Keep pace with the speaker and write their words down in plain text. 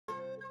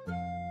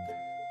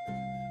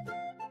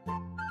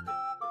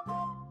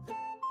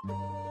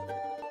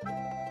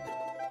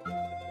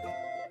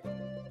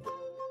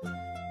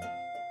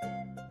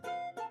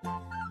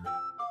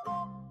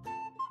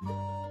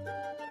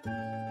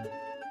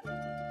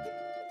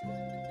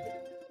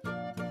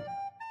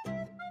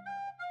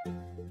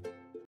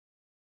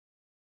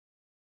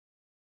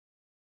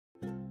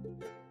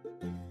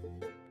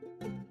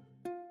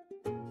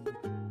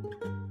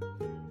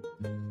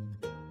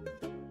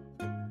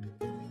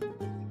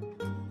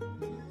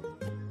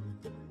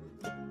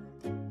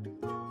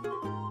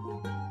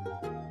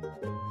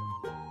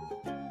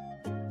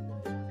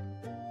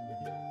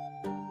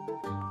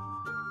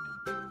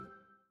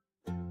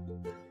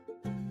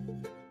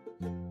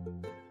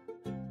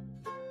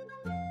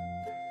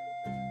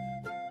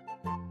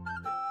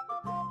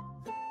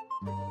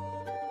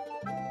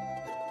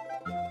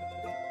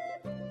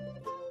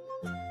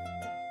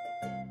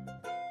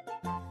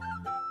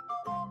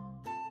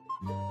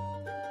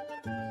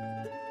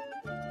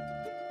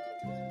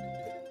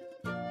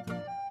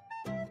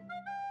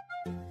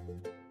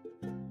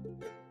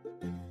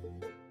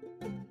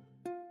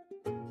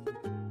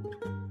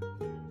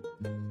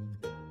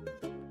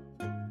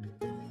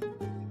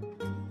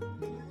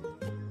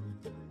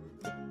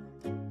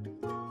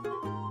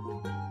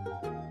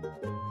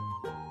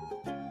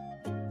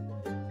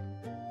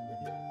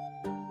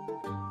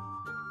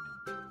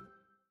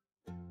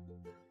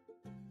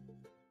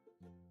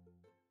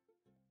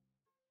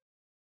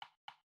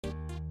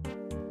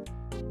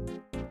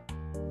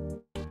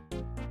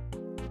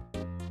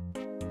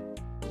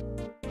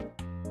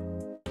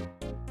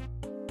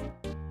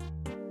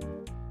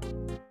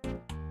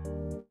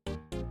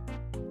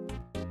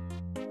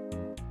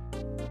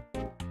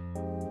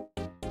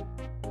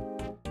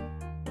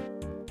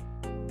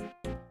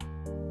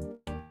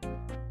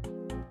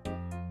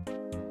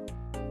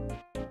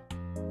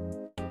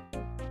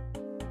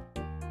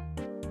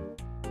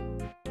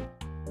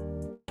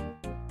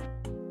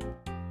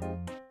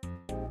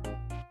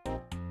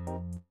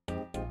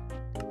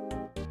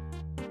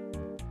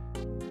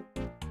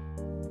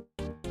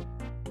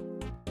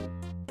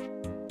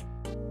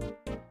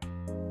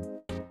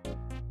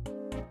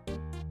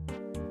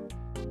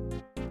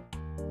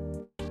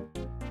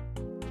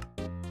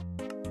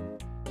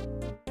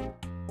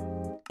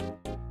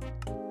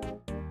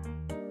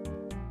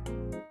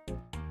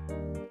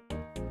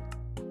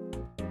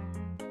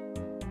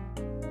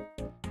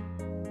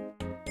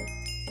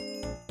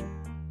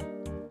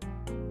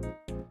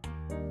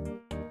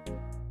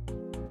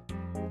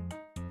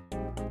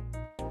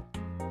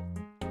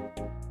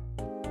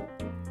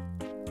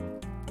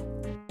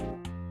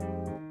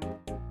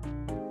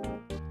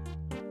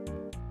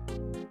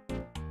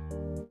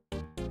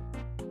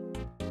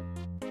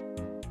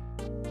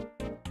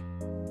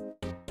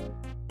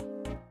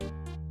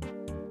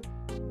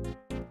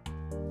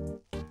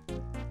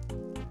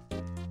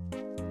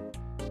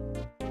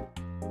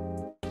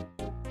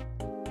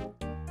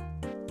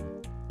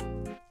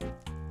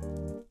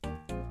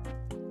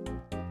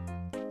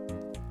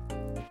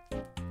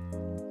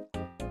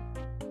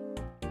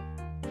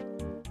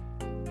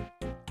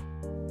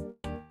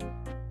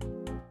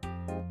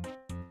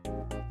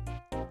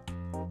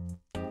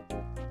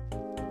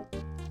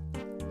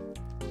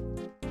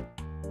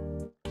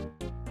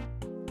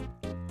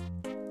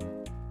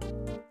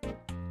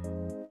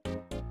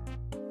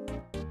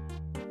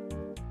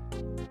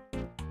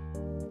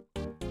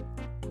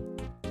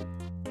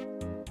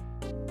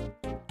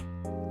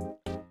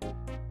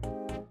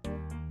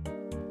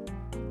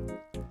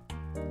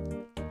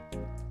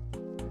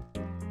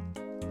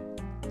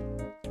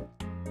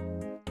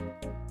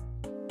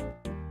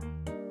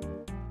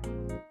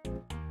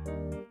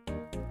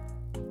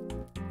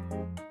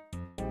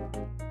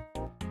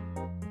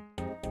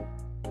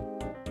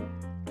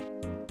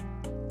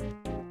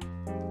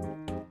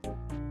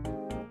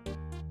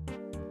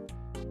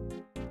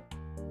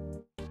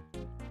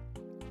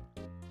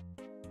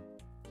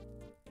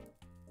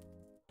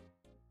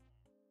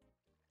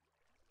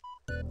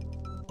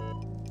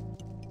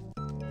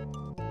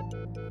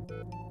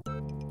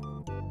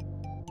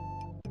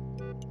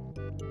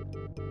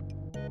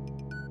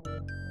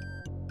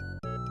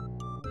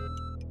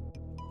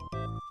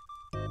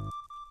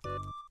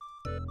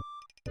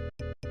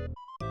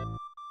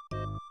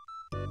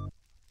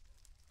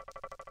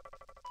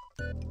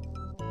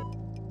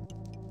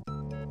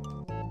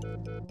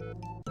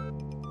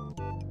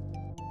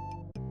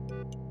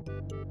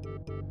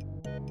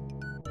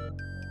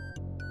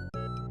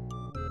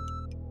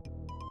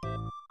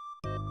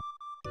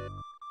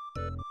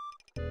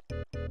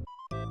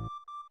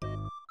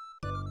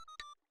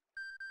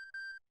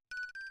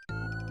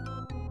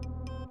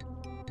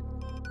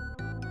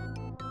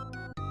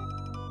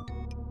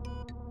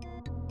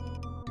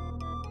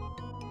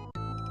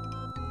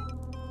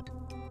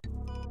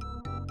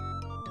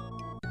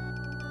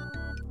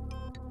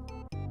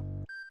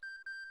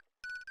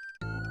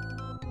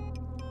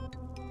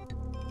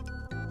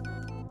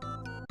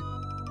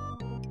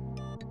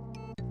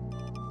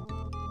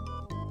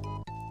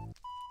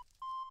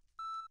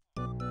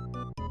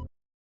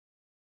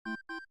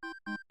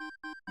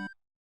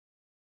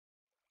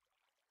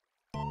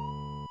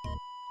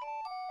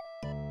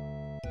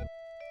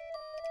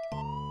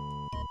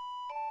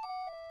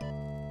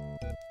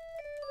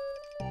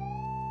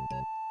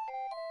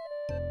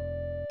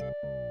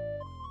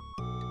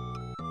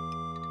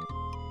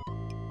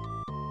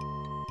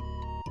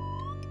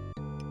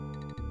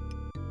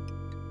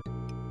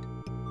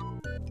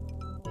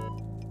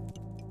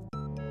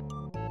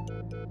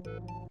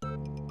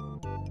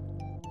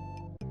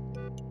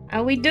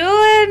How we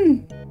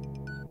doing?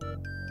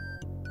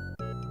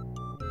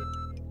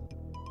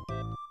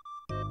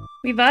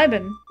 We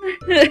vibing.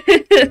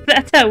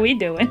 That's how we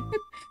doing.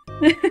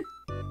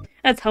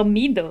 That's how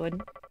me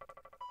doing.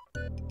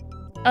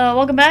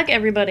 Welcome back,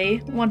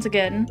 everybody, once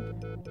again.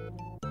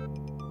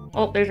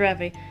 Oh, there's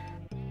Raffi.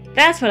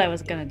 That's what I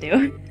was gonna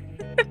do.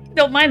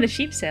 Don't mind the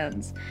sheep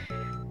sounds.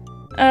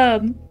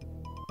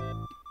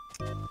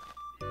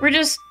 We're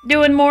just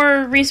doing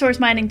more resource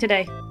mining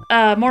today.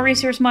 More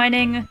resource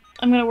mining.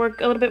 I'm gonna work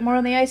a little bit more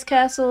on the ice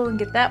castle and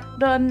get that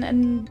done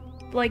and,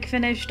 like,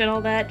 finished and all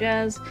that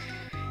jazz.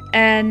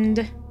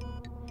 And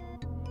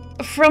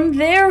from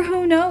there,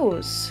 who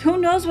knows? Who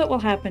knows what will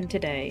happen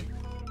today?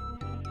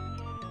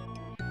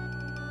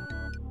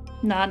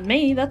 Not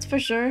me, that's for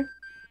sure.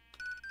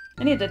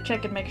 I need to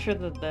check and make sure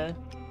that the...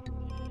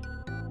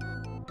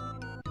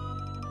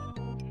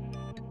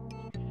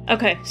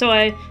 Okay, so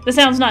the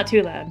sound's not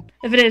too loud.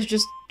 If it is,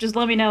 just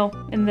let me know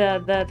in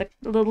the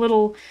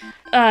little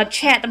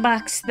chat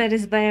box that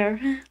is there.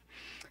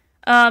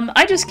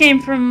 I just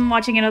came from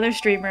watching another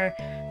streamer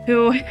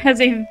who has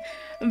a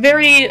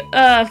very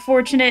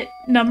fortunate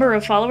number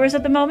of followers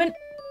at the moment.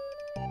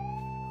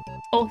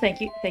 Oh, thank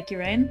you,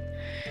 Ryan.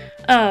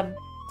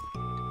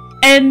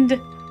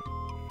 And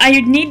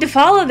I need to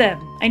follow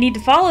them. I need to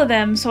follow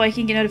them so I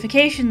can get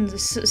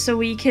notifications, so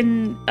we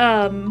can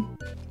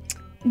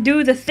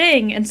do the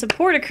thing and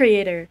support a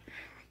creator.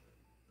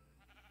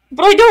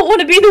 But I don't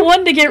want to be the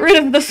one to get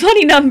rid of the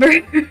funny number.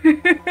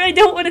 I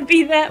don't want to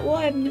be that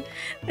one.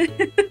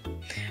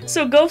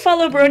 So go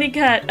follow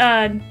BronyCat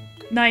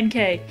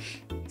 9K.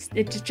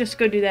 Just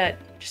go do that.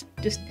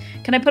 Just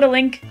can I put a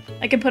link?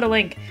 I can put a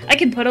link. I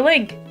can put a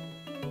link.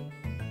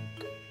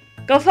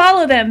 Go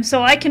follow them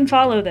so I can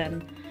follow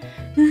them.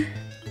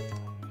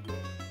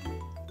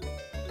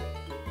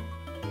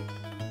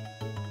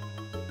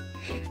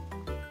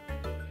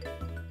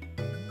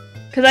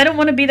 Because I don't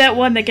want to be that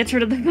one that gets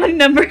rid of the phone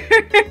number.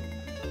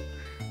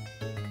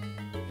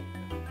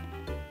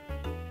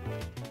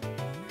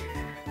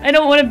 I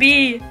don't want to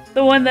be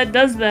the one that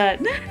does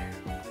that.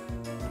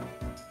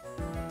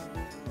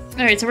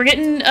 Alright, so we're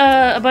getting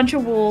a bunch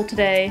of wool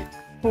today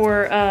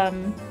for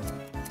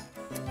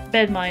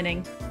bed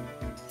mining.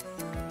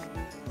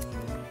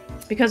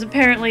 Because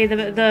apparently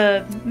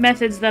the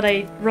methods that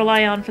I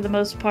rely on for the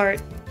most part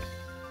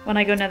when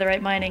I go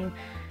netherite mining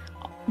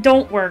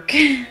don't work.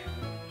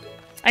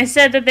 I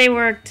said that they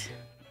worked.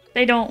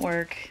 They don't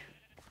work.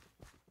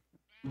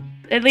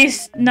 At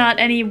least not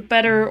any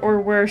better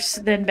or worse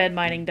than bed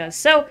mining does.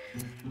 So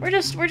we're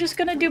just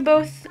gonna do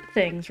both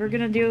things. We're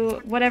gonna do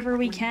whatever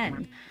we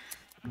can.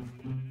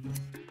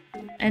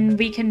 And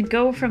we can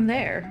go from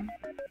there.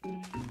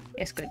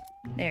 Yes, good.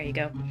 There you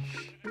go.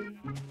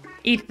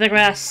 Eat the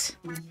grass.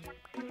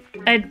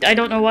 I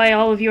don't know why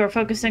all of you are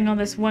focusing on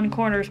this one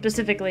corner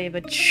specifically,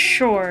 but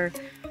sure.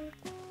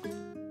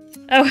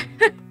 Oh.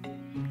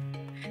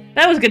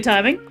 That was good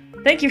timing.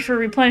 Thank you for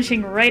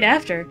replenishing right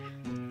after.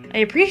 I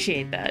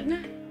appreciate that.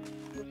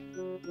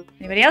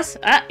 Anybody else?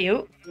 Ah,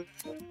 you.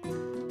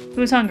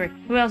 Who's hungry?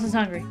 Who else is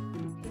hungry?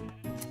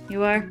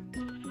 You are?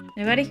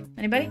 Anybody?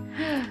 Anybody?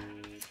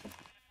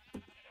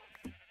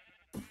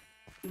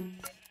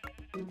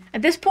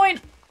 At this point,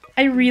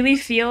 I really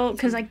feel,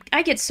 because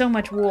I get so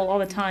much wool all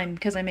the time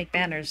because I make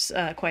banners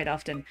quite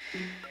often.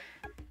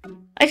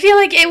 I feel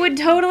like it would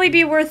totally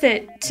be worth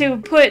it to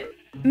put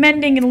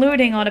mending and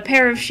looting on a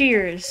pair of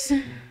shears.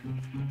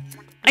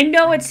 I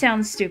know it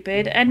sounds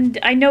stupid, and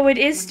I know it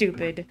is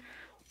stupid,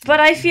 but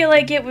I feel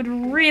like it would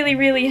really,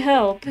 really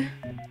help.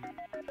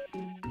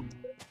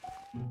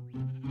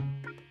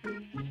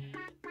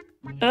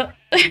 Oh.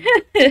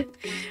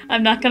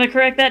 I'm not gonna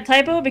correct that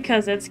typo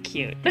because it's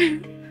cute.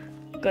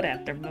 Good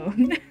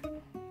afternoon.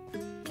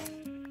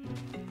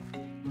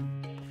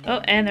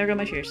 Oh, and there go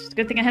my shears. It's a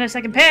good thing I had a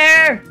second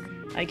pair!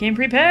 I came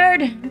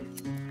prepared!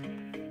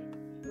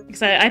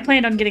 Because I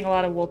planned on getting a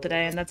lot of wool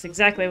today, and that's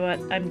exactly what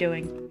I'm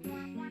doing.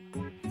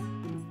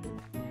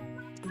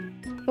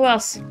 Who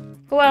else?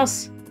 Who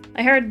else?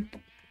 I heard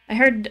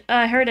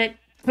it.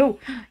 Who?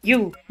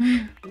 You!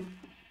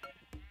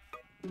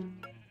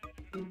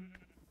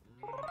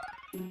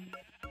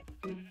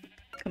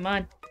 Come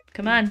on.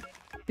 Come on.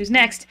 Who's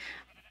next?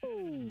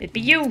 It'd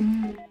be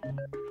you!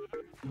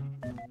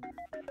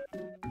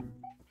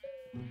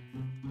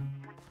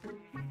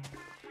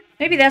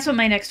 Maybe that's what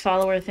my next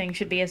follower thing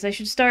should be, is I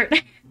should start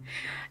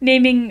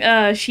naming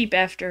sheep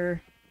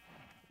after,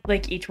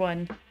 like, each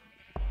one.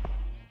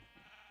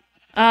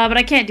 But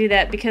I can't do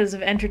that because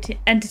of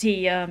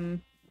entity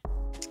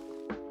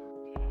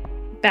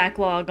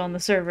backlog on the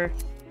server.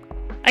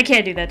 I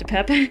can't do that to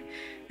Pep.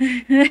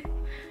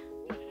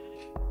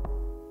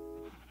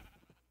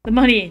 The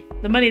money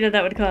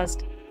that would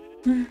cost.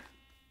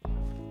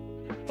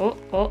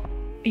 Oh,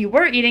 you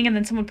were eating and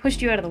then someone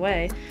pushed you out of the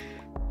way.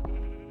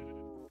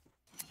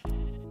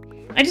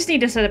 I just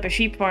need to set up a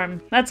sheep farm.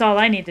 That's all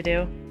I need to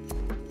do.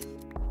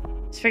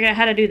 Just figure out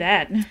how to do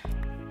that.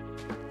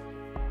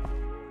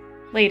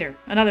 Later.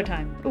 Another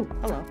time. Ooh,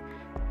 hello.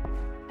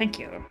 Thank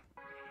you.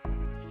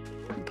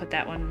 Put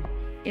that one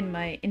in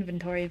my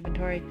inventory.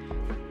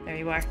 There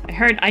you are.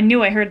 I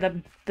knew I heard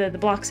the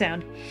block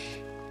sound.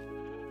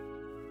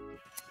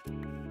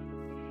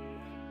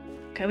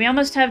 Okay, we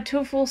almost have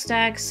 2 full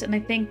stacks, and I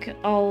think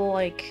I'll,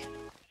 like...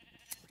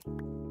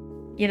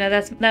 You know,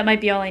 that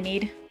might be all I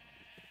need.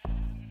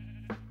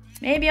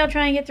 Maybe I'll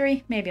try and get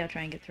 3. Maybe I'll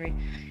try and get 3.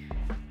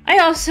 I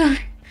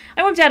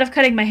wimped out of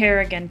cutting my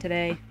hair again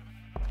today.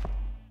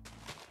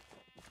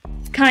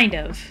 Kind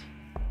of.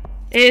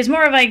 It is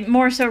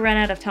more so ran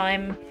out of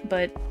time,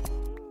 but...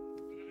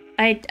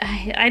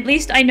 at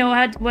least I know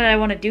what I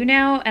want to do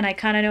now, and I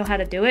kind of know how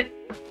to do it.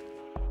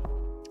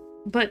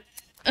 But...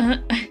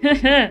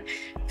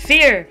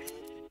 fear!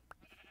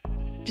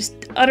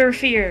 Just utter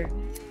fear.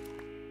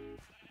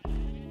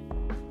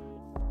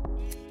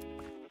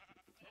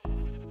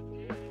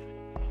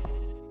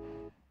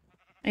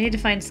 I need to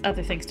find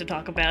other things to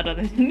talk about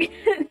other than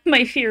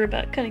my fear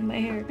about cutting my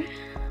hair.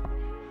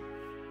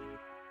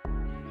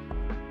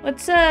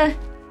 Let's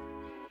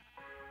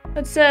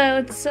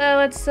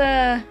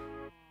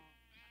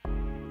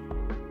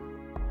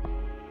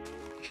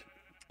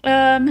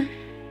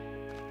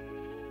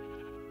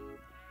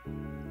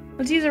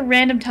use a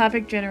random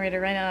topic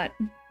generator, why not?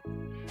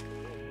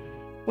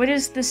 What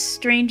is the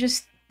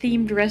strangest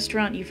themed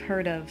restaurant you've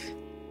heard of?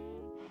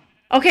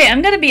 Okay,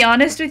 I'm gonna be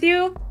honest with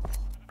you.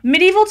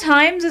 Medieval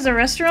Times as a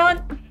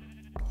restaurant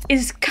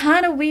is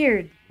kind of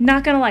weird,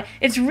 not gonna lie.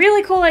 It's a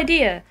really cool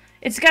idea.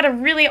 It's got a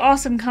really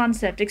awesome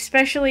concept,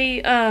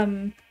 especially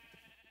when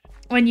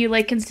you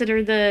like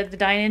consider the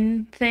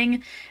dine-in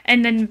thing,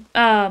 and then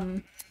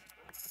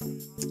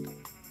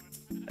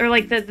or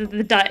like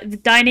the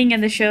dining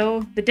and the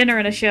show, the dinner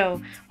and a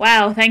show.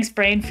 Wow, thanks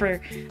brain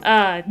for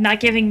not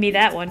giving me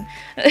that one.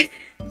 But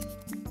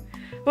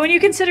when you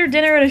consider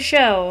dinner and a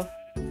show,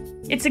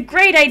 it's a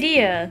great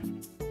idea.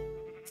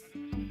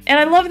 And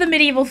I love the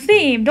medieval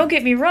theme, don't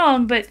get me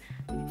wrong, but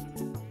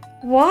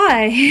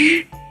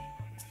why?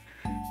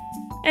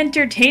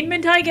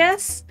 Entertainment, I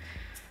guess?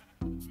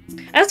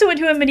 I also went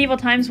to a Medieval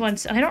Times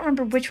once, and I don't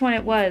remember which one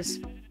it was,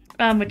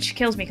 which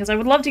kills me, because I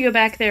would love to go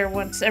back there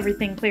once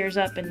everything clears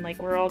up and, like,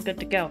 we're all good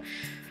to go.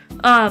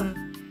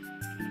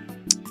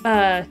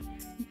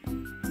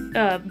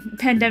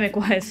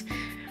 Pandemic-wise.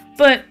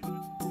 But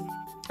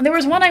there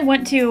was one I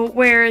went to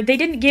where they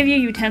didn't give you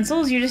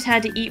utensils, you just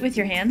had to eat with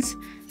your hands.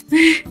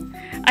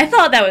 I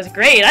thought that was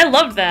great. I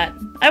loved that.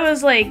 I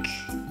was like,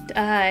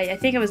 I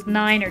think I was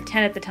 9 or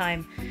 10 at the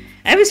time.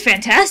 It was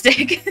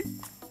fantastic.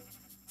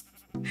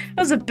 That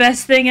was the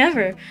best thing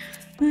ever.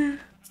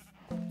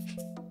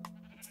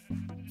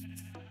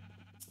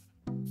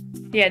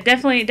 Yeah,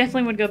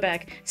 definitely would go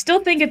back.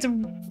 Still think it's a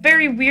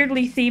very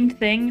weirdly themed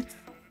thing,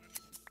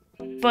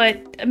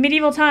 but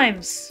Medieval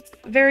Times,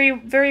 very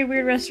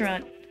weird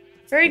restaurant.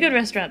 Very good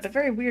restaurant, but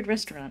very weird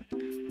restaurant.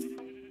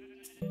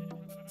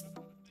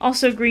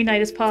 Also, Green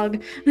Knight is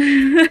Pog.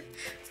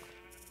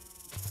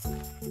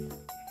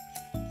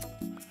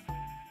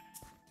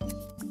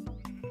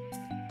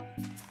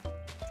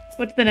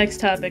 What's the next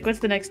topic? What's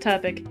the next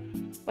topic?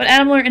 What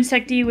animal or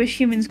insect do you wish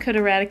humans could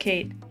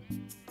eradicate?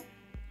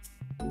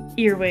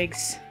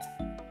 Earwigs.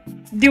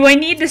 Do I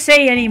need to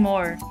say any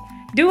more?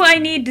 Do I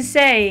need to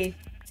say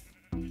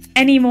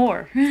any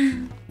more?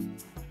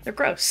 They're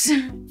gross.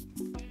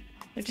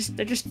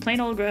 They're just plain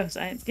old gross.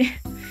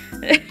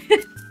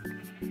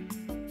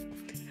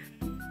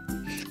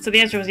 So the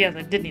answer was yes,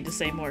 I did need to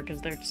say more, because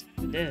they're just...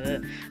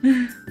 they're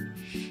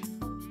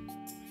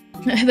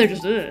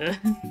just...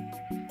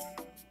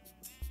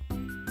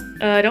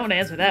 I don't want to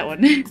answer that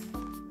one.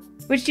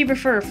 Which do you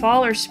prefer,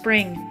 fall or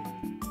spring?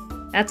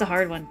 That's a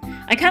hard one.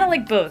 I kind of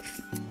like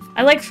both.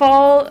 I like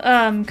fall,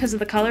 because of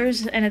the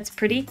colors, and it's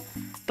pretty.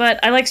 But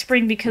I like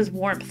spring because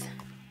warmth.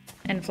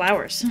 And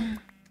flowers.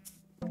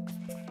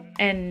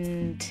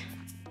 And...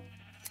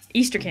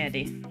 Easter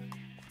candy.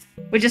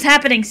 Which is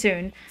happening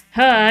soon.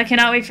 I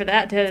cannot wait for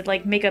that to,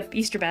 like, make up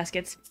Easter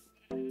baskets.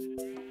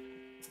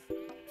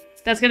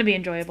 That's gonna be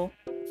enjoyable.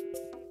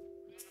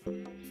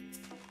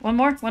 One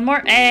more? One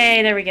more?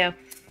 Hey, there we go.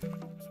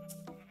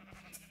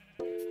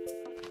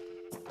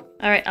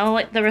 Alright, I'll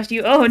let the rest of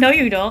you- Oh, no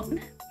you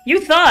don't! You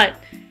thought!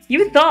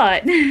 You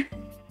thought!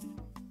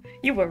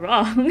 You were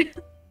wrong.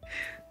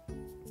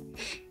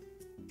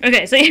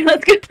 Okay, so yeah,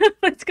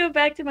 let's go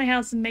back to my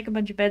house and make a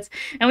bunch of beds.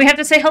 And we have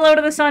to say hello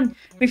to the sun!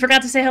 We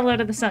forgot to say hello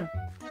to the sun.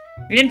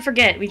 We didn't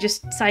forget, we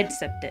just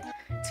sidestepped it.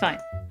 It's fine.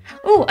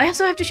 Oh, I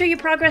also have to show you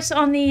progress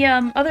on the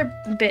other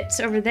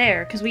bits over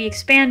there, because we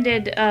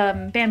expanded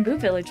Bamboo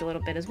Village a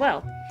little bit as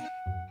well.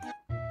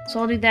 So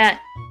I'll do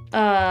that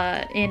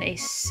in a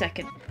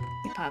second.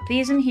 We pop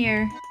these in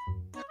here.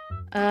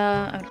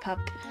 I'm gonna pop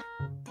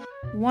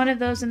one of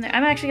those in there.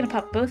 I'm actually gonna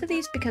pop both of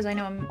these because I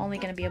know I'm only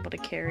gonna be able to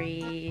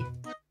carry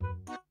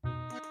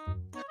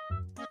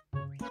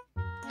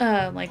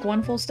like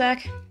one full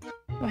stack.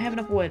 Do I have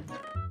enough wood?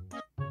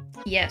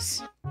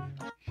 Yes.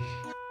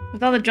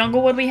 With all the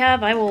jungle wood we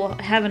have, I will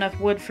have enough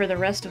wood for the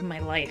rest of my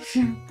life.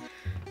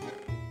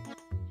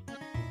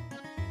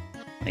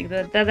 Like,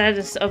 that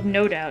is of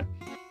no doubt.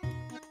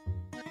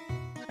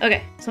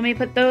 Okay, so let me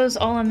put those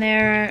all in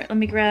there. Let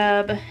me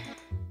grab,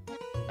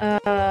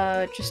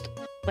 just,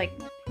 like,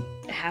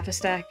 half a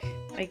stack.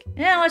 Like,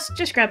 yeah, let's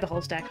just grab the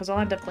whole stack, because I'll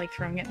end up, like,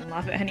 throwing it in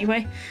lava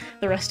anyway.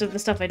 The rest of the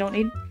stuff I don't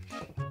need.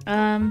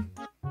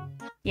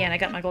 Yeah, and I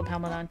got my gold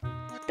helmet on.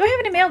 Do I have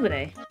any mail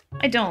today?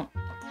 I don't.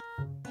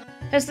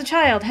 Has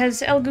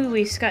El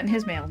Gulis gotten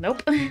his mail?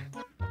 Nope.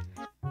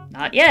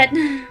 Not yet.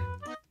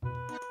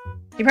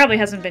 He probably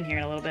hasn't been here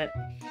in a little bit.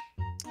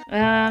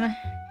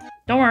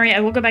 Don't worry, I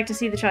will go back to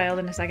see the child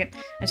in a second.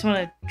 I just want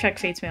to check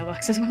Fate's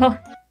mailbox as well.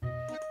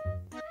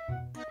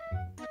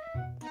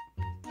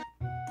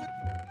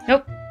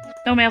 Nope.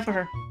 No mail for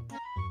her.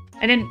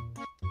 I didn't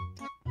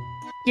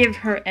give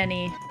her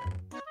any...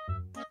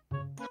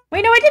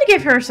 Wait, no, I did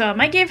give her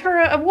some! I gave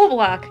her a wool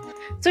block!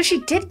 So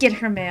she did get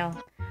her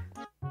mail.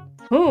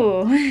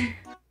 Ooh.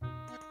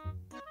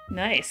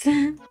 Nice.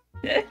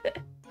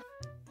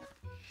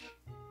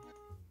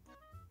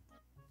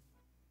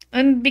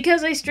 And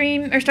because I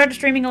started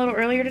streaming a little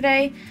earlier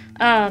today,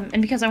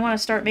 and because I want to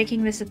start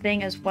making this a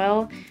thing as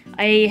well,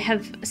 I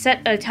have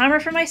set a timer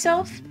for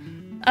myself,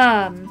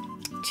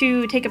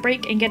 to take a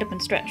break and get up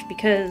and stretch,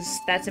 because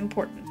that's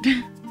important.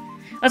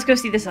 Let's go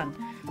see the sun.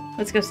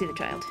 Let's go see the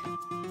child.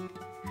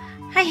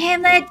 Hi,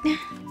 Hamlet!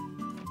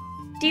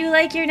 Do you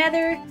like your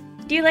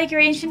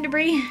ancient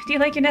debris? Do you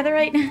like your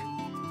netherite?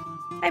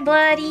 Hi,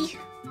 buddy.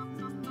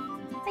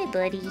 Hi,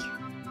 buddy.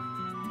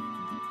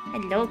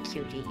 Hello,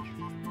 cutie.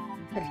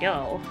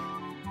 Hello.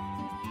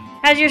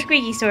 How's your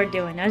squeaky sword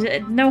doing?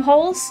 No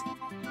holes?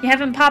 You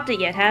haven't popped it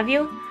yet, have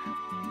you?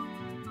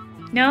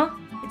 No?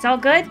 It's all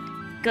good?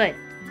 Good.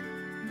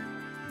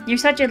 You're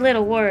such a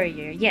little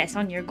warrior. Yes,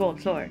 on your gold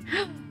floor.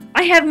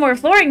 I have more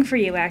flooring for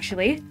you,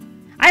 actually.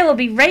 I will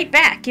be right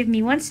back. Give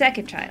me 1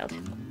 second, child.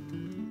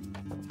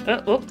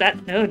 No.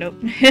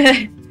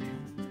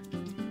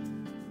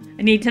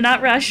 I need to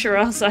not rush, or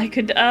else I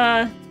could,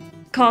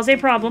 cause a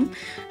problem.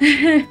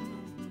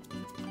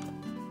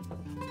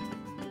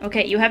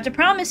 Okay, you have to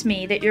promise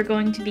me that you're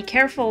going to be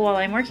careful while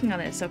I'm working on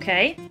this,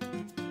 okay?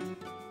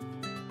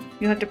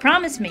 You have to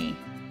promise me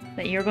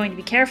that you're going to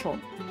be careful.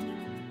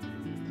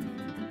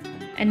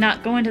 And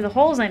not go into the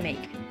holes I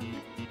make.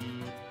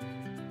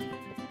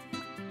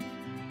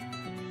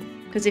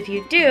 Because if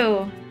you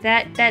do,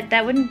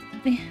 that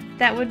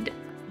would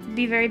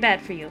be very bad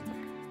for you.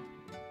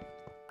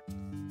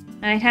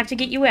 I'd have to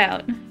get you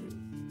out.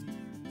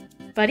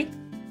 Buddy?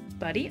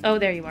 Buddy? Oh,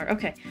 there you are.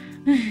 Okay.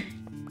 You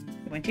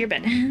went to your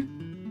bed.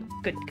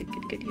 Good.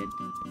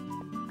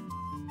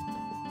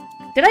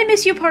 Did I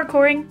miss you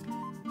parkouring?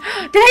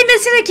 Did I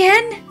miss it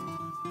again?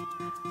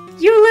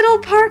 You little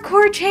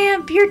parkour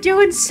champ! You're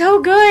doing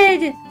so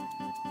good!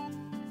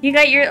 You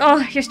got your... Oh,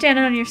 you're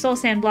standing on your soul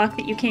sand block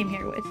that you came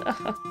here with.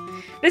 Oh.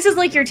 This is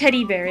like your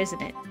teddy bear,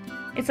 isn't it?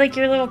 It's like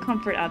your little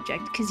comfort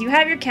object. Because you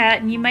have your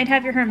cat, and you might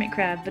have your hermit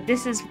crab, but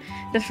this is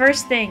the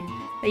first thing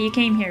that you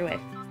came here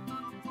with.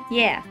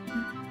 Yeah.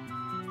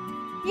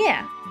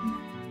 Yeah.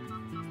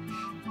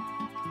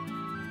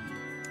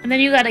 And then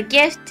you got a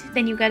gift.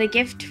 Then you got a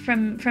gift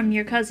from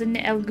your cousin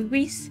El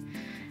Guguis.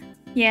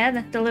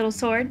 Yeah, the little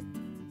sword.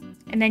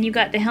 And then you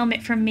got the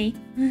helmet from me.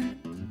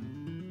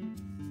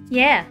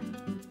 Yeah.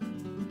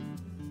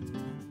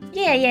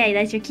 Yeah,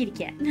 that's your kitty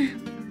cat.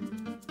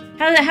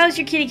 How's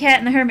your kitty cat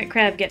and the hermit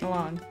crab getting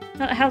along?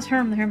 How's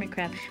Herm the hermit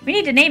crab? We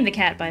need to name the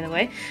cat, by the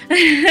way.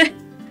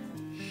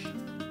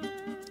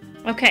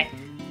 Okay.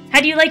 How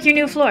do you like your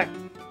new floor?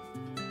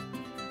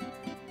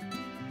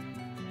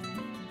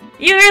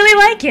 You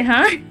really like it,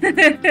 huh?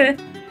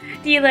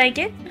 Do you like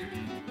it?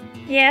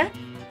 Yeah?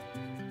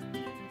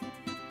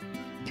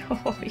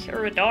 Oh,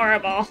 you're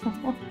adorable.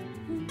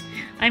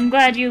 I'm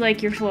glad you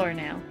like your floor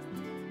now.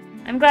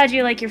 I'm glad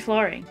you like your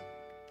flooring.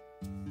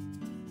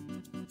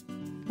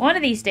 One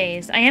of these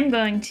days, I am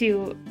going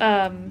to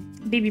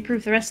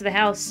baby-proof the rest of the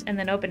house and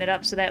then open it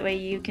up so that way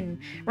you can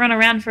run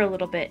around for a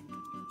little bit.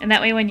 And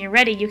that way when you're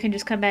ready, you can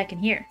just come back in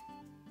here.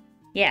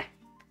 Yeah.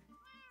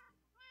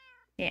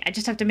 Yeah, I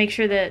just have to make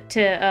sure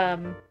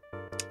to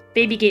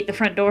baby gate the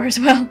front door as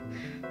well.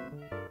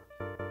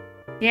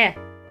 Yeah.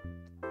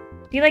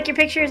 Do you like your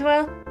picture as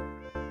well?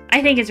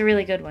 I think it's a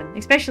really good one,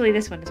 especially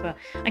this one as well.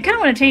 I kind of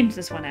want to change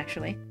this one,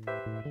 actually.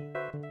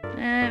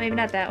 Maybe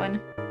not that one.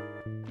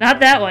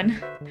 Not that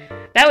one.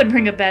 That would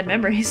bring up bad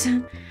memories.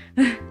 No,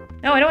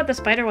 I don't want the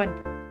spider one.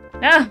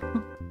 No!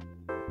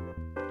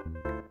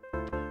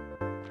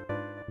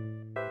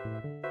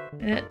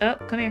 Oh,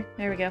 come here.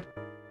 There we go.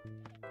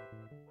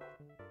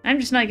 I'm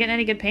just not getting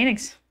any good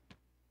paintings.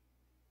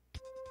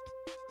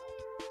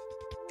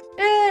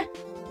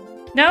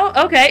 No?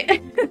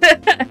 Okay.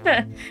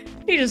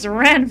 You just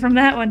ran from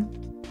that one.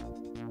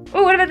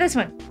 Oh, what about this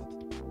one?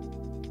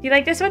 Do you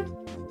like this one?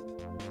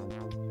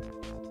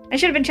 I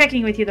should have been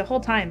checking with you the whole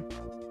time.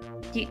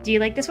 Do you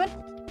like this one?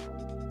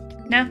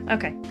 No?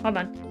 Okay, hold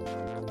on.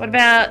 What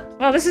about...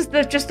 Well, this is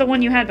just the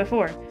one you had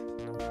before.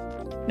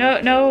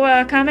 No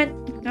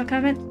comment? No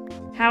comment?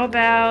 How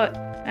about...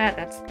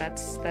 that's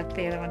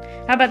the other one.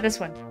 How about this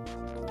one?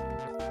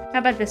 How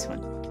about this one?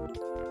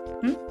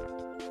 Hmm?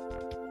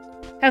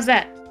 How's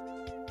that?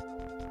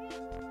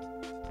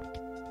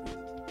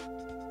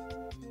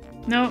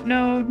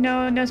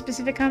 No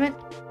specific comment?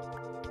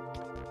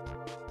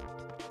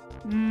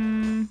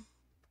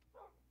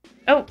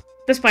 Oh,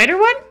 the spider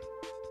one?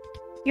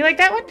 You like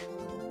that one?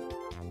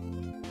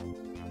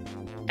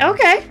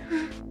 Okay.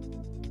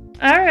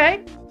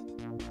 Alright.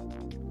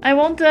 I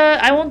won't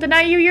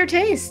deny you your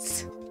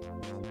tastes.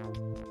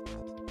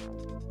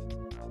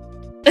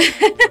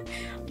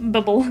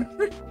 Bubble.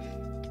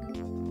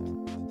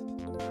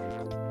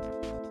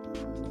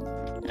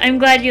 I'm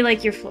glad you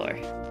like your floor.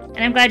 And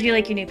I'm glad you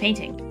like your new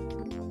painting.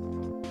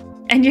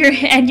 And your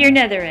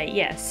netherite,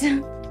 yes.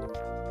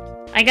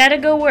 I gotta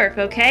go work,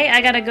 okay?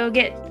 I gotta go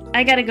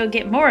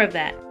get more of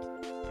that.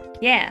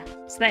 Yeah,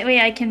 so that way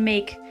I can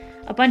make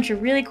a bunch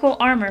of really cool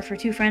armor for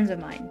 2 friends of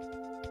mine.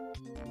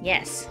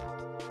 Yes.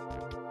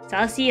 So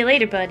I'll see you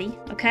later, buddy,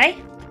 okay?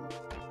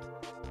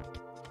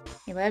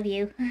 I love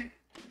you.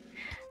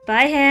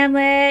 Bye,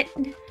 Hamlet!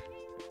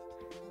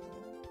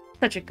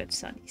 Such a good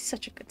son. He's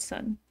such a good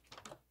son.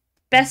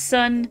 Best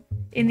son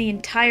in the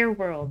entire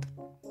world.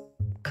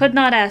 Could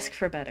not ask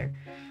for better.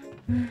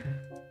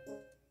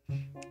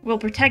 Will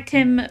protect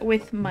him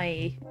with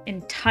my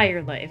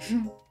entire life.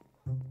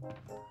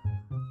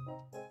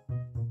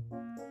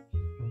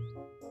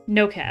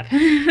 No cap.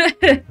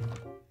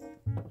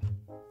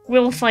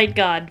 Will fight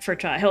God for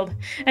child.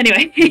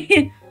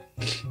 Anyway.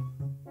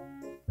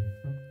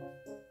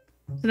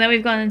 So now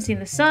we've gone and seen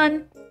the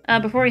sun.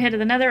 Before we head to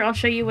the nether, I'll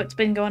show you what's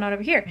been going on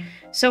over here.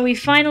 So we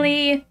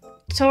finally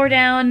tore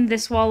down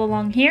this wall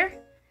along here.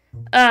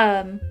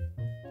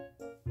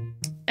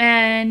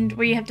 And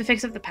where you have to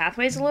fix up the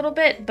pathways a little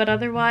bit, but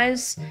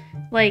otherwise,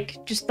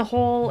 like, just the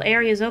whole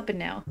area is open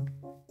now.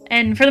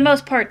 And for the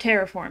most part,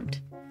 terraformed.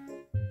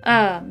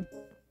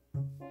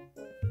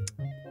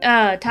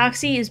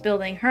 Toxie is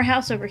building her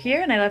house over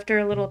here, and I left her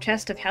a little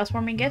chest of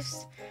housewarming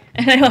gifts.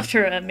 And I left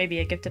her maybe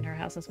a gift in her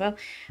house as well.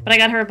 But I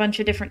got her a bunch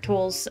of different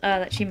tools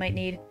that she might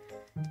need.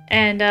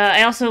 And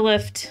I also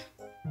left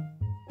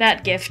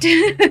that gift.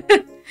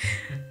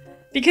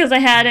 Because I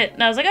had it,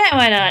 and I was like,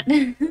 why not?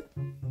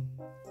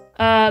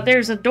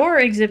 There's a door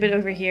exhibit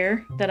over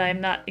here that I'm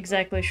not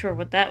exactly sure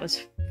what that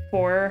was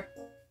for.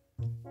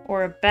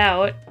 Or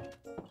about.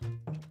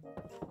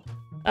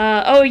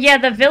 Oh yeah,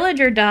 the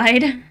villager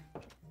died.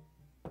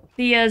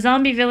 The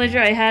zombie villager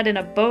I had in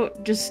a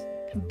boat just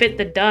bit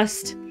the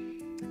dust.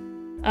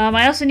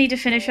 I also need to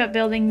finish up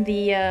building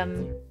the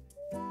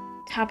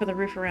top of the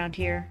roof around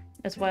here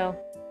as well.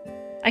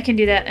 I can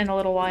do that in a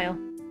little while.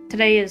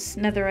 Today is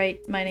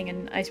netherite mining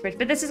and ice bridge,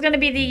 but this is going to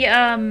be the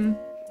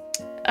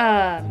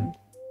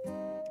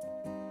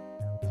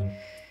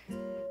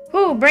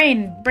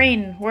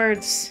brain,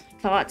 words,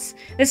 thoughts.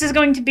 This is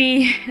going to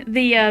be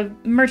the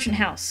merchant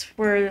house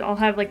where I'll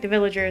have like the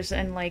villagers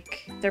and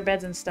like their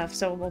beds and stuff.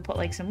 So we'll put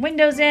like some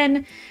windows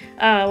in,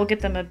 we'll get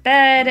them a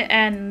bed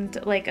and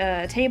like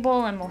a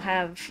table, and we'll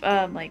have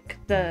like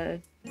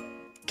the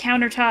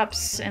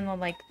countertops and then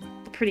like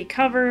the pretty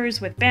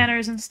covers with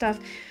banners and stuff.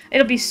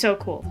 It'll be so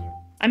cool.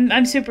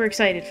 I'm super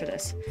excited for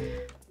this.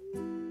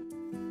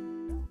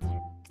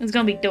 It's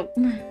gonna be dope.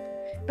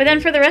 But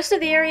then for the rest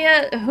of the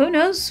area, who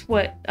knows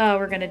what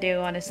we're gonna do,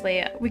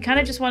 honestly. We kind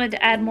of just wanted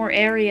to add more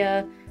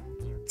area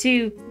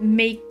to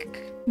make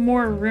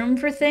more room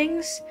for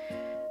things.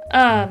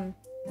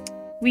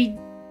 We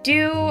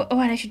do... Oh,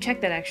 and I should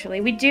check that, actually.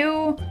 We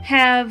do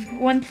have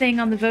one thing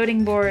on the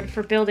voting board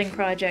for building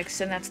projects,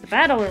 and that's the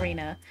battle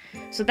arena.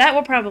 So that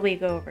will probably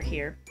go over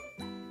here.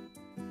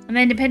 And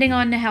then depending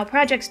on how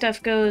project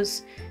stuff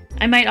goes,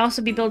 I might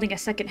also be building a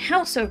second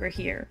house over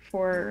here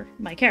for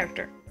my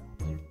character.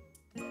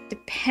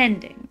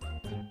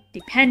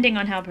 Depending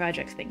on how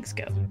project things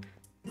go.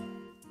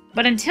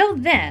 But until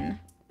then,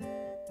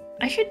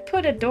 I should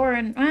put a door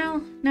in...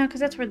 Well, no, because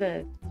that's where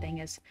the thing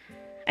is.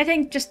 I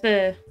think just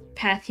the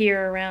path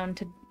here around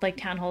to, like,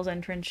 Town Hall's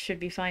entrance should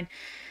be fine.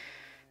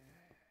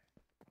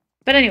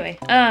 But anyway,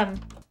 yeah,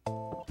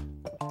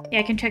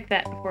 I can check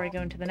that before I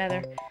go into the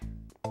nether.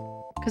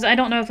 Because I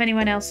don't know if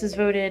anyone else has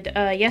voted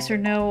yes or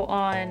no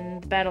on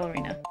the battle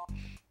arena.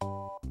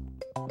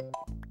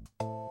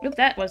 Oop,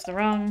 that was the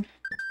wrong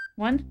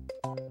one.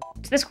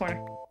 It's this corner.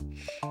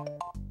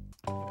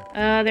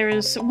 There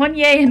is one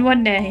yay and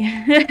one nay.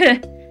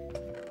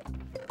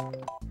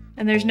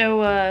 And there's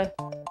no,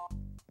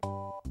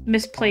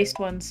 misplaced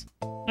ones.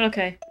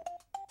 Okay.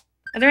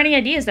 Are there any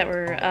ideas that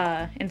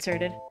were,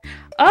 inserted?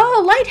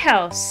 Oh,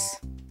 lighthouse!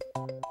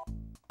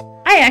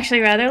 I actually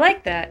rather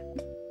like that.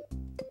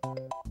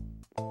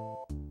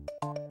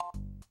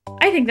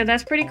 I think that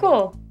that's pretty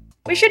cool.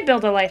 We should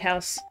build a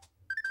lighthouse.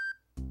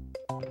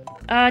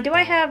 Do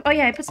I have... Oh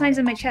yeah, I put signs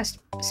in my chest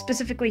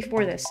specifically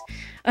for this.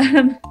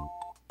 Oh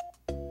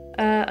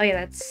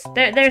yeah, that's...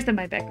 There's the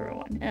My Becker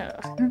one.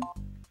 Ugh.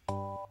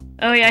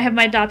 Oh yeah, I have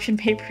my adoption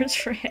papers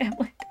for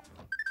Hamlet.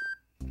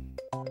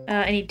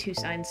 I need 2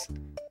 signs.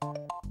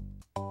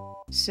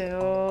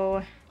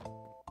 So...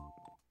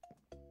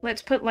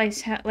 Let's put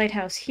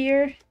lighthouse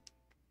here.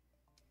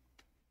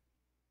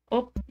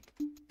 Oh!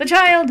 The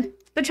child!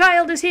 The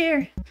child is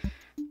here!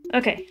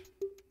 Okay.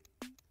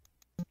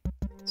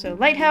 So,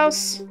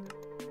 lighthouse.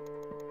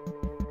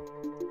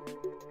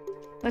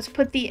 Let's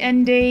put the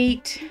end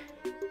date...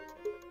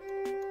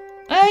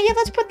 yeah,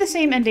 let's put the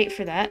same end date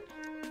for that.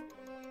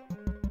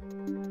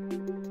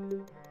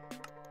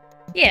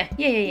 Yeah.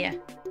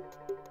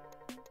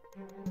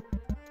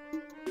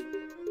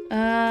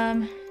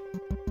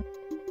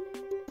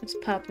 Let's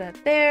pop that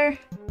there.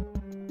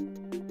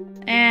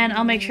 And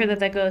I'll make sure that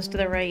that goes to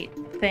the right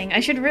thing. I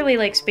should really,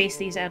 like, space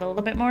these out a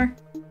little bit more.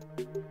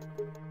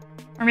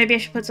 Or maybe I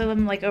should put some of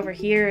them, like, over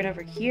here and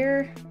over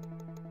here.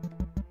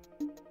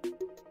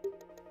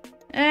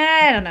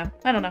 I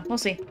don't know. We'll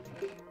see.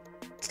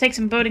 Let's take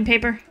some voting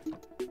paper.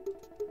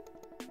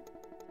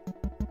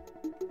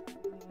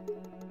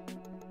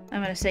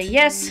 I'm gonna say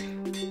yes.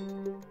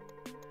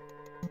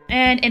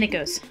 And in it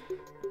goes.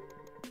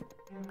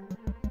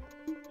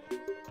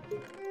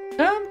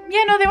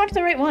 Yeah, no, they went to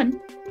the right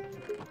one.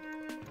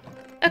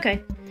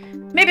 Okay.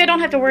 Maybe I don't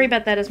have to worry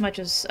about that as much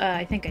as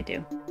I think I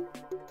do.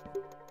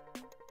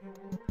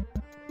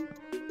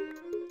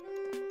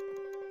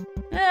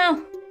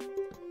 Well,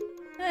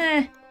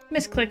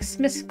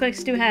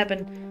 misclicks do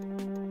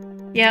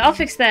happen. Yeah, I'll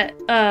fix that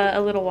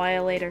a little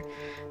while later.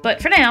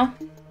 But for now...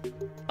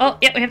 Oh,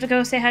 yeah, we have to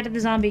go say hi to the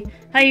zombie.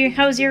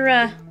 How's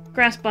your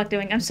grass block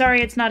doing? I'm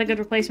sorry it's not a good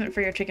replacement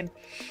for your chicken.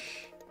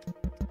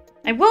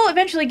 I will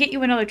eventually get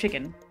you another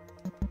chicken.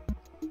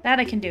 That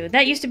I can do.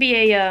 That used to be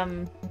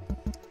a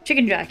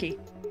chicken jockey.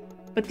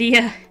 But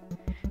the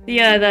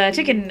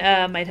chicken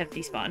might have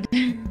despawned.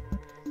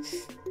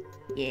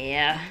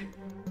 Yeah.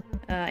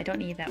 I don't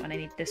need that one, I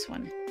need this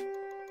one.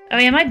 Oh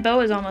yeah, my bow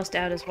is almost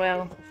out as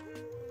well.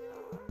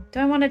 Do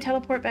I want to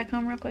teleport back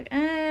home real quick?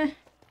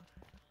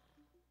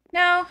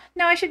 No,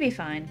 I should be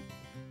fine.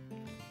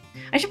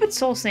 I should put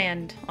soul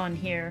sand on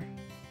here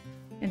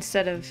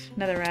instead of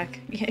netherrack.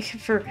 Yeah,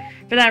 for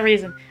that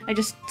reason. I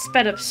just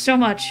sped up so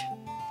much.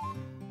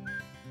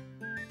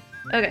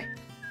 Okay.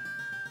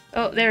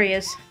 Oh, there he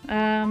is.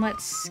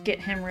 Let's get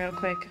him real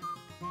quick.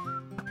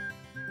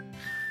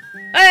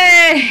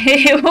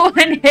 Hey!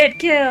 One hit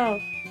kill!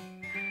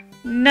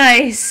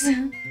 Nice!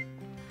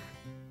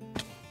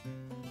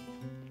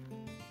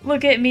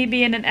 Look at me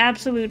being an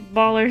absolute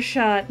baller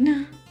shot.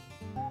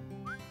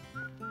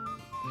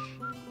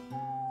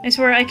 I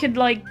swear I could,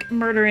 like,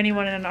 murder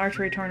anyone in an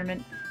archery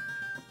tournament.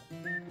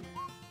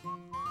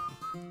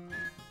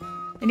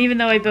 And even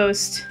though I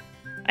boast,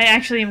 I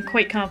actually am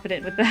quite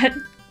confident with that.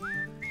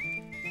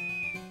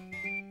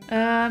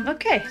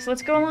 Okay, so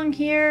let's go along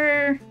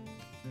here.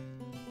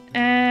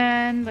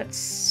 And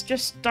let's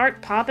just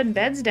start popping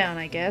beds down,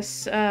 I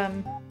guess.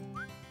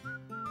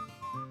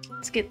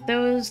 Let's get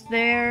those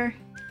there.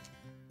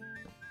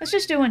 Let's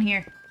just do one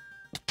here.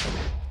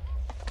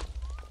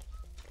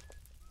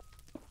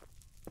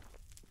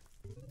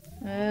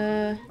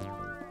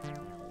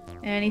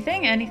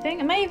 Anything?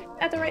 Am I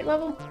at the right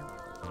level?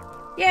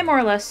 Yeah, more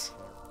or less.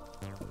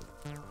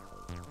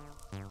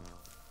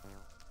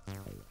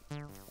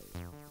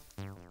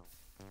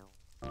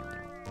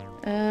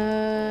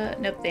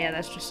 Nope, yeah,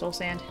 that's just soul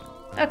sand.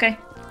 Okay.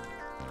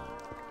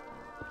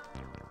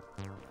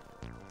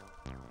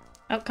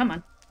 Oh, come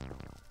on.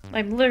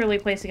 I'm literally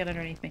placing it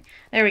underneath me.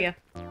 There we go.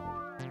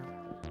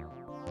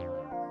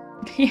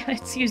 Yeah,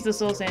 let's use the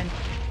soul sand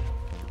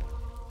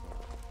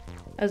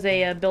as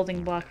a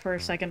building block for a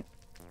second.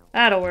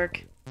 That'll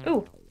work.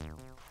 Ooh.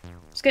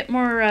 Let's get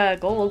more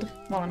gold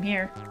while I'm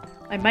here.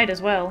 I might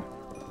as well.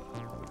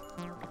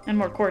 And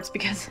more quartz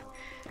because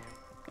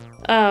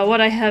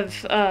what I have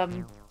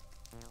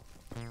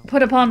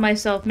put upon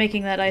myself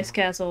making that ice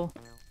castle.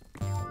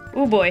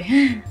 Oh boy.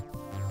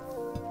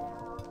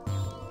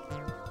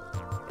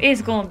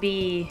 It's gonna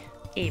be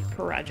a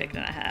project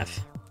and a half.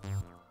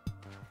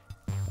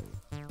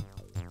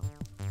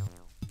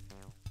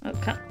 Oh,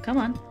 come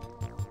on.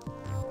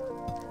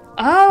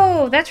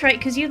 Oh, that's right,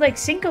 because you, like,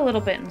 sink a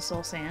little bit in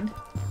soul sand.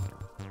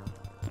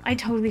 I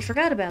totally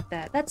forgot about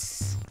that.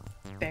 That's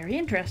very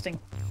interesting.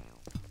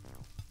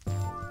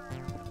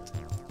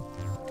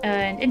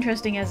 And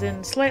interesting as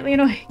in slightly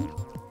annoying.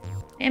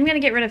 I'm gonna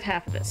get rid of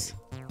half of this.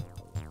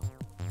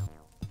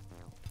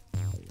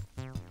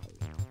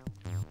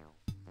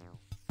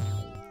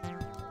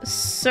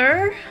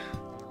 Sir?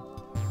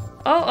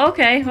 Oh,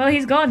 okay. Well,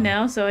 he's gone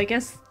now, so I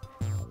guess...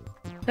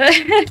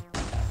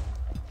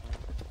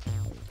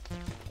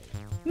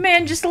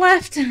 Man just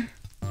left!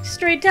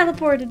 Straight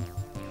teleported.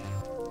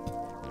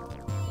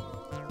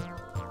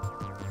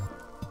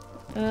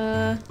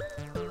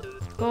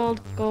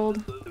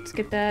 Gold. Let's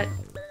get that.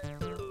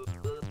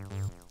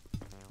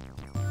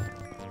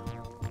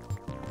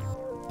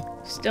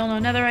 Still no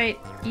netherite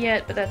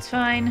yet, but that's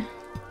fine.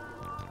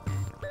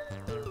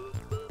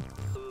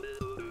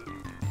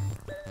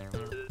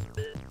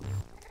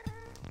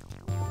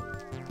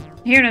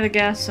 I hear another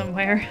gas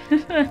somewhere.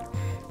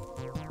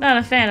 Not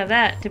a fan of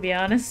that, to be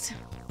honest.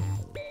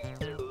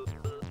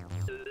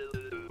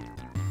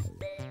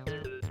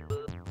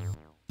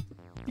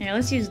 Yeah,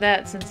 let's use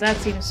that since that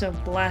seems so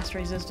blast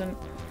resistant.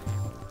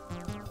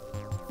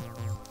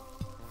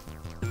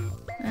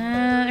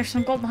 There's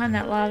some gold behind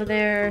that lava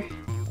there.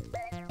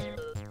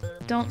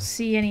 Don't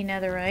see any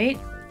netherite.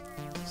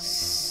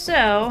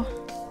 So...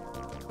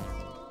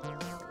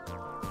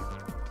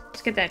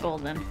 Let's get that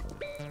gold then.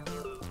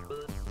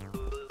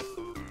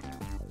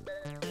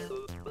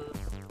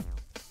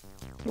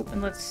 Oh,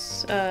 and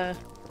let's,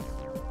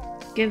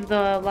 give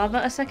the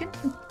lava a second.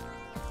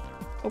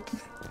 Oh.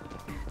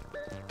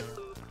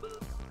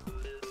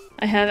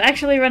 I have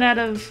actually run out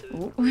of...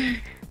 Oh.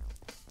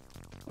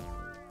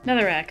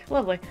 Netherrack.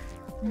 Lovely.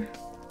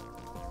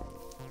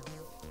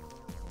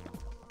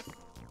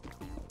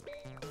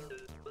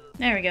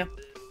 There we go.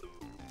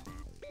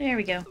 There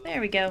we go.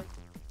 There we go.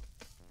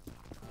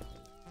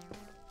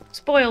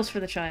 Spoils for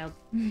the child.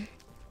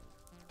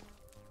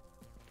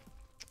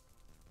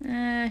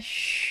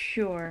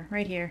 Sure.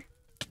 Right here.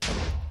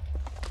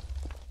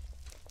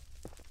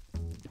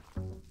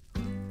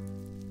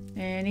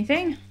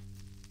 Anything?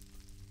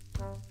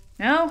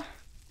 No?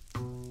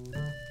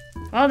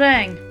 Well,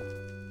 dang.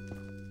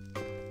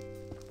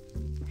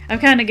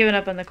 I've kind of given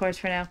up on the course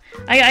for now.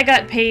 I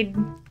got paid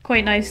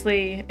quite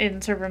nicely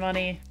in server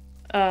money,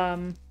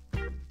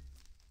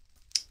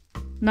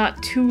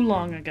 not too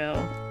long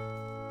ago.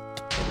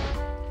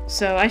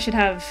 So I should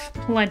have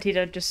plenty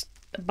to just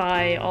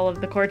buy all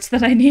of the quartz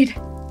that I need.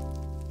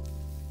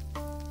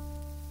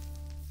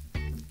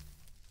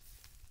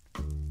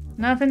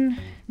 Nothing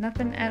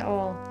at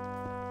all.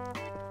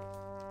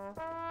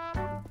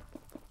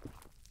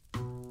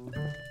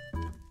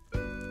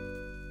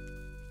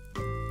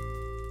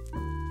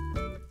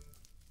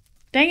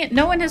 Dang it,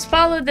 no one has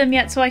followed them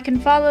yet, so I can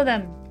follow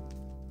them.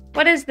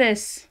 What is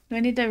this? Do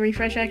I need to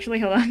refresh actually?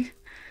 Hold on.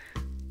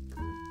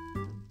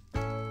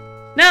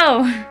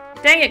 No!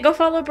 Dang it, go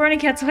follow Brony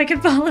Cat so I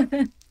can follow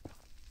them.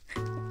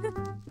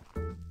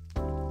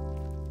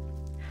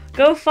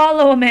 Go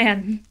follow a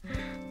man.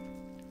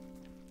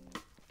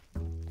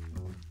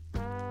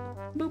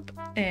 Boop,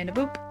 and a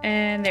boop,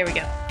 and there we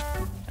go.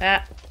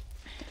 Ah.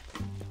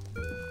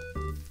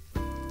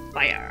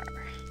 Fire.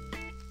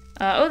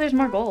 Oh, there's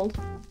more gold.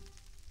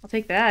 I'll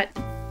take that.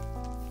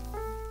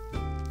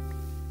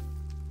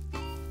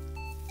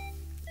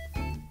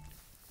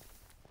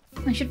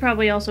 I should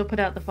probably also put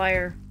out the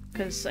fire,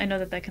 because I know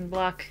that that can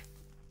block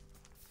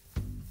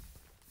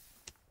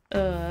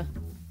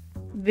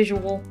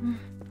visual.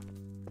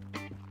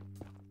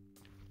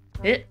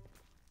 Hit.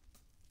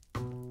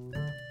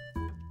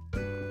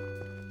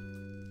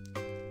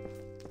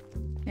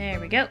 There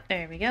we go,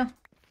 there we go.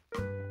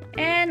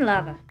 And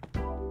lava.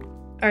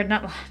 Or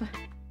not lava.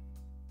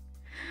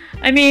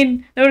 I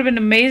mean, that would have been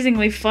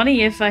amazingly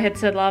funny if I had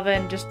said lava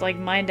and just, like,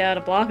 mined out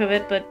a block of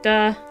it, but,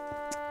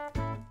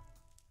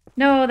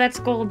 no, that's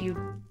gold, you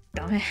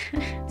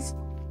dumbass.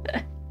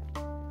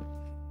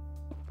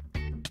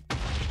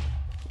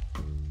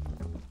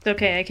 It's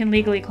okay, I can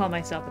legally call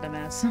myself a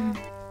dumbass.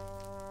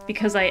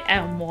 Because I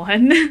am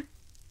one.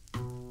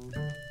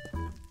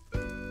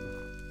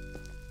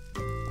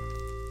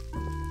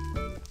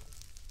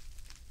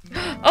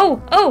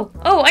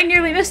 Oh, I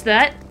nearly missed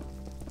that!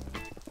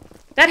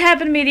 That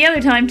happened to me the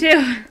other time,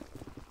 too.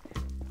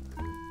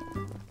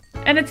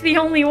 And it's the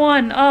only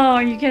one. Oh,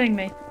 are you kidding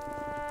me?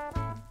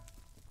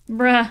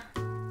 Bruh.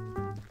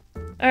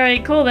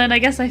 Alright, cool then. I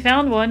guess I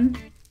found one.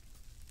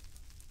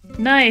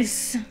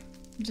 Nice.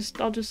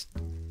 I'll just...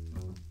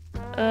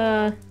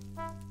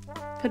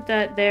 put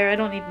that there. I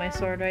don't need my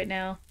sword right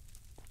now.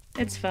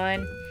 It's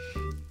fine.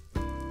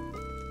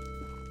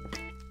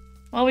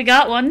 Well, we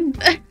got one.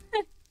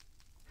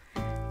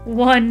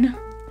 One.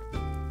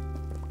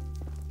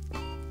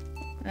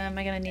 Am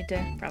I gonna need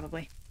to?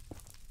 Probably.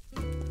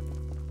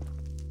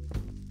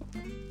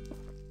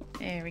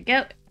 There we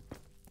go.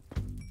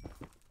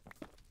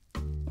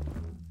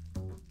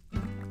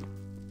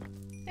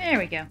 There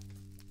we go.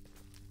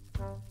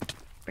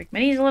 Break my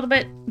knees a little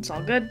bit. It's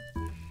all good.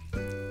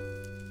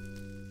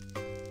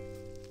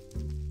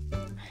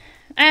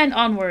 And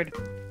onward.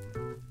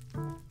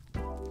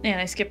 And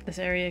I skipped this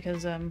area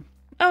because, oh,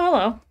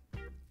 hello.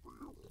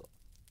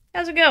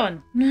 How's it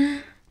going?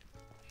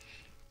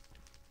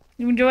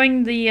 You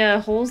enjoying the,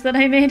 holes that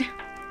I made?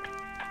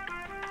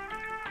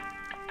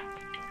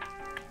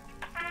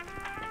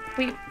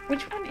 Wait,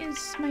 which one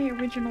is my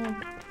original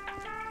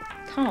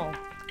tunnel?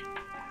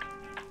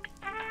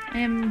 I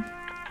am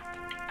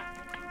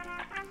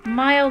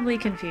mildly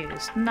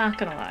confused, not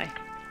gonna lie.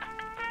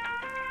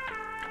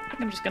 I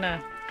think I'm just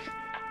gonna...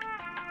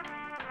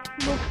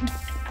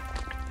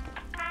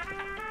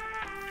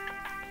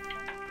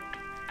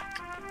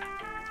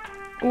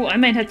 Ooh, I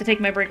might have to take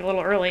my break a little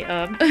early.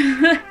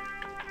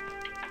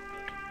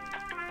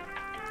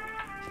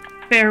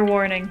 Fair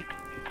warning.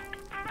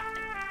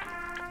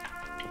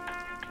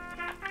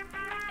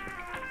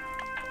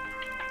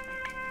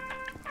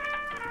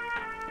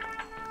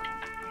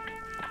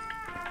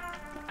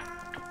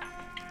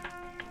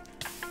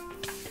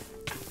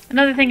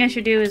 Another thing I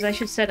should do is I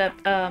should set up,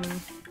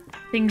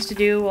 things to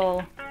do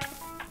while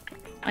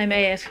I'm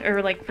AFK,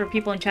 or like for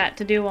people in chat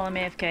to do while I'm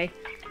AFK.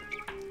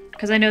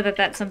 Because I know that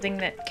that's something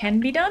that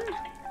can be done.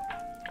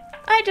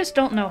 I just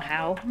don't know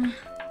how.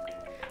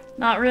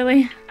 Not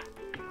really.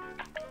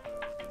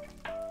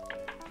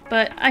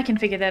 But I can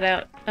figure that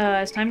out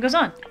as time goes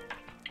on.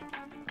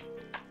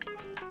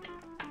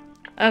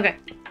 Okay.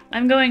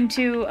 I'm going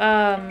to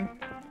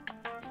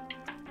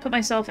put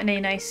myself in a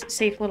nice,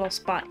 safe little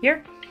spot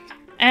here.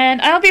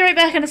 And I'll be right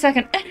back in a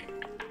second.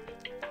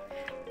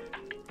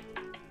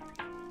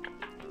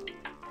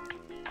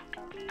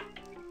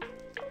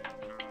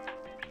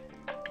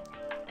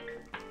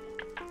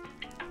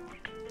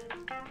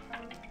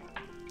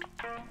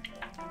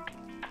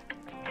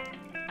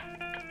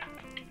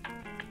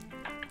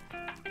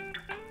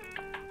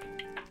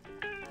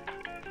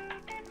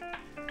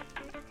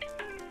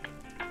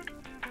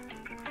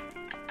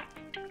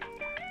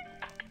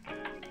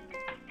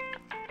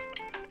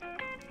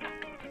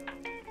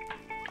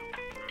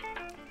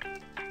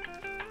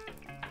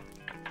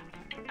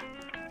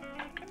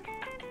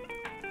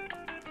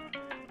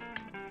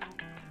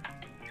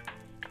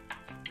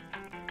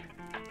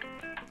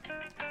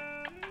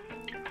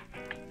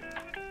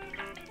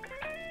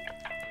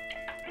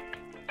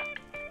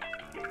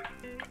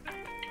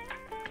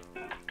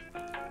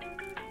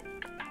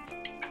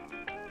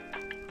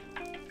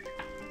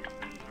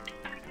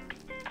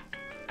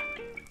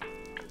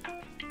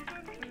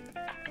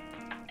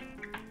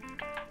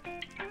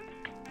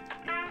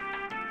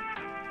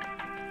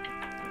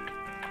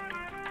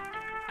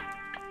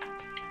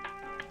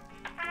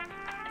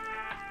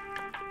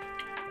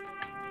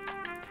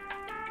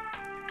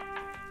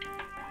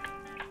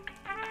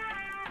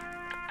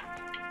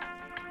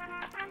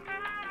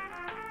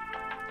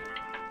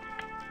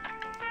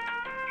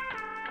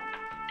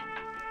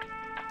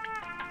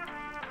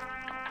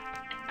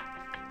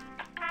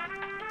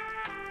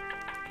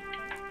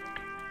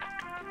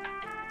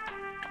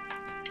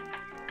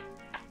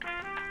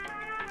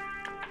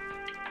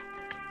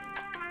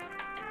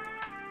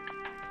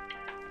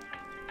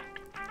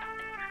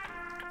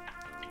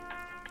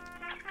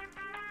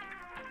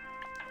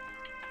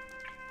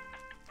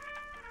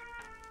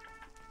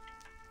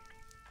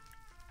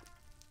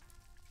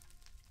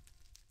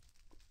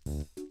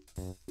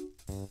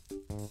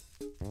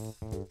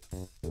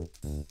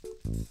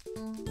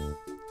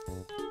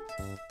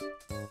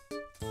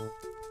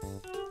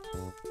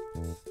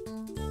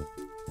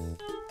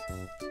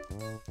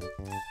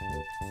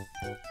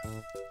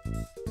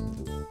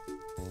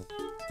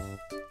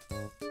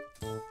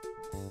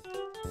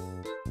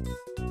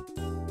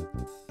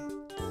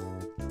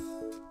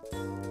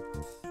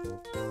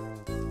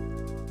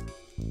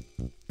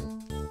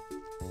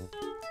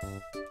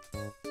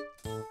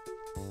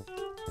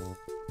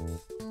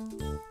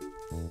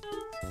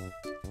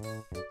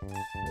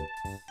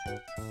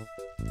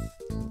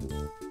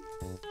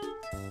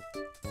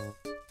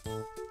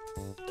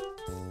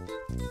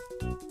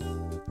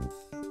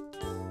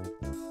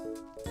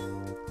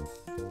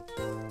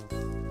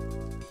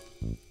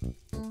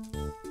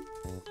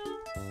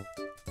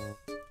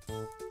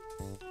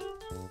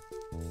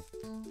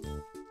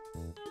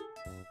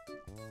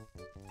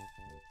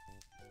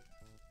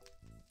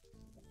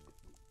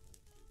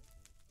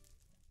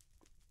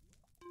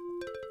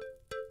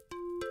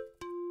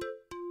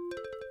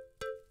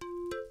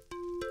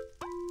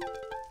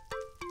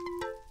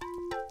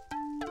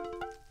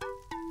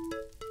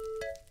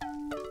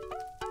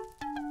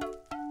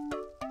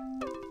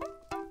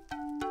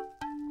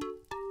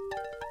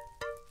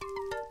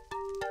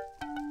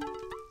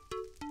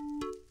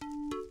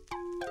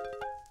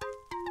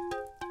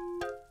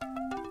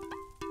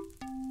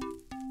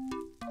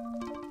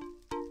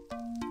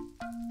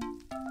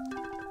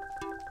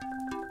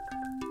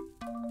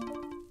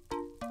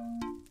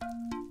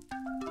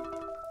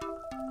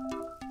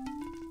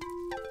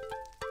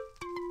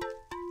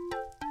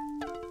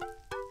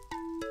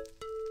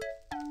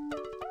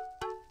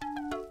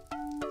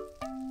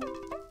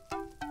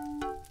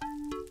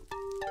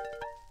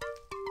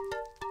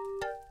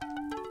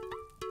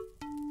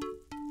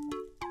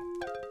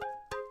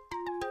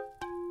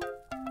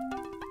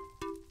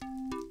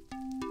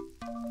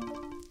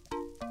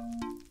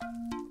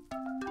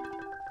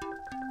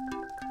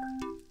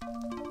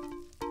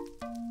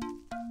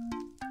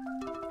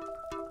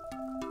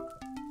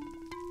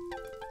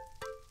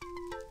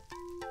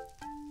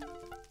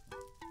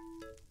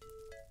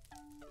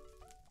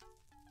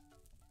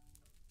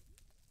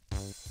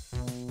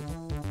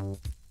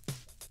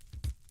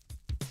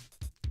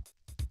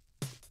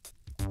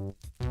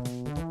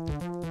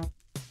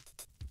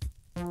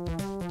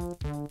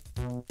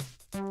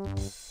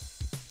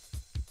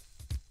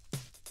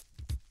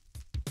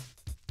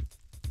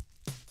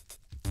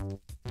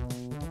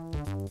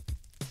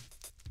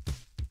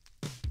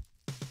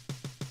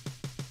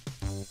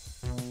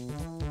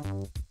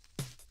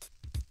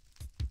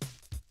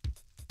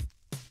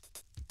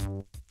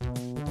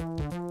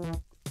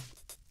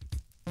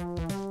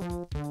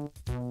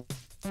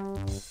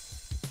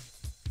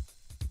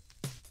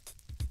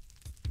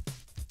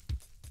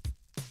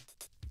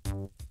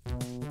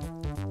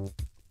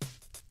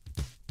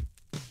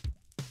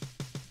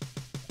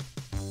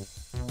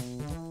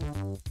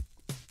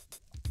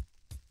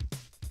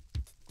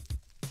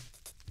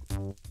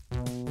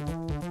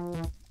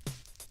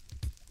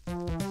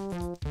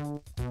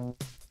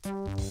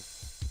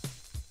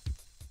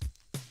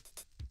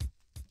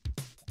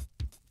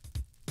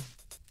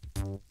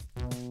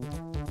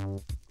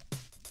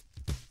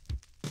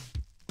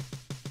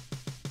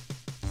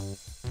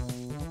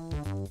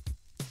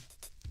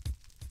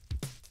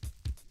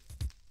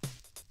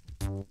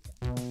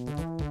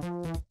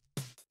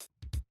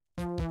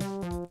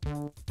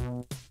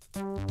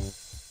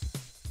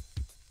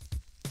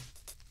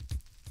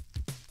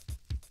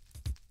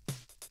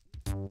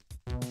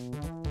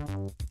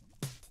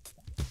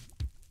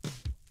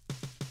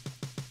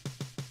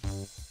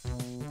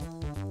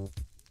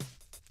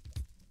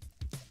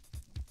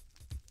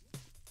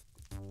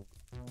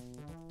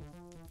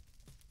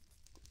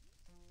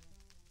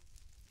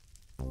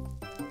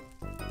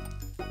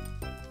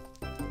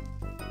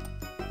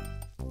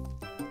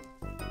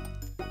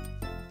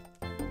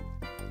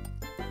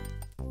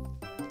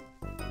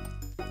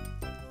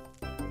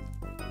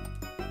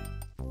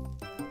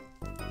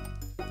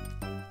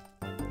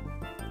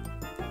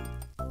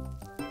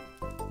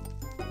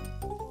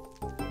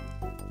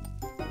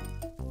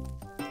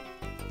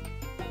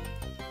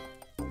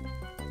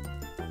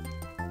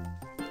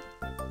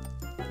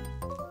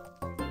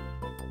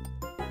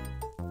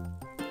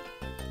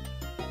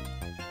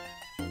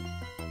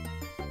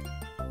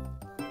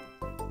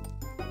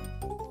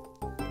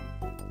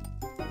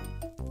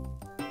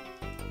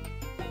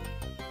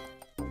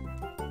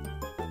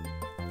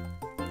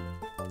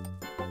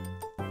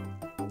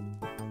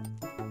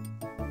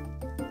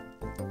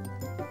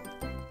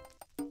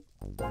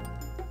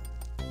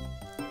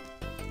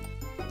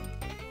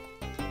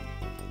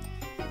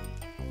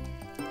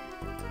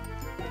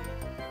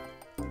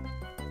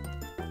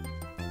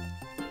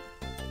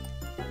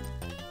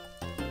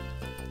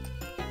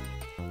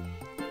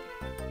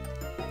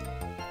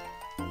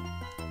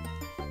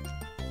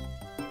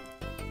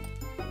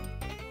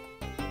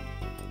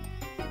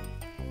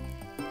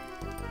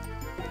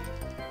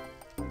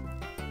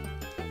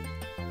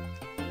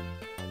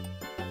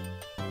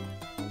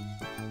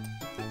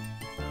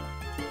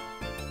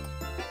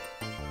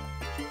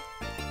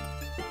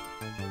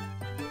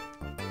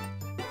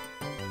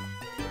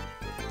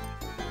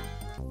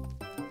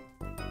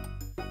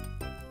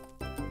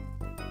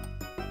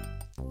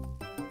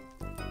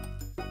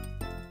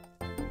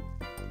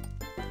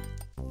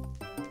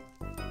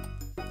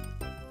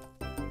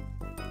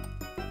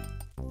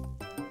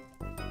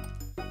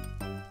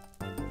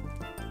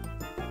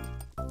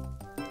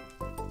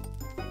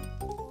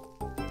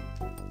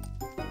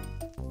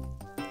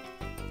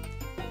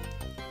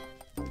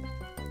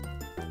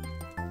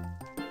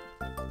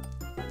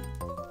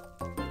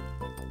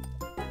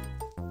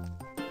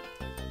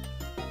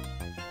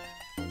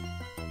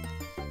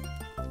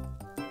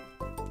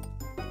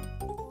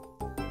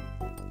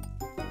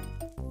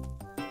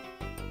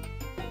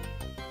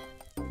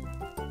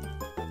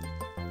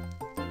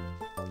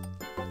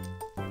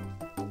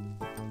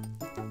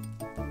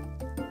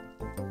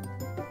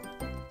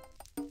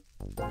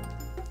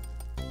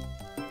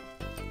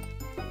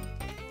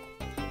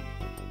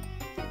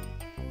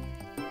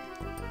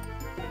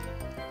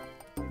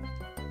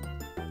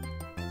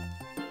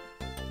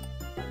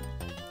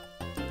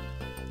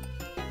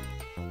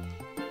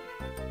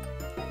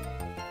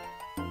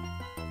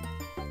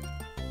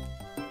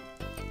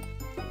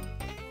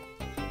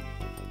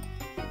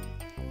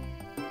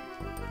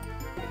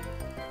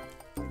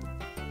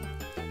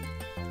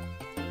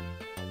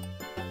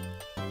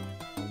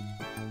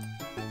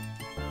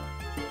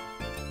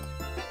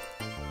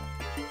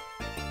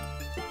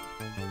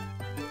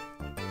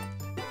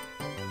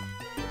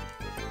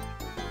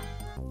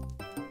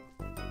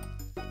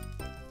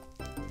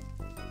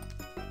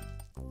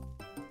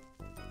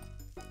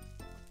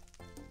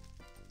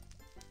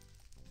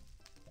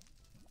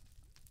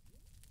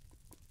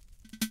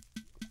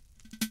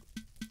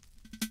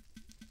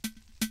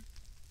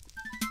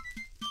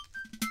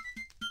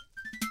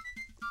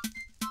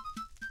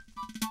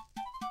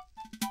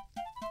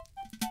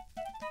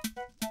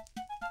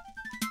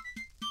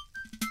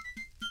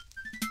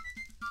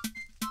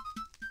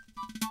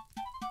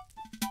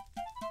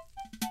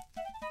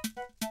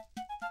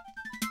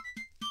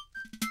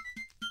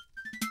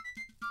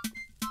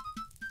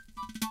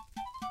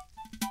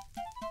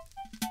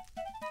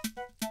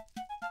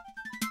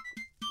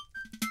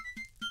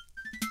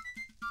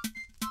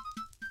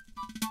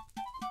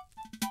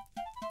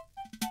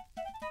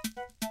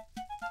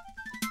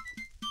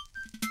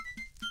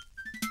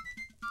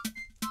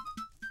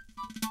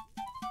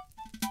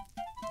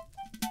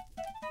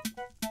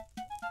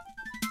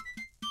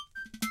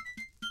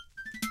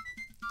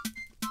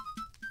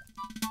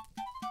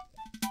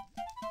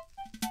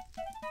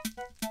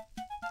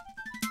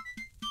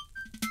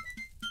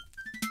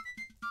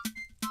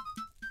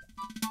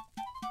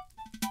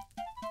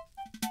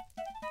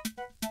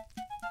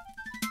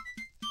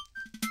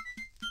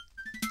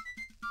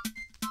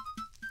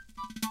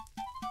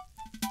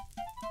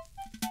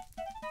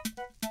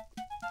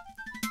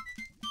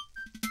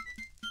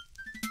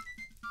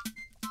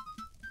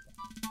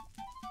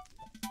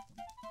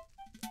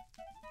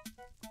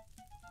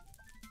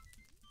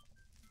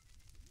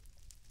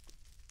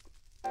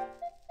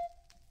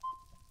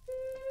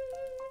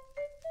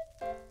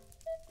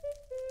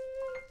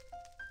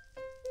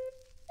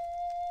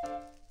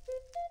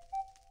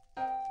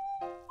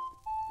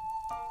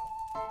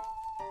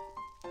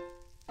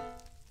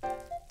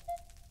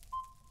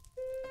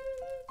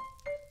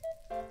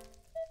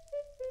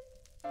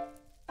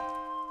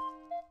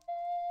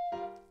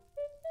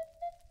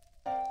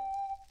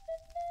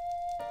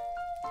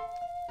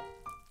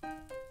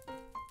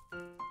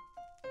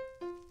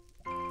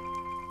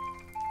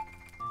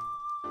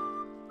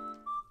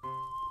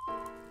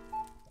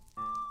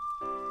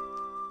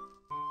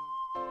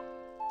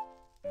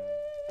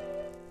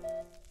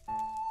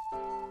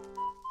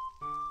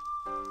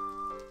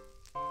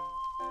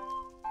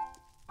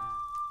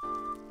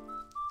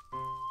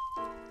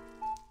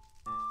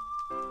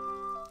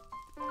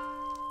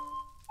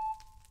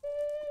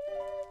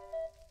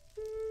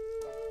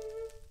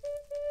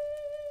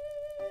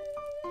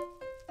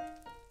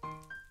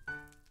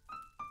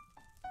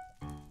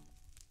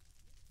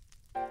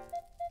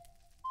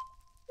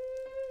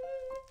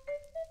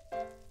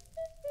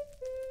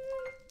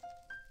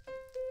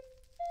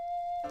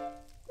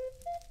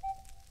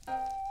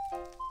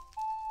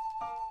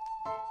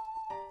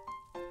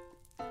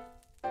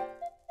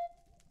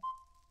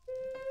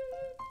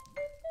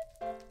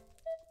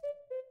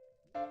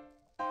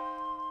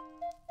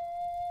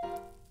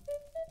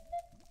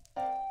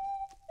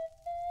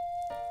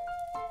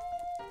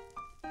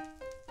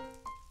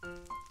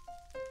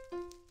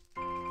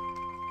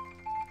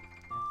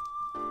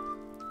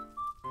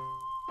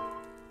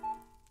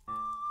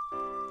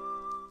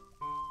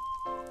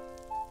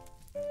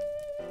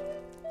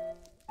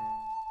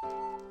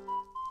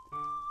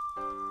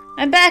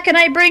 I'm back and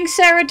I bring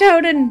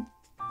serotonin!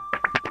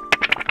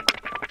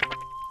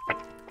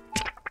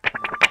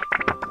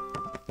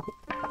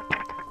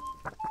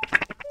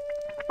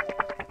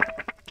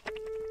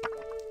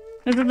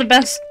 This is the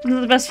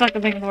best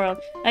fucking thing in the world.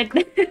 I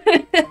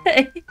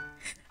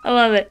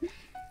love it.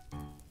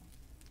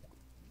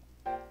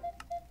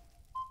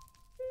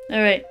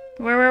 Alright,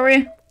 where were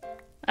we?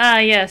 Ah,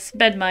 yes,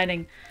 bed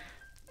mining.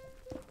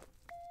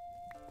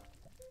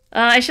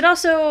 I should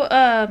also,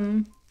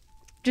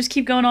 just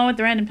keep going on with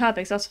the random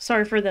topics. Also,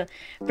 sorry for the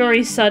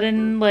very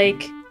sudden,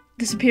 like,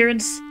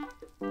 disappearance.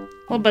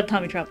 Well, but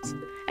Tommy travels.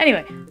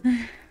 Anyway.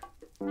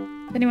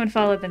 Has anyone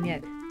followed them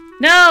yet?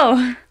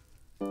 No!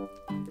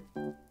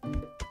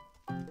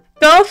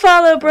 Go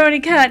follow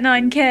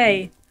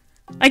BronyCat9K!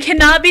 I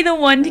cannot be the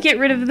one to get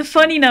rid of the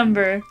funny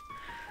number.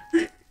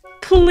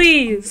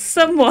 Please,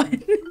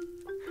 someone.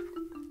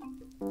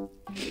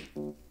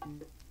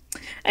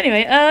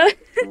 Anyway,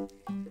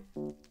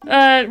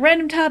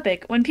 random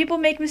topic. When people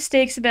make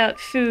mistakes about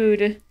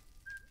food,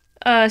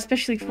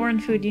 especially foreign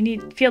food,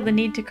 you feel the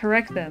need to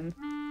correct them.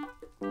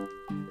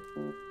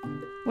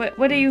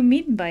 What do you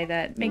mean by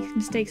that? Make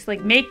mistakes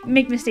like make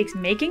mistakes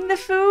making the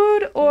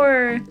food,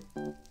 or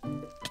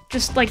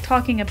just like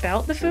talking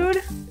about the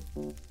food?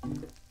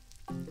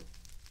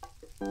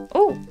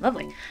 Oh,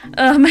 lovely.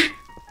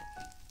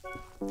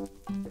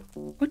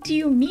 What do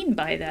you mean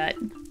by that?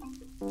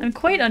 I'm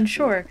quite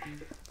unsure.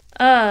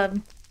 I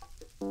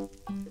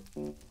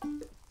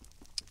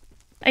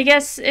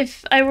guess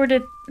if I were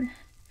to...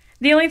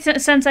 The only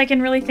sense I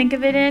can really think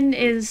of it in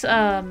is,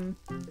 in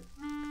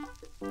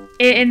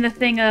the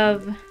thing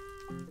of,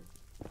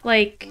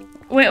 like,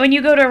 when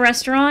you go to a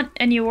restaurant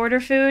and you order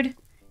food,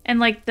 and,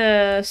 like,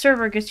 the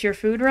server gets your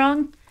food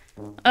wrong,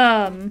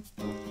 and,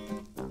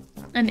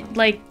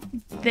 like,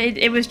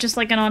 it was just,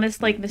 like, an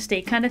honest, like,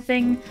 mistake kind of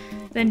thing,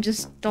 then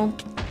just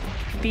don't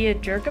be a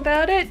jerk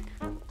about it.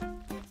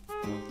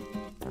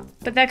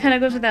 But that kind of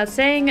goes without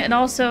saying, and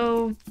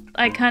also,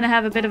 I kind of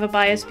have a bit of a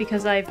bias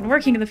because I've been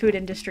working in the food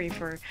industry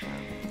for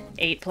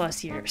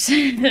 8+ years.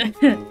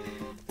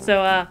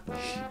 So,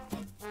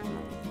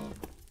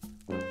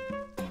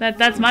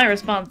 that's my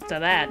response to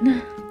that.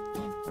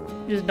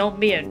 Just don't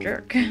be a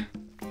jerk.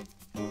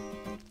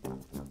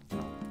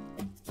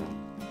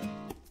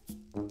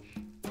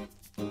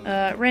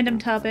 Random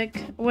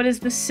topic. What is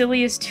the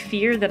silliest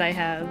fear that I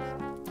have?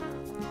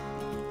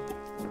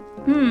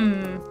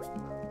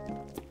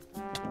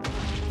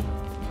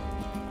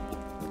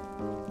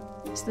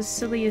 What's the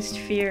silliest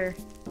fear?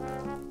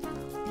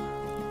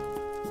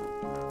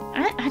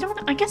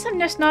 I guess I'm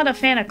just not a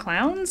fan of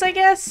clowns, I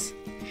guess?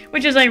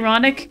 Which is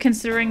ironic,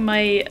 considering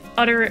my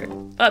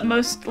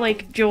utmost,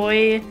 like,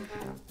 joy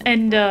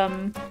and,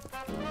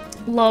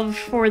 love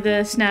for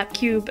the Snap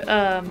Cube,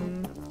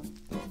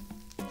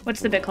 what's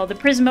the bit called? The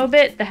Prismo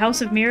bit? The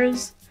House of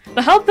Mirrors?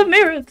 The House of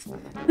Mirrors!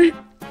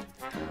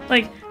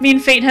 Like, me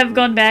and Fate have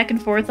gone back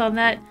and forth on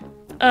that,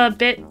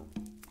 bit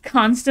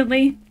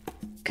constantly.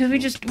 Because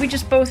we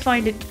just both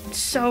find it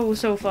so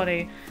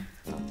funny.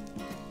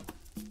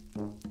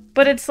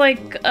 But it's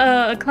like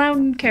a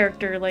clown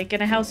character, like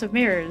in a House of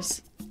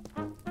Mirrors.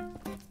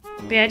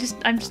 But yeah,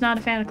 I'm just not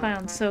a fan of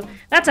clowns, so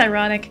that's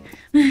ironic.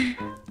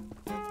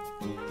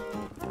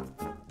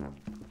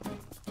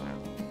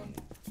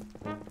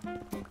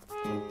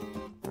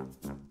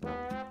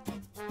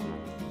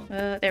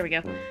 There we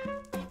go.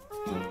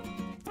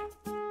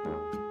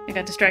 I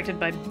got distracted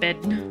by bed.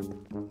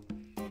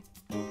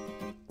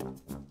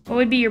 What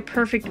would be your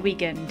perfect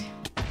weekend?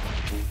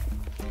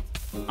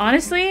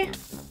 Honestly,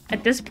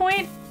 at this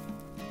point,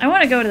 I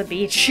want to go to the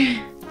beach.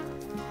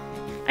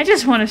 I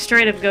just want to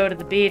straight up go to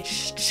the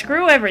beach.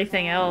 Screw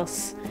everything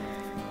else.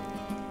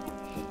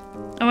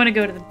 I want to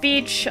go to the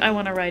beach. I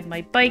want to ride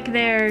my bike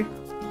there,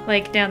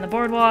 like down the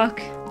boardwalk.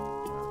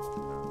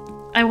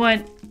 I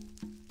want...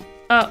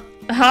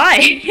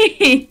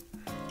 hi!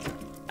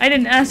 I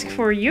didn't ask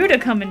for you to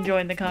come and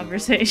join the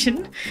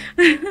conversation.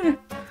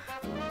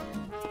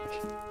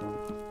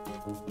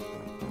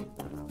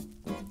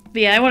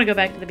 But yeah, I want to go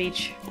back to the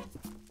beach.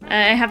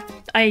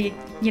 I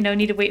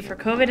need to wait for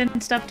COVID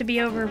and stuff to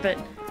be over, but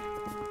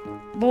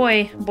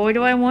boy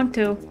do I want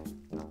to.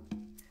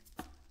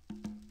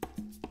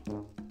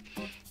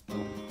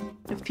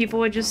 If people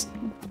would just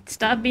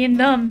stop being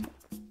dumb.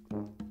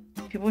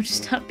 People would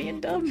just stop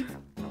being dumb.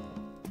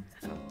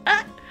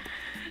 Ah!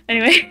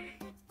 Anyway.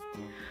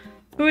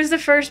 Who was the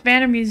first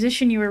band or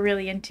musician you were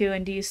really into,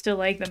 and do you still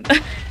like them?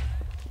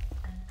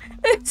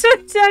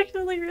 It's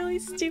actually really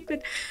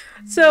stupid.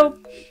 So,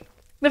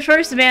 the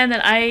first band that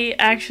I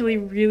actually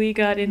really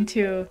got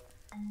into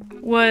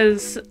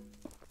was,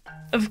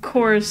 of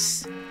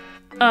course,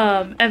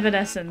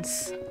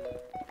 Evanescence.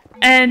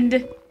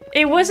 And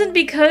it wasn't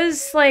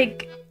because,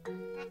 like,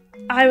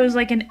 I was,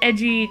 like, an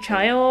edgy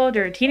child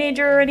or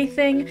teenager or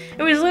anything.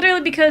 It was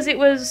literally because it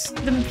was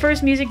the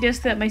first music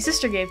disc that my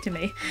sister gave to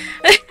me.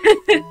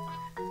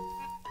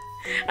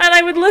 And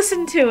I would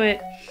listen to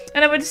it.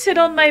 And I would sit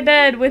on my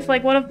bed with,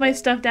 like, one of my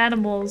stuffed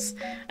animals.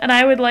 And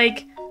I would,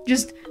 like,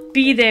 just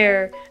be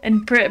there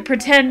and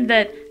pretend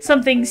that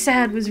something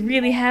sad was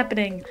really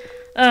happening.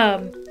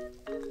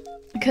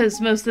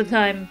 Because most of the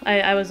time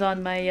I was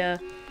on my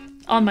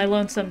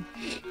lonesome.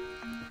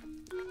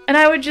 And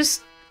I would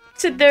just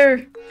sit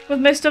there with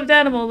my stuffed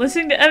animal,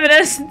 listening to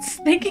Evanescence,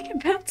 thinking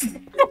about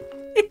something.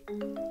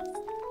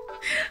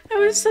 I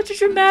was such a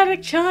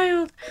dramatic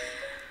child.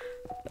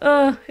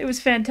 It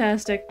was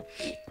fantastic.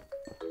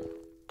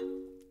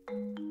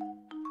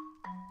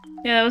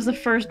 Yeah, that was the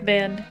first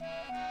band.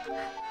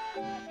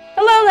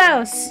 Hello,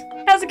 Louse!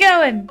 How's it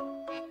going?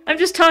 I'm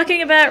just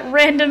talking about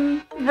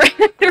random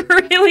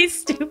really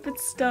stupid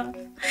stuff.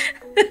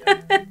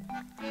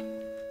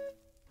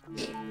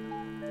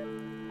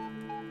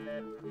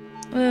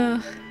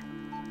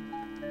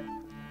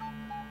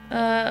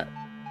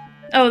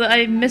 Oh,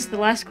 I missed the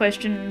last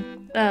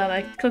question.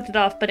 I clicked it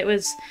off, but it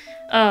was,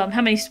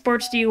 how many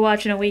sports do you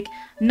watch in a week?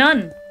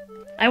 None!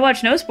 I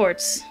watch no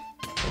sports.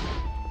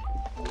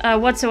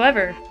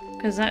 Whatsoever.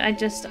 Because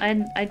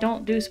I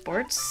don't do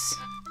sports.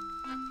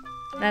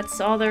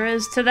 That's all there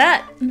is to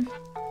that.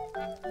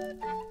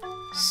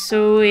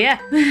 So, yeah.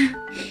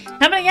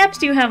 How many apps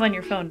do you have on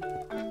your phone?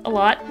 A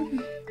lot.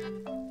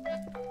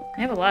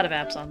 I have a lot of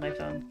apps on my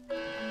phone.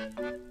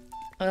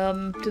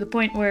 To the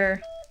point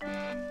where...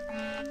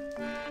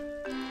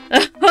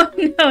 Oh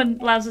no,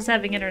 Laos is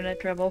having internet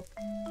trouble.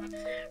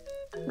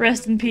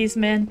 Rest in peace,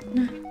 man.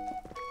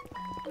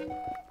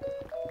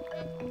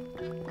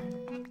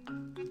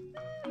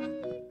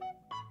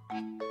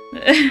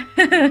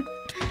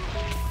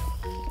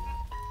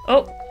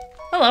 Oh,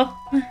 hello.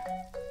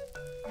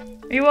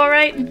 Are you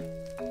alright?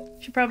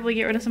 Should probably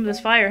get rid of some of this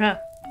fire, huh?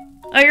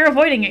 Oh, you're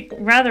avoiding it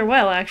rather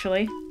well,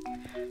 actually.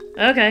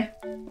 Okay.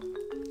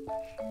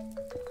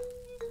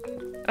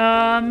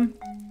 I'm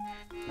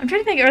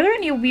trying to think, are there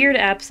any weird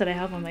apps that I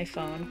have on my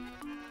phone?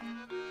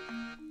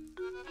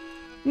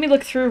 Let me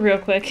look through real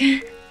quick.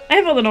 I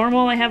have all the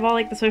normal, I have all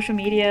like the social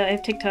media, I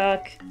have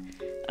TikTok.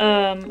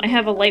 I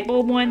have a light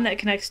bulb one that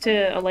connects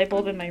to a light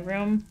bulb in my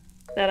room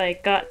that I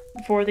got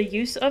for the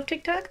use of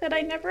TikTok that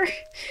I never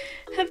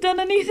have done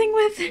anything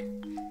with.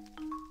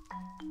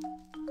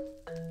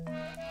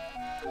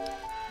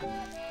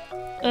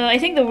 I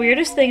think the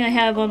weirdest thing I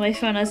have on my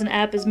phone as an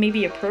app is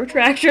maybe a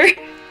protractor.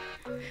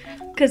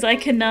 Because I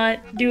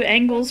cannot do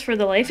angles for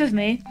the life of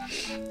me.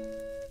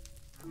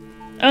 Oh,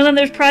 and then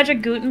there's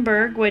Project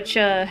Gutenberg, which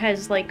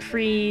has like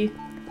free...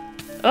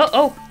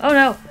 Oh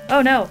no,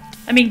 oh no.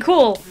 I mean,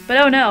 cool, but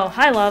oh no.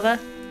 Hi, lava.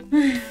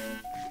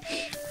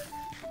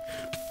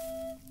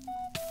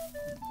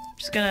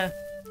 Just gonna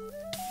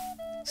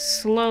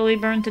slowly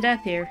burn to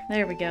death here.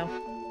 There we go.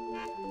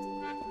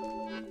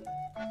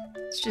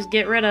 Let's just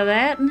get rid of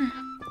that.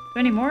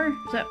 Any more?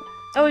 Is that...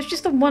 Oh, it's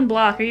just the one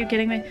block. Are you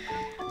kidding me?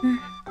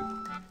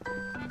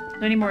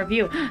 Any more of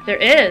you? There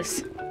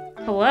is!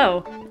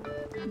 Hello.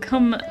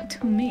 Come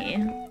to me.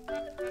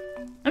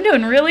 I'm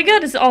doing really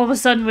good all of a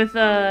sudden with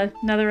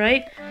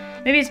netherite.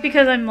 Maybe it's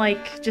because I'm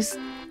like just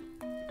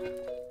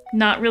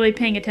not really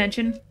paying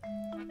attention.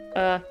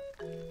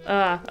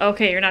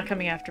 Okay, you're not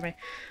coming after me.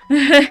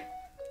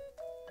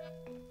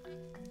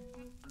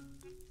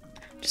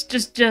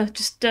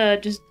 just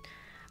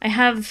I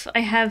have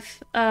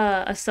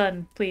a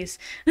son, please.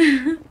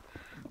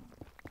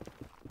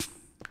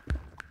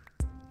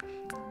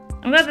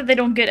 I'm glad that they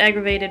don't get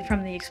aggravated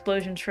from the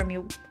explosions from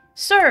you.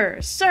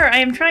 Sir, I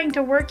am trying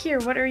to work here.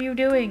 What are you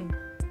doing?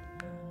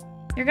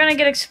 You're gonna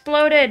get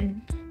exploded.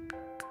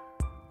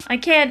 I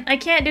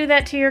can't do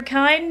that to your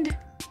kind.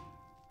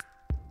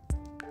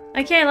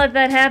 I can't let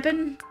that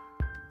happen.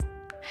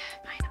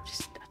 Fine, I'll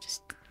just...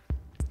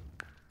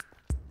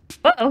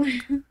 Uh-oh.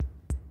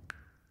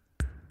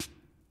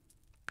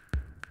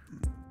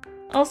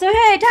 Also,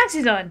 hey,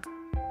 taxi's on.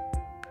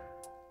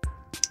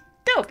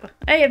 Dope.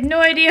 I have no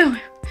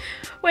idea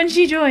when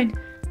she joined.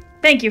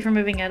 Thank you for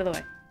moving out of the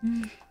way.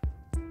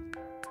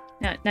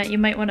 Now you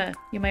might wanna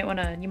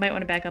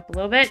back up a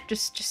little bit.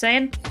 Just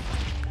saying.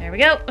 There we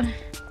go.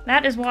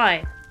 That is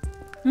why.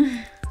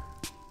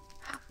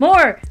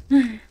 More.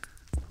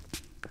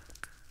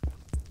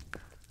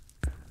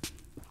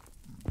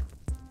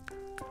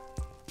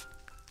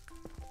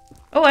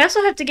 Oh, I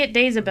also have to get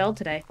Daze a bell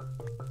today.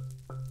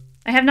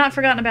 I have not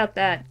forgotten about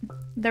that.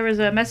 There was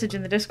a message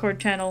in the Discord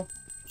channel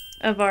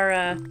of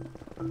our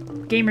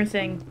gamer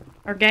thing.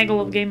 Our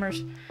gaggle of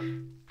gamers.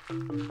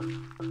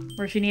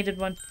 Where she needed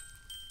one.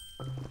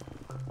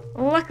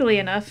 Luckily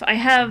enough, I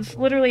have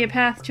literally a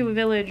path to a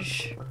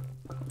village.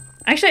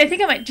 Actually, I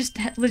think I might just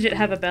legit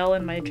have a bell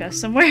in my chest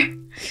somewhere.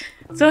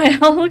 So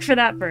I'll look for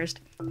that first.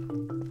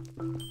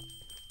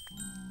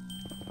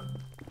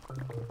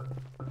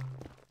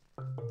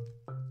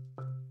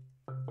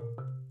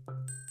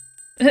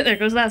 There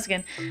goes that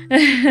again.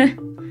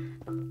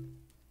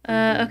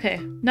 Okay.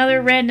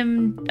 Another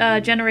random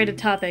generated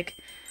topic.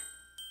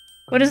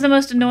 What is the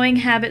most annoying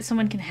habit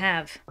someone can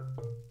have?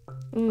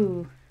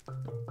 Ooh.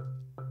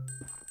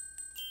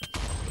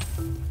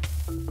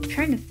 I'm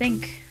trying to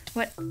think.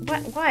 Why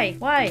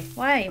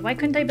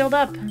couldn't I build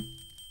up?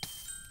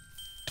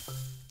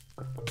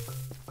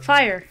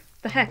 Fire.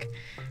 The heck.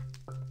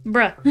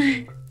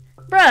 Bruh.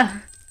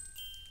 Bruh.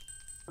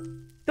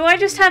 Do I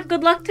just have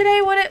good luck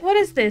today? What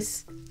is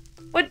this?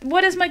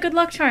 What is my good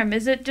luck charm?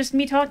 Is it just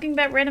me talking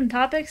about random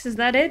topics? Is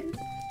that it?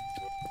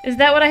 Is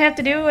that what I have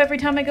to do every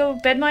time I go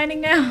bed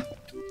mining now?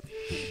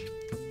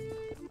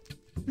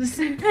 Is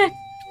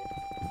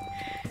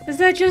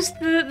that just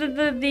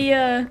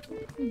the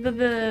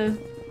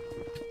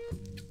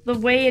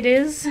way it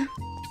is?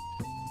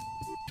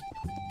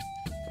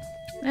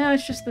 No,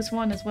 it's just this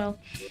one as well.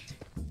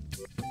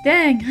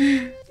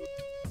 Dang.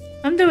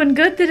 I'm doing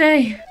good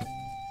today.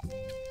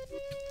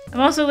 I'm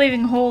also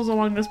leaving holes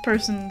along this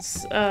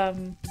person's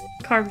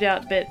carved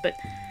out bit, but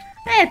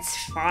it's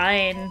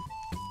fine.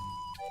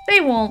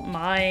 They won't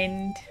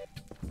mind.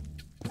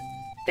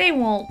 They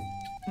won't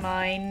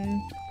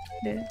mind.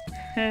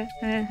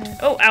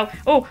 Oh, ow.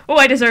 Oh,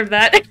 I deserve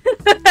that.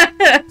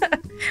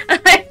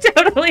 I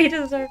totally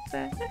deserve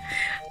that.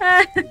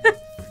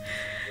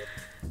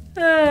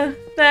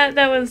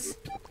 That was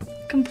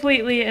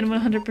completely and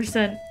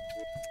 100%.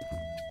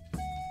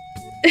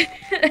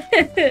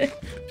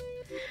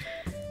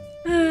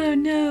 Oh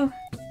no.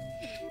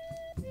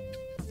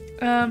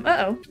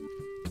 Uh-oh.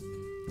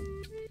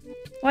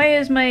 Why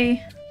is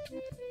my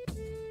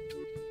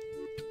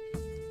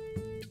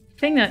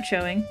thing not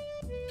showing?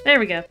 There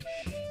we go.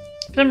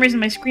 For some reason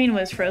my screen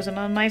was frozen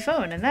on my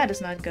phone, and that is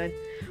not good.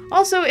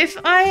 Also, if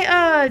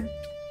I,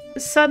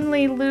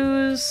 suddenly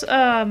lose,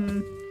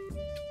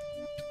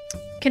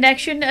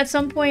 connection at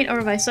some point, or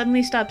if I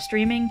suddenly stop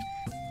streaming,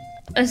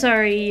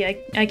 sorry,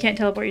 I can't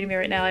teleport you to me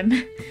right now, I'm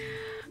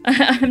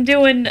I'm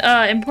doing,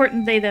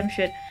 important they-them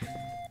shit.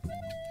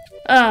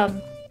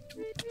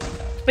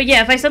 But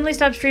yeah, if I suddenly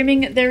stop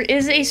streaming, there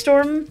is a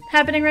storm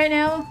happening right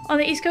now on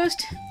the East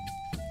Coast.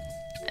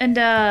 And,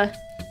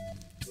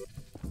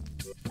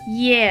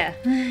 yeah.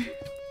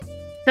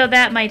 So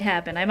that might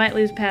happen. I might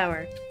lose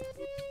power.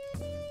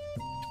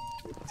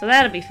 So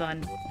that'll be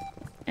fun.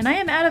 And I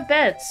am out of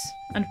beds,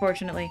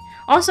 unfortunately.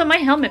 Also, my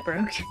helmet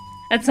broke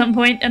at some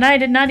point, and I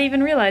did not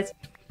even realize.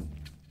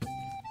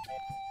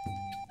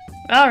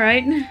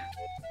 Alright.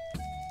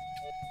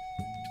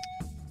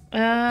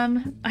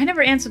 I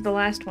never answered the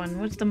last one.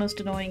 What's the most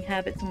annoying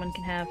habit someone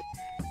can have?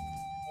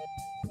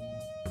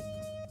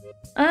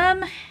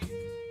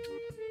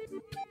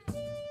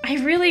 I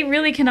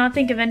really cannot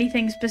think of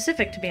anything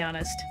specific, to be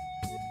honest.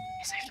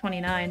 Yes, I have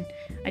 29.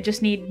 I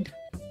just need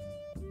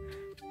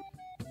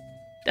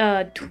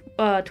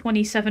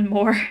 27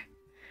 more.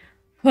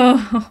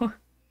 Oh,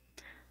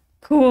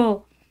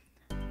 cool.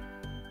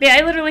 Yeah,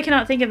 I literally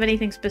cannot think of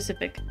anything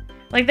specific.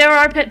 Like, there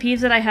are pet peeves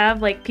that I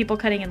have, like people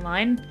cutting in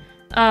line,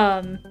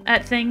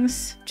 at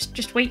things.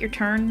 Just wait your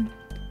turn,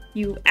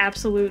 you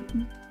absolute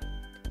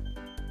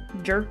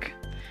jerk.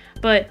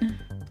 But,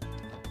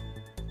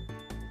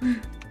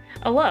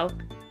 hello.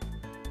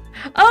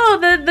 Oh,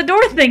 the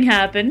door thing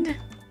happened.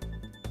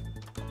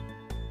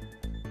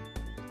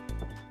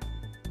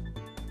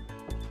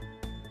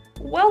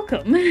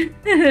 Welcome.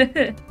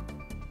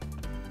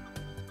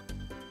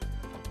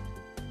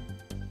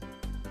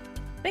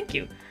 Thank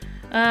you.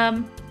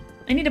 I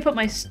need to put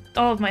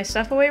all of my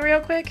stuff away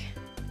real quick,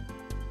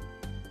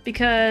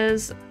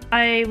 because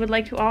I would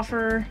like to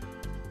offer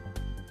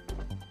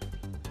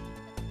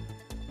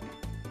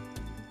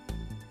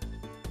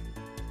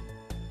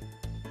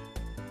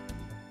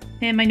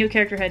him my new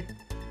character head.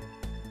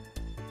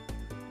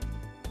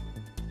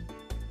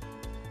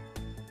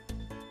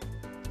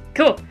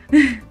 Cool.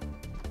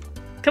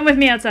 Come with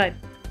me outside.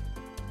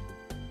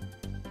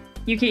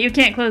 You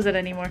can't close it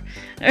anymore.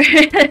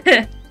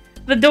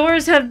 The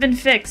doors have been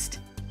fixed.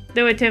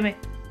 Do it to me.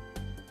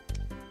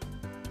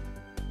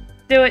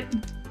 Do it.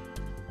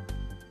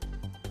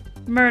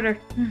 Murder.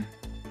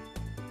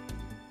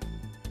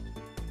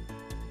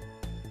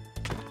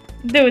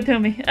 Do it to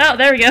me. Oh,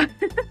 there we go.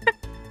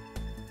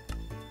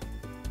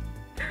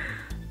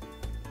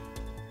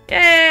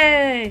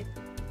 Yay!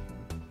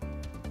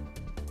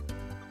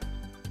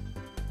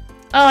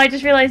 Oh, I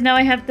just realized now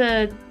I have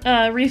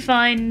to,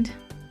 re-find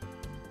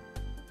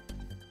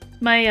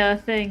my,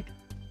 thing.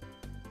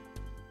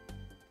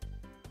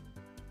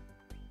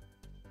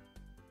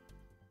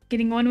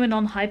 Getting one win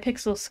on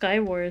Hypixel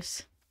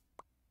Skywars.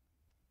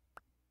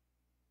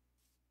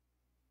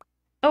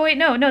 Oh wait,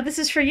 no, this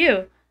is for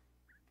you.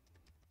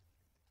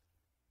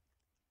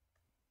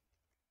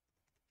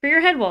 For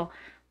your head wall.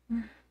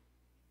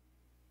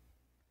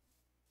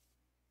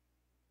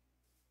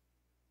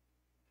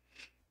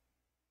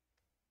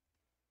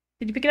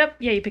 Did you pick it up?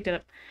 Yeah, you picked it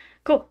up.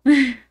 Cool.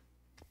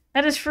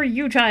 That is for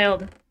you,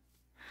 child.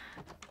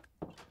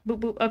 Boop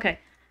boop, okay.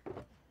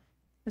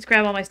 Let's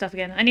grab all my stuff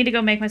again. I need to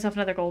go make myself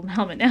another golden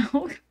helmet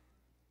now.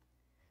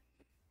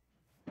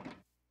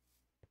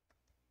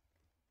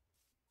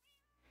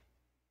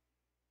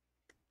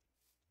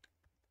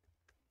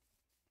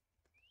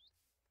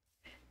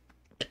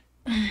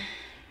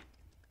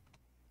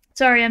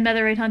 Sorry, I'm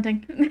netherite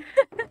hunting.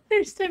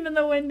 There's him in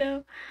the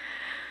window.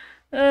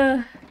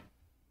 That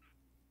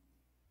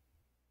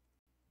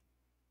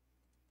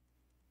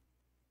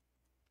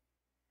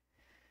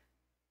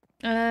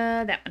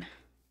one.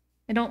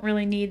 I don't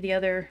really need the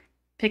other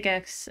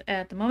pickaxe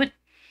at the moment.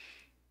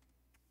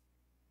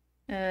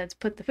 Let's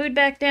put the food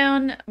back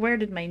down. Where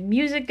did my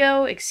music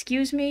go?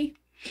 Excuse me.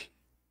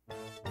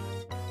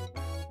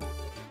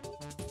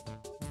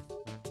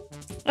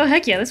 Oh,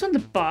 heck yeah, this one's a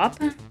bop.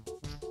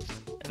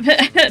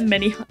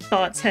 Many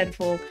thoughts head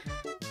full.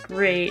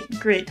 Great,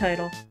 great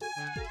title.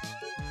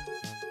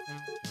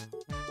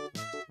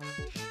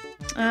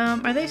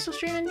 Are they still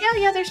streaming?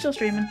 Yeah, they're still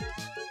streaming.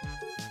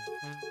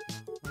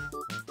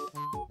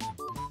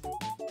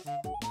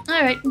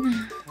 Alright.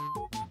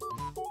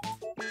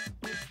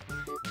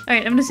 Alright,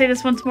 I'm gonna say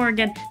this once more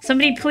again.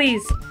 Somebody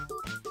please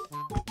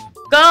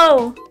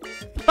go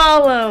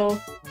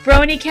follow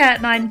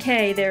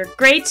BronyCat9K. They're a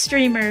great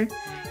streamer.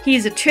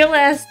 He's a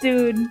chill-ass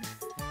dude.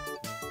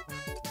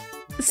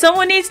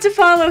 Someone needs to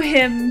follow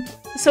him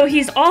so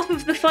he's off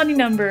of the funny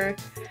number.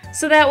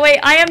 So that way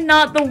I am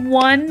not the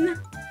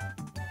one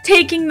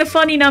taking the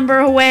funny number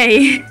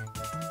away.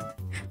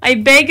 I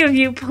beg of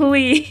you,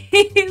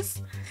 please.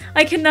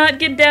 I cannot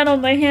get down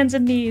on my hands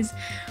and knees.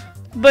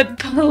 But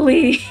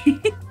please.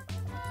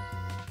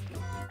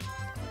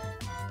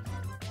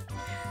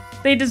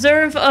 They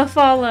deserve a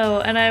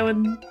follow, and I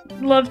would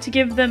love to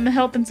give them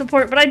help and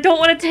support, but I don't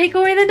want to take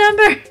away the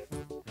number!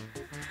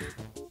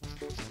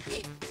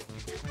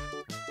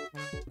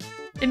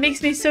 It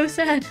makes me so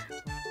sad.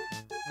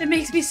 It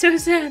makes me so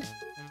sad.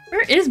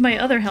 Where is my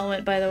other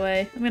helmet, by the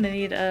way? I'm gonna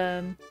need,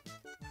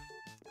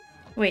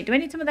 Wait, do I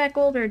need some of that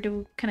gold, or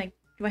do I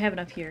have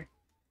enough here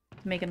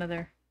to make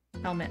another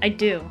helmet? I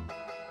do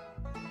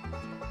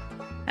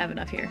have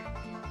enough here.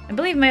 I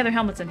believe my other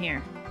helmet's in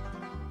here.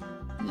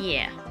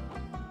 Yeah.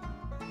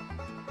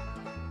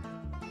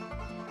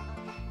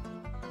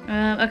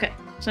 Okay.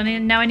 So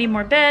now I need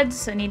more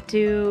beds. I'm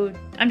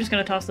just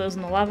gonna toss those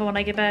in the lava when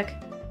I get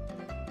back.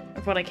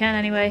 Of what I can,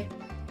 anyway.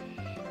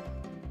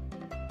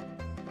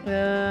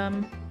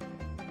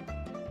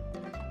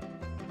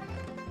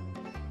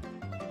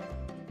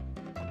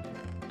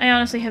 I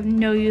honestly have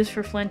no use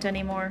for flint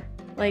anymore.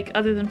 Like,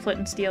 other than flint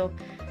and steel.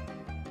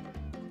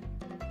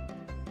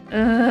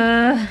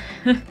 I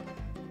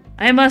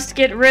must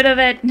get rid of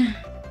it!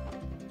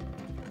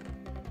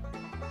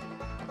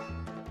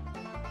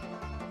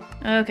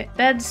 Okay,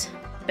 beds.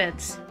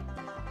 Beds.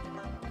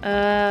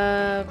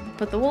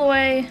 Put the wool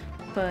away.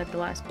 Put the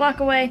last block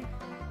away.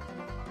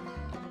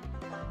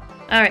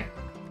 Alright.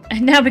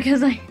 And now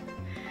because I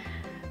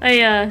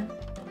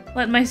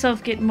let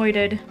myself get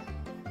moited,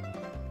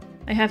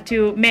 I have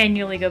to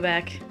manually go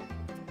back.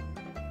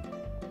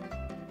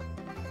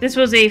 This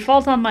was a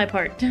fault on my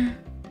part.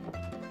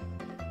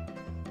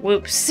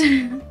 Whoops.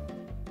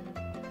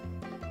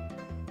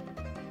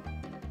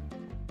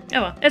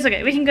 Oh well, it's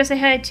okay. We can go say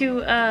hi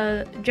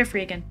to,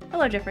 Jeffrey again.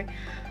 Hello, Jeffrey.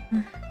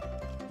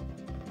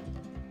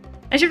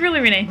 I should really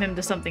rename him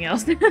to something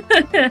else.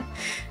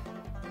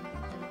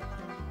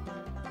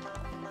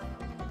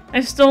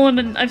 I've stolen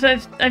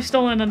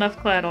enough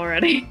clad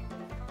already.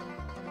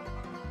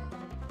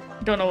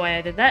 Don't know why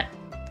I did that.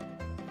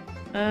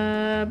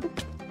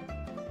 Boop.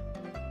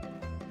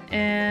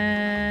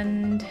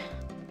 And...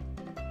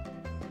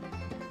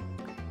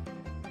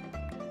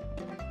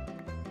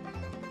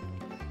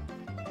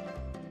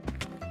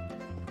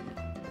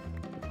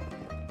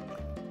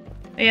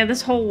 yeah,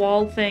 this whole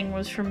wall thing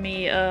was from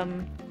me,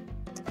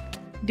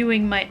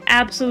 doing my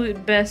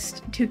absolute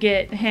best to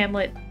get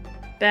Hamlet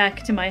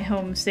back to my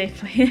home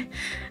safely.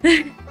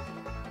 It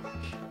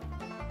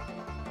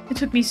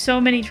took me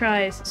so many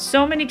tries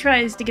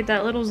to get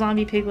that little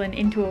zombie piglin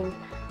into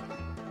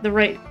the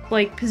right,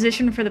 like,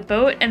 position for the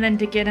boat, and then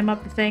to get him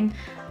up the thing.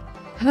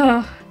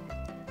 Oh,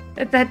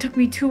 that took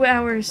me 2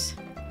 hours.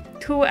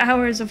 2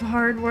 hours of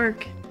hard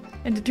work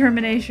and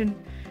determination.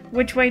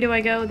 Which way do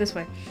I go? This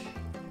way.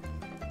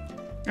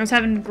 I was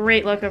having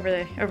great luck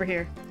over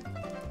here.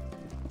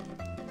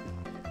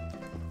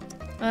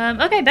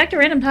 Okay, back to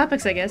random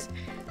topics, I guess.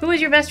 Who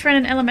was your best friend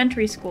in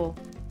elementary school?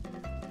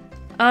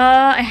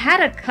 I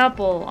had a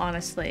couple,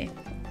 honestly.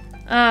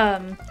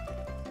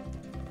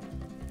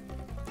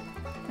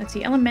 Let's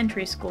see,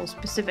 elementary school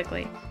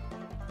specifically.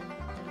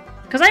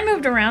 Because I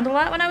moved around a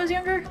lot when I was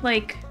younger.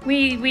 Like,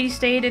 we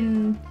stayed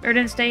in, or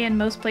didn't stay in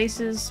most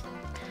places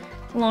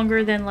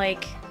longer than,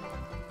 like,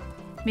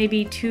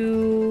 maybe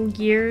 2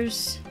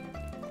 years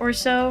or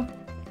so.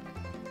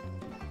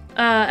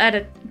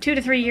 At 2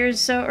 to 3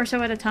 years or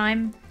so at a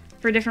time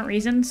for different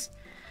reasons.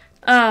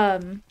 But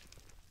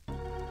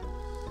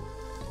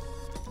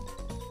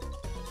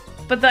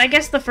I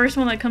guess the first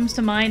one that comes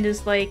to mind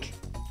is like,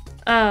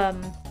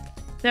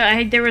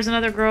 there was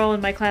another girl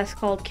in my class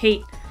called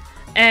Kate,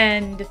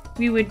 and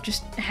we would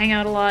just hang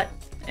out a lot,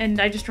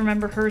 and I just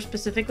remember her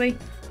specifically.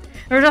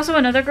 There was also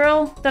another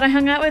girl that I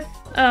hung out with,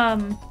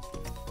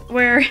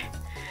 where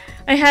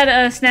I had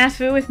a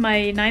snafu with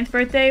my 9th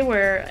birthday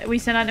where we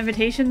sent out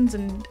invitations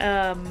and,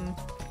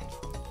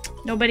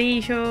 nobody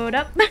showed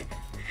up.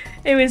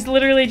 It was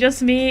literally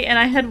just me, and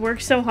I had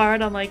worked so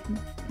hard on, like,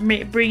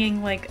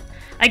 bringing, like,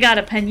 I got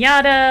a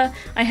piñata,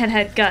 I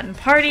had gotten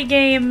party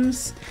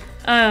games,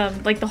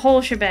 Like the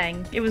whole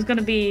shebang. It was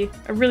gonna be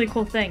a really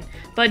cool thing,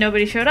 but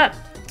nobody showed up.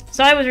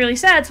 So I was really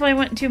sad, so I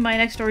went to my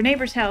next door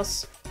neighbor's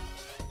house,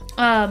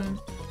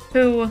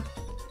 who,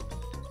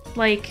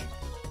 like,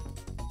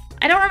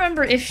 I don't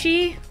remember if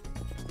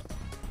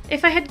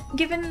I had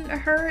given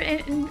her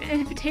an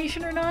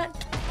invitation or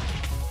not,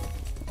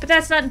 but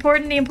that's not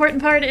important. The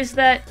important part is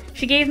that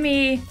she gave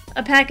me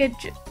a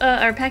package,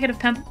 or a packet of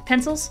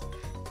pencils,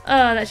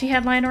 that she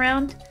had lying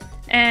around,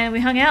 and we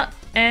hung out,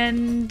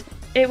 and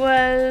it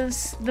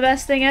was the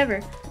best thing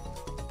ever.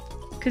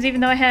 Because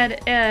even though I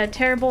had a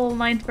terrible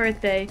 9th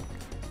birthday,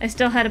 I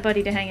still had a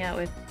buddy to hang out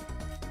with.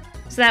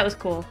 So that was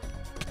cool.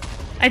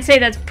 I'd say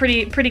that's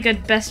pretty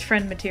good best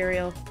friend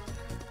material.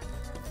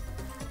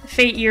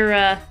 Fate, you're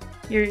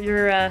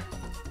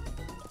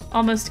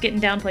almost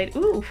getting downplayed.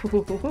 Ooh,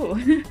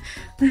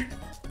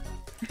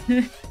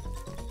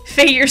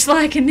 Fate, you're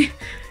slacking.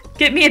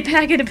 Get me a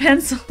packet of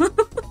pencils.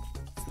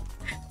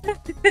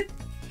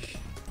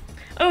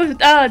 Oh,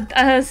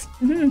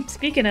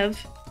 speaking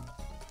of.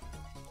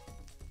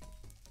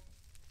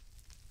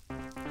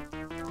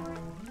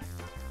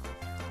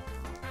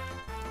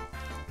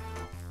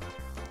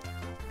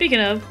 Speaking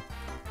of.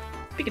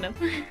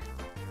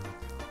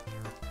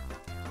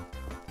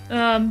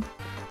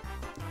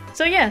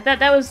 So yeah,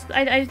 that was,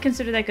 I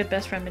consider that good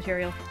best friend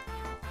material.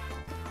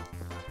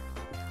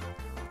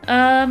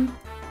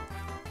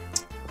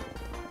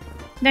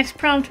 Next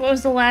prompt, what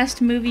was the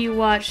last movie you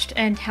watched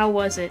and how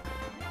was it?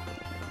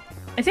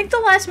 I think the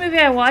last movie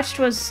I watched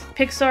was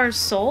Pixar's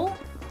Soul.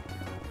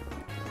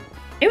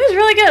 It was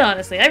really good,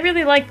 honestly. I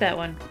really liked that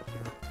one.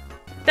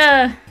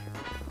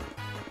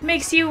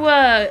 Makes you,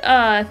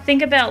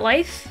 think about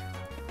life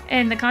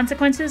and the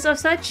consequences of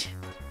such.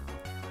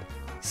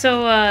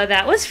 So,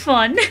 that was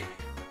fun.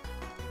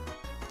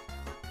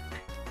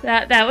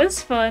 That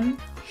was fun.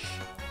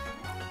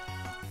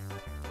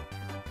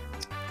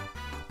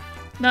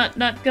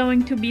 Not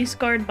going to be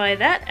scarred by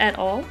that at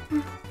all.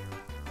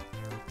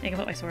 I can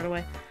put my sword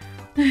away.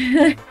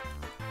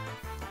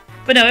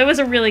 But no, it was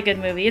a really good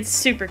movie. It's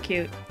super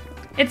cute.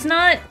 It's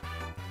not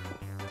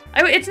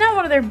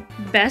one of their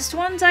best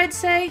ones, I'd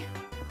say.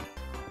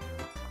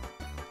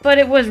 But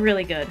it was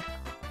really good.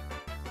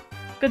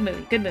 Good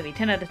movie.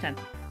 10 out of 10.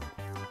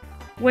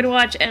 Would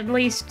watch at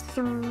least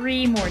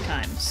 3 more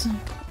times.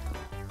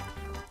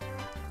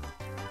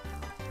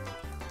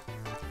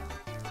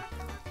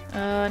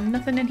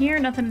 Nothing in here,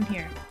 nothing in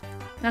here.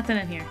 Nothing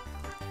in here.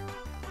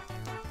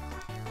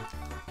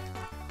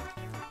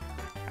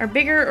 Are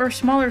bigger or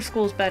smaller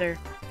schools better?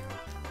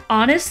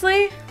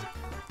 Honestly,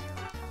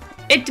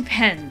 it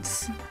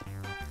depends.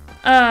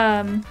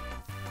 I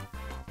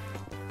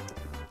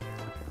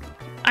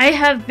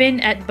have been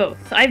at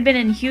both. I've been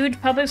in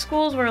huge public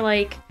schools where,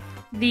 like,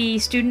 the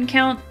student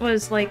count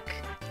was, like,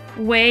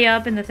 way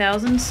up in the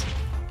thousands.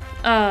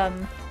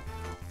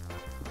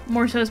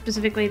 More so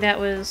specifically, that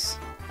was...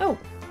 Oh,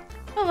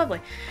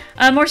 lovely.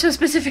 More so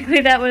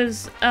specifically, that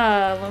was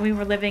when we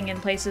were living in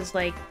places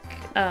like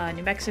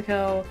New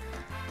Mexico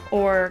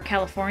or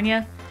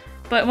California.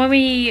 But when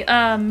we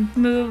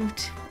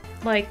moved,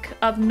 like,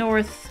 up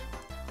north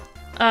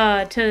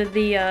to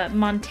the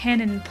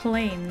Montanan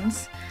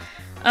Plains,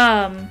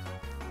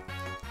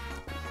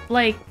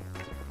 like,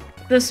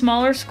 the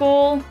smaller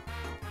school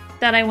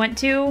that I went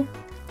to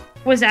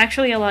was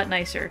actually a lot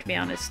nicer, to be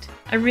honest.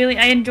 I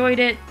enjoyed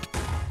it,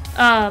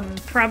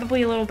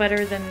 probably a little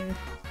better than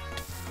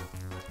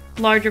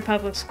larger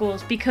public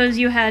schools because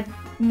you had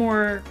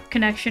more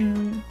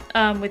connection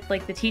with,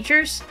 like, the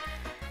teachers.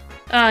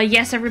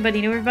 Yes,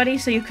 everybody knew everybody,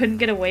 so you couldn't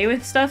get away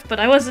with stuff, but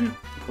I wasn't,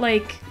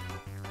 like,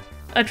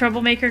 a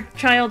troublemaker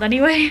child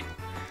anyway.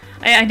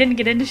 I didn't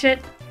get into shit,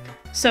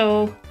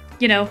 so,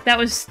 you know, that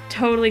was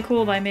totally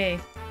cool by me.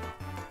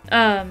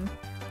 But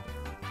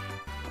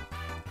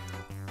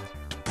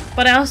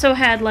I also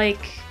had,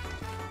 like,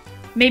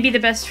 maybe the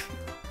best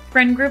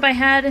friend group I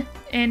had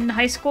in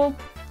high school,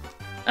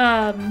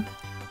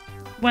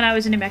 when I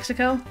was in New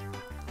Mexico.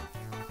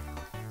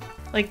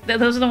 Like,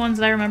 those are the ones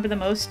that I remember the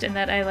most and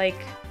that I, like,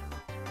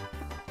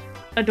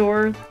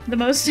 adore the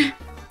most.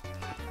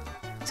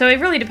 So it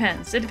really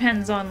depends. It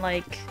depends on,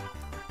 like,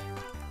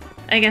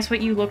 I guess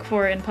what you look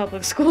for in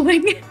public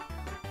schooling.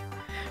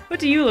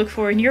 What do you look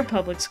for in your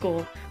public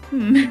school?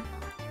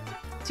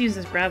 Let's use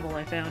this gravel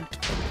I found.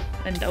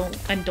 And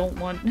don't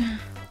want.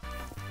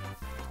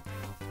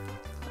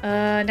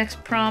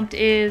 Next prompt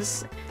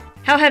is,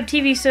 how have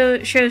TV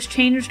shows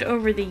changed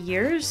over the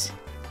years?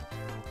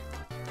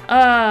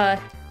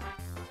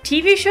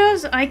 TV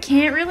shows, I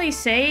can't really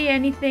say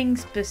anything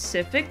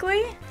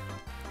specifically.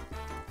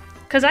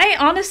 Because I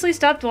honestly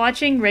stopped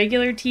watching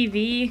regular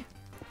TV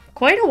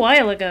quite a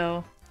while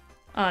ago,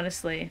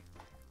 honestly.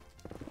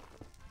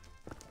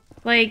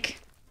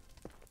 Like,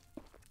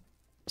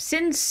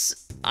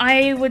 since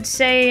I would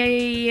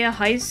say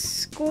high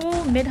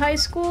school, mid-high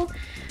school,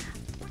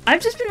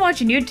 I've just been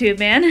watching YouTube,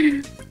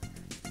 man.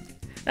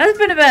 That's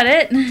been about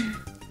it.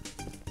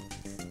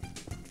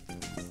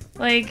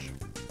 Like,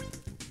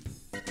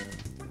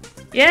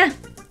 yeah,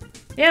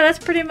 Yeah, that's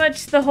pretty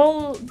much the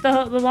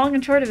long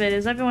and short of it,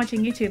 is I've been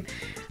watching YouTube.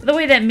 The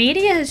way that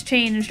media has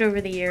changed over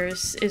the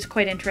years is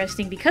quite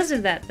interesting because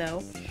of that,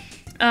 though.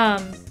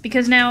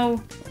 Because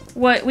now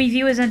what we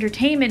view as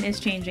entertainment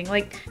is changing.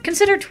 Like,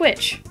 consider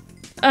Twitch.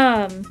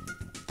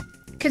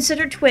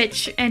 Consider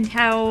Twitch and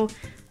how,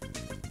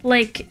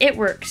 like, it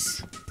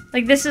works.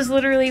 Like, this is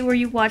literally where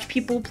you watch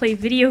people play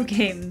video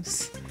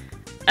games,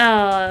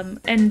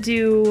 and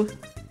do,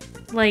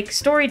 like,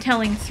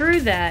 storytelling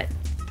through that.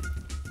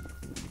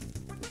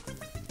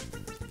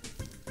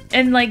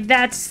 And, like,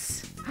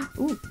 that's...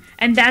 Ooh.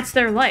 And that's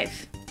their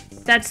life.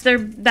 That's their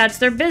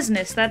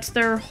business. That's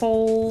their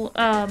whole,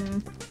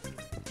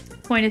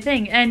 point of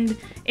thing. And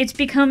it's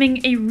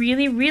becoming a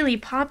really, really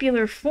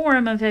popular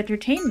form of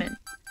entertainment.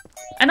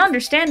 And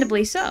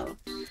understandably so.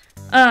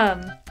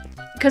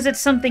 Because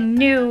it's something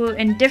new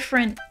and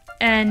different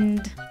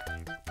and,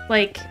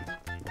 like,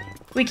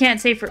 we can't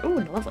say for-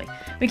 ooh, lovely.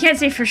 We can't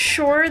say for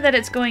sure that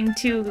it's going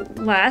to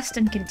last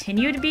and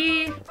continue to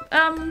be,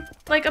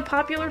 like, a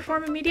popular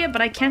form of media,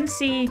 but I can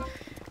see,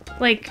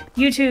 like,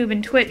 YouTube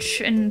and Twitch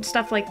and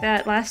stuff like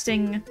that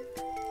lasting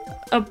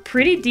a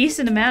pretty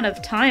decent amount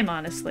of time,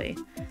 honestly.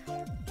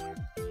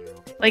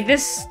 Like,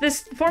 this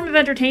form of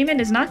entertainment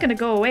is not gonna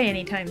go away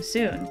anytime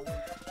soon.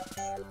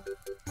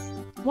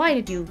 Why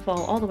did you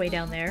fall all the way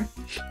down there?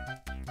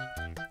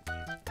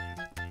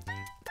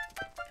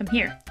 Come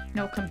here.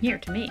 No, come here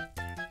to me.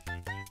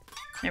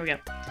 There we go.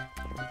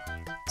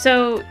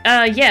 So,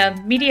 yeah,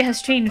 media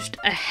has changed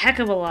a heck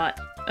of a lot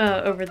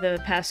over the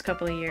past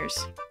couple of years.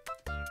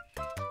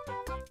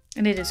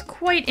 And it is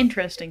quite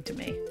interesting to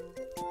me.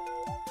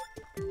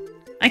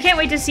 I can't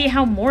wait to see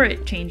how more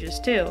it changes,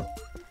 too.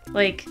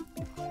 Like,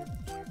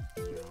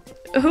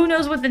 who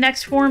knows what the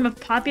next form of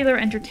popular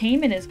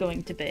entertainment is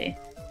going to be?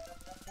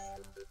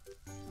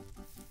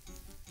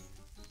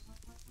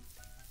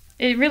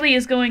 It really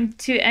is going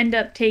to end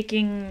up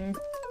taking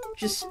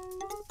just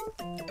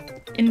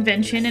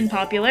invention and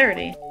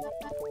popularity.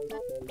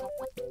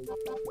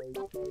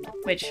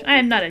 Which, I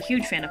am not a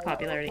huge fan of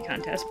popularity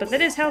contests, but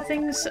that is how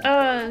things,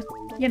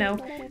 you know,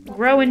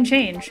 grow and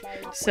change.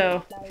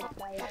 So,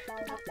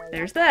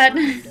 there's that.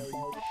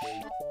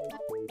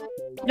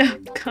 Oh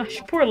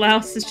gosh, poor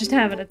Louse is just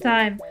having a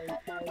time.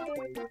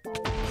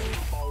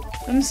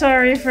 I'm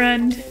sorry,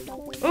 friend.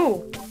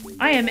 Oh,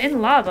 I am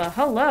in lava.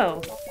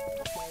 Hello.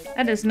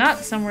 That is not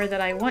somewhere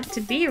that I want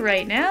to be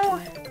right now.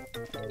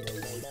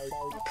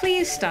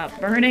 Please stop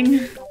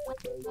burning.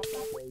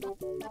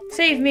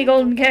 Save me,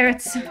 golden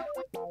carrots.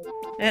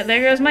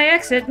 There goes my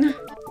exit. Do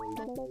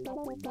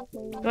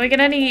I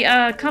get any,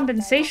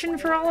 compensation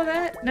for all of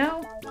that?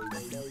 No?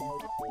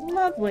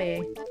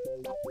 Lovely.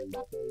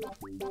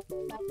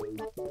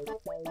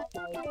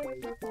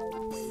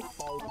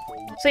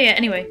 So yeah,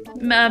 anyway,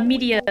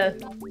 media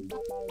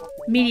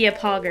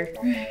pogger.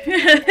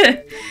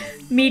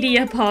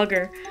 Media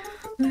pogger.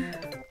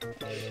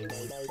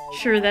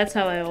 Sure, that's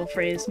how I will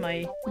phrase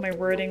my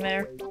wording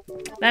there.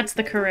 That's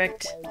the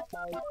correct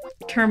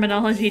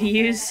terminology to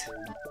use.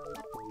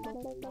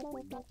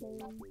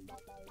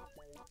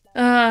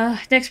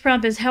 Next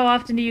prompt is, how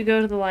often do you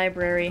go to the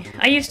library?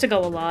 I used to go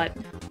a lot.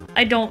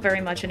 I don't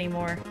very much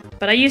anymore,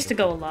 but I used to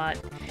go a lot.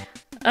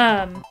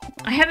 I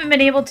haven't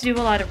been able to do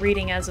a lot of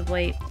reading as of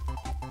late.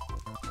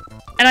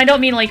 And I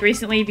don't mean, like,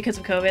 recently because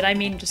of COVID, I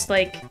mean just,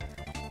 like,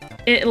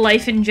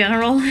 life in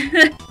general.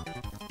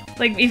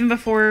 Like, even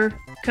before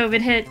COVID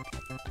hit,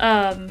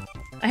 I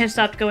have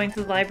stopped going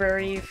to the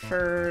library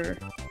for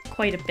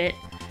quite a bit.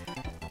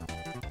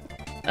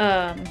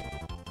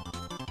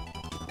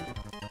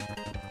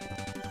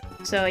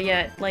 So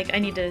yeah, like, I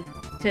need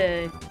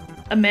to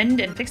amend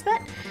and fix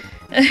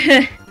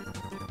that.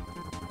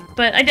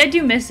 But I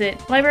do miss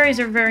it. Libraries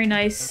are very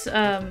nice,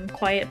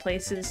 quiet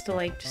places to,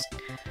 like, just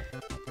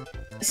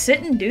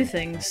sit and do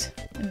things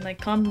and, like,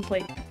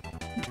 contemplate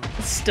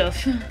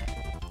stuff.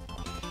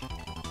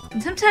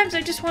 And sometimes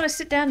I just want to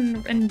sit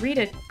down and read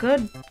a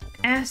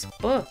good-ass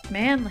book,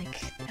 man.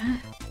 Like,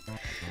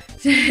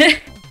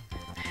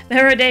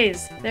 there are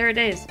days. There are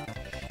days.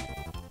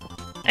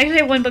 I actually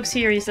have one book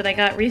series that I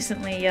got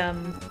recently.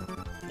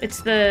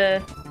 It's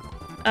the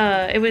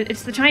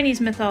Chinese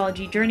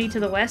mythology, Journey to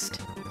the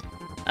West.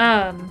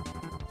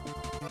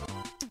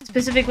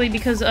 Specifically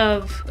because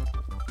of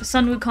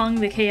Sun Wukong,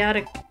 the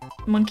chaotic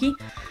monkey.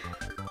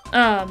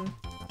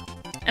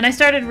 And I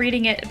started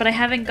reading it, but I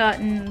haven't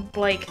gotten,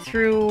 like,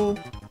 through...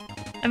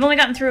 I've only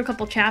gotten through a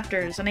couple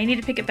chapters, and I need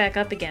to pick it back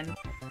up again.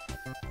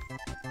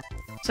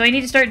 So I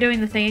need to start doing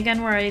the thing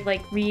again where I,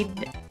 like,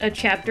 read a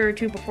chapter or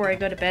two before I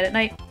go to bed at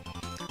night.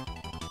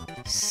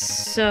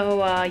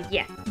 So,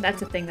 yeah,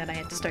 that's a thing that I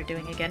have to start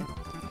doing again.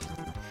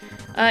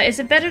 Is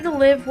it better to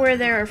live where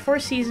there are 4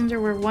 seasons or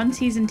where 1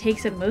 season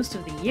takes up most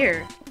of the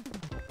year?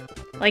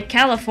 Like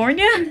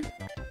California?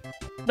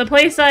 The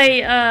place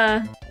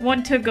I,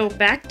 want to go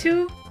back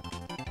to?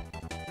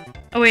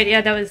 Oh wait,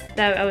 yeah,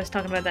 I was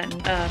talking about that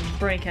in,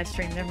 Brony Cat's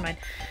stream, never mind.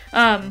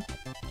 I'm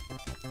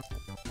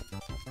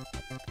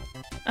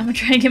gonna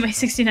try and get my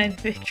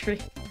 69th victory.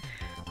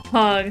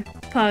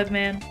 Pog,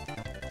 man.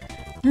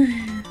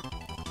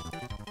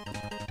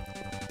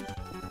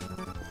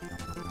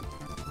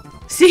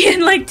 See you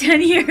in like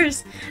 10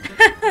 years.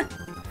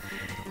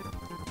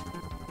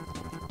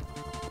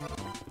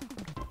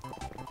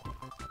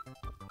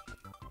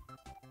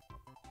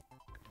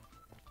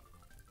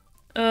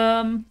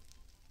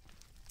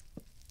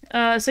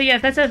 So yeah,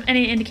 if that's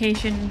any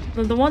indication,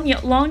 the one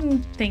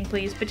long thing,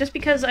 please, but just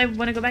because I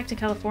want to go back to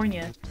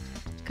California.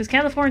 Because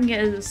California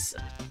is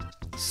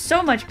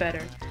so much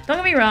better. Don't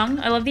get me wrong,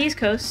 I love the East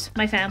Coast.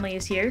 My family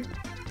is here.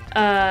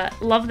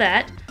 Love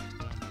that.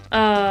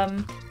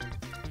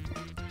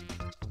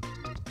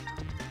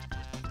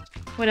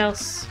 What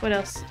else? What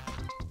else?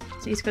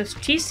 It's East Coast.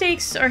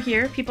 Cheesesteaks are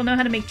here. People know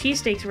how to make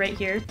cheesesteaks right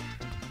here.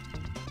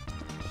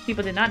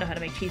 People did not know how to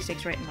make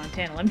cheesesteaks right in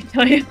Montana, let me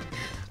tell you.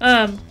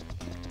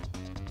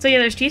 So yeah,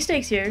 there's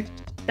cheesesteaks here.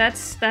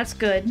 That's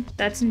good.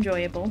 That's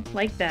enjoyable.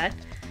 Like that.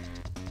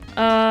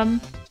 That's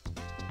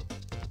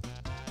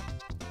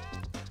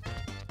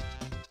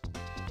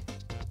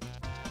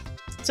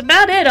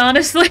about it,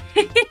 honestly.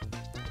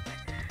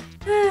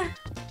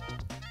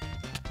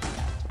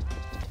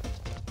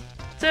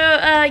 So,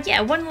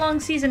 yeah, one long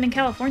season in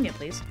California,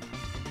 please.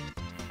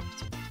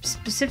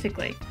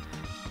 Specifically.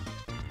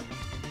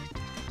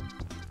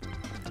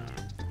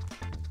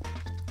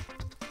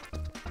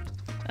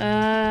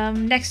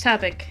 Next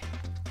topic.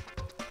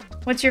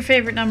 What's your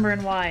favorite number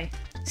and why?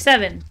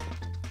 7.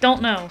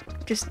 Don't know.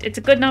 Just, it's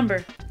a good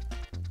number.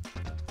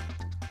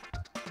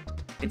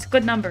 It's a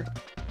good number.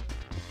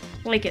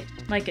 Like it.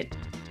 Like it.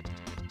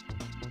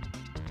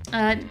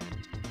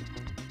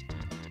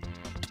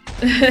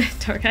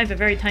 Dark, I have a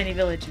very tiny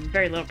village and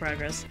very little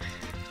progress.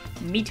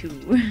 Me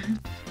too.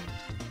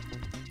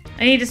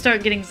 I need to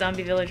start getting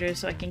zombie villagers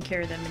so I can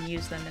carry them and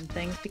use them and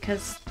things,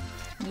 because,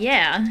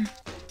 yeah.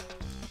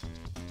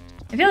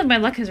 I feel like my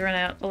luck has run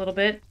out a little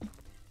bit.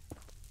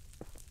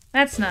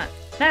 That's not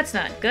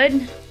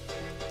good.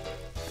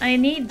 I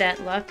need that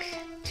luck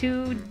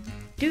to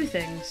do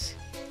things.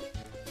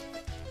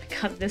 I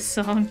got this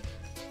song.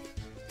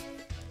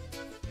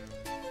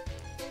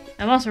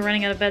 I'm also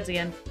running out of beds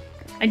again.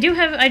 I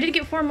did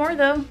get 4 more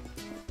though,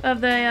 of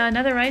the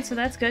netherite, so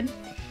that's good.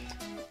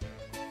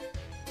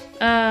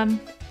 The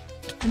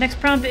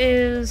next prompt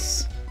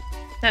is,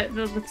 that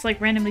looks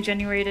like randomly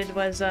generated,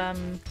 was,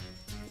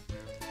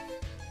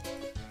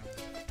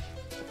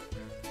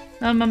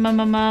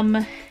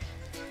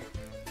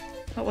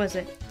 what was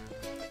it?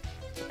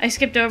 I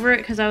skipped over it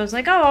because I was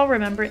like, oh, I'll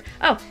remember it.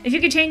 Oh, if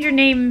you could change your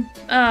name,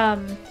 to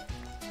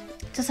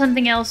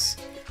something else,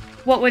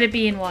 what would it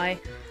be and why?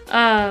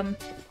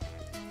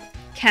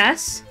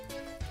 Cass,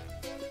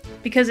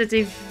 because it's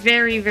a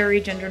very, very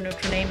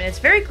gender-neutral name, and it's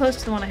very close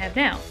to the one I have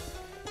now.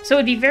 So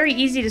it'd be very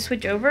easy to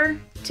switch over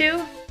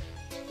to,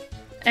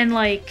 and,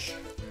 like,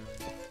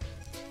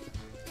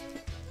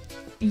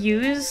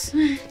 use.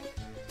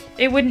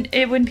 It wouldn't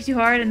be too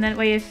hard, and that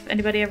way if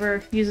anybody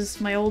ever uses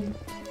my old,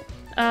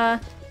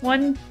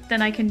 one,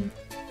 then I can,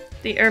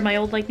 or my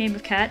old, like, name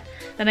of cat,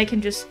 then I can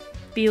just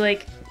be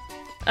like,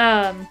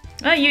 oh,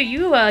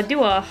 you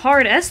do a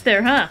hard S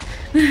there, huh?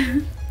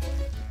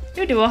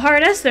 You do a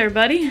hard S there,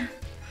 buddy.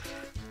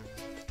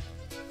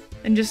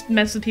 And just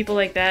mess with people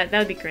like that. That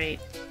would be great.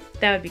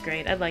 That would be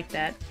great. I'd like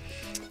that.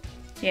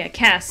 Yeah,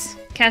 Cass.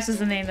 Cass is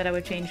the name that I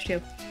would change to.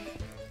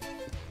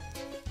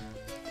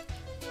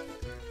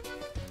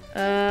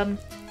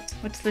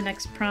 What's the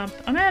next prompt?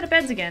 I'm out of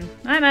beds again.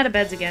 I'm out of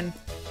beds again.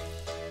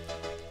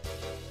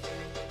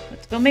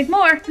 Let's go make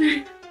more!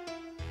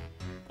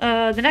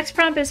 The next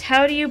prompt is,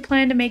 how do you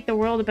plan to make the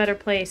world a better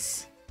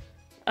place?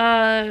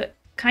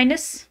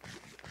 Kindness.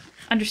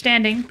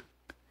 Understanding.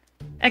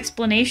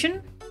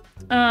 Explanation.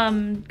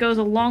 Goes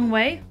a long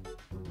way.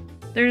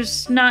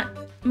 There's not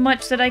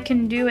much that I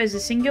can do as a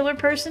singular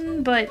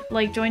person, but,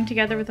 like, join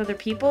together with other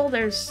people,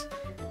 there's,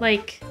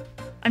 like,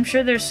 I'm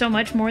sure there's so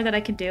much more that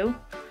I could do.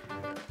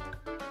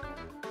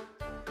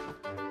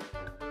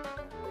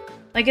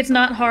 Like, it's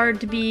not hard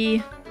to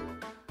be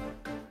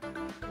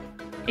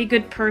a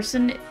good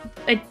person.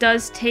 It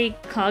does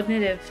take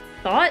cognitive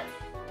thought,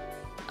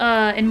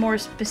 and more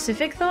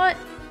specific thought,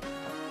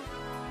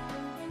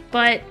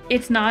 but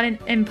it's not an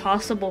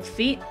impossible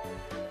feat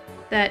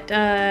that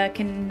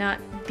cannot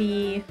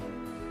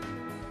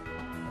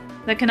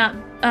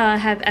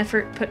have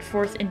effort put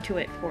forth into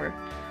it for.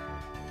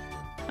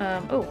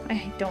 Oh, I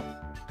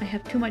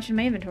have too much in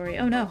my inventory.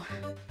 Oh no.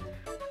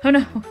 Oh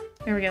no.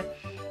 There we go.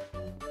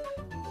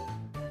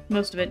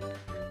 Most of it.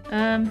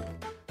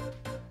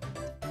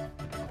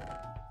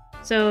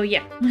 So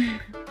yeah.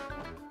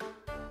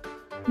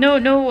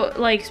 No,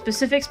 like,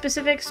 specifics,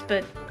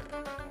 but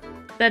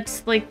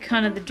that's, like,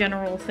 kind of the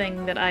general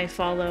thing that I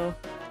follow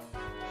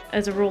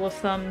as a rule of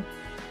thumb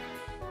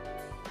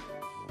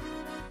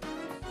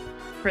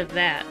for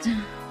that.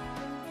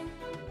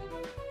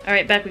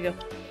 Alright, back we go.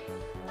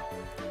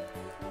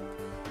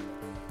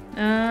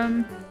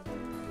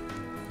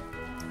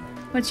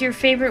 What's your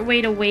favorite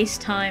way to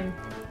waste time?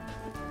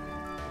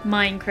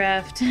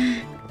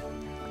 Minecraft.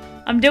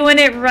 I'm doing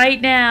it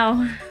right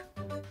now.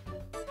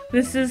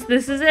 This is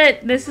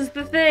it. This is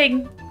the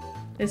thing.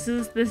 This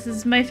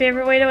is my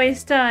favorite way to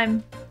waste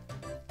time.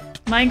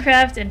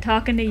 Minecraft and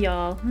talking to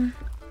y'all.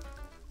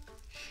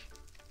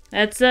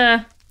 That's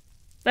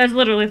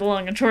literally the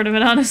long and short of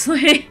it,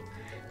 honestly.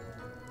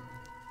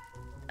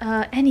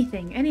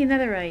 Anything. Any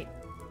netherite.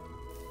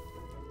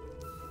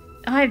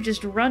 I've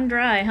just run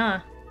dry, huh?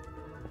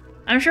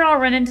 I'm sure I'll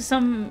run into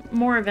some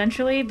more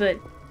eventually, but...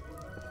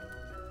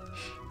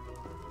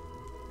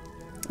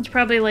 it's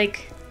probably,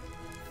 like,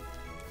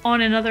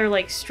 on another,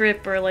 like,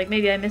 strip, or, like,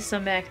 maybe I missed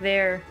some back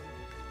there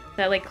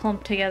that, like,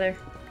 clumped together.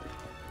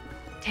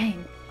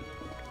 Dang.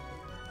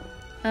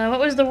 What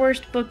was the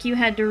worst book you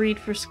had to read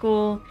for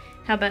school?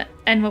 How about...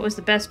 and what was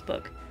the best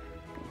book?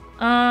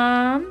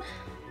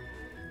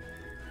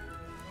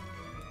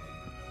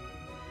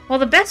 Well,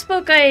 the best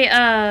book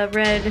I,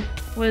 read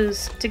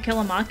was To Kill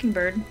a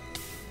Mockingbird.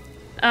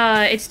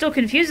 It still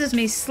confuses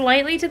me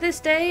slightly to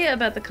this day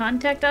about the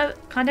context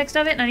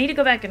of it, and I need to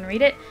go back and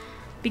read it,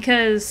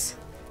 because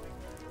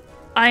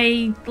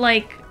I,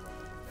 like,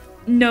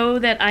 know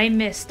that I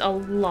missed a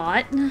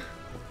lot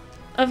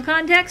of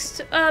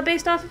context,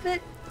 based off of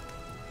it.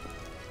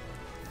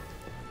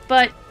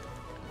 But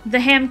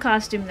the ham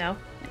costume, though.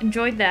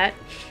 Enjoyed that.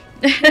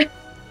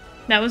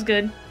 That was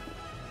good.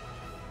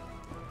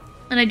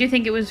 And I do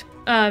think it was,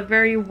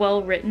 very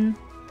well written.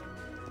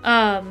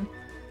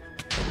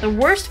 The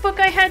worst book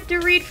I had to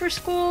read for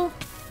school?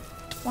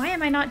 Why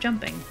am I not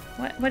jumping?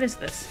 What is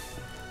this?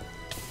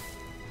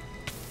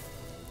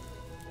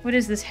 What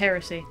is this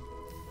heresy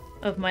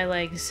of my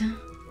legs?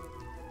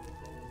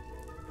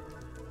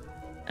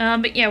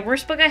 But yeah,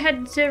 worst book I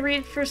had to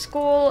read for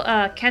school,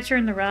 Catcher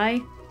in the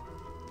Rye.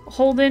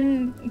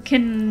 Holden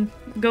can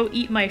go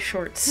eat my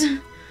shorts.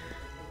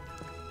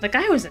 The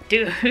guy was a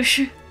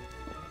douche.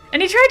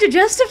 And he tried to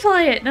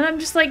justify it, and I'm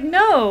just like,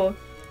 no!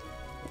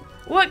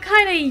 What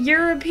kind of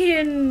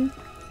European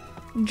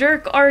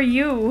jerk are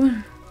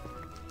you?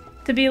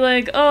 To be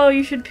like, oh,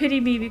 you should pity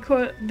me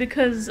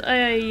because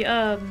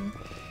I'm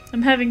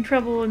having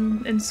trouble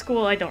in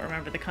school. I don't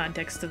remember the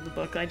context of the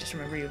book, I just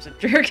remember he was a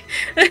jerk.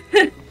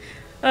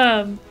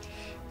 But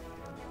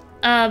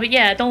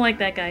yeah, don't like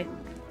that guy.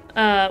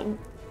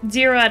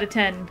 0 out of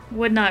 10.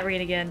 Would not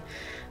read again.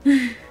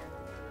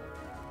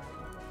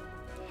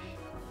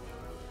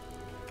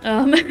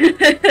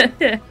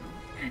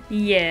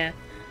 Yeah.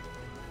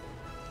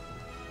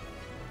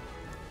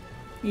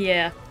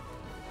 Yeah.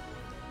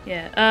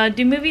 Yeah.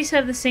 Do movies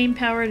have the same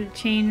power to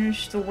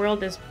change the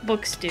world as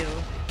books do?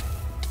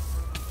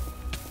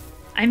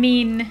 I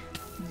mean,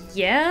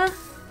 yeah.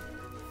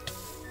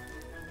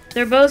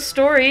 They're both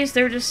stories,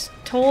 they're just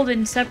told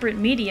in separate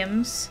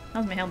mediums.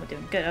 How's my helmet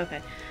doing? Good,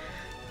 okay.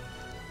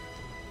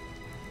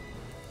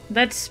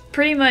 That's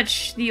pretty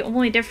much the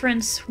only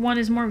difference. One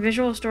is more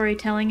visual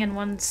storytelling and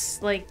one's,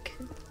 like,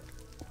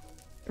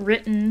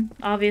 written,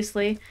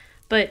 obviously.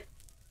 But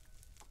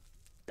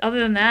other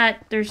than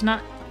that, there's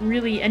not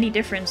really any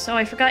difference. Oh,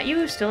 I forgot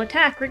you still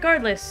attack,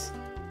 regardless.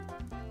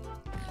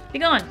 Be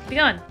gone, be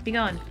gone, be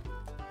gone.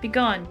 Be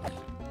gone.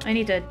 I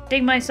need to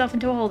dig myself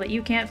into a hole that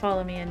you can't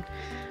follow me in.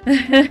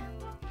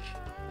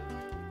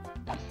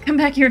 Come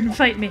back here and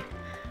fight me.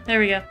 There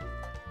we go.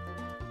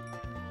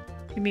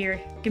 Give me your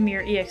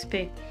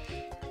EXP.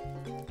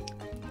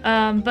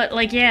 But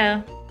like,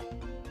 yeah.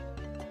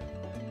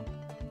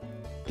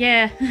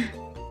 Yeah.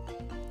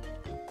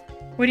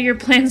 What are your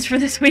plans for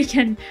this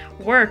weekend?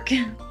 Work.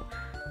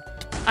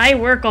 I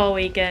work all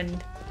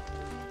weekend.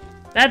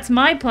 That's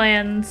my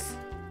plans.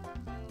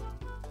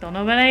 Don't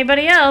know about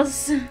anybody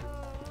else.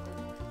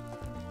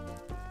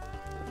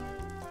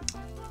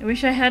 I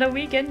wish I had a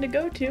weekend to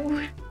go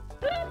to.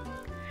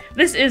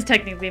 This is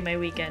technically my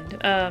weekend,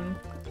 to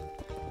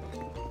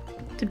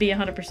be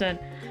 100%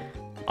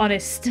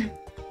 honest.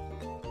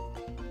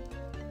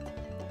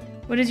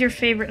 What is your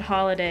favorite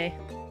holiday?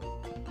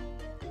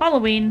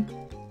 Halloween.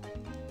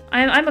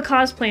 I'm a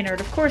cosplay nerd.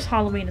 Of course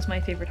Halloween is my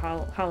favorite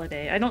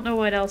holiday. I don't know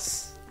what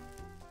else,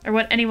 or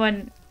what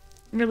anyone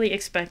really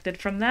expected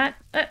from that.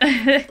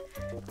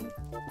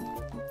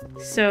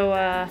 So,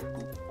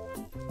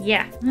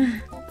 yeah.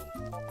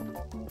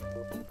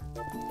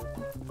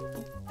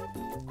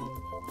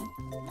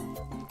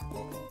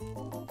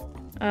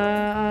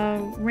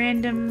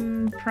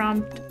 Random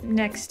prompt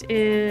next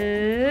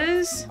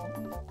is...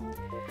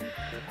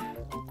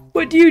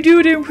 what do you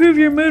do to improve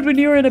your mood when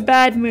you're in a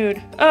bad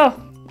mood?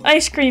 Oh,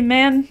 ice cream,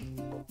 man.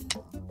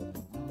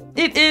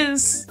 It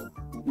is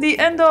the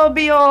end-all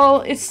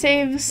be-all. It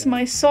saves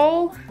my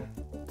soul.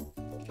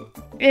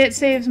 It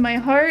saves my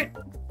heart.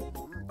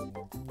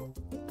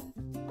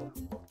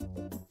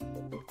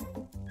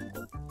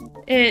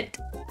 It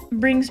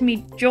brings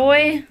me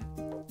joy.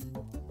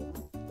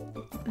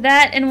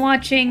 That and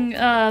watching,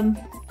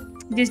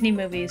 Disney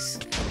movies.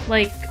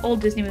 Like,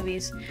 old Disney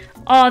movies.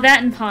 Oh,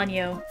 that and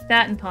Ponyo.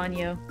 That and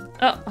Ponyo.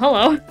 Oh,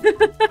 hello.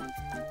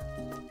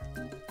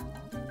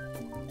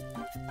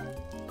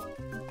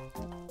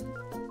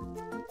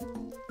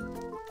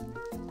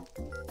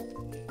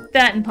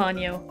 That and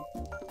Ponyo.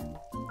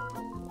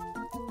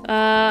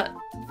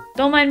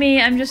 Don't mind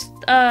me, I'm just,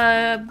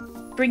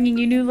 bringing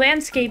you new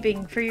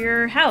landscaping for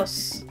your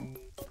house.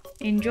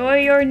 Enjoy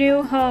your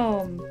new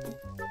home.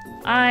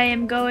 I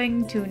am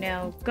going to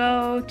now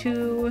go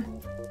to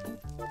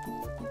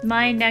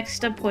my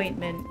next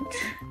appointment.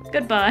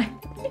 Goodbye.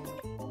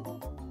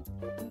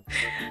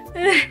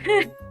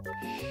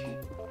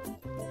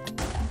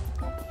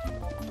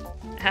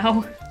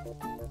 Ow.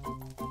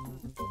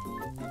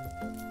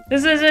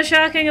 This is a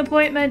shocking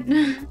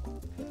appointment.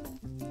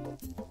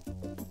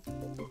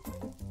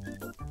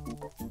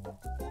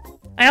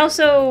 I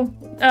also,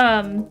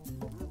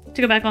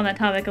 to go back on that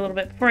topic a little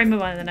bit before I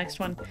move on to the next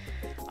one,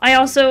 I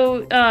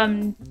also,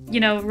 you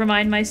know,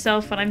 remind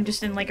myself when I'm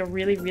just in, like, a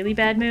really, really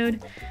bad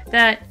mood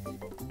that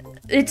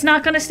it's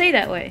not gonna stay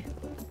that way.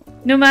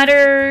 No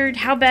matter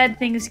how bad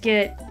things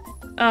get,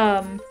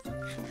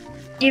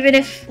 even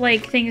if,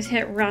 like, things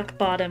hit rock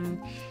bottom,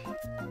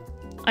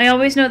 I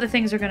always know that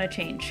things are gonna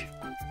change.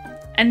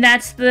 And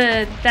that's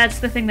the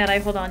thing that I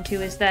hold on to,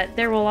 is that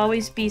there will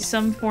always be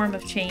some form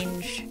of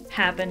change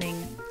happening.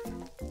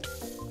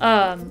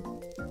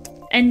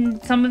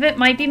 And some of it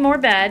might be more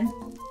bad.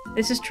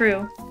 This is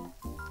true.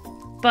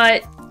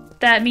 But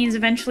that means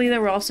eventually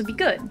there will also be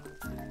good.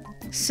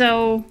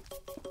 So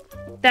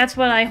that's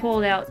what I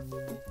hold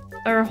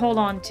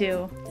on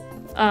to,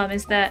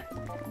 is that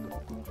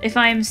if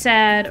I'm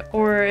sad,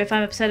 or if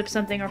I'm upset of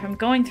something, or if I'm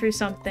going through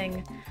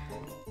something,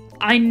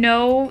 I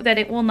know that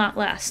it will not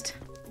last.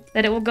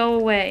 That it will go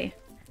away.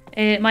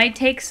 It might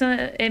take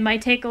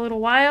a little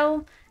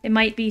while, it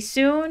might be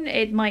soon,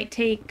 it might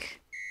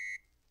take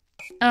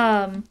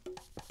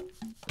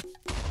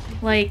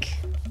like,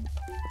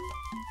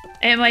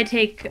 it might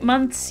take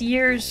months,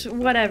 years,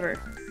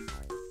 whatever.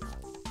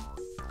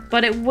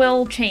 But it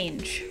will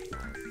change.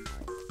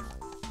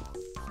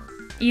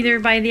 Either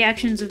by the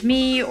actions of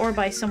me, or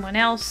by someone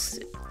else,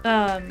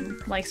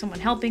 like someone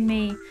helping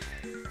me,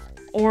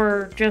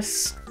 or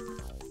just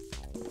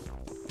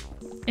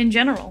in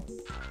general.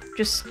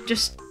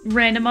 Just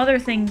random other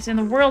things in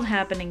the world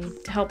happening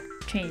to help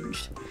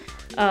change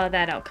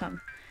that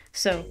outcome.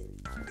 So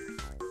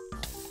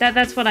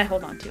that's what I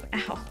hold on to.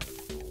 Ow.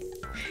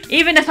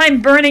 Even if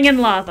I'm burning in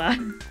lava.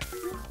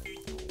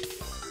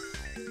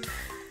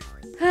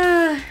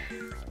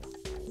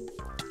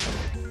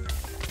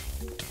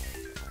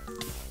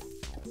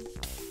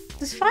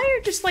 Does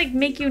fire just, like,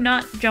 make you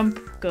not jump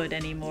good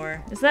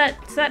anymore? Is that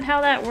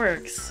how that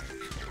works?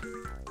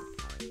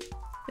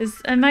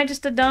 Am I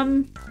just a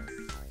dumb?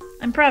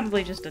 I'm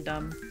probably just a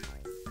dumb.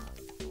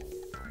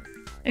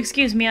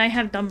 Excuse me, I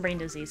have dumb brain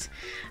disease.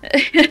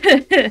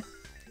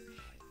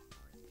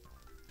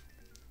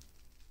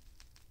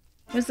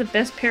 What's the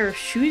best pair of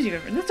shoes you've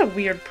ever... That's a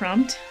weird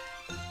prompt.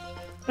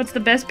 What's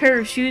the best pair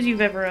of shoes you've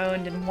ever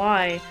owned, and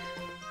why?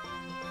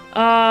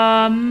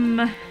 I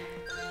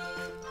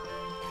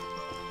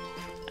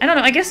don't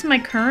know, I guess my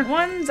current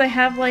ones, I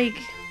have, like...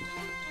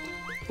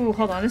 Ooh,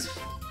 hold on, this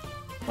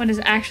one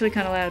is actually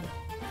kind of loud.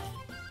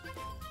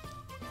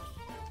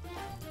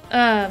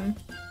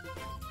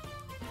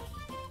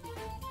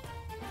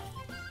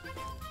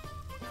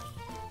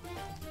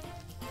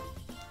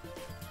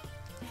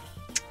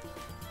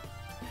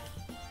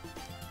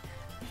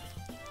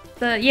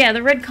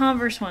 The red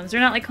Converse ones.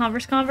 They're not like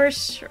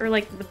Converse, or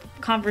like the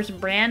Converse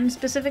brand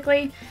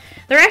specifically.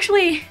 They're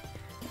actually...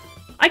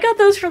 I got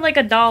those for like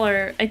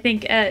 $1, I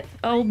think, at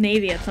Old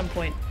Navy at some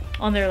point,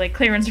 on their, like,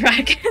 clearance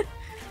rack.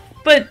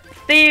 But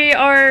they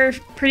are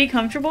pretty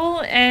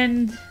comfortable,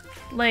 and,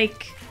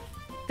 like,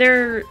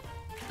 they're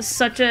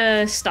such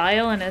a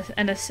style and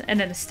an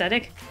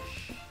aesthetic.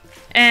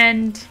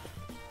 And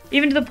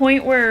even to the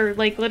point where,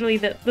 like, literally,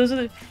 those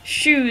are the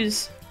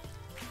shoes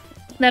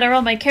that are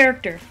on my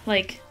character.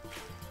 Like,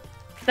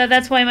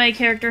 that's why my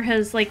character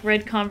has, like,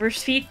 red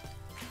Converse feet.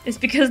 It's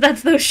because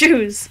that's those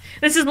shoes.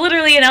 This is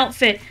literally an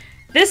outfit.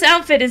 This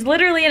outfit is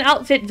literally an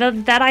outfit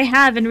that I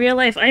have in real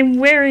life. I'm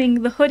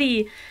wearing the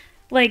hoodie,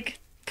 like,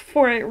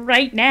 for it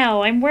right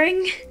now. I'm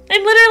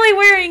literally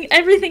wearing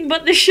everything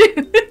but the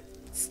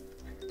shoes.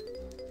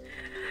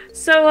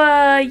 So,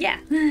 yeah.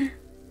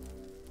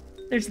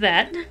 There's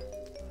that.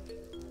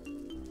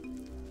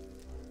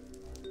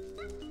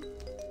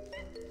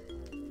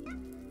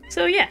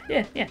 So, yeah.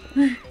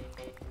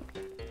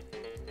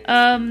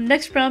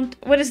 Next prompt.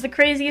 What is the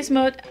craziest,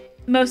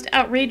 most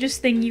outrageous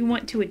thing you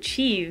want to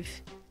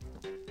achieve?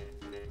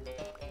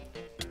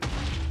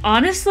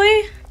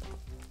 Honestly,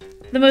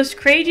 the most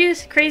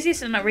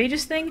craziest and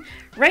outrageous thing,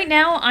 right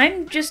now,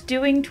 I'm just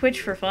doing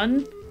Twitch for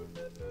fun.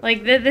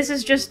 Like, this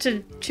is just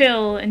to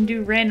chill and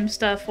do random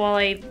stuff while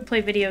I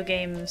play video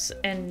games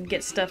and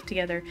get stuff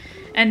together.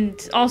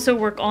 And also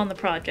work on the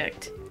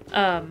project.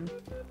 That,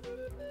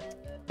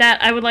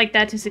 I would like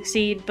that to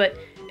succeed, but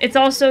it's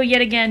also,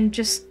 yet again,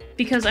 just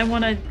because I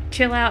want to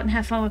chill out and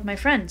have fun with my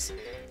friends.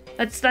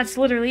 That's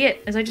literally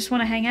it, is I just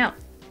want to hang out.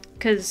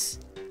 'Cause...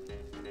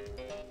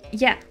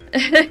 yeah.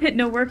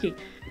 No worky.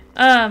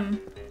 I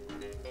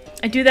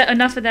do that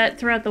enough of that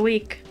throughout the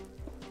week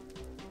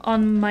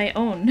on my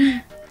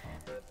own.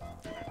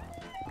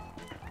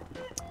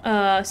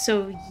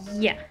 So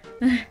yeah.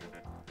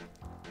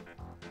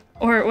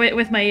 Or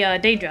with my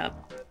day job.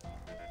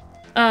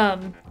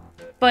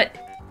 But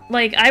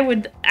like, I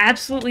would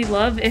absolutely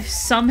love if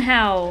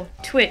somehow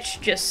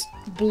Twitch just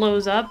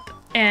blows up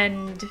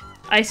and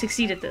I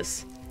succeed at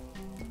this.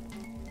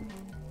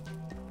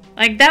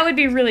 Like, that would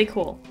be really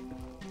cool.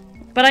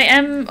 But I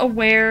am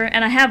aware,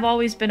 and I have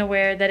always been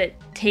aware, that it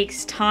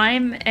takes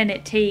time, and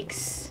it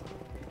takes,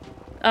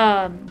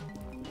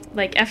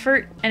 like,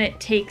 effort, and it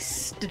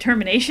takes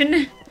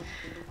determination,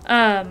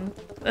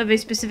 of a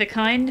specific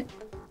kind.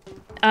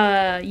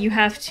 You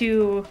have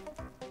to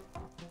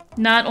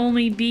not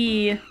only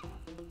be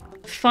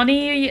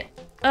funny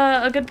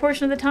a good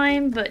portion of the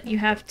time, but you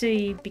have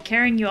to be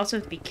caring, you also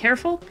have to be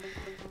careful,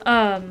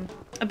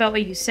 about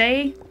what you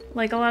say,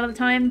 like, a lot of the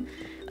time.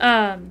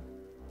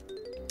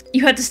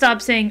 You had to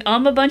stop saying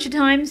a bunch of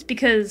times,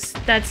 because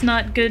that's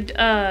not good,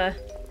 and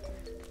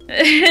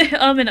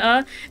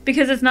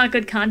because it's not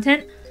good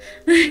content.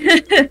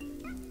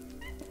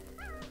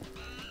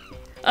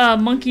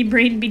 Monkey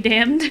brain be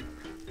damned.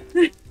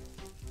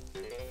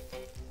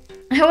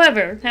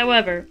 However,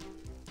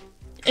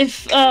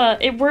 if,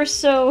 it were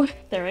so...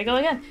 There I go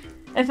again.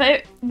 If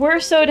it were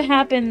so to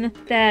happen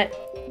that...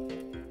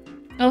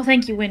 Oh,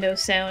 thank you,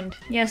 Windows Sound.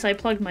 Yes, I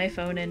plugged my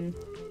phone in.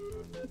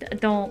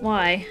 Don't...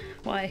 Why?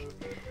 Why?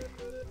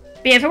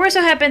 But yeah, if it were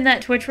so happen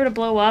that Twitch were to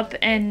blow up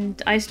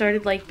and I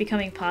started, like,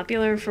 becoming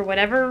popular for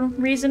whatever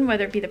reason,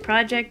 whether it be the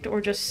project or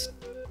just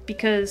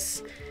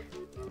because...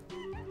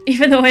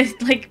 Even though I,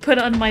 like, put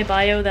on my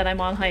bio that I'm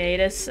on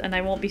hiatus and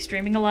I won't be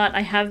streaming a lot,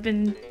 I have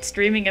been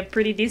streaming a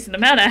pretty decent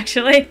amount,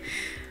 actually.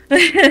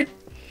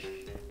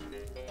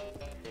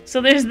 So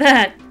there's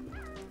that.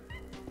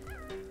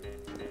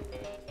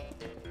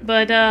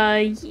 But,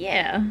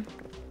 yeah.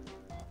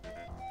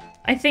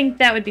 I think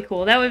that would be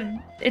cool. That would...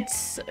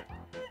 It's...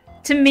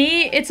 To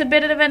me, it's a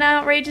bit of an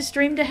outrageous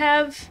dream to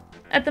have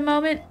at the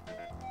moment.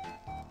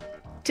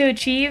 To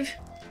achieve.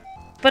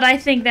 But I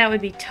think that would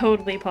be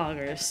totally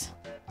poggers.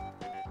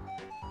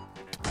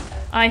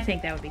 I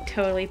think that would be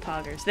totally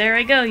poggers. There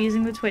I go,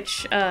 using the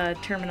Twitch,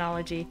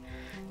 terminology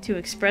to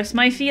express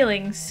my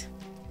feelings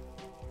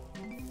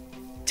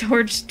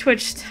towards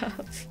Twitch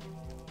stuff.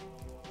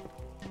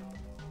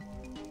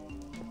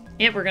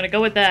 Yep, we're gonna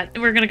go with that.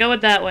 We're gonna go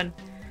with that one.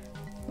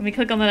 Let me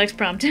click on the next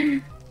prompt.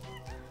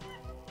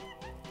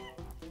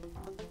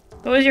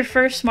 What was your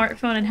first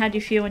smartphone and how'd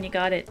you feel when you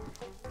got it?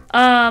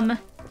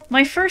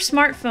 My first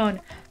smartphone...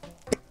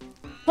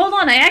 Hold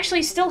on, I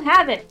actually still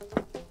have it!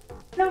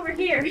 It's over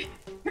here!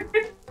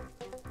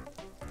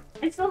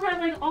 I still have,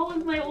 like, all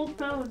of my old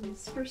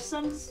phones, for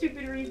some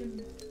stupid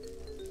reason.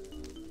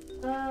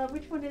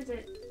 Which one is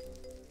it?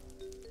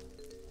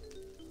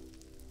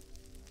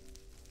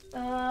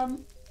 I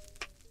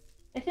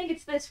think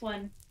it's this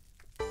one.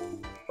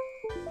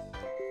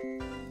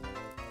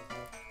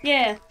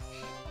 Yeah.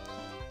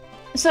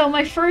 So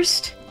my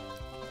first...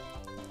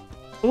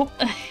 Oop.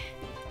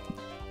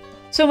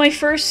 So my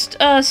first,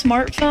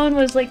 smartphone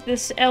was, like,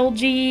 this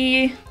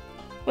LG...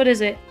 What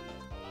is it?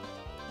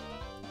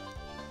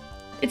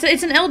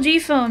 It's an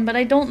LG phone, but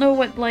I don't know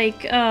what,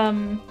 like,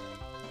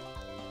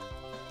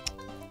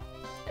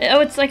 Oh,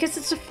 it's, I guess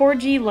it's a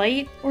 4G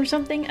Lite or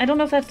something? I don't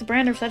know if that's the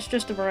brand or if that's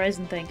just a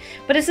Verizon thing.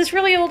 But it's this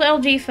really old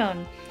LG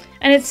phone.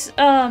 And it's,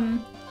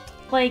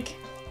 like,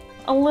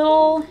 a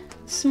little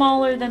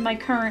smaller than my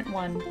current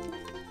one,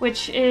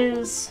 which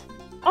is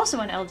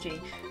also an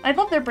LG. I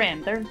love their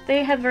brand.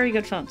 They have very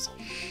good phones.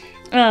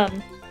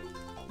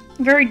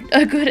 Very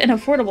good and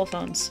affordable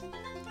phones.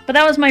 But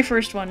that was my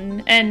first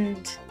one,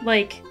 and,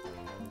 like,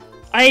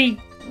 I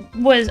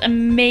was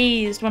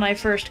amazed when I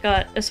first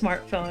got a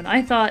smartphone.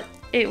 I thought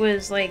it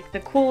was, like,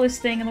 the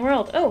coolest thing in the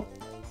world. Oh,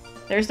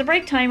 there's the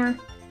break timer.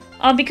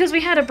 Because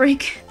we had a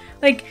break,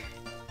 like,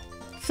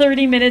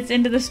 30 minutes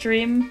into the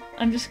stream,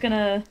 I'm just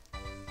gonna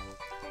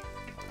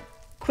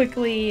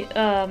quickly,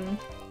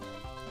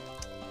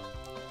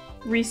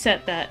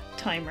 reset that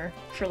timer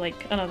for,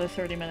 like, another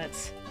 30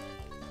 minutes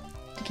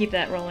to keep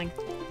that rolling.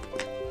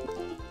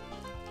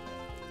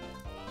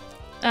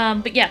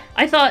 But yeah,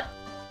 I thought,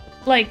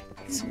 like,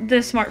 the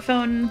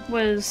smartphone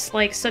was,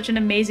 like, such an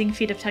amazing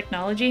feat of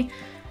technology.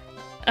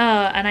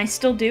 And I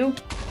still do.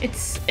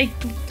 It's a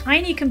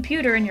tiny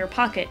computer in your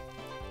pocket.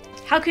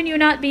 How can you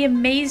not be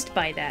amazed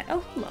by that?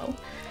 Oh,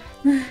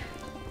 hello.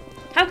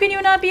 How can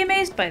you not be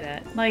amazed by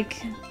that?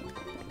 Like...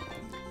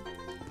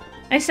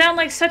 I sound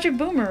like such a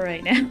boomer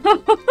right now.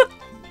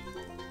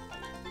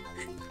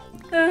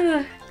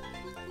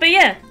 But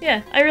yeah,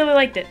 I really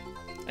liked it.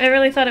 I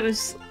really thought it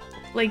was,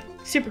 like,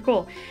 super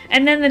cool.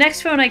 And then the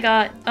next phone I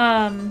got,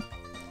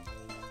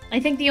 I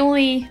think the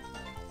only,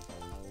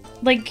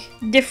 like,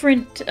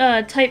 different,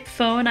 type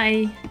phone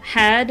I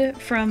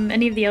had from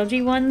any of the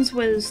LG ones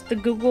was the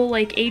Google,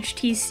 like,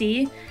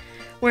 HTC,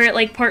 where it,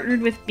 like,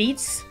 partnered with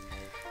Beats.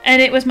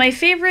 And it was my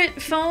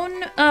favorite phone,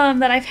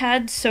 that I've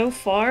had so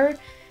far,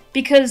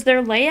 because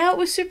their layout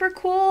was super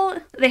cool.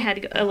 They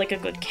had, like, a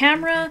good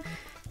camera,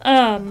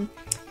 and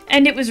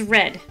it was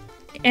red.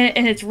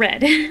 And it's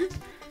red.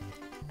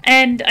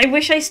 And I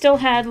wish I still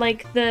had,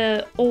 like,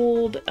 the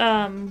old,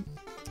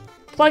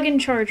 plug-in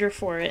charger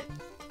for it.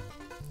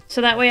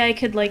 So that way I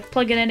could, like,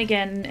 plug it in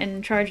again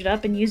and charge it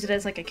up and use it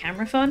as, like, a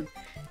camera phone.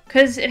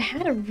 Because it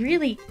had a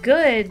really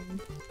good,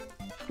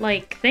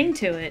 like, thing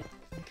to it.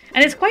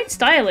 And it's quite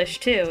stylish,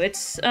 too.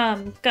 It's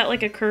got,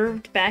 like, a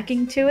curved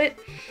backing to it.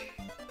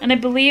 And I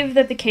believe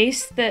that the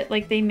case that,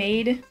 like, they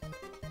made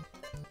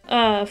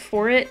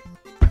for it,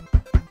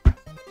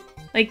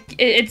 like,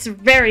 it's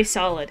very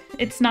solid.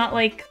 It's not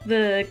like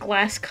the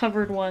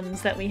glass-covered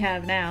ones that we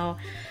have now.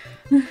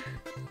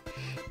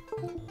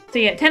 So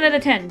yeah, 10 out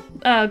of 10.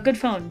 Good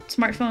phone.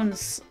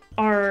 Smartphones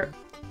are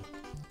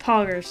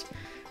poggers.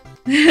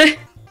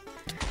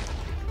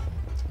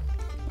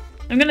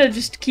 I'm gonna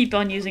just keep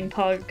on using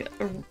Pog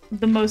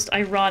the most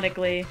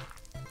ironically.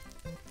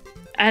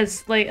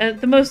 As,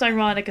 like, the most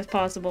ironic as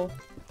possible.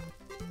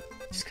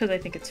 Just because I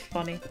think it's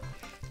funny.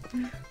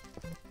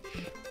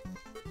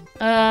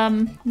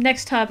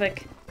 Next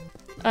topic.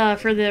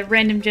 For the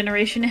random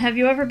generation. Have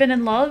you ever been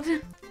in love?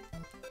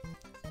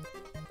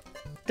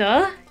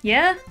 Duh?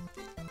 Yeah?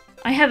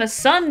 I have a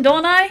son,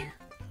 don't I?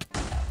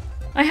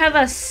 I have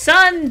a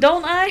son,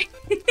 don't I?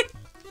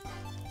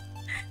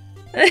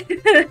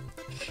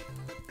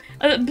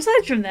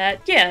 Besides from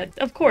that, yeah,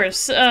 of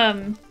course,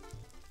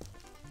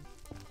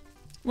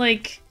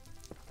 like,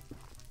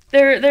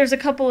 there's a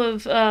couple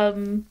of,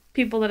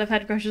 people that I've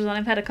had crushes on.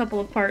 I've had a couple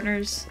of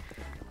partners,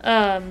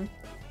 like,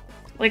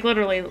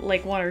 literally,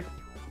 like, 1 or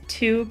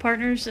 2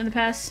 partners in the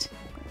past.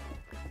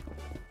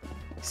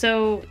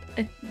 So,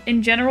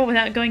 in general,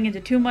 without going into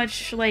too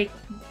much, like,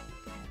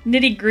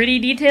 nitty-gritty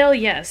detail,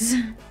 yes.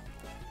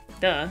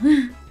 Duh.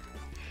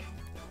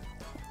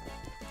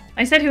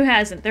 I said who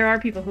hasn't. There are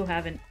people who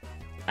haven't.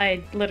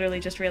 I literally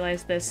just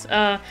realized this.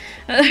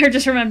 Or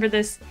just remembered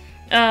this.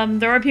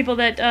 There are people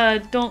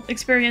that don't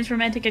experience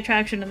romantic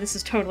attraction, and this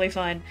is totally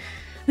fine.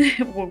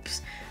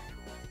 Whoops.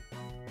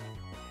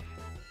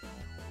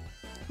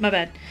 My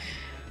bad.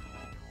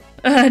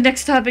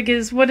 Next topic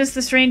is, what is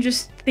the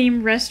strangest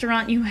themed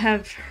restaurant you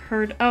have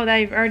heard? Oh,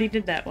 I already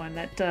did that one.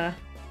 That,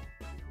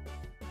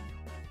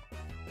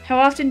 How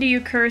often do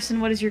you curse,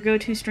 and what is your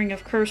go-to string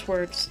of curse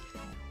words?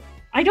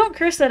 I don't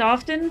curse that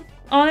often,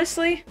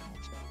 honestly.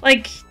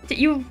 Like,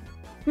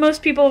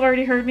 most people have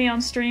already heard me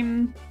on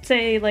stream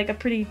say, like, a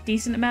pretty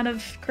decent amount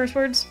of curse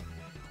words.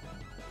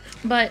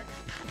 But,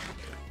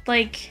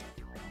 like,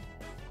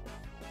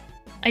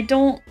 I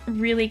don't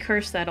really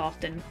curse that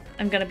often,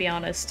 I'm gonna be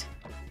honest.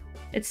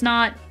 It's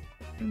not,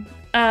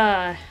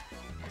 I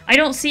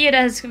don't see it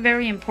as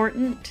very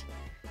important,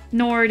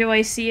 nor do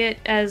I see it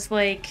as,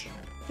 like,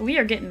 we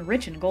are getting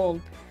rich in gold.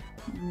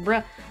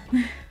 Bruh.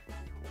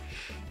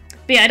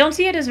 But yeah, I don't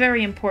see it as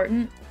very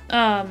important,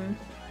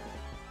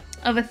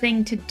 of a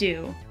thing to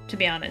do, to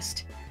be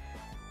honest.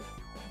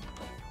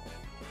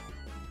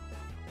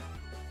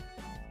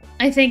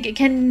 I think it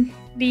can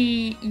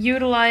be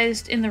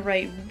utilized in the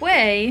right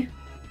way,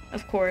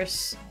 of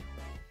course.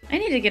 I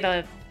need to get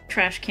a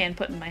trash can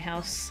put in my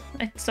house,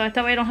 so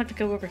that way I don't have to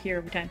go over here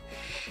every time.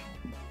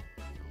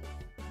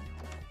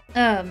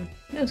 Oh,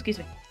 excuse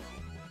me.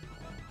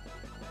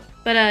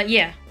 But,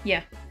 yeah.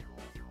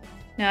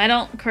 No, I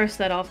don't curse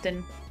that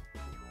often.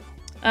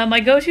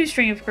 My go-to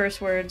string of curse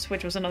words,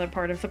 which was another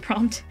part of the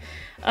prompt,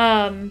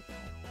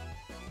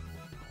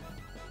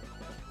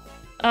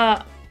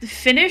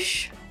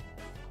 Finnish?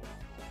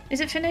 Is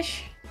it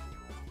Finnish?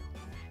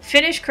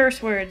 Finnish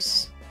curse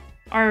words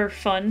are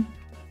fun.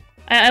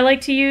 I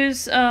like to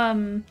use,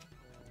 either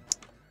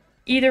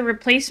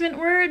replacement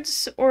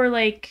words or,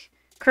 like,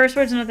 curse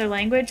words in another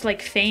language,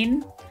 like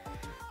feign.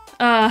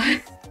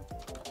 That's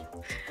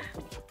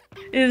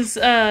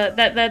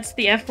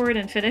the F word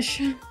in Finnish.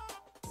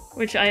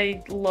 Which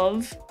I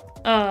love.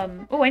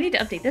 Oh, I need to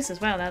update this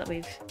as well now that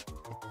we've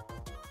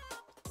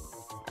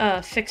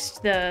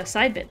fixed the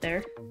side bit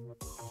there.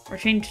 Or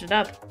changed it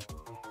up.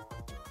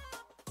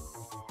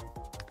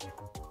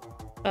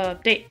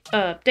 Update.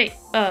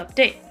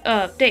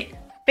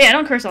 But yeah, I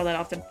don't curse all that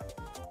often.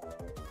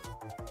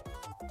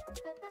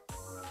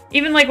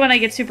 Even like when I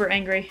get super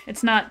angry.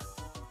 It's not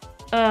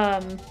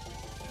a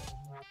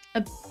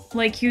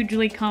like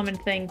hugely common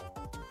thing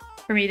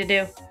for me to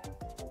do.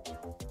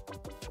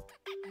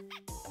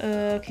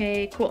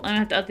 Okay, cool. I'm gonna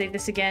have to update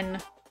this again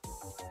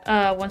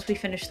once we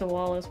finish the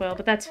wall as well,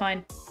 but that's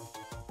fine.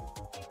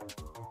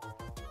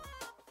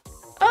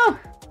 Oh!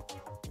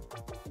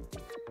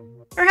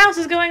 Her house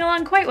is going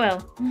along quite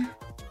well.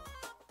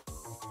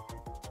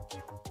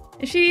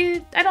 Is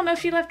she... I don't know if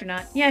she left or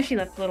not. Yeah, she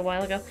left a little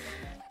while ago.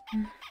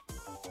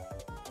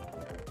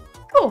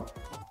 Cool.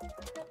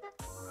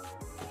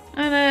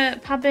 I'm gonna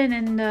pop in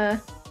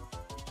and,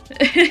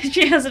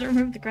 she hasn't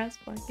removed the grass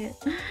block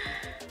yet.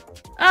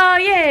 Oh,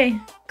 yay!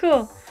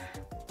 Cool.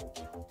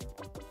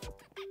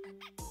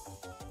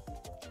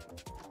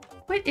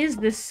 What is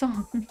this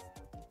song?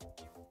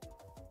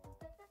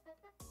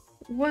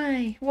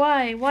 Why?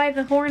 Why? Why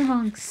the horn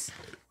honks?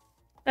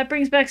 That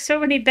brings back so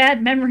many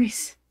bad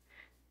memories.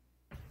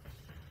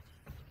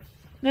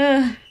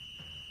 Ugh.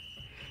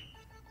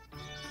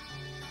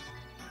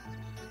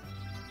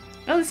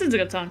 Oh, this is a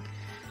good song.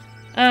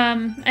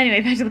 Anyway,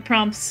 back to the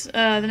prompts.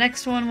 The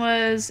next one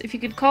was, if you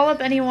could call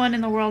up anyone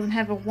in the world and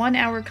have a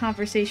 1-hour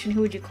conversation,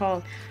 who would you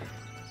call?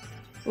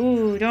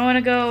 Ooh, do I want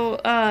to go,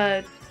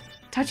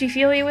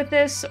 touchy-feely with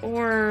this,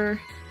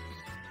 or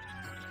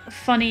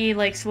funny,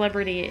 like,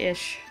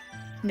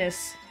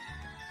 celebrity-ish-ness.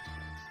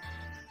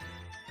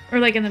 Or,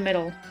 like, in the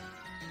middle.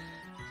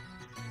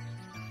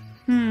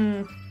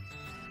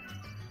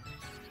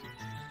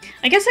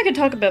 I guess I could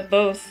talk about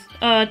both.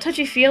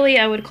 Touchy-feely,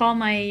 I would call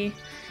my,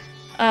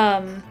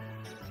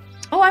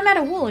 Oh, I'm out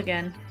of wool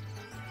again.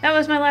 That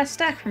was my last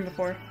stack from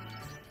before.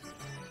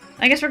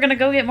 I guess we're gonna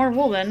go get more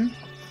wool then.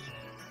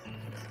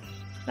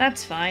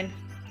 That's fine.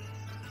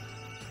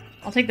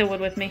 I'll take the wood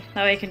with me.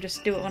 That way I can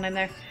just do it when I'm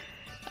there.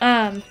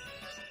 And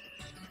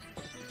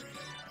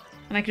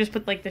I can just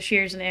put, like, the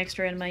shears and the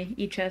extra in my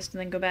e-chest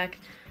and then go back.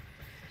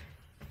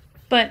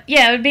 But,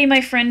 yeah, it would be my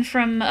friend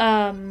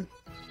from,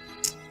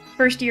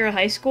 first year of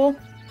high school.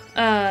 One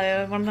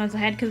of the ones I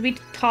had, because we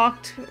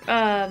talked,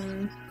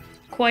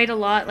 quite a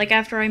lot. Like,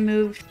 after I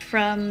moved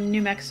from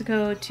New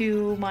Mexico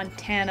to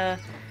Montana,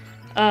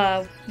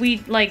 we,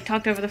 like,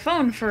 talked over the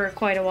phone for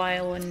quite a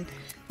while, and,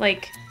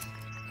 like,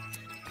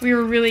 we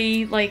were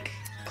really, like,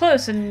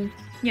 close and,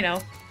 you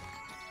know,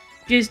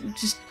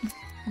 just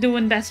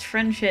doing best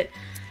friend shit.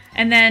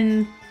 And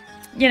then,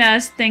 you know,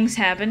 as things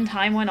happened,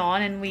 time went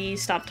on, and we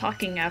stopped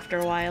talking after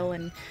a while,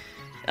 and,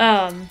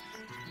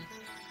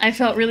 I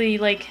felt really,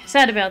 like,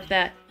 sad about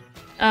that.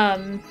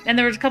 And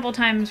there was a couple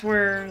times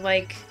where,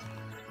 like,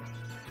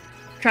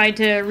 tried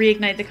to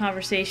reignite the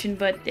conversation,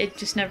 but it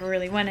just never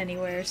really went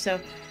anywhere, so...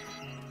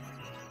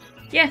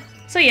 Yeah.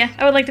 So yeah,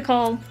 I would like to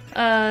call,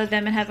 them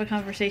and have a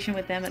conversation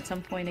with them at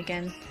some point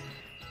again.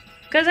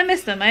 Because I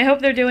miss them. I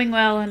hope they're doing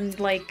well, and,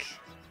 like,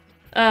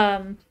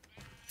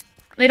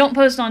 they don't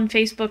post on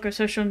Facebook or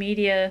social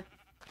media,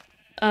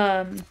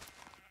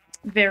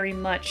 very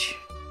much.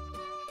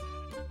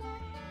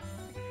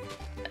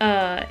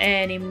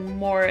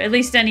 Anymore. At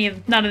least not any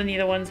of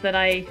the ones that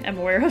I am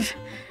aware of.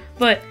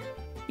 But,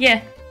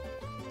 yeah.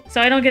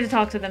 So I don't get to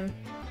talk to them,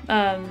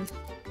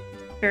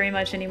 very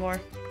much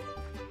anymore.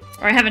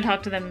 Or I haven't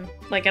talked to them,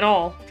 like, at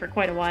all for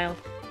quite a while.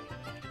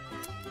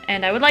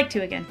 And I would like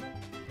to again.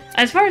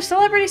 As far as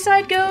celebrity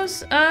side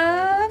goes, if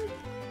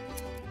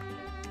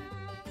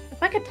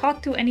I could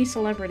talk to any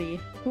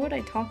celebrity, who would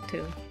I talk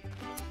to?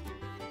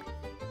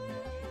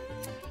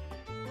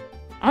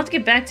 I'll have to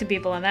get back to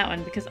people on that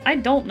one, because I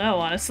don't know,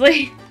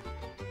 honestly.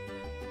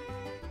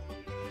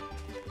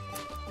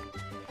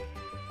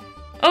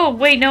 Oh,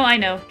 wait, no, I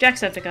know.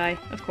 Jacksepticeye,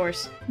 of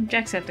course.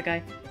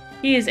 Jacksepticeye.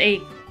 He is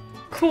a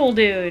cool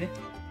dude.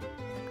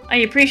 I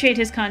appreciate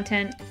his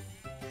content.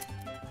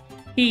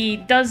 He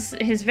does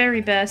his very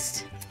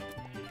best.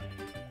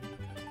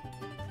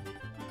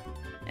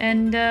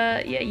 And,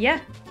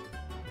 yeah.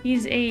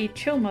 He's a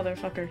chill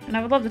motherfucker, and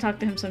I would love to talk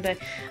to him someday.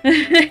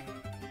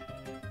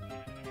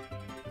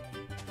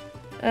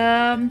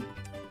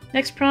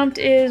 Next prompt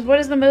is, what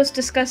is the most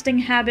disgusting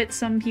habit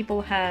some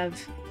people have?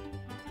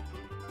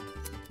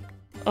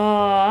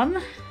 I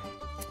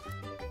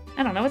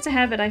don't know, what's a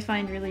habit I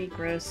find really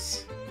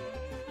gross?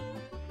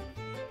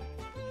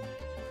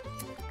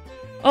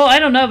 Oh, I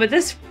don't know, but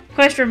this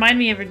question reminded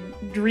me of a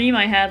dream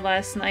I had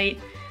last night.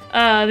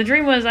 The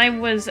dream was I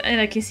was in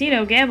a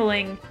casino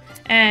gambling,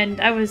 and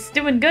I was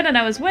doing good and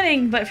I was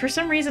winning, but for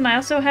some reason I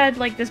also had,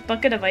 like, this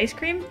bucket of ice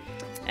cream,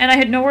 and I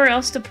had nowhere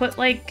else to put,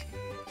 like,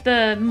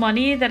 the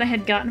money that I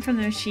had gotten from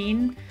the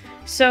machine.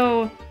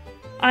 So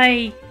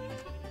I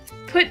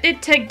put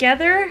it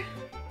together,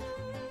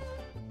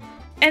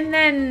 and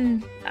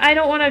then I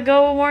don't want to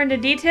go more into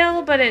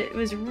detail, but it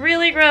was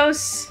really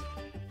gross.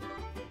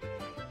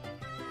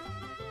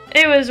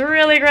 It was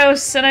really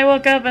gross, and I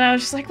woke up and I was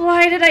just like,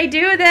 why did I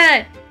do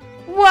that?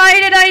 Why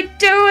did I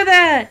do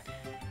that?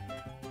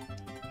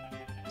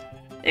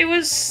 It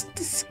was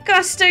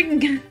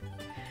disgusting.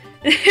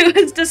 It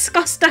was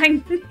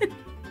disgusting.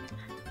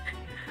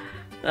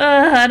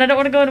 And I don't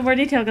want to go into more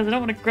detail because I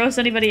don't want to gross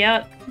anybody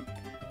out.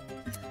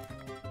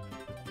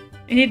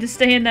 I need to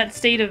stay in that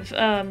state of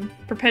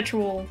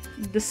perpetual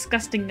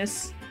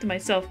disgustingness to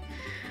myself.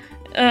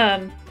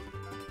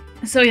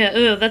 So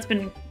yeah, that's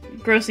been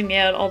grossing me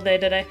out all day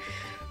today.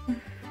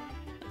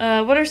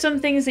 What are some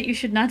things that you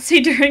should not say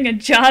during a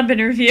job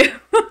interview?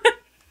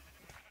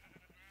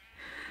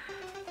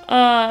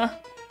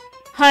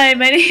 Hi,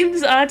 my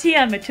name's Ati,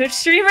 I'm a Twitch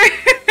streamer.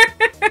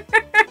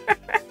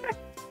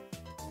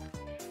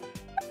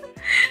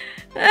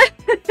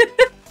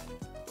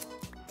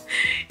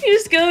 You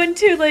just go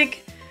into,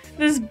 like,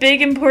 this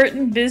big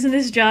important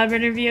business job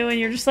interview and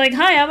you're just like,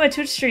 hi, I'm a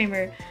Twitch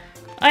streamer.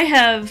 I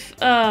have,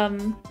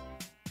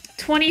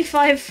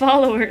 25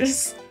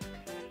 followers.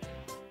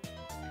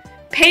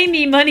 Pay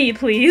me money,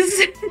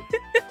 please.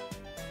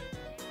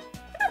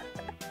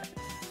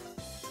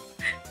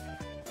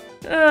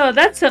 Oh,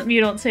 that's something you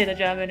don't say in a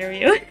job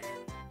interview.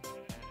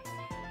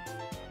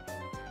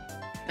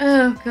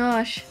 Oh,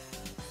 gosh.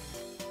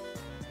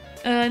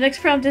 Next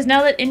prompt is,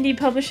 now that indie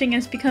publishing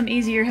has become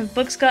easier, have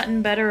books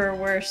gotten better or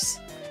worse?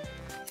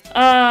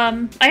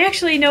 I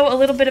actually know a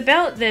little bit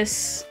about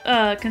this,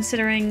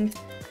 considering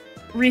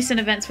recent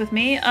events with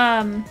me.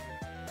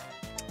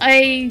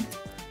 I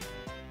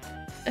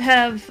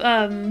have,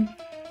 to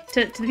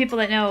the people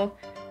that know,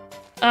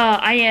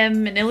 I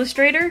am an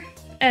illustrator,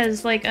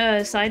 as like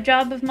a side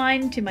job of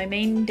mine to my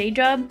main day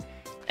job,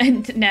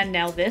 and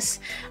now this.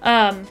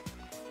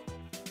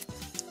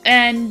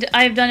 And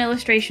I've done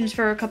illustrations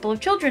for a couple of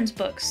children's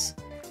books,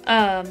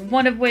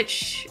 one of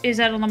which is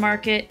out on the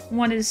market,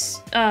 one is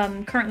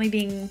currently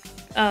being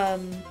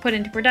put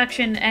into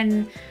production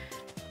and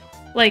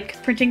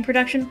like printing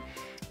production,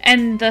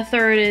 and the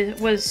third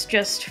was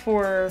just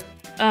for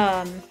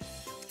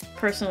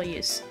personal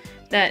use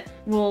that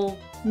will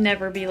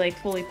never be like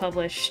fully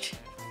published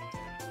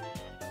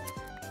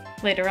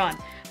later on.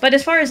 But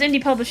as far as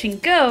indie publishing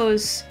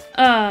goes,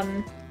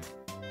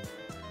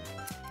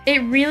 it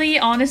really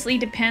honestly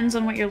depends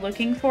on what you're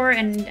looking for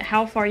and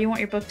how far you want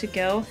your book to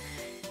go.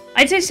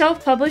 I'd say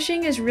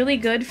self-publishing is really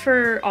good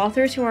for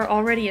authors who are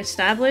already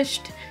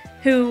established,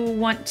 who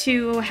want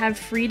to have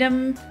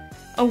freedom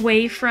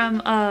away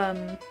from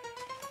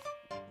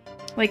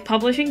like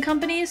publishing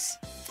companies,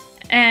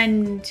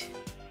 and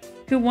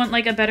who want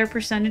like a better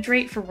percentage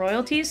rate for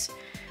royalties.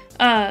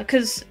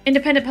 Because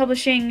independent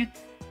publishing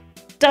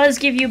does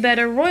give you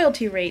better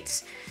royalty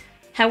rates.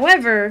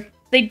 However,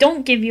 they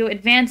don't give you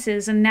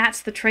advances, and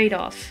that's the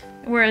trade-off.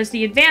 Whereas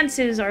the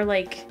advances are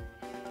like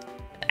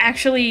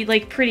actually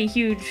like pretty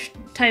huge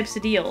types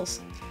of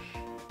deals.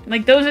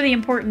 Like those are the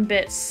important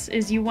bits,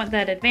 is you want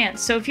that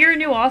advance. So if you're a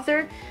new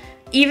author,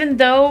 even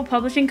though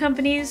publishing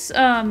companies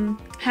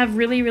have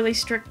really, really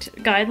strict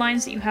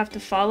guidelines that you have to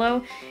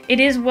follow, it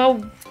is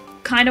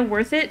kind of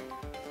worth it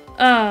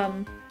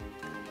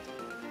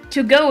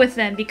to go with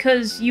them,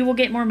 because you will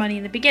get more money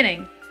in the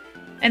beginning.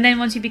 And then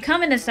once you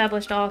become an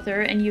established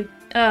author and you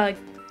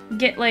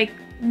get like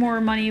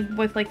more money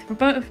with like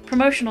the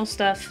promotional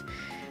stuff,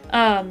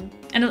 and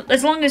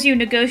as long as you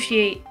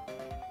negotiate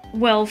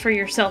well for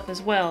yourself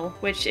as well,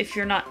 which if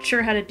you're not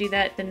sure how to do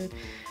that, then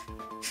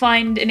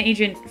find an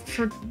agent.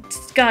 For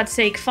God's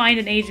sake, find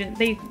an agent.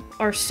 They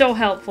are so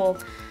helpful.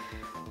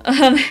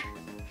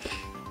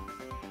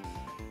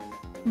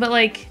 But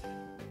like,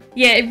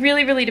 yeah, it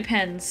really, really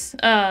depends.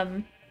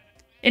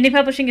 Indie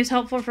publishing is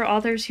helpful for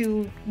authors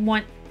who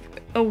want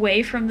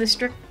away from the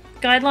strict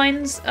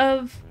guidelines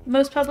of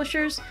most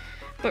publishers,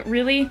 but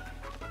really,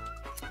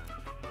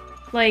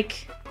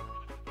 like,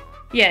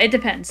 yeah, it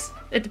depends.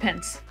 It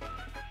depends.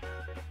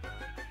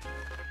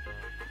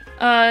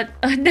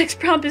 Next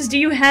prompt is, do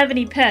you have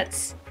any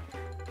pets?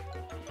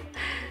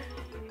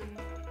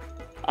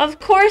 Of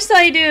course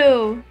I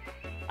do!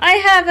 I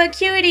have a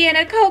cutie and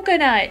a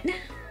coconut!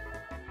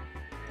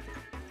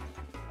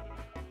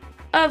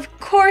 Of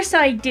course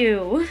I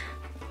do!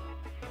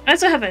 I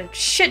also have a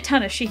shit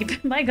ton of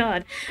sheep. My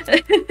god.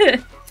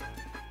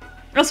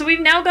 Also, we've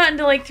now gotten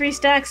to like 3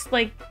 stacks,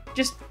 like,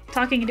 just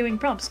talking and doing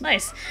prompts.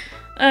 Nice.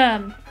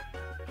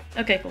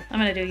 Okay, cool. I'm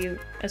gonna do you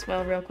as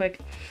well real quick.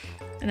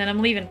 And then I'm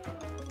leaving.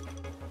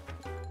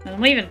 And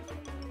I'm leaving.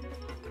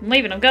 I'm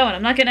leaving. I'm going.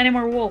 I'm not getting any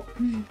more wool.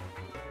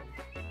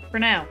 For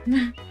now.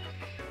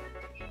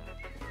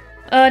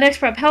 Next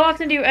prep. How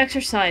often do you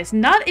exercise?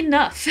 Not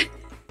enough.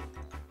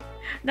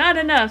 Not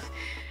enough.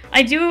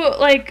 I do,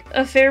 like,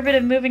 a fair bit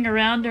of moving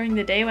around during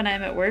the day when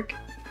I'm at work.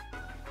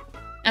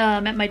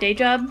 At my day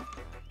job.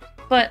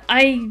 But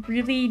I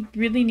really,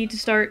 really need to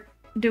start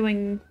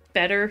doing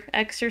better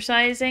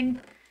exercising.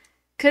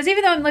 Because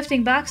even though I'm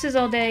lifting boxes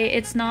all day,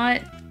 it's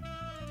not,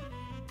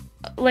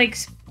 like,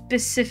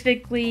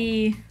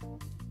 specifically...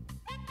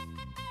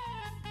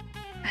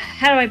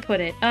 How do I put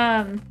it?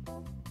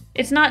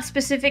 It's not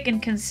specific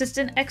and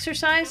consistent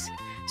exercise.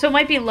 So it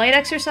might be light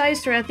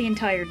exercise throughout the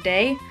entire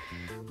day,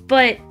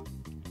 but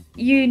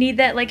you need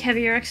that, like,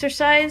 heavier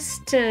exercise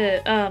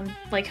to,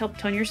 like, help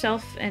tone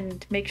yourself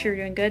and make sure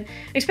you're doing good.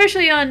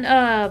 Especially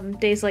on,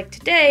 days like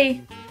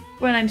today,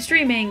 when I'm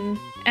streaming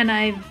and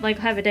I, like,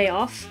 have a day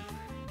off.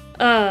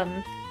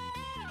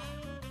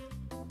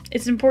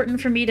 It's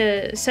important for me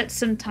to set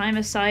some time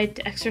aside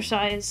to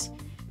exercise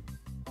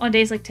on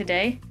days like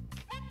today.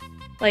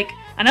 Like,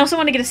 and I also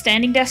want to get a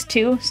standing desk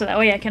too, so that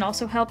way I can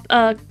also help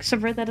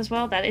subvert that as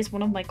well. That is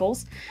one of my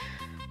goals.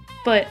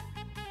 But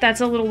that's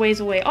a little ways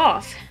away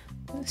off.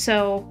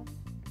 So,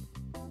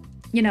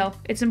 you know,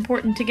 it's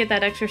important to get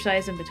that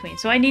exercise in between.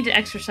 So I need to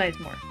exercise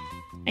more.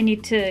 I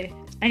need to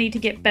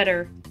get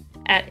better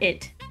at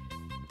it.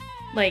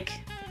 Like,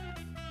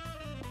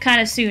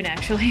 kind of soon,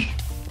 actually.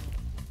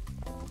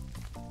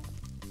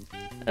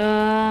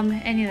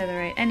 Any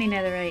netherite? Any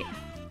netherite?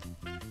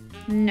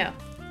 No.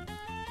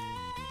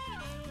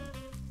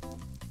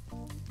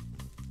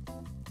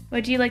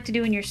 What do you like to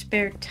do in your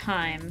spare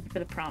time for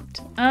the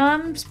prompt?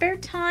 Spare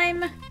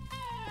time?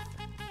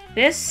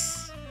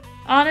 This,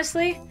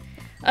 honestly.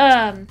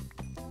 I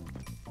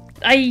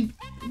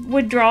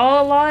would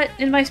draw a lot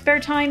in my spare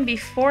time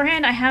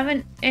beforehand. I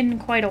haven't in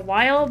quite a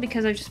while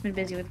because I've just been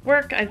busy with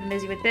work. I've been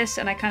busy with this,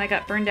 and I kind of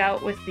got burned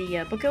out with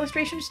the book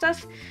illustration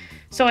stuff.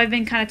 So I've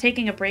been kind of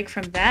taking a break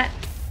from that.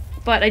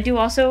 But I do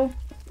also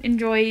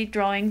enjoy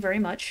drawing very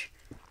much.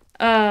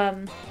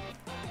 Oh,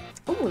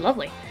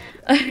 lovely.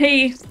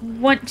 I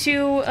want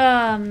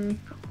to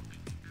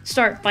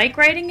start bike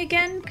riding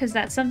again, because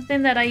that's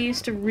something that I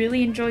used to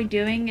really enjoy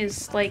doing.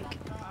 Is like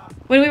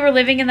when we were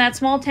living in that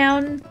small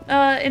town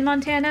in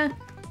Montana,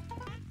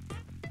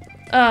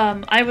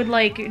 I would,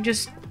 like,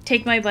 just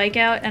take my bike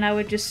out and I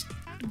would just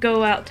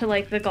go out to,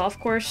 like, the golf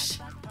course,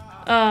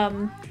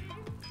 that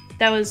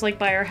was, like,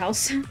 by our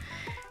house.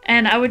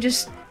 And I would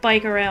just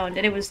bike around,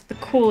 and it was the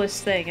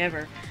coolest thing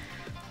ever.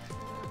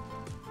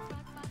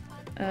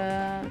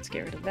 Let's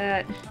get rid of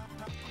that.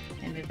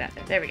 And move that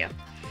there. There we go.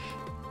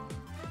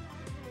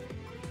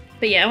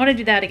 But yeah, I want to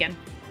do that again.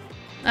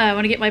 I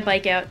want to get my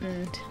bike out,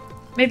 and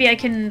maybe I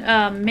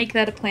can make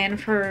that a plan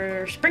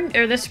for spring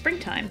or this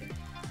springtime.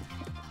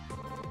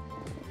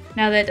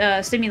 Now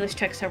that stimulus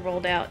checks have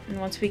rolled out, and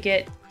once we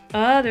get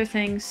other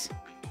things,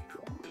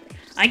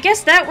 I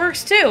guess that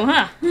works too,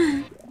 huh?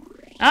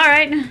 All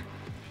right.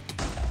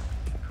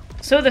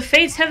 So the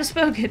fates have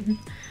spoken.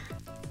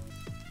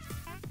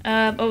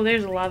 Oh,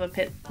 there's a lava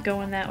pit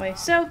going that way.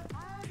 So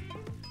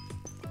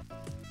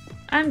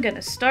I'm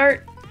gonna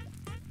start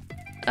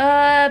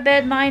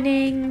bed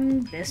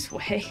mining this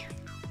way.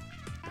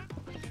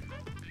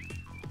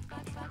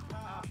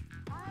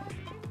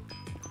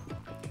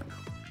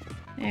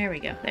 There we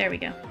go. There we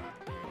go.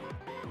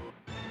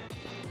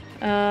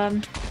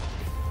 But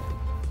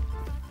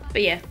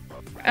yeah.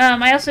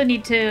 I also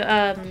need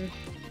to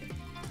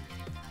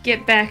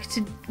get back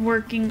to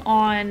working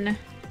on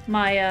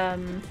my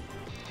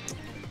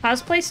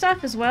cosplay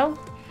stuff as well.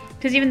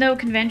 Because even though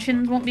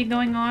conventions won't be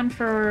going on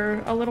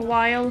for a little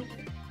while,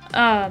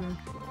 I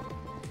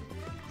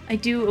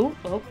do...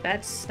 Oh,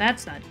 that's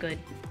not good.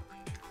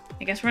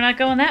 I guess we're not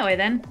going that way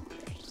then.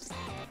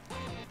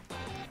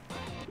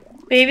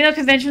 But even though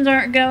conventions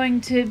aren't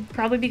going to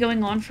probably be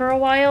going on for a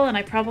while, and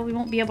I probably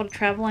won't be able to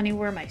travel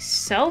anywhere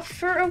myself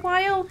for a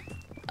while,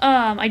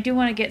 I do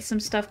want to get some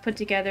stuff put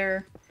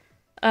together.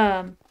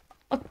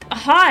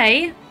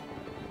 Hi!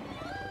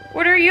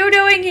 What are you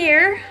doing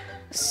here?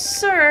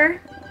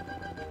 Sir?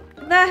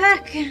 The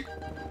heck?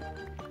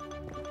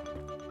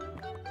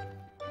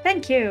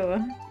 Thank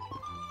you.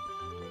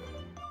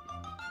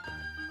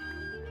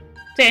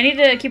 So yeah, I need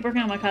to keep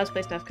working on my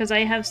cosplay stuff, because I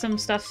have some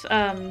stuff,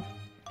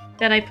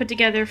 that I put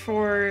together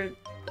for,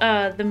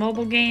 the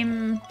mobile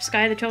game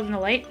Sky the Children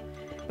of Light,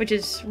 which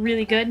is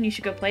really good, and you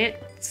should go play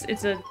it.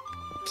 It's a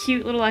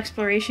cute little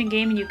exploration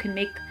game, and you can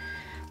make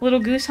little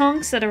goose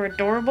honks that are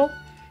adorable.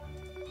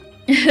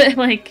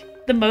 Like,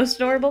 the most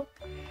adorable.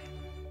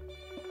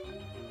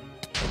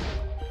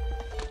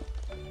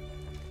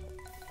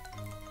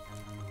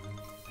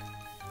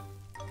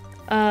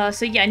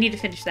 So yeah, I need to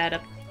finish that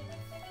up.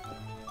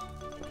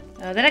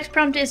 The next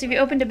prompt is, if you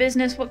opened a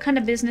business, what kind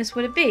of business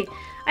would it be?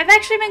 I've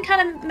actually been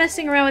kind of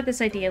messing around with this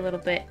idea a little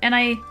bit, and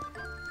I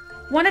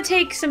want to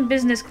take some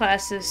business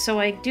classes so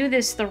I do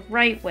this the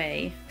right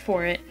way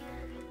for it.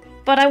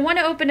 But I want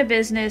to open a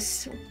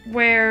business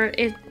where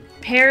it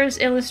pairs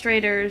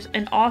illustrators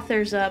and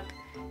authors up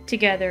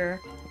together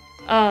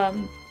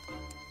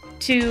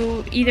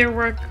to either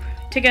work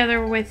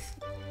together with,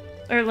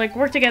 or like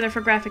work together for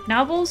graphic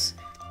novels.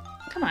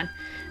 Come on.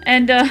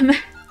 And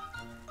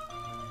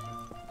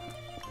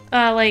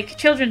like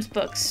children's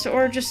books,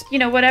 or just, you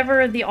know,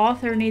 whatever the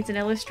author needs an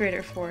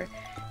illustrator for.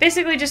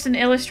 Basically just an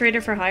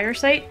illustrator for hire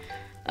site.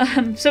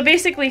 So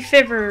basically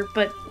Fiverr,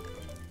 but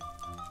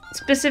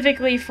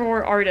specifically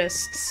for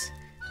artists,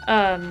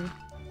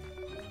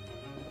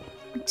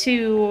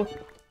 to,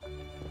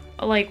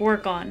 like,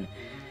 work on.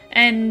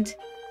 And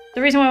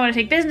the reason why I want to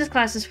take business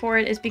classes for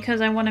it is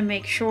because I want to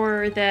make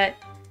sure that,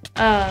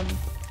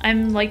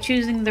 I'm, like,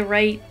 choosing the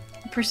right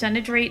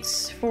percentage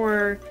rates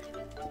for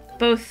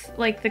both,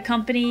 like, the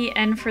company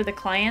and for the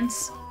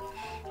clients.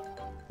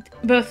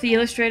 Both the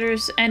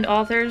illustrators and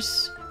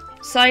authors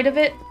side of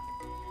it.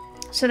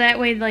 So that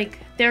way, like,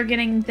 they're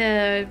getting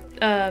the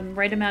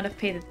right amount of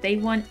pay that they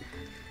want,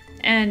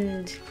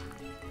 and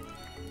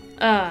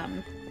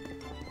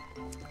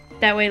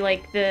that way,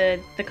 like,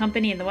 the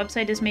company and the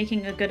website is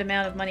making a good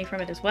amount of money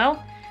from it as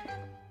well.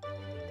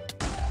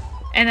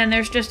 And then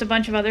there's just a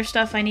bunch of other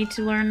stuff I need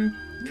to learn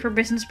for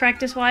business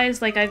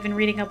practice-wise. Like, I've been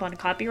reading up on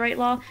copyright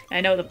law.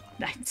 I know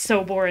it's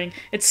so boring.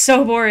 It's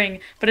so boring,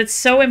 but it's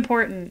so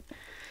important.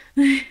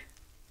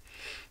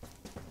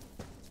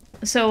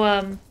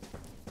 So,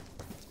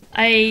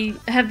 I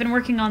have been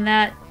working on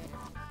that.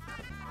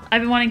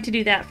 I've been wanting to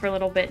do that for a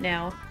little bit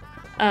now.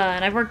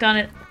 And I've worked on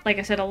it, like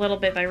I said, a little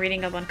bit by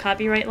reading up on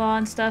copyright law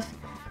and stuff.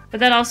 But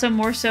that also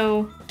more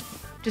so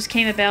just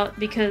came about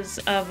because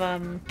of,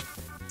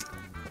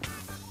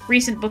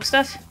 recent book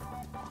stuff.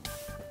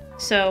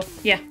 So,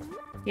 yeah.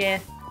 Yeah.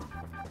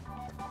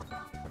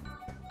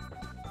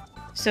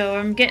 So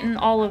I'm getting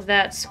all of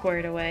that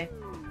squared away.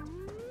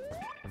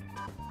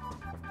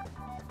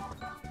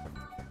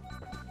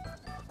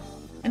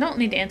 I don't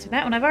need to answer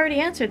that one. I've already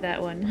answered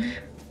that one.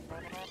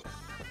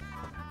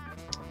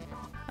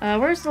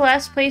 Where's the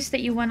last place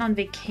that you went on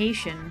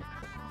vacation?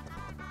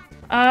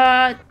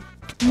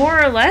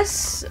 More or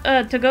less,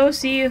 to go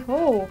see...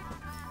 Oh.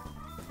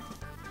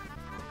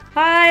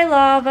 Hi,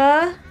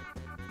 lava.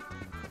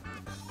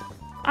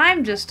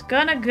 I'm just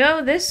gonna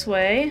go this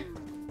way.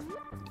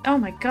 Oh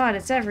my god,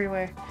 it's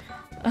everywhere.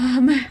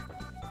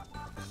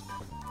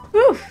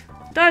 Oof.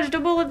 Dodged a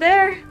bullet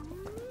there.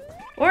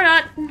 Or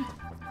not.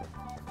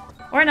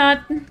 Or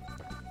not.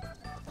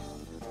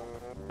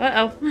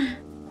 Uh-oh.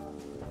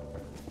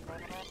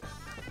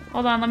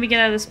 Hold on, let me get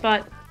out of this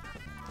spot.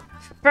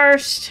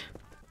 First.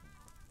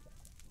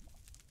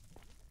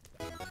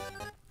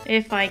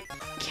 If I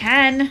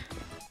can.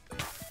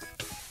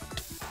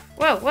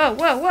 Whoa, whoa,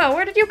 whoa, whoa,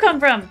 where did you come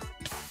from?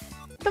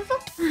 What the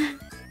fuck?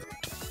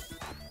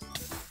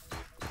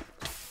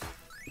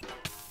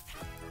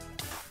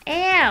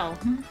 Ow!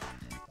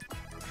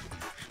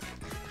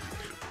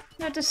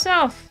 Note to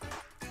self.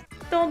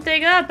 Don't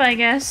dig up, I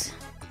guess.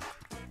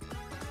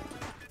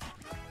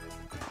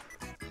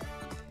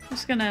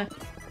 Just gonna...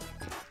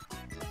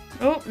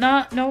 Oh,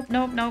 no, nope,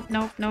 nope, nope,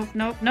 nope, nope,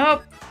 nope,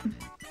 nope.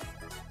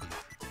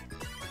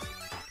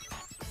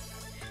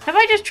 Have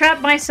I just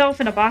trapped myself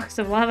in a box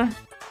of lava?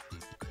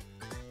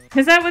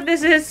 Is that what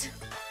this is?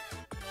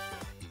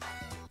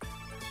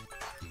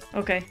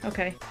 Okay,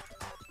 okay.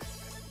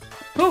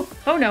 Oh,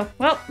 oh no.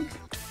 Well,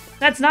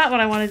 that's not what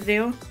I wanted to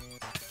do.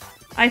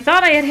 I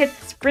thought I had hit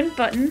the sprint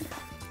button.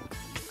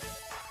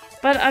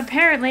 But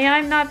apparently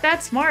I'm not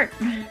that smart.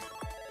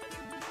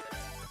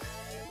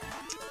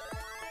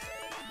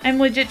 I'm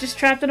legit just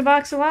trapped in a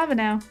box of lava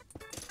now.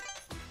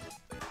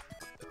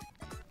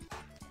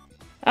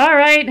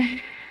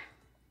 Alright.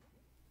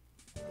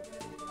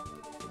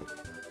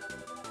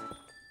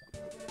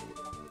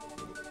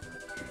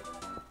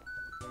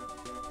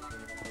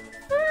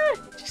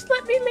 Just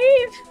let me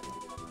leave.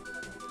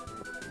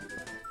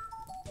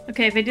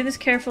 Okay, if I do this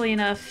carefully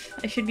enough,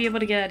 I should be able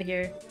to get out of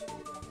here.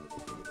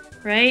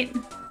 Right?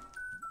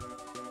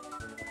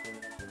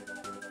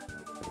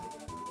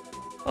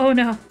 Oh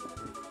no.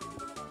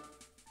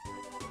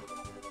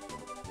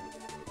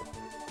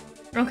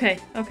 Okay,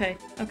 okay,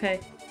 okay.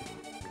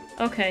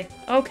 Okay,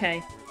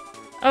 okay.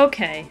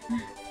 Okay.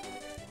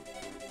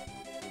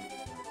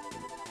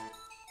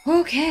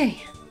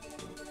 Okay.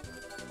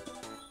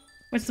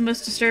 What's the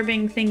most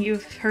disturbing thing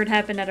you've heard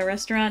happen at a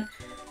restaurant?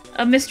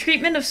 A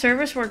mistreatment of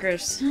service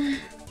workers.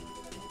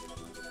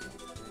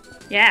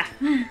 Yeah.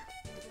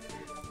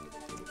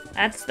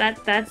 That's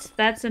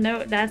a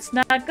note. That's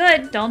not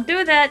good. Don't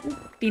do that.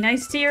 Be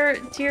nice to your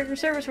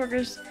service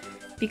workers.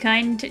 Be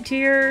kind to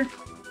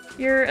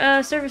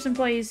your service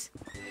employees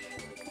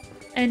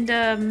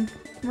and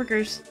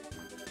workers.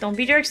 Don't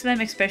be jerks to them,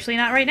 especially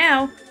not right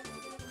now.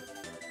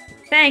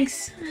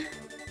 Thanks.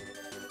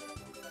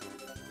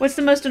 What's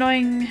the most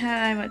annoying?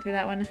 I went through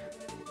that one.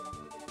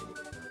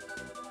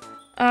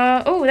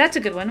 Oh, that's a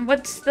good one.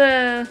 What's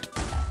the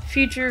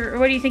future, or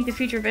what do you think the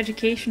future of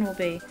education will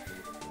be?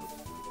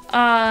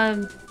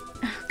 Oh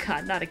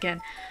God, not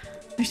again.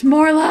 There's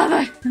more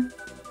lava!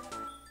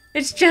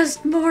 It's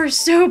just more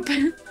soup!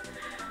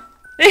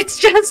 It's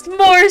just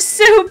more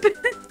soup!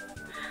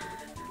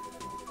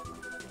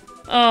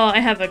 Oh, I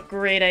have a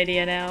great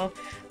idea now.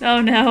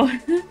 Oh no.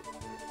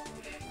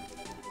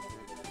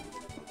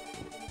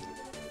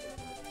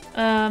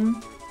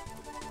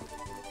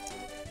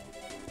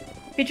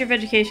 Future of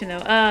education,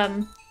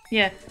 though.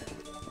 Yeah.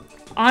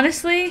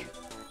 Honestly,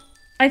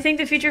 I think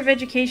the future of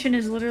education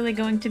is literally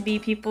going to be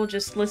people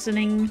just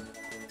listening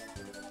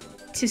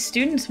to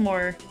students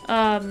more.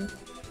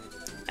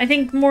 I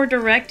think more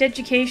direct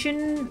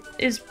education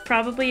is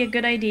probably a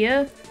good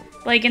idea.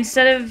 Like,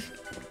 instead of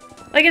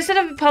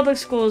public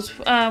schools,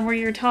 where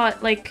you're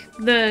taught, like,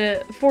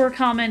 the 4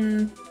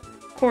 common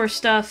core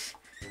stuff,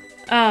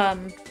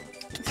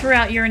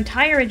 throughout your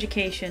entire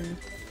education.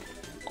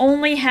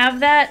 Only have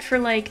that for,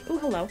 like... Ooh,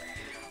 hello.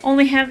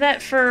 Only have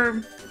that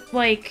for,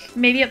 like,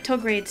 maybe up till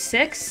grade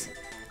 6.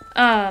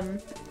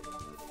 And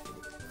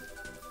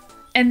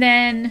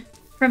then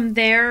from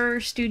there,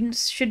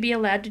 students should be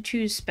allowed to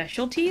choose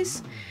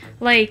specialties.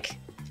 Like,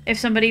 if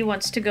somebody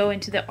wants to go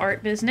into the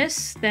art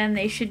business, then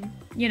they should,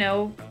 you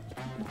know,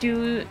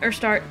 do or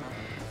start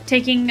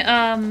taking,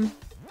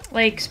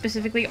 like,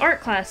 specifically art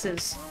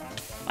classes.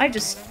 I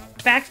just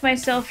backed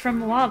myself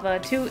from lava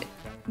to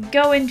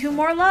go into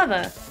more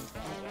lava.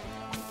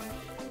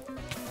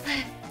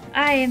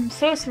 I am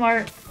so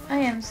smart. I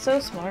am so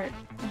smart.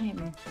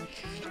 I'm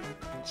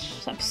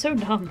so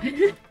dumb.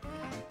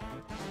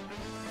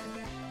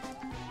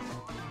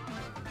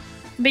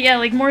 But yeah,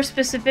 like, more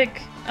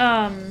specific,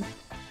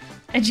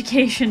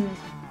 education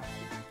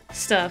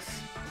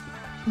stuff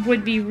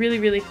would be really,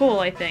 really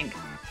cool, I think.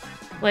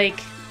 Like,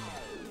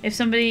 if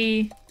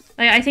somebody...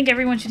 I think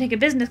everyone should take a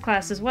business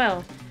class as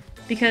well,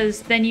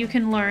 because then you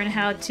can learn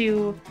how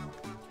to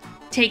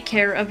take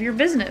care of your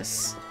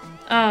business.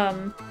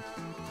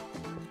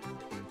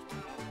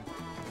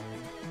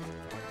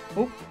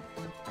 Oh.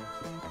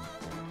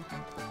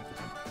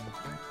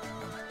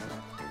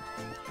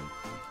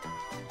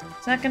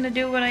 Is that gonna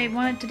do what I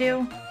want it to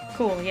do?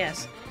 Cool,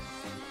 yes.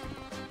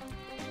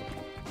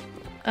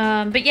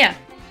 But yeah.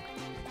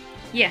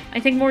 Yeah, I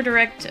think more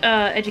direct,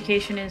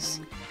 education is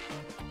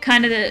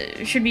kind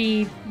of should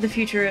be the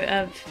future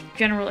of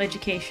general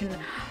education.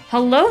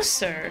 Hello,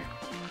 sir!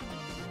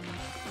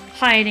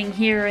 Hiding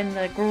here in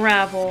the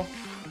gravel.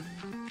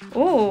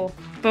 Oh,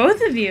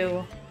 both of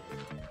you!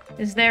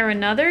 Is there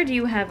another? Do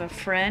you have a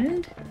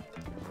friend?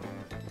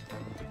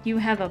 You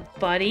have a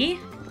buddy?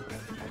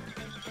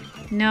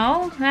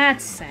 No?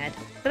 That's sad.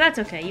 But that's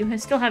okay, you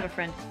still have a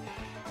friend.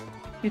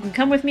 You can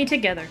come with me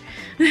together.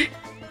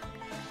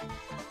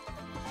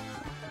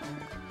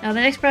 Now the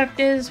next prompt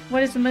is,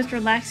 what is the most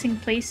relaxing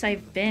place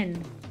I've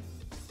been?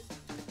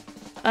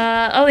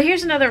 Oh,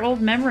 here's another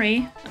old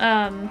memory.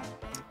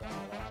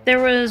 There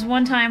was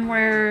one time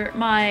where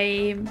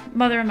my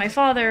mother and my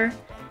father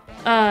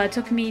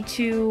took me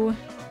to,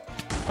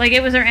 like,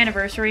 it was their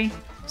anniversary,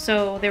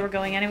 so they were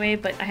going anyway,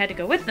 but I had to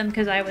go with them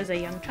because I was a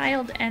young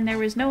child and there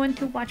was no one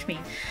to watch me.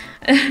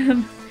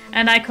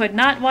 And I could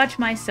not watch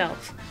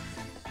myself.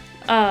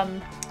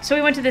 So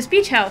we went to this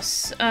beach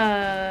house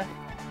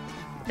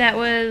that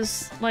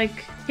was,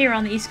 like, here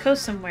on the East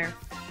Coast somewhere.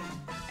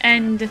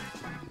 And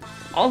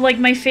like,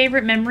 my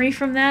favorite memory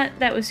from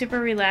that was super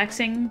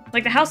relaxing.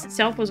 Like, the house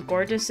itself was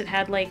gorgeous. It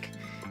had, like,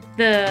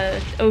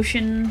 the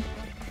ocean,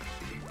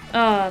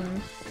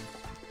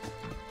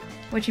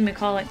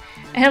 whatchamacallit.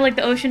 It had, like,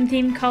 the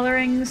ocean-themed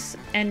colorings,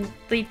 and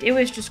it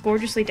was just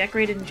gorgeously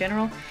decorated in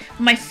general.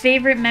 My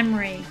favorite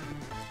memory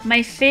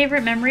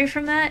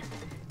from that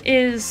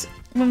is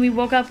when we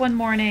woke up one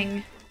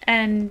morning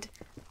and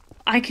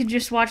I could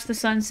just watch the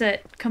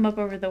sunset come up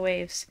over the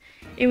waves.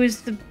 It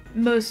was the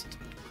most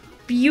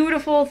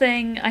beautiful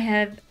thing I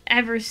have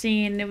ever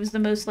seen. It was the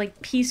most,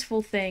 like,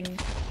 peaceful thing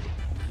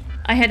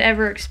I had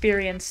ever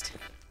experienced.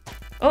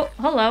 Oh,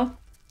 hello.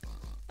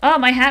 Oh,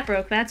 my hat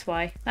broke, that's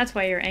why. That's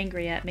why you're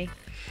angry at me.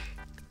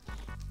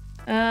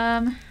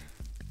 I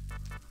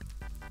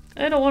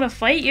don't want to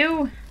fight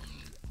you.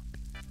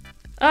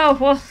 Oh,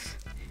 well,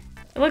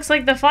 it looks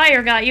like the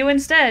fire got you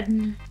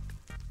instead.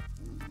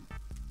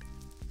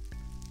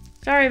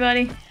 Sorry,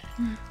 buddy.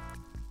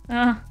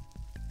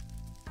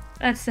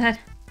 That's sad.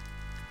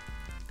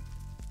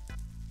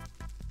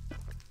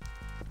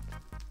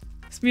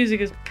 This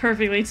music is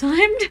perfectly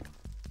timed.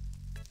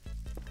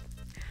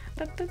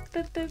 But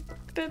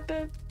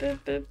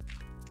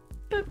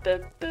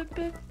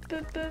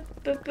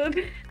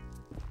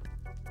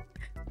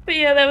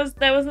yeah, that was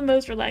the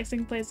most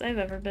relaxing place I've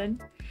ever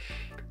been.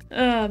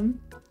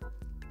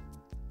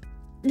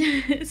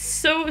 It's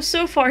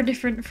so far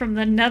different from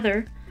the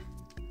Nether.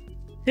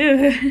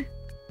 Ooh,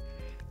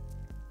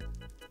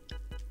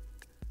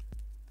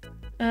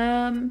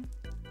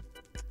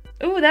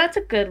 that's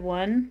a good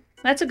one.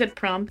 That's a good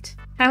prompt.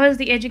 How has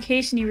the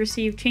education you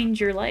received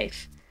changed your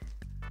life?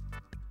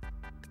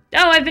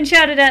 Oh, I've been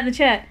shouted at in the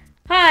chat.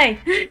 Hi!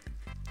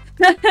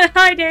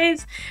 Hi,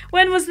 Daze!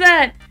 When was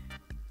that?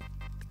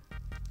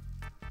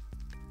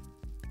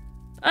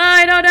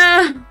 I don't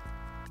know!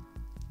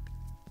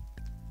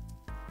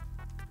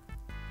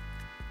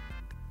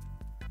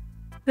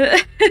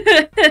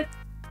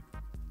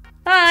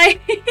 Hi!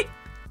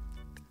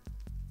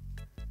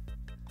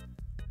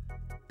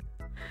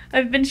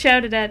 I've been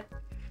shouted at.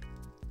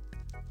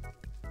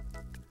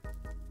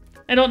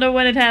 I don't know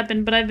when it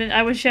happened, but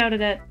I was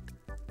shouted at.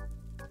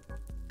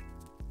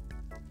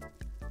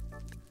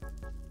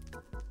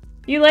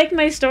 You like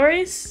my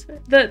stories?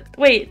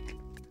 Wait.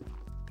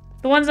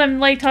 The ones I'm,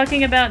 like,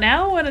 talking about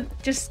now?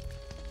 What, just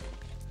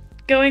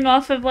going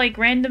off of, like,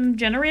 random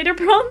generator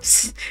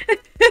prompts?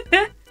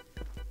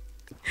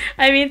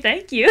 I mean,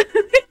 thank you.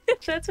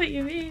 If that's what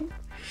you mean.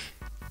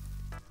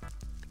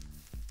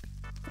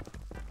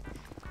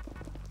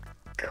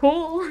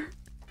 Cool.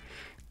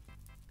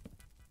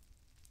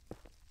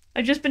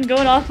 I've just been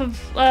going off of,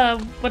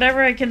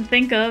 whatever I can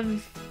think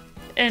of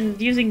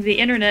and using the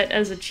internet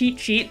as a cheat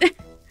sheet.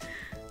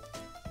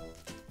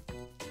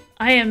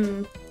 I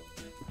am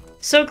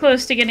so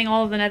close to getting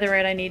all of the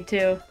netherite I need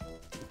to.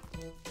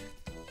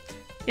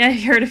 Yeah,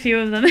 I've heard a few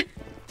of them.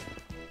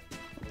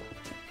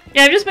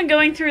 Yeah, I've just been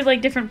going through,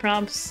 like, different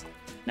prompts.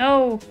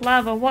 No,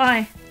 lava,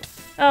 why?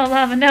 Oh,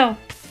 lava, no.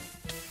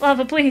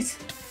 Lava, please.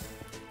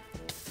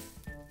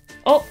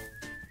 Oh!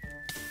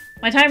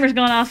 My timer's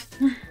gone off.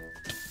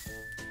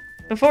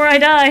 Before I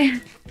die.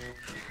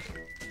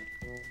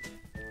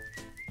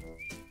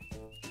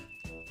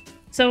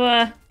 So,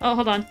 oh,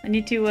 hold on. I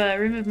need to,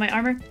 remove my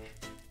armor.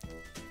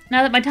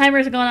 Now that my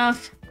timer's gone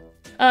off,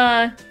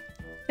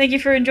 thank you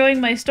for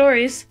enjoying my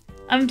stories.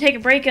 I'm gonna take a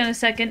break in a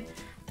second.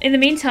 In the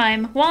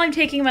meantime, while I'm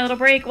taking my little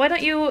break, why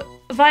don't you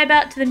vibe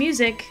out to the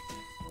music?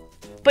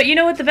 But you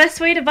know what the best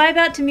way to vibe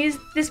out to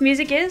this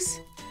music is?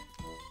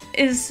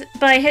 Is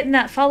by hitting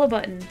that follow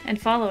button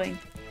and following.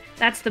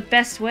 That's the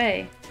best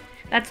way.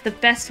 That's the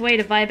best way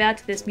to vibe out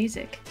to this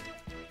music.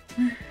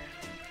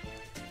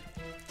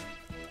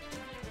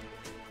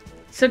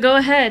 So go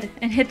ahead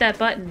and hit that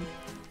button.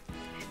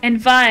 And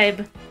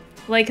vibe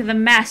like the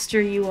master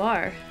you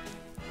are.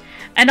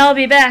 And I'll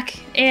be back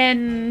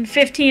in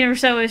 15 or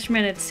so-ish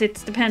minutes.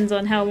 It depends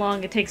on how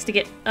long it takes to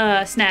get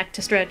a snack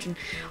to stretch and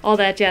all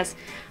that jazz.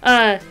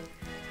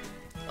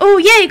 Oh,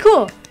 yay,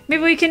 cool!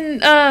 Maybe we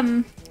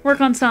can,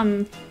 work on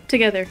some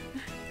together.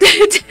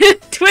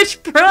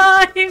 Twitch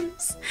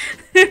Primes!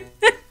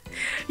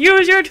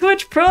 Use your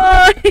Twitch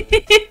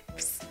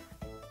Primes!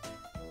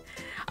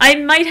 I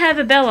might have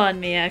a bell on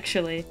me,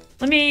 actually.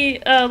 Let me,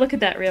 look at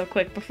that real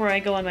quick before I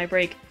go on my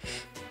break.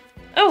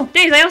 Oh,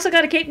 Daze, I also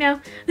got a cape now!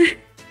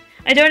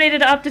 I donated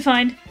to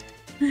Optifind.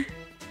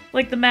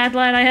 Like the mad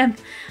lad I am.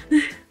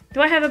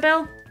 Do I have a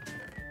bell?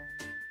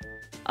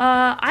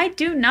 I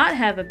do not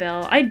have a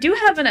bell. I do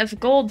have enough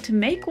gold to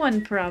make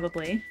one,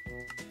 probably.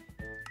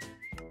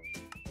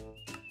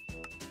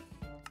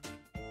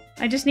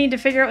 I just need to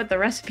figure out what the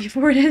recipe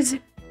for it is.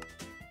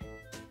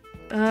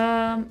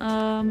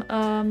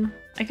 I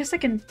guess I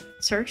can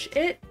search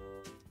it?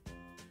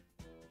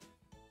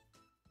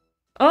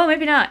 Oh,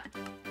 maybe not.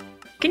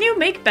 Can you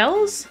make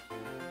bells?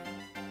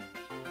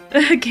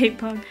 Gate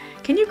pog.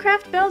 Can you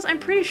craft bells? I'm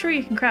pretty sure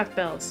you can craft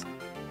bells.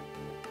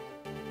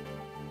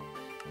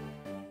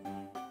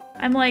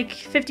 I'm like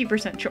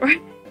 50% sure.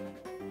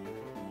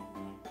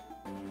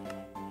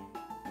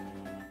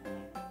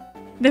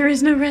 There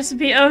is no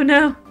recipe. Oh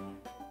no.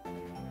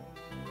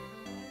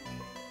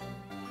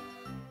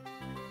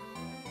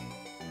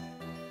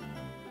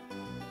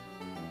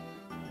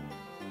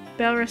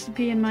 Bell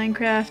recipe in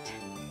Minecraft.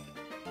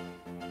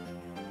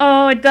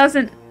 Oh, it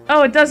doesn't.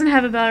 Oh, it doesn't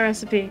have a bell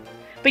recipe.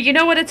 But you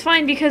know what? It's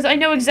fine because I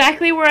know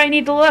exactly where I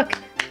need to look.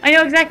 I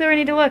know exactly where I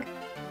need to look.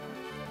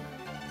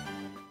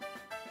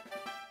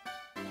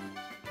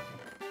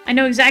 I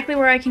know exactly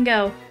where I can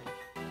go.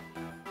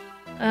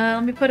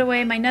 Let me put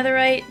away my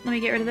netherite. Let me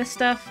get rid of this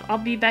stuff. I'll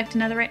be back to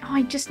netherite. Oh,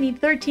 I just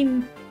need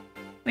 13...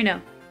 Wait,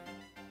 no.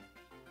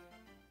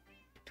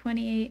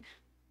 28.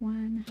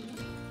 1...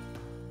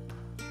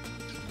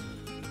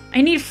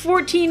 I need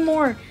 14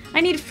 more!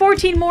 I need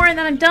 14 more and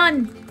then I'm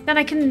done! Then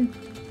I can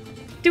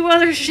do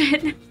other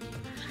shit.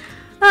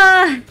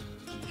 But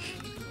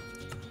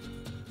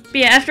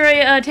yeah, after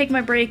I take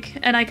my break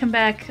and I come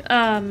back,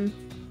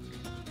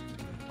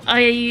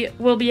 I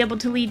will be able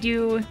to lead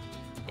you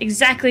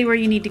exactly where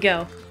you need to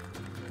go.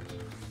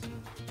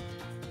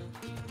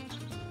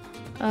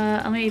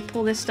 Let me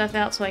pull this stuff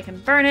out so I can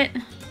burn it.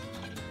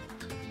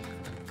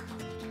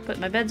 Put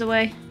my beds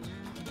away.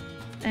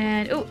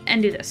 And, oh,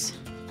 and do this.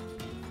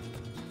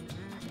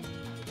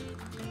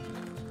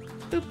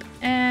 Boop,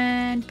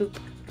 and boop.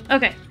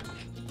 Okay.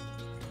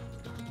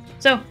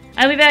 So,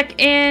 I'll be back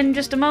in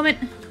just a moment.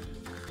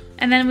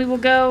 And then we will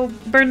go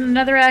burn the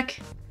netherrack.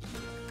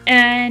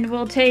 And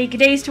we'll take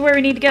Daze to where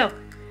we need to go.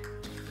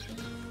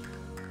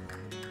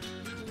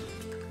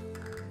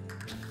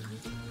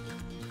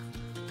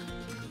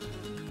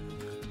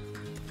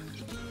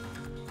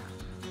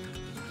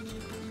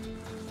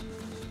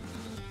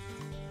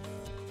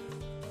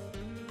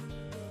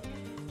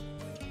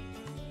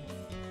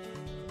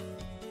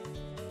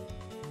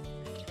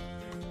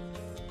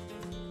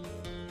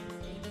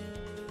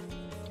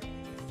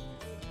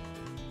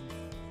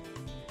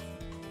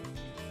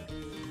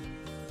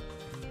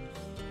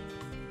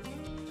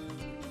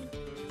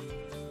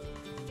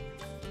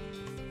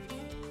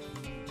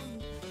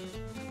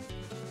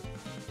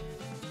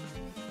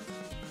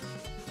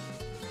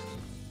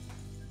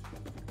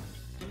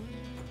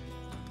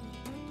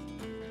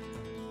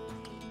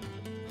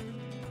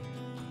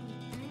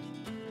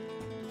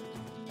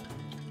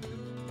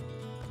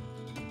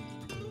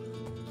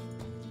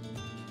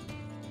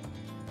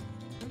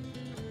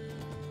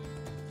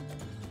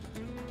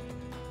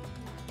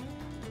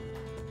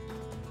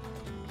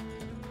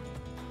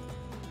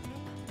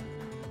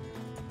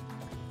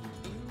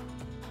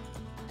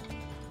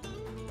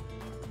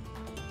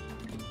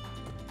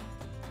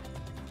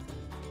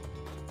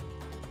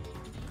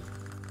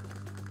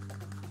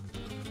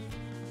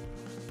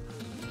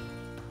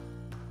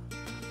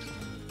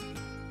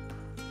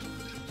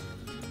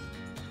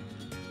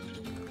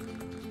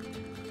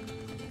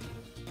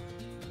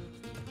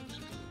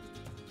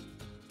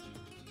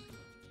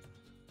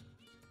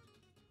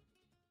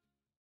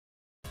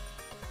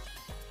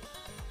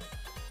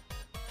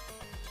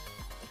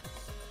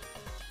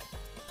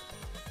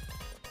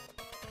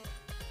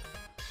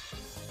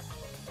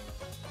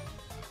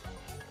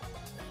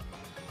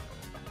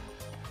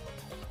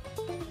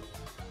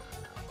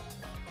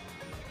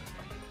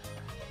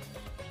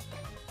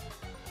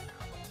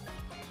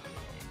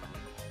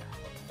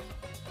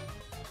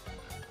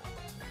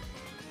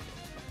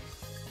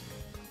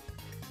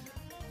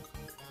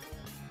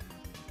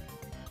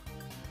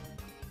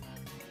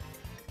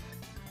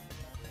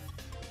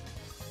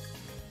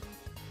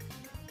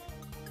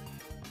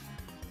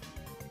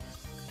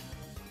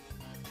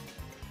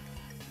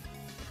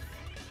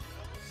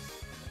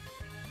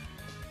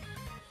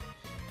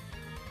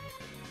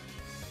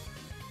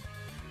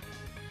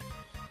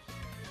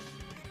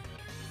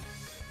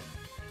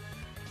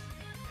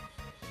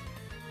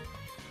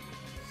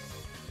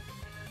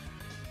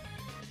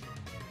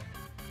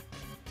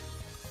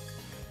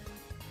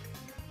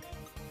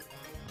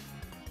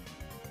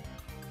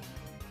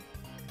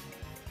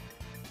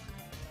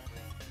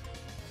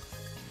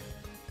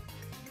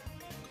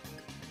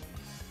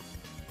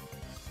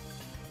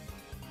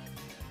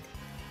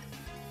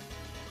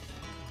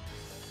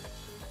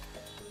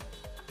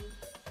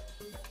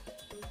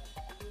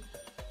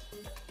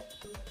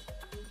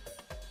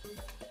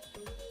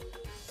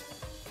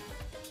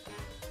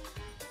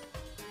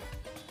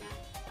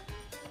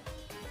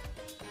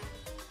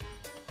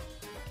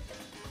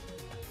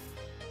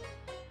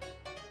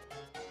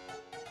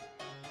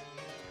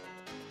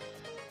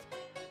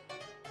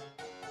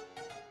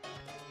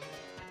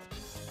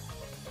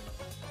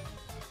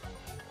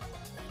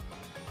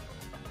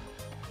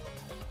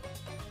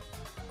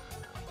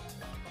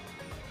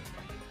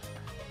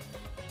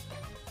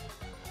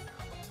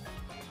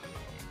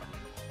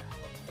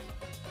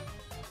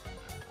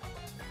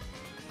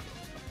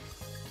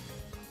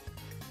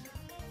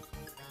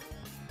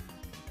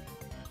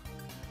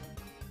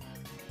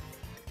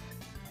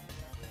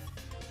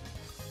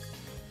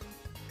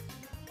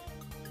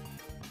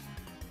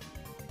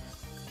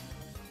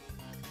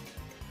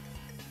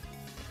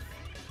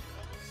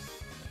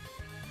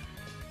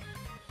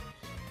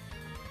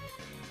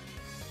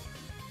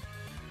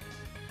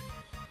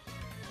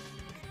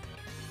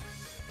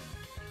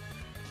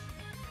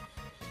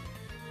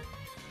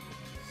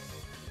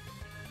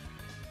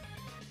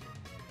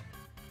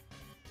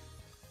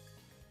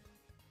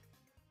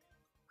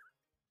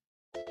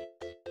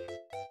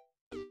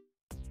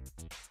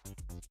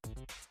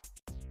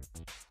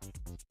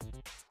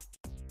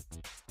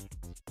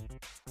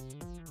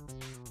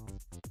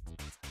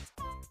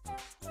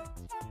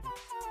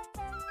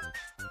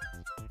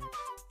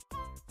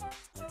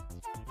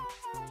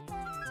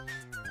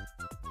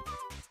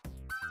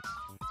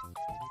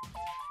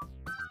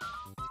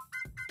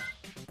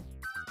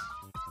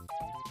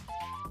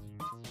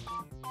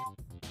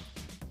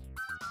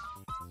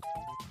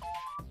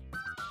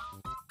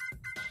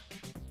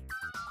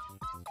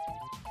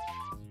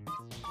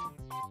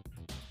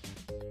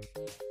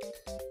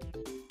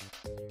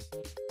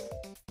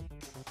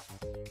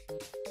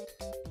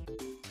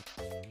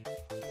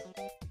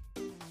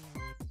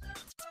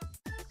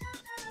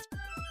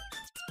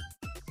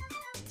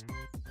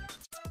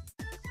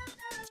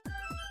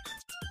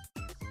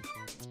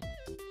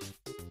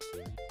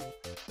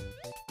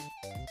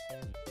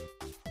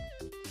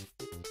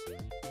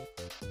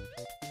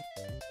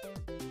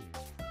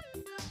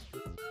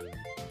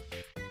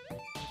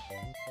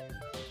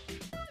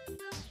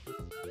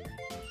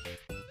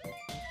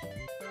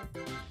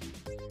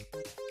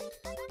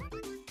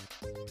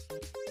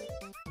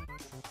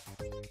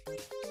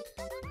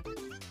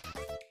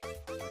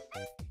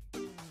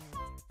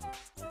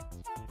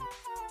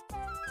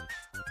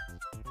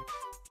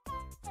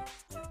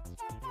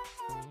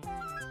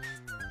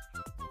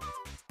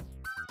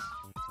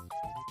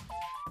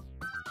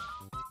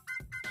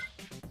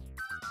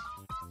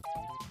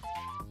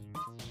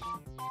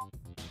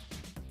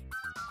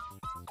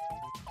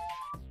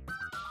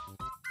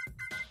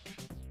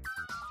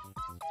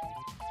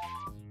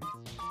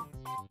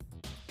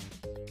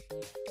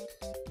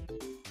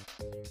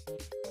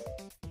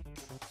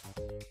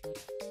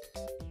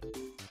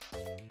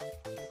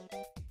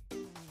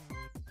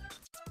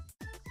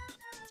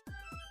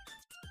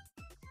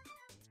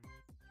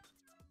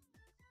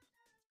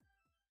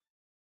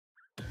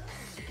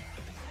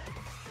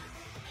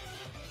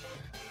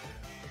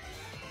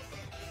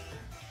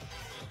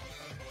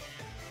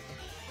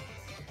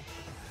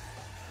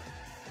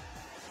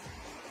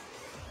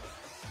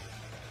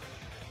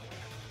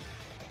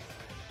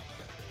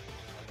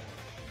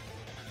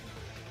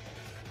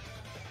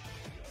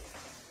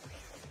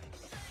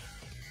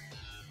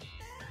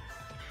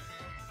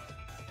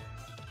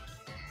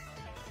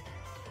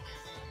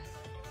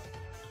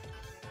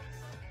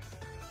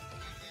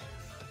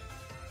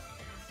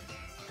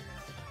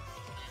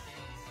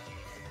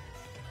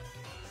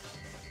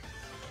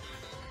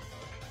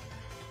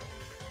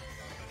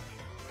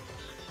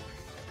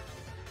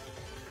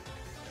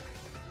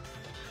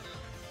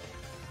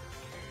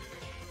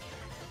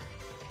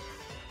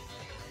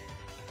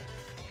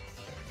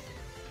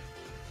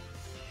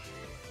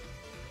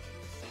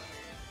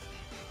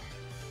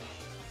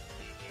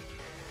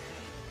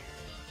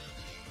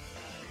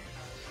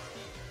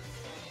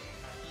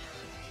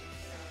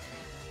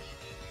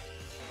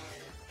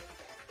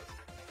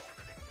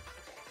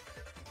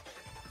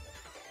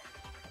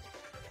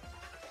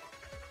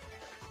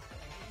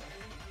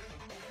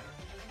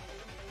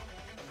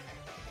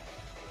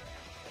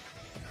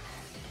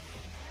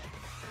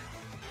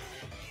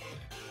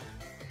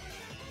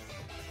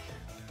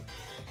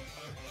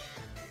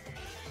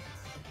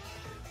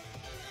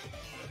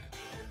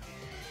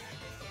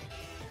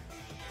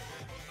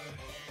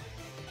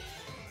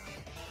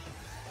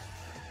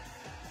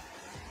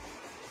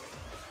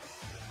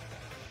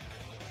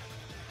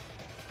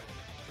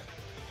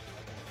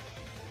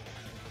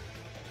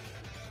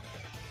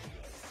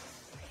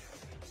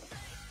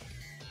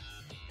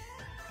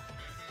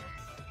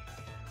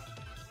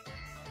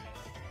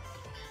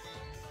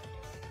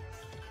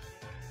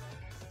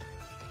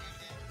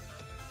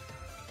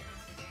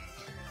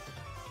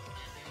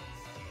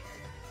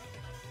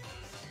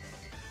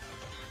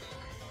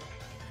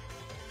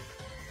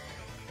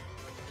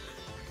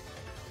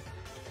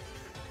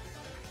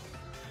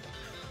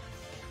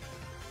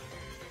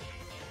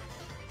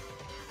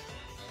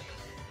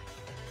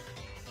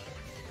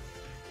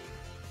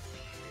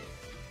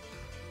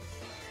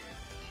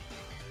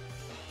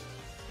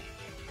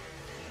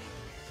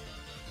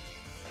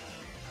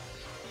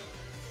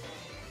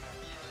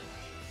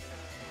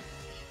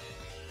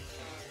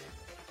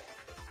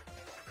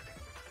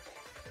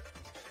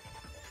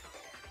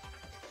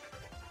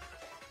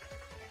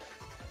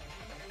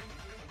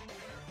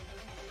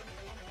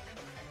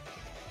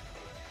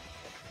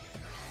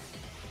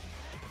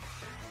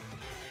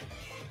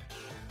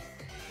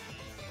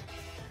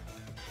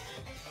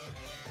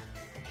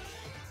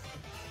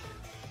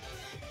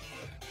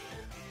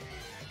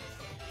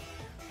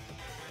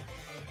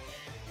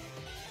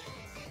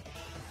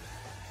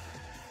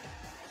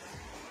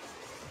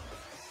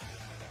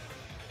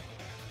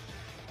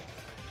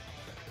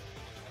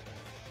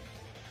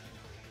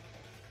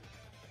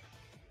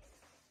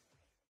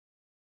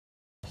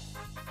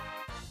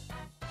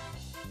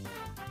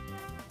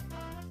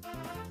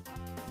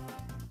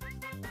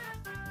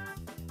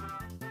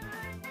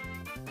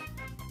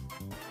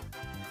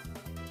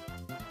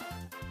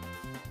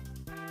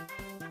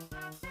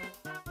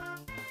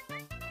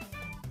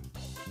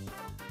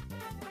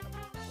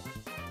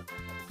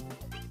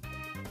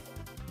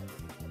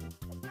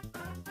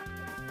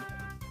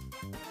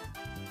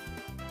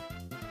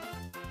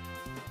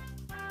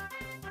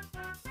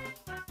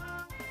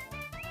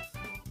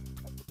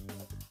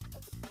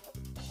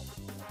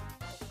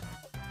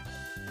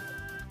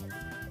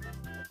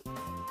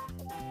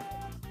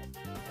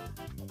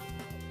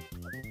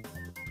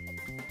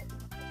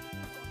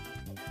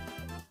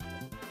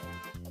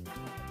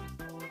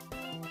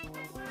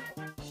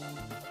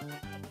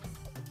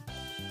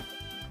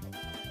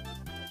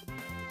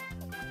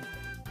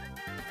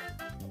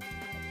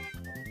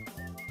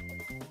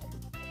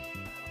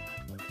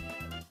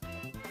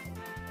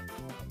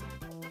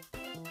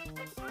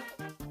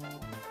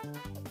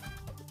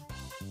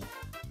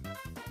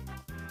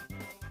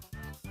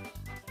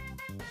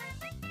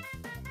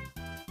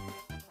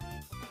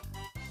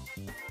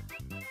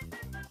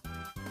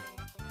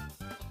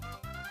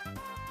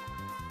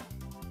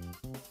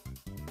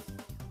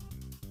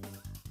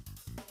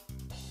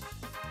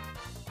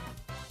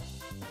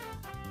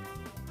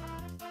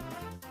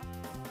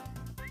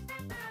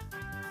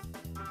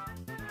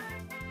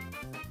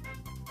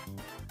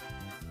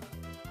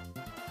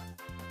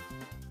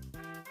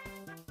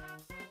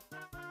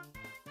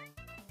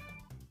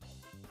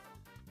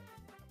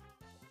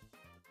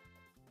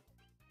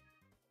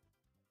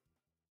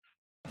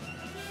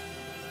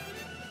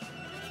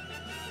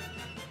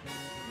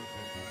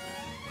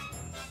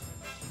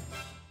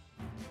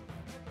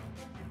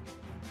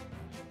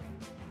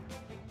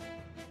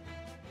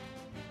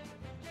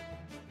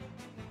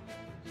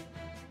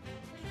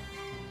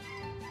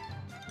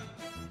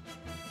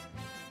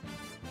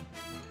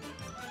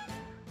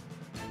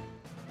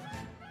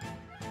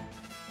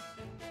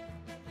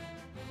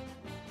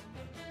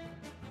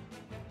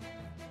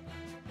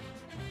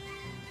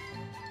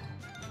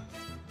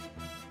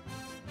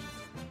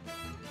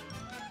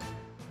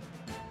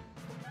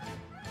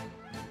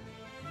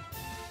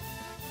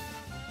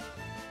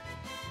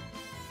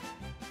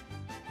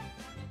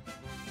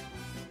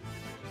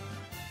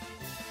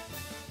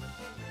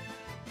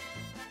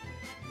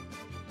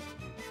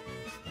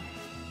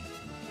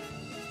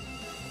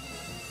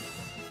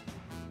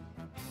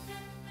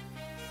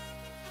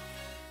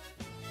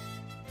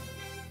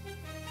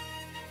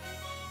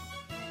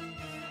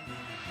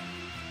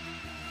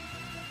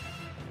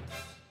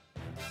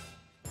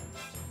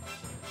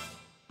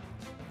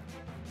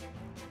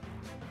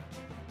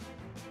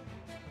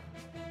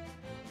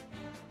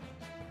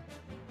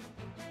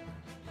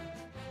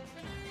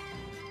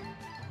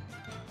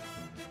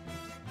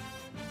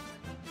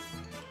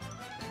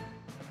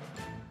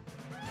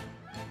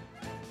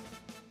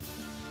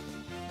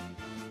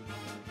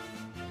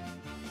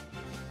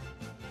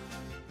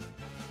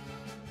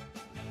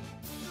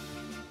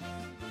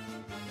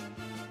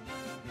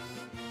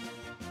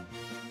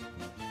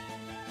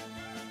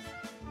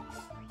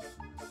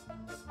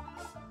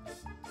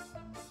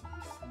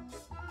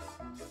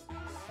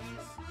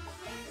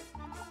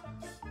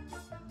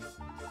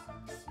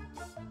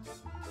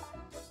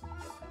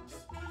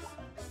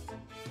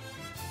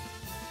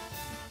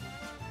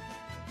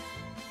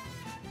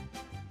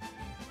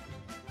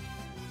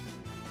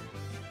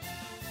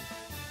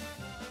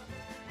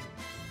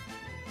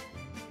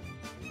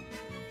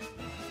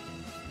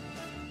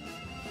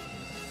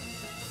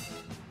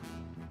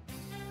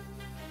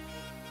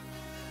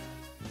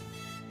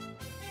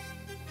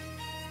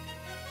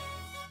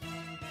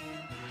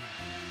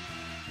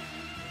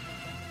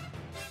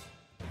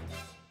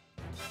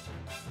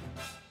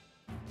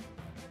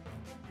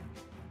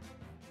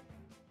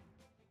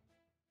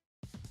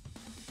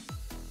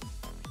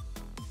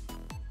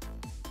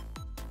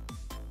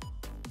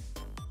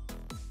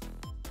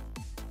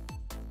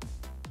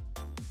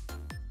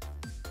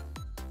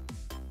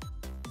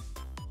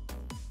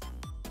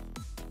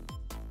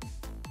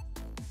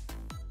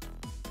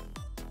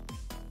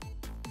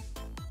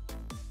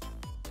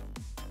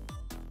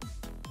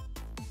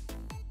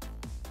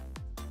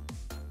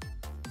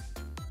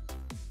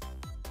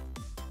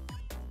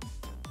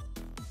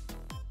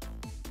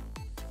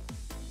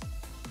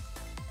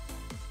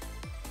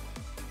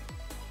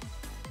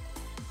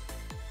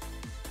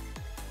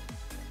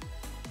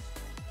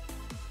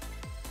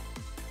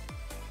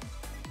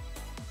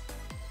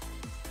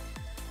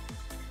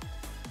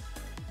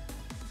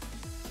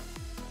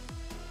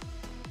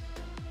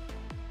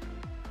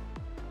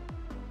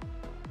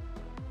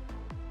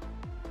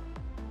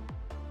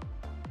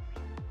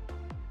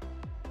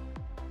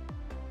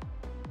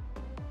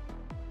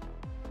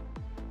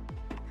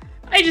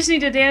 I just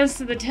need to dance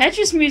to the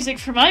Tetris music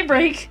for my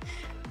break.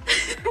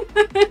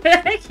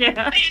 Heck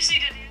yeah. I just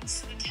need to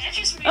dance to the Tetris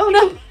music. Oh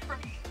no!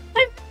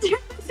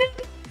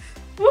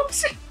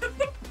 Whoops.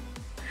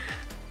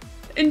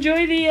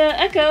 Enjoy the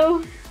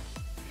echo.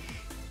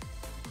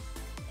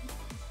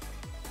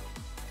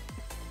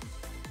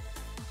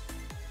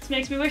 This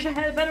makes me wish I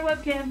had a better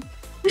webcam.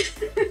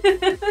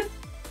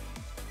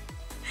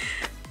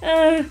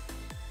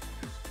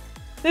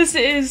 This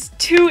is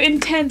too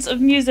intense of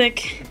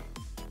music.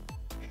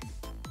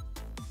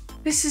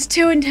 This is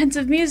too intense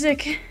of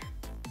music.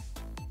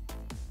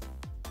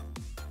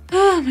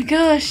 Oh my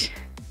gosh.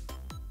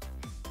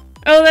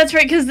 Oh, that's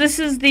right, because this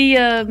is the,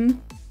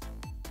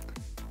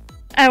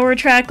 our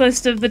track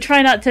list of the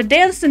Try Not to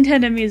Dance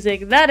Nintendo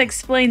music. That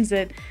explains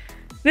it.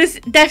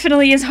 This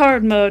definitely is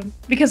hard mode,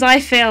 because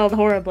I failed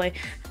horribly.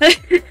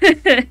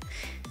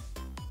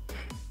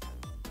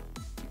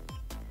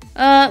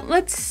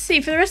 Let's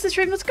see, for the rest of the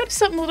stream, let's go to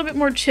something a little bit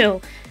more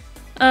chill.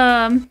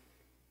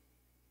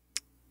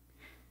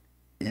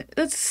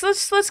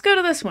 Let's go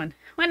to this one.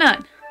 Why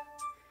not?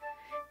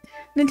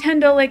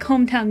 Nintendo like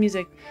hometown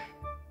music.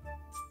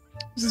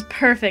 This is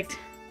perfect.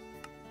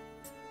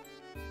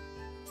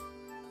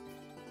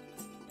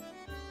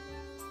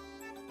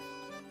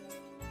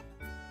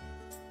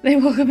 They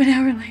woke up an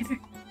hour later.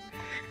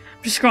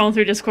 I'm just scrolling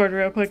through Discord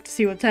real quick to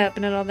see what's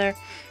happening on there.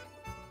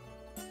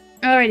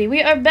 Alrighty,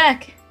 we are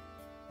back.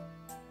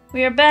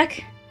 We are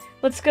back.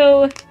 Let's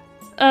go,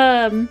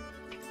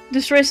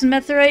 destroy some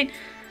netherite,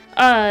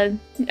 or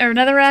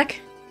netherrack.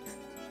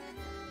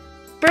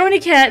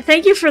 Brony Cat,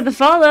 thank you for the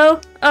follow.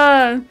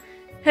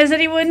 Has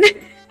anyone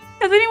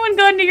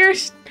gone to your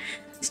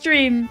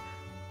stream,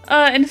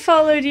 and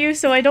followed you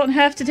so I don't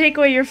have to take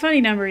away your funny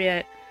number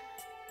yet?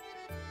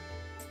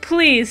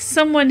 Please,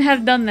 someone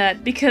have done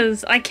that,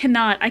 because I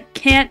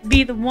can't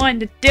be the one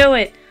to do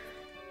it.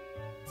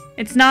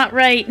 It's not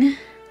right.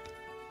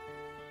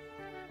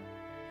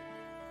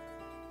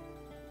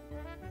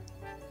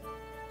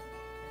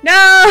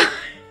 No!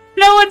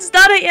 No one's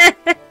done it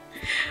yet!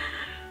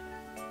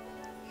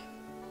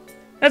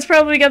 That's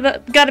probably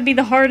gotta be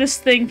the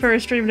hardest thing for a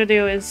stream to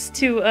do, is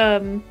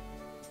to,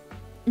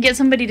 get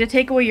somebody to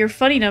take away your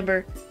funny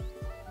number.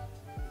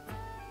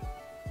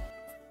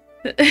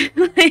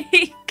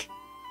 Like...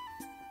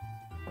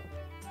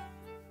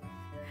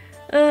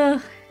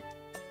 Oh,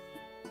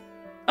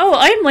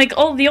 I'm like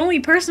the only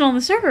person on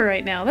the server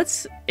right now.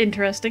 That's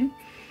interesting.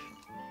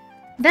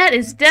 That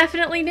is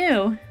definitely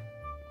new.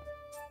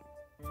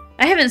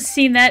 I haven't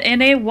seen that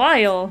in a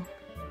while.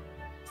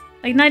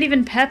 Like, not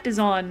even Pep is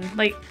on.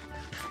 Like,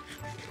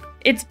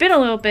 it's been a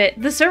little bit.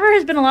 The server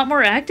has been a lot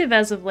more active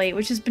as of late,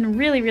 which has been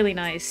really, really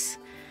nice.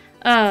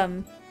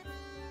 I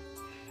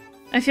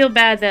feel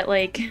bad that,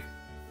 like...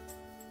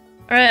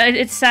 Or,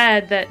 it's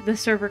sad that the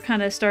server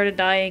kind of started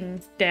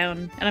dying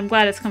down, and I'm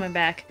glad it's coming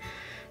back.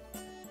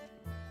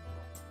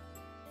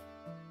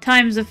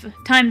 Times have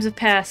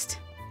passed.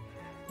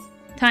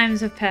 Times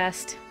have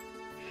passed.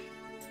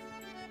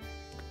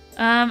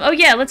 Oh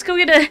yeah, let's go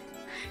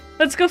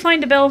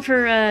find a bell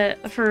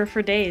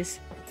for Daze.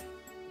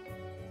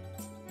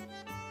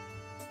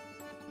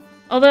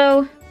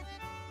 Although,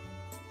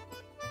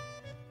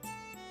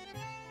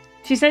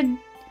 she said,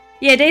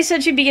 yeah, Daze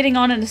said she'd be getting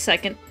on in a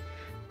second.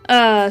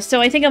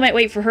 So I think I might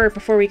wait for her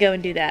before we go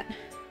and do that.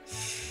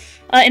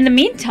 In the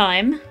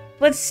meantime,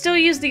 let's still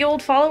use the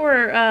old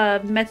follower,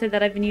 method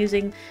that I've been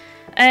using.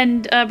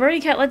 And, Brody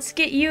Cat, let's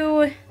get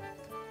you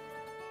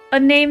a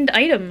named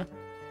item.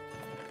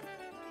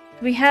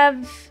 Do we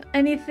have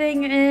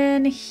anything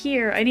in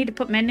here? I need to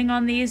put mending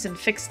on these and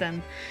fix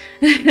them.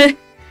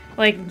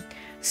 Like,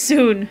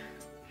 soon.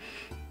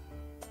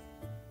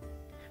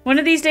 One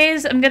of these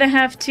days, I'm gonna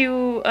have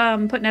to,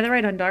 put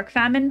netherite on Dark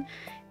Famine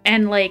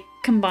and, like,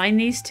 combine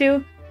these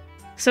two.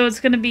 So it's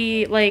gonna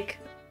be, like,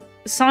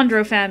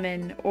 Sandro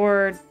Famine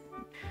or,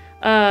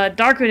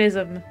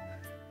 Darkwinism.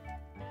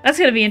 That's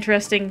gonna be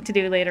interesting to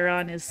do later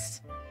on,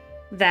 is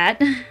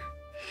that.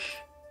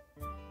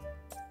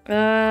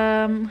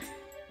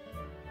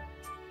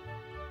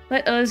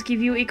 Let us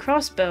give you a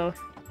crossbow.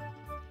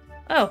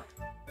 Oh.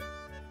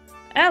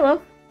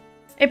 Hello.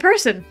 A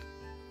person.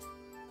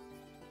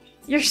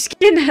 Your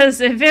skin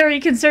has a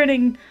very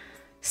concerning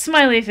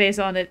smiley face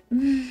on it.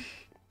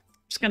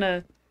 Just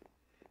gonna...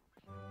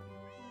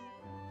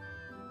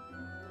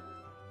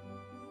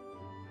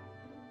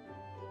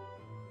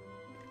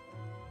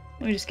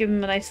 Let me just give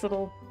him a nice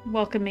little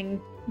welcoming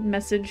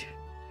message.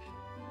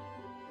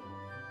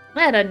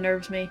 That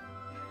unnerves me.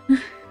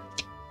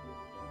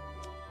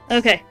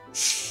 Okay.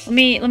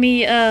 Let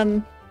me,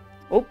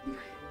 oh.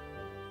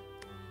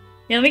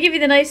 Yeah, let me give you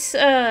the nice,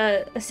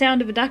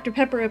 sound of a Dr.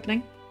 Pepper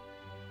opening.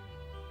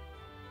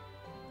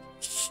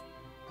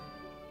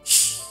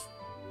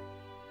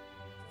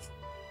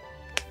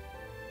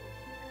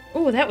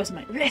 Oh, that was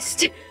my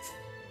wrist.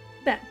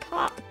 That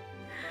pop.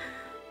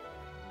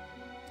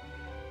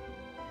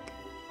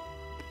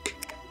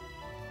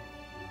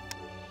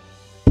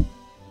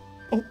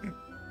 Oh.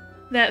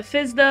 That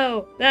fizz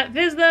though! That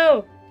fizz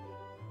though!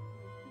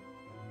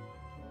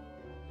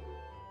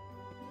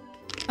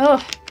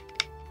 Oh,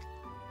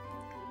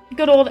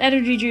 good old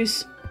energy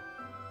juice.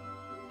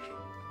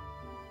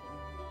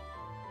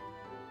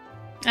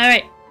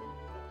 Alright.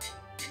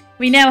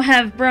 We now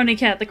have Brony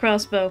Cat, the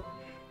crossbow.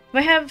 Do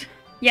I have...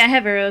 Yeah, I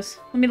have arrows.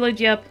 Let me load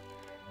you up.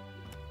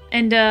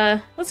 And,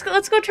 let's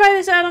go try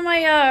this out on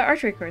my,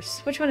 archery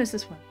course. Which one is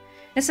this one?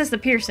 It says the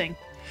piercing.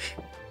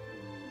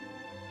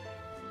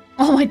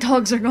 All my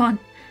dogs are gone.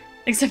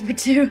 Except for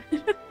 2.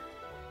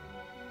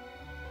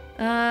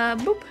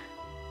 Boop.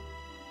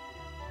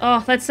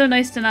 Oh, that's so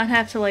nice to not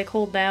have to, like,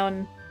 hold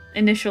down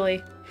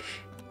initially.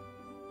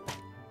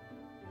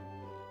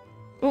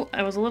 Oh,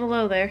 I was a little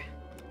low there.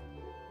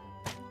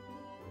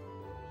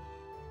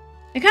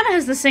 It kind of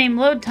has the same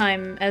load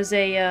time as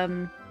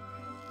a,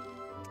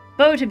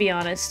 bow, to be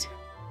honest.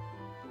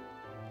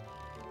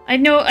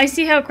 I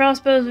see how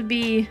crossbows would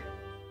be,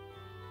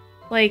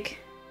 like,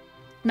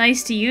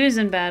 nice to use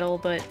in battle,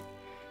 but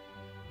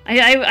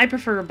I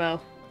prefer a bow.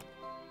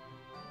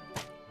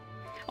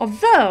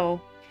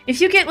 Although, if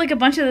you get, like, a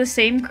bunch of the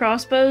same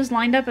crossbows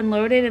lined up and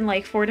loaded in,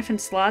 like, 4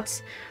 different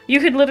slots, you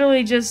could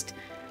literally just,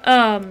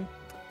 boom,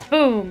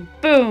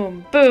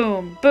 boom,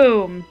 boom,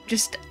 boom,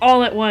 just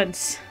all at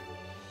once.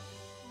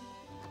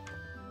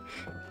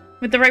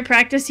 With the right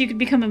practice, you could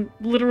become a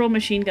literal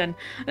machine gun.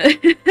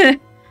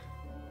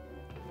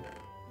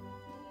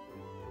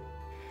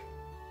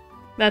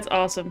 That's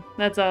awesome.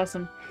 That's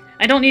awesome.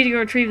 I don't need to go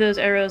retrieve those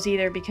arrows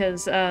either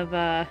because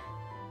of,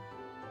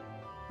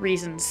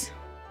 reasons.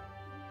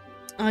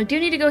 I do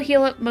need to go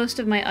heal up most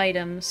of my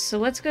items, so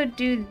let's go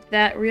do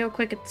that real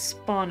quick at the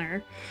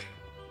spawner.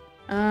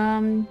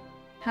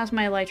 How's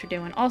my elytra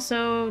doing?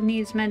 Also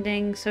needs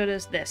mending, so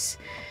does this.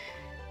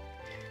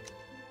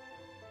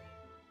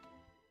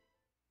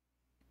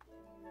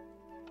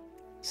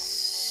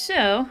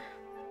 So,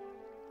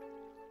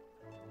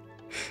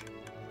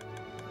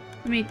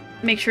 let me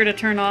make sure to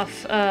turn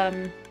off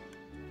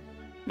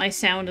my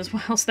sound as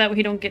well, so that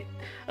we don't get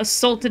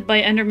assaulted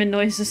by Enderman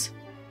noises.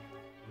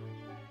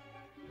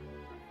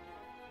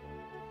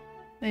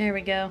 There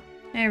we go.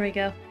 There we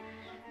go.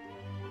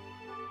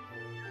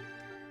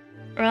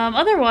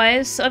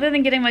 Otherwise, other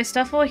than getting my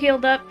stuff all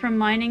healed up from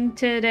mining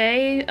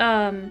today,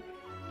 I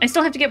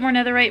still have to get more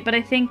netherite, but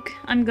I think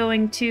I'm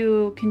going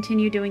to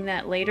continue doing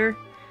that later.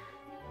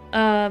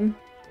 Oh,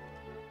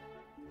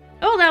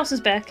 the house is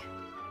back.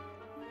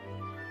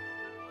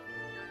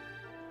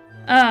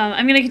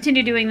 I'm gonna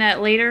continue doing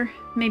that later,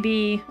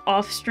 maybe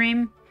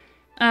off-stream.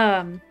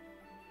 And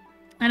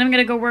I'm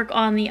gonna go work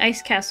on the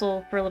ice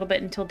castle for a little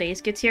bit until Daze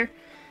gets here.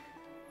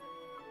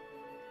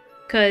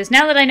 Because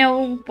now that I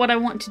know what I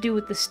want to do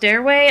with the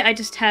stairway, I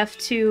just have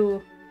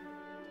to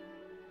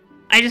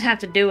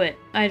do it.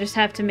 I just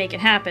have to make it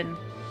happen.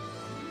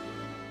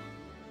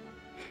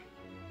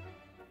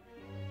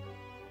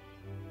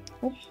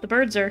 Oh, the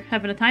birds are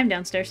having a time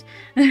downstairs.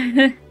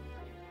 They're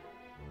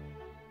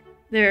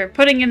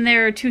putting in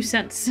their 2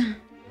 cents.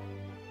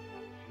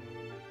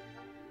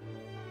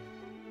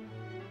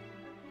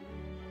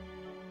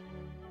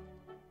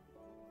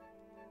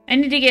 I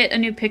need to get a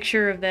new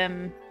picture of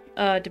them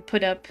to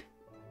put up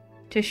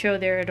to show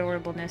their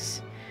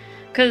adorableness.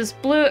 Because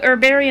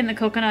Berry and the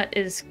coconut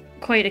is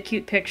quite a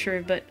cute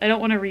picture, but I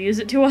don't want to reuse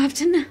it too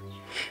often.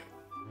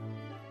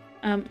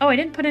 Oh, I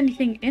didn't put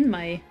anything in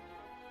my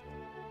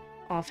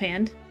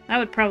offhand. That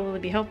would probably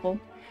be helpful.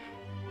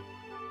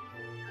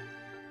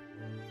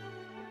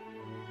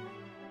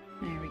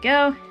 There we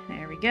go.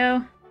 There we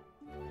go.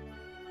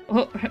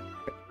 Oh,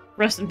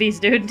 rest in peace,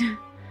 dude.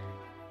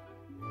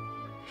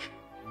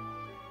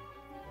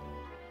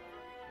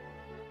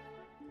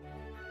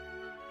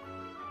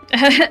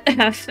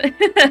 F.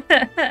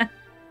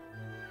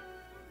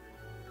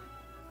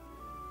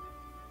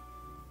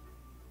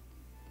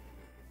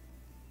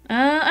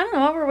 I don't know,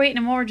 while we're waiting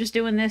and while we're just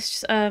doing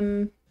this,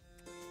 I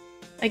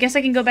guess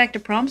I can go back to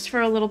prompts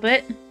for a little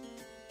bit.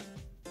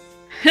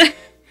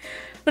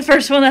 The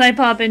first one that I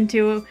pop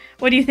into,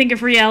 what do you think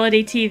of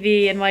reality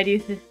TV and why do you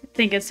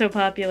think it's so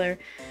popular?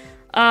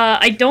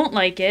 I don't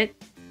like it.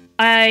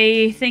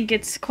 I think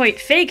it's quite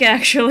fake,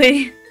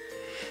 actually.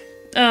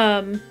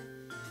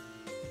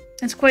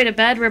 It's quite a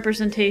bad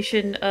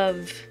representation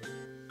of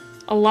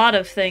a lot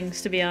of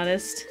things, to be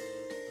honest.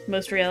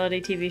 Most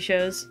reality TV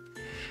shows.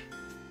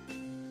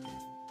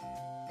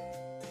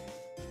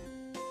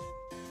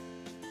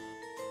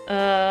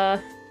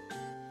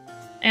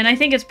 And I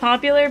think it's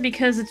popular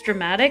because it's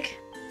dramatic.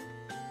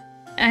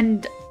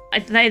 And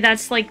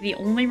that's, like, the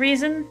only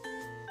reason.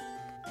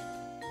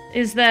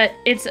 Is that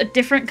it's a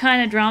different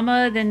kind of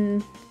drama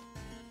than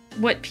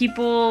what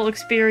people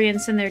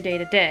experience in their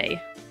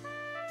day-to-day.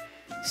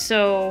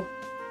 So...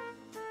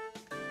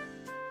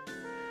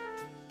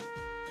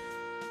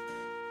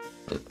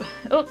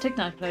 Oh,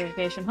 TikTok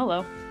notification.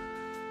 Hello.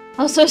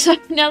 Also, so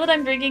now that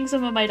I'm drinking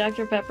some of my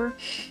Dr. Pepper,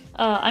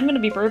 I'm gonna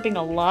be burping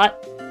a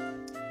lot.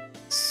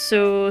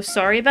 So,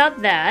 sorry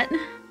about that.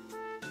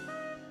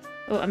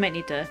 Oh, I might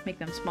need to make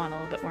them spawn a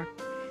little bit more.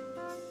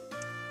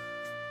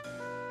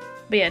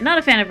 But yeah, not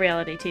a fan of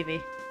reality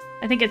TV.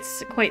 I think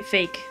it's quite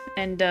fake,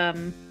 and,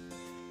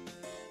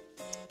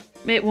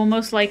 It will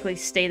most likely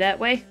stay that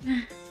way.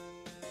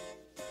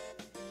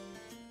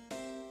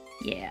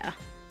 Yeah.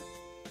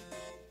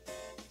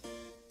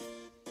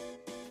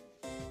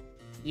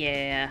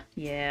 Yeah,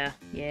 yeah,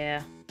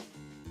 yeah.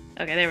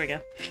 Okay, there we go.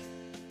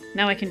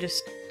 Now I can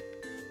just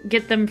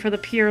get them for the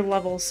pure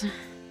levels.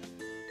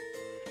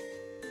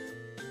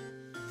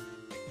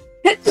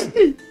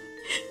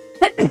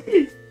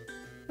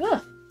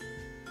 Ugh.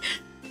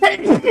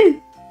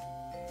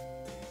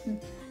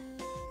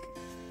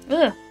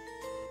 Ugh.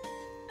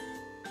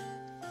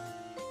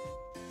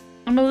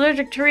 I'm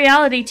allergic to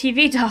reality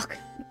TV talk.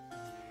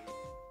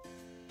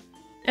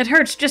 It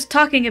hurts just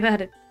talking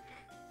about it.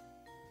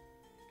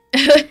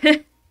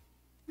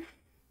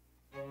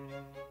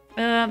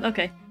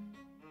 Okay.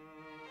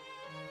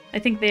 I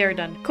think they are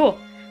done. Cool.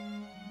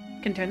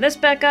 Can turn this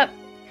back up.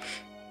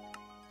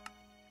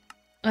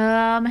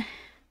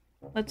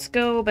 Let's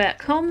go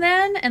back home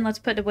then, and let's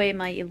put away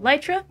my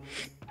elytra.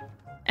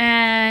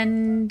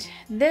 And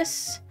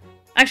this...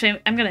 Actually,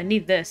 I'm gonna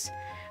need this.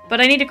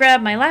 But I need to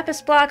grab my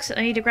lapis blocks, and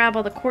I need to grab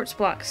all the quartz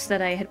blocks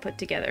that I had put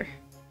together.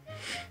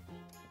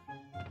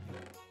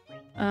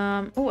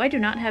 Oh, I do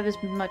not have as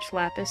much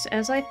lapis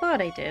as I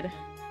thought I did.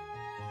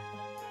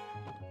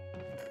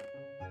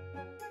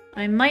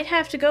 I might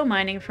have to go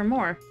mining for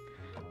more.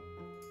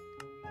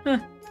 Huh.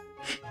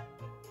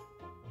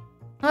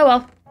 Oh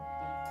well.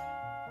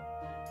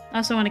 I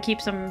also want to keep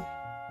some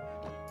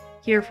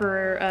here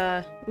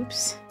for,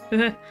 oops.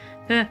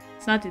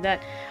 Let's not do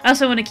that. I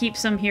also want to keep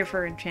some here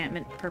for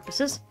enchantment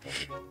purposes.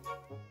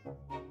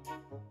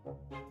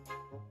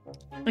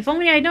 If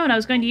only I'd known I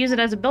was going to use it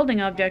as a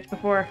building object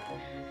before.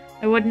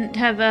 I wouldn't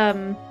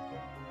have,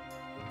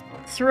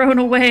 thrown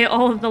away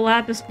all of the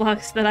lapis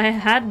blocks that I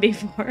had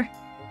before.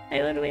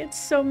 I literally had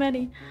so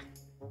many.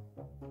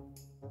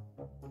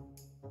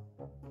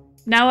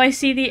 Now I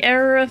see the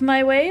error of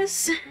my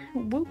ways.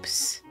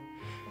 Whoops.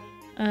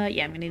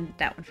 Yeah, I'm gonna need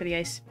that one for the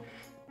ice.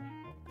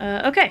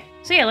 Okay.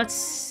 So yeah,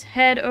 let's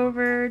head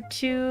over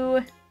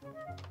to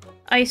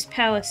Ice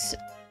Palace.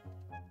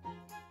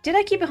 Did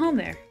I keep a home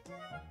there?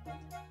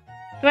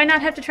 Do I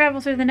not have to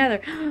travel through the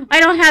nether? I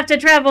don't have to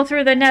travel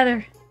through the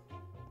nether!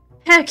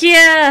 Heck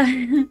yeah!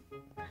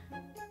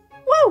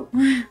 Woo!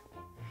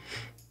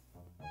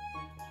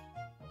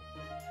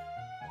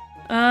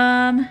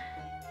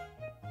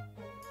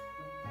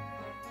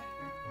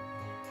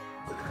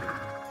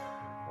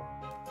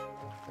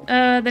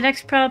 The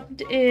next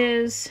prompt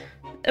is...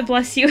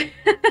 bless you.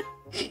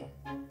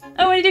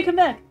 Oh, when did you come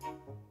back?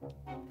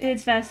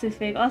 It's fastest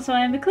fave. Also,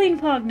 I am a clean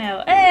pog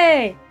now.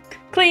 Hey!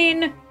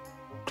 Clean!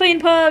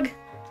 Clean pog!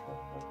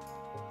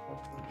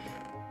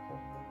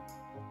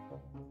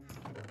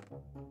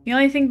 The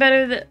only thing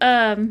better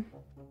that,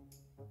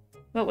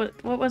 what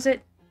was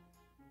it?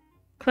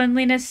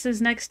 Cleanliness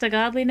is next to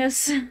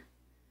godliness?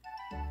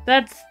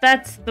 That's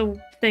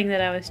the thing that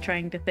I was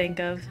trying to think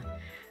of.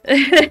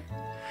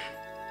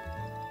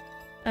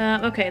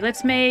 Okay,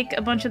 let's make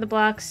a bunch of the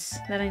blocks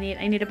that I need.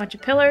 I need a bunch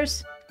of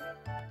pillars.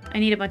 I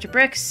need a bunch of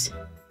bricks.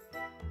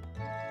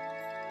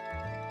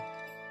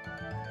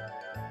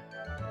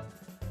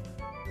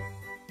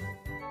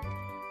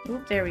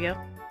 Oop, there we go.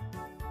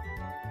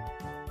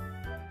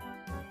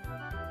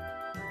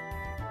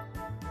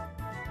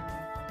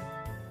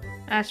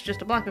 That's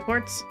just a block of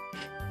quartz.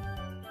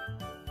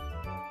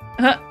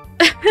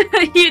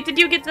 Did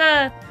you get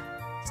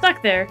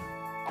stuck there?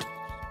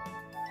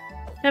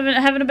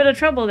 Having a bit of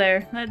trouble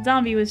there. That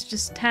zombie was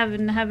just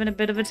having a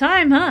bit of a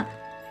time, huh?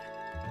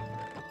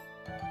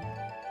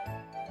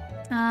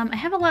 I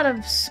have a lot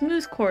of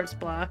smooth quartz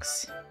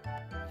blocks.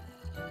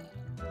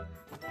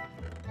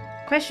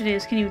 Question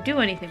is, can you do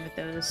anything with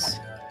those?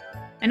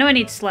 I know I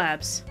need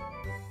slabs.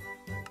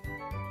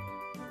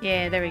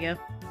 Yeah, there we go.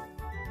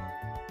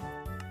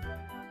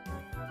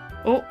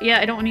 Oh, yeah,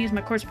 I don't want to use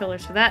my quartz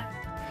pillars for that.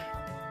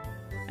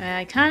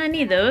 I kind of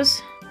need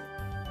those.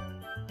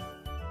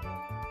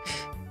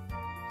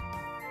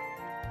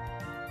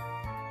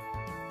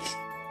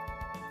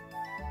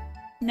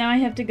 Now I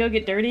have to go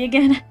get dirty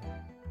again.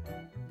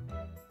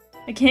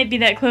 I can't be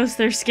that close,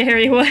 they're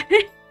scary. What?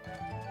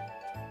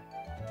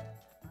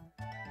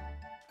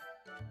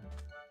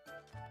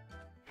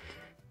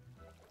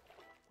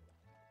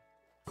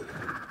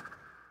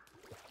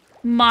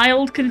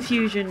 Mild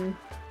confusion,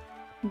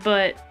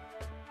 but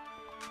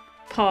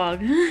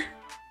pog.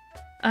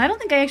 I don't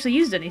think I actually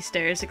used any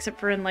stairs, except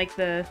for in, like,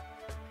 the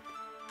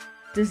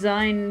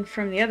design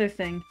from the other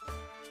thing.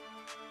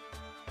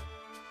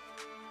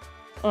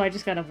 Oh, I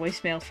just got a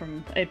voicemail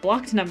from a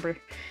blocked number.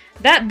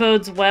 That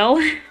bodes well.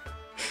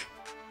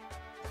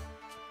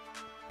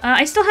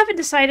 I still haven't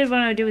decided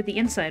what I would do with the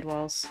inside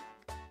walls.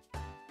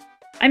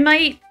 I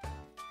might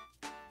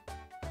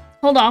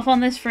hold off on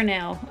this for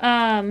now.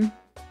 I'm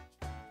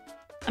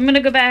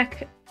gonna go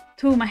back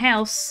to my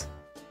house.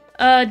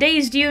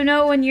 Daze, do you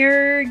know when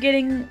you're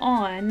getting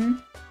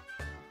on?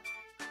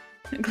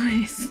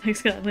 Glaze,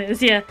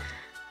 yeah.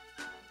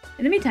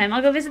 In the meantime,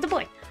 I'll go visit the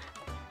boy.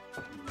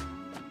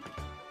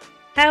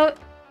 How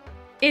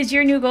is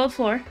your new gold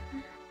floor?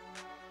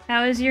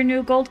 How is your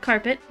new gold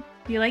carpet?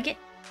 Do you like it?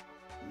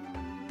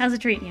 How's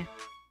it treating you?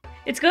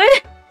 It's good?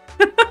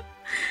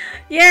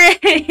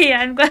 Yay!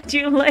 I'm glad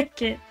you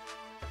like it.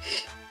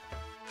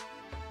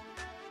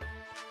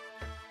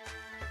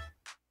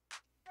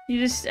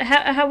 You just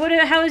how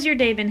has your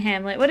day been,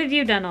 Hamlet? What have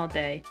you done all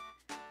day?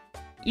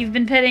 You've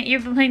been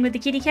playing with the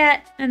kitty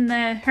cat and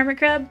the hermit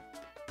crab?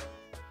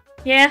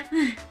 Yeah?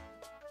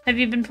 Have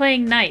you been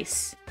playing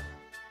nice?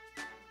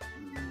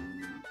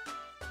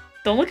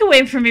 Don't look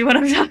away from me when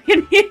I'm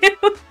talking to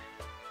you.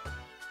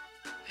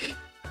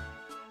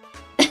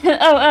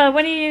 Oh,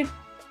 when are you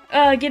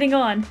getting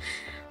on?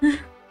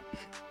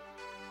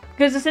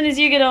 Because as soon as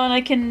you get on, I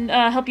can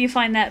help you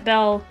find that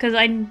bell, because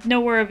I know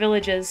where a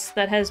village is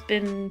that has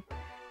been,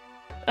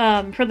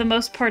 for the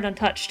most part,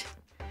 untouched.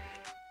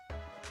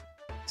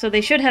 So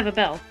they should have a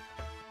bell.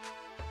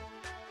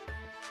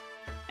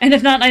 And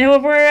if not, I know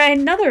where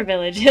another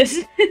village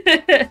is.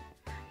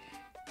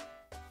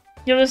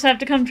 You'll just have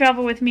to come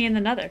travel with me in the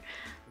nether.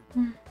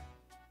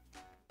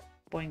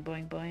 Boing,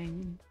 boing,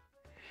 boing.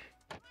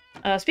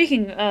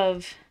 Speaking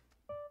of...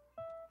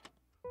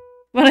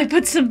 when I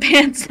put some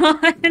pants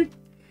on...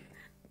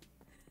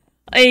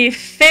 a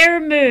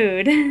fair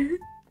mood.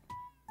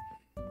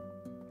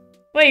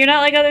 Wait, you're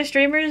not like other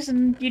streamers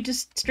and you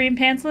just stream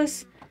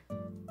pantsless?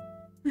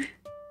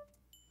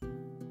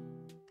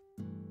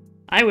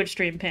 I would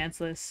stream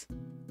pantsless.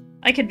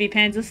 I could be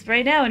pantsless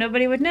right now and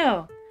nobody would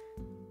know.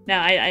 No,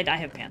 I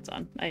have pants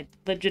on. I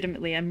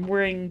legitimately, I'm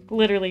wearing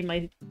literally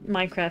my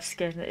Minecraft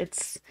skin.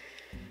 It's...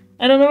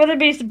 I don't know whether to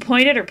be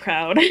disappointed or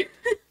proud.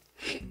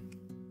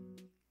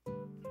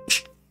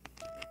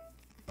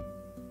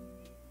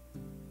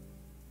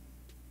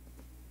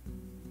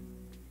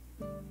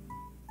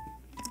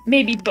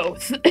 Maybe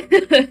both.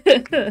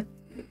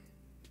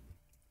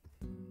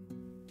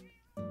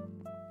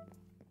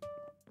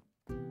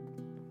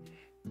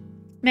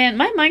 Man,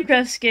 my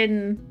Minecraft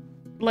skin,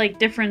 like,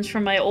 difference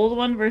from my old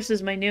one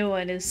versus my new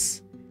one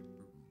is,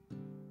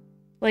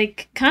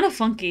 like, kind of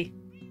funky.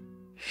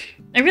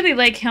 I really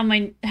like how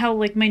my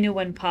new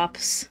one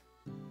pops.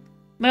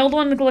 My old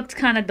one looked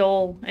kind of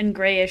dull and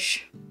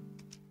grayish,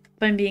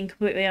 if I'm being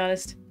completely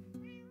honest.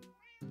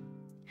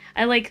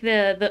 I like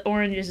the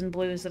oranges and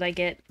blues that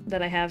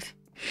I have.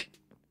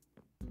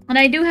 And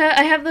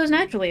I have those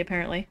naturally,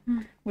 apparently.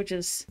 Which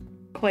is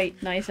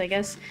quite nice, I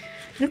guess.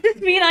 Does this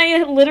mean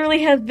I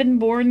literally have been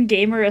born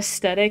gamer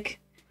aesthetic?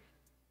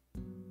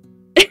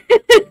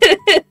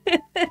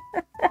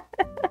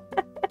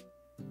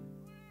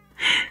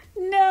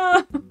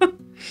 No!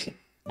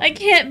 I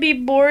can't be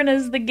born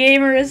as the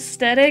gamer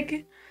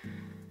aesthetic.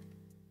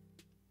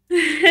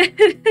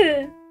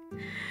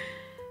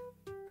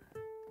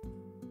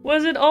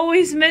 Was it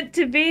always meant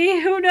to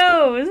be? Who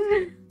knows?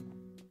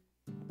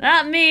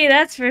 Not me,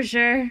 that's for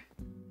sure.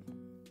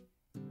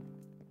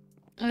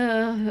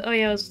 Oh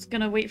yeah, I was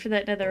gonna wait for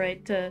that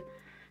netherite to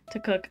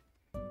cook.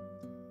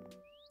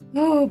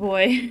 Oh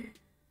boy.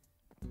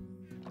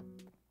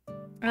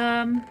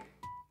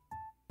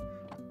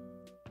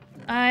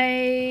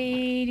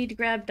 I need to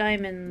grab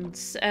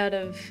diamonds out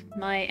of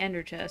my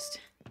ender chest.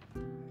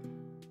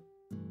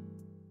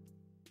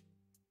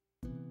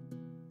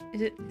 Is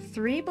it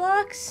 3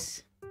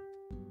 blocks?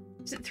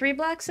 Is it 3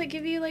 blocks that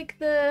give you, like,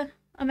 the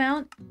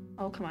amount?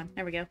 Oh, come on.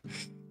 There we go.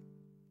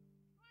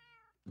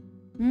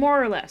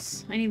 More or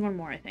less. I need one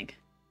more, I think.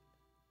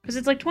 Because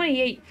it's like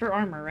 28 for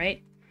armor,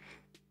 right?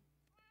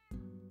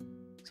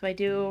 So I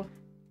do...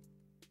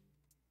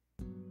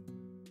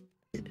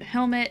 a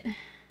helmet,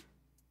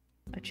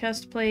 a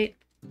chest plate,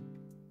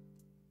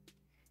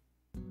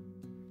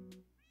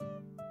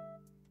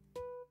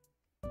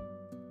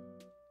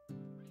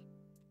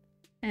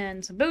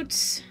 and some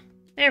boots.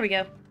 There we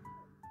go.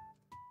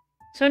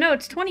 So no,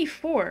 it's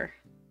 24.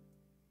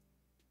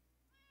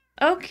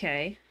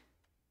 Okay.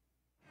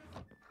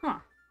 Huh.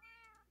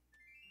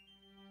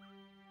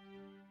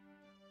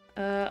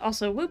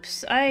 Also,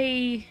 whoops,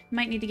 I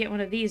might need to get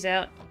one of these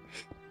out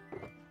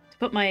to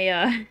put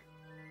my,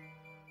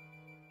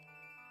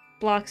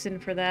 blocks in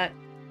for that.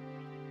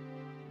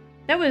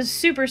 That was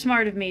super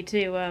smart of me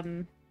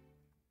to,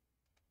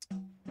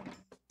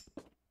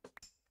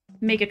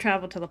 make a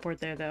travel teleport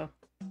there, though.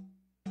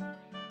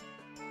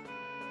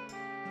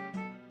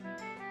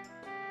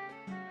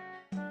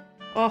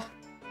 Oh,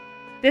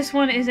 this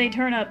one is a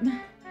turn-up.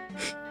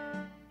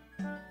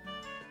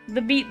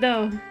 The beat,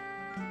 though.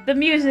 The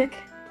music.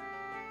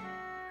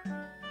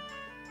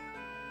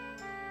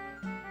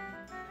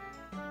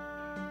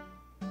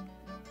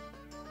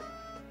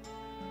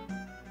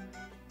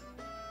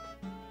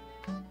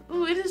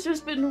 Ooh, it has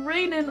just been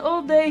raining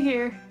all day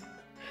here.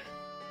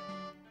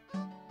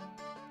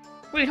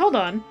 Wait, hold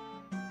on.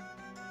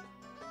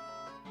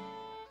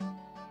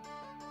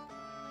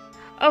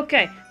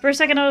 Okay, for a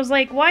second I was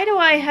like, why do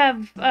I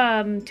have 2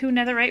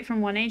 netherite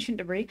from 1 ancient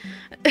debris?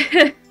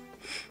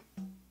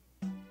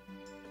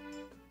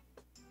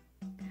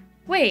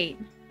 Wait.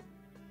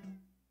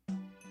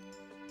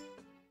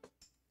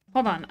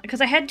 Hold on, because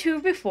I had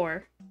 2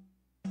 before.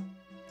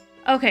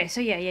 Okay,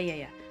 so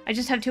yeah. I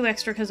just have 2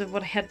 extra because of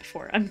what I had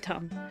before. I'm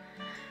dumb.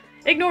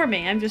 Ignore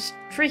me, I'm just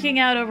freaking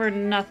out over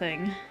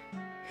nothing.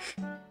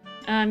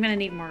 I'm gonna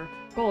need more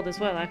gold as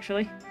well,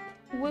 actually.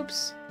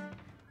 Whoops.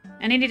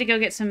 And I need to go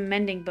get some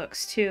mending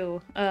books,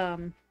 too.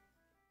 I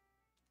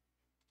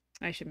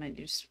should might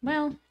just...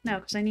 Well, no,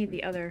 because I need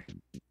the other...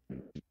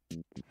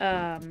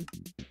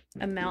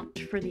 amount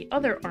for the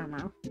other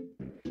armor.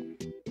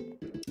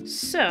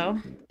 So...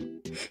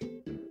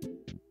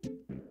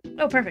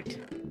 Oh, perfect.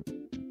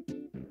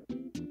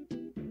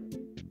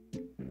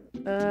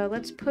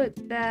 Let's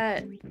put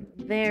that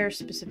there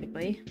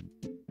specifically.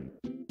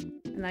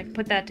 And I can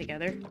put that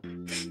together.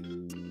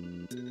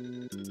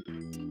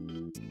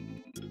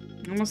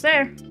 Almost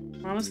there.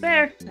 Almost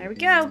there. There we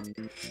go.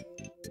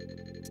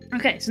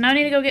 Okay, so now I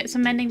need to go get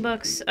some mending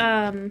books,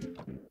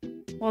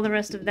 while the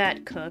rest of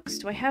that cooks.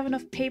 Do I have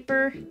enough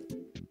paper?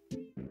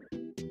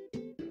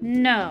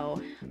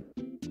 No.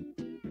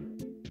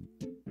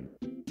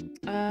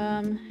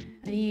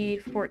 I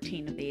need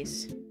 14 of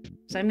these.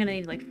 So I'm gonna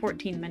need, like,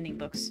 14 mending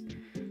books.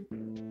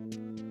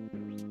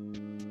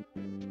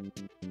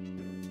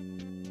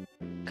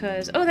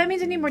 Because... Oh, that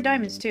means I need more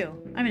diamonds, too.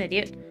 I'm an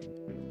idiot.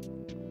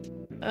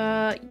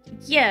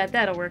 Yeah,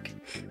 that'll work.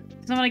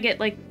 Because I want to get,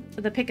 like,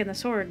 the pick and the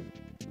sword,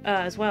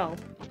 as well.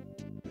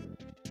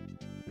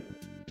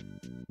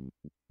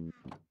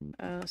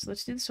 So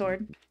let's do the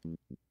sword.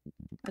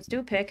 Let's do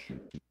a pick.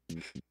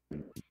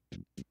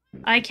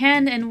 I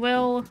can and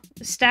will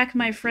stack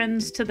my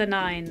friends to the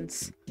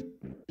 9s.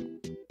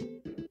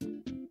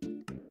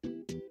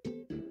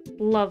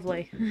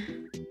 Lovely.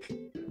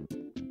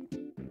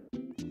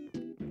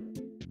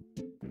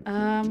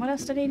 What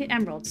else do I need?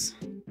 Emeralds.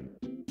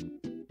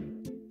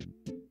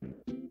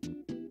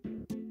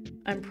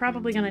 I'm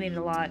probably gonna need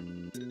a lot.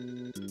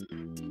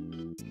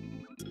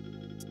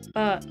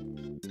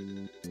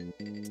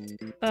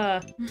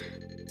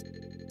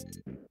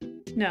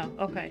 No,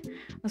 okay.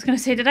 I was gonna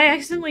say, did I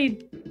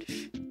accidentally,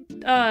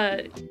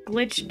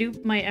 glitch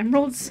dupe my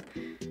emeralds?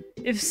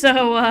 If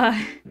so,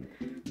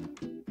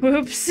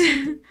 whoops.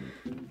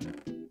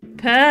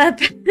 Pep!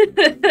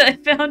 I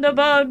found a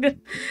bug!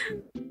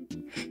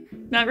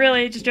 Not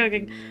really, just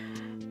joking.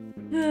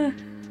 But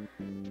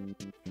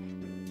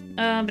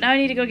now I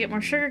need to go get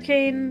more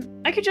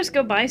sugarcane. I could just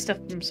go buy stuff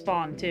from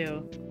spawn,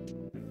 too.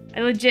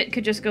 I legit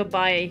could just go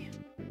buy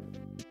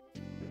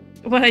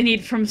what I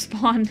need from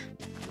spawn.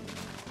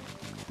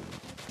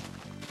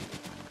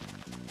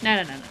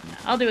 No.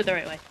 I'll do it the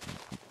right way.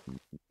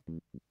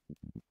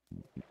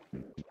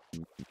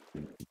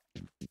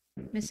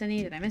 Miss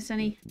any? Did I miss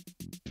any?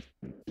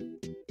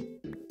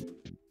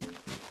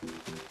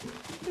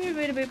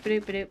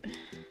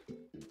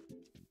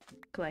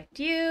 Collect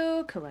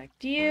you,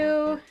 collect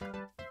you.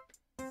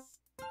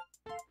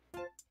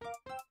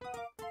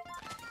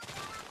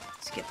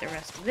 Let's get the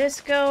rest of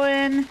this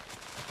going.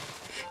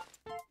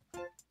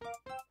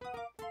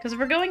 Because if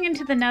we're going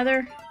into the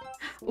nether...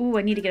 Ooh,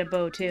 I need to get a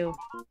bow, too.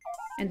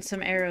 And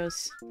some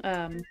arrows,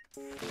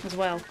 as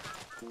well.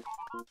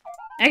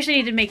 I actually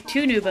need to make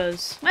 2 new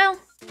bows. Well,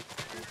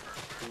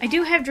 I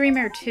do have Dream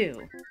Air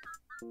 2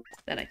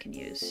 that I can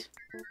use.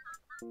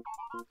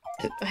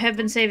 I have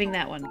been saving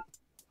that one.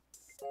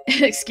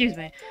 Excuse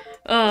me.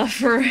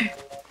 For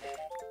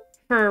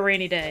a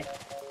rainy day.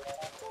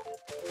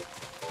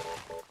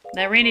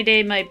 That rainy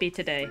day might be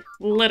today.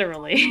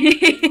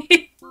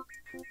 Literally.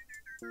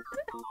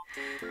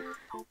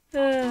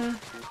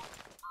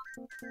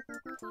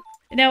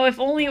 Now, if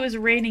only it was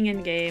raining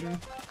in-game.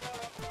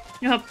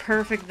 You know how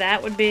perfect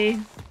that would be?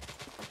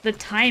 The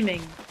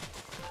timing.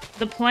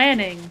 The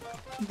planning.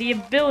 The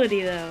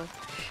ability, though.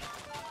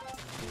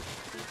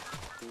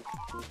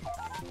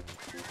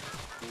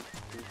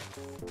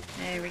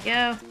 There we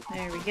go.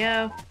 There we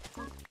go.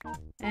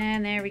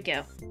 And there we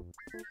go.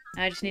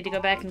 I just need to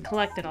go back and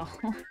collect it all.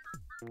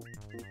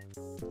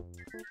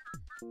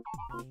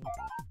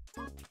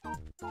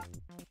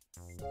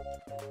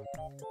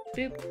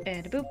 Boop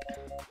and a boop.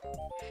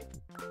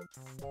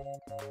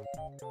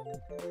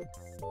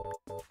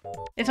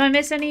 If I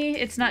miss any,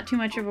 it's not too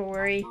much of a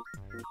worry.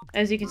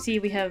 As you can see,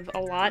 we have a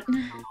lot.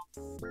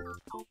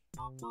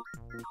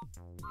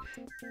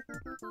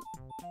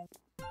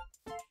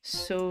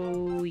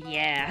 So,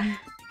 yeah.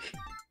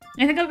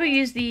 I think I'll go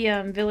use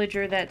the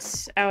villager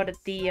that's out at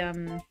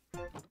the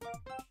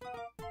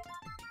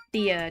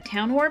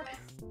town warp.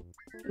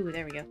 Ooh,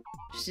 there we go.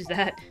 Just use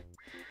that.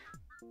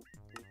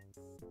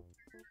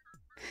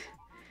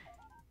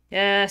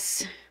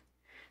 Yes.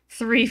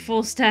 3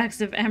 full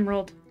stacks of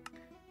emerald.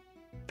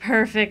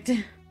 Perfect.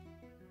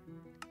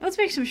 Let's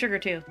make some sugar,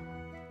 too.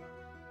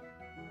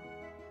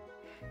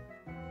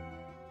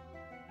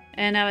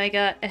 And now I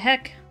got a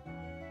heck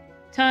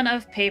ton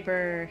of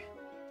paper.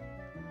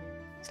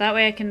 So that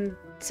way I can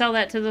sell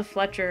that to the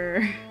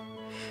Fletcher.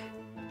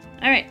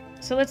 Alright,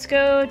 so let's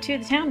go to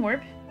the town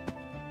warp.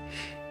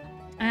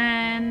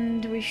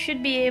 And we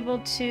should be able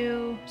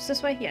to... Is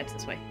this way? Yeah, it's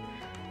this way.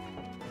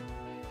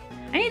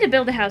 I need to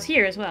build a house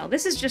here as well.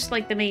 This is just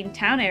like the main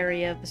town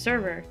area of the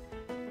server.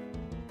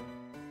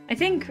 I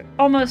think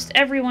almost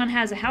everyone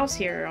has a house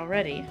here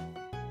already.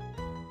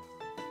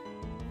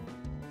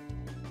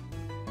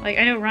 Like,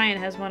 I know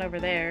Ryan has one over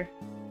there.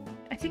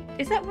 I think...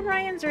 Is that one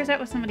Ryan's or is that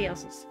with somebody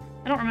else's?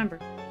 I don't remember.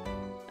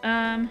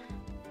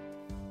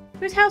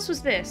 Whose house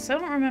was this? I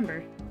don't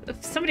remember.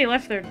 If somebody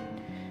left their...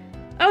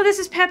 Oh, this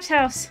is Pep's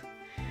house.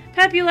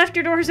 Pep, you left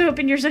your doors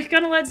open. You're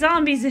gonna let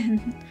zombies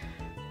in.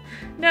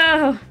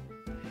 No.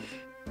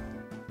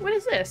 What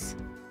is this?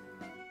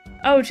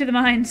 Oh, to the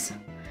mines.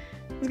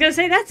 I was gonna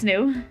say that's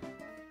new.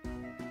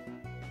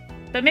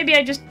 But maybe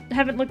I just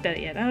haven't looked at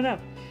it yet. I don't know.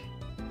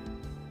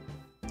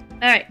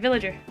 Alright,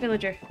 villager.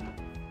 Villager.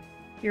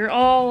 You're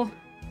all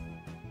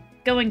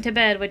going to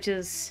bed, which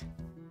is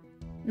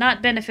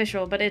not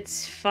beneficial, but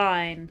it's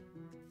fine.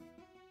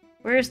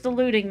 Where's the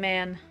looting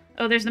man?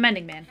 Oh, there's the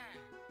mending man.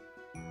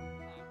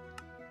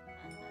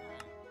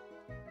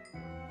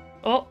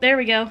 Oh, there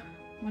we go.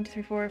 1, 2,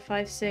 3, 4,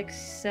 5, 6,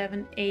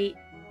 7, 8.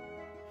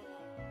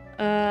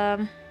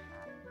 Let's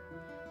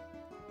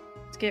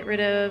get rid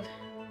of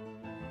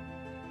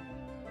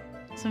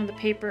some of the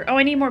paper. Oh,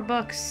 I need more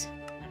books.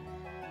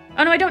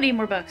 Oh, no, I don't need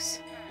more books.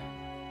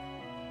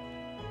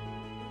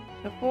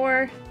 So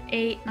 4,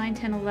 8, 9,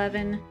 10,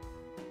 11.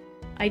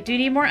 I do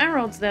need more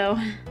emeralds, though.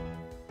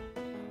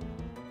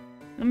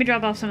 Let me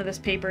drop off some of this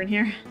paper in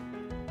here.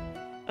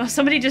 Oh,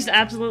 somebody just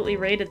absolutely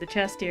raided the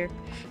chest here.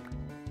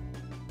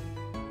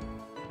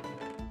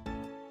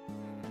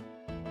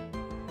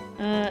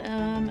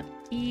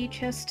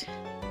 E-chest.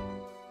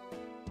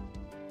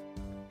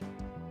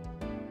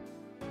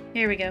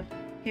 Here we go.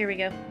 Here we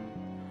go.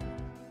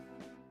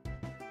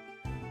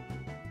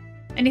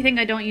 Anything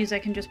I don't use I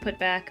can just put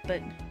back,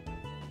 but...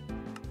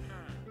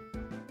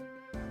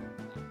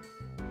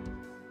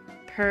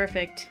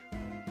 Perfect.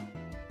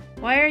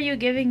 Why are you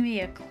giving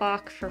me a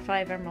clock for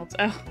 5 emeralds?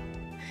 Oh,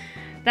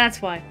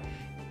 that's why.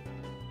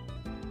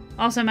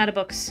 Also, I'm out of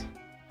books.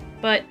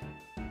 But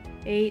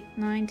 8,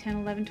 9, 10,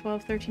 11,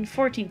 12, 13,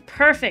 14.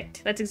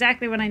 Perfect! That's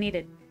exactly what I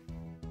needed.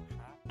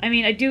 I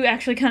mean, I do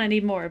actually kind of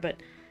need more, but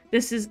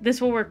this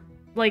will work,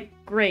 like,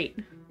 great.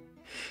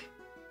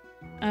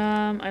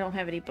 I don't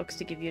have any books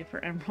to give you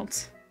for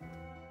emeralds.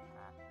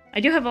 I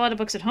do have a lot of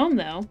books at home,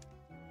 though.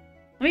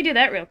 Let me do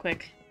that real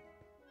quick.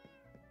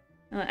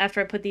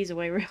 After I put these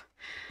away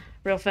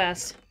real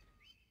fast.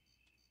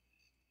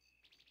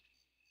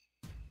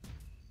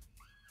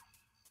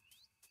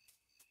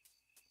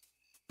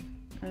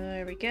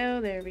 There we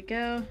go, there we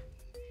go.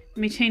 Let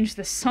me change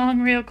the song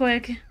real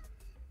quick.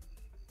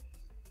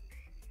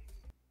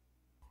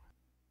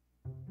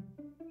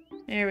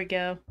 There we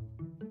go.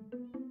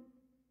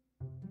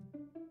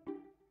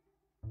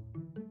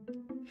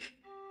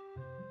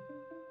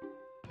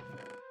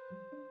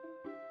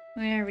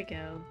 There we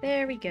go,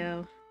 there we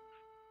go.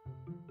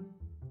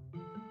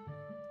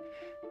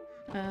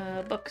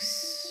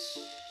 Books.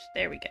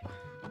 There we go.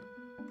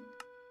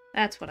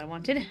 That's what I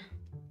wanted.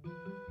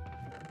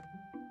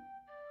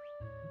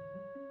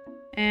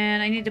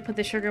 And I need to put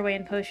the sugar away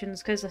in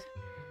potions, because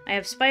I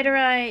have spider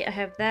eye, I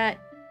have that.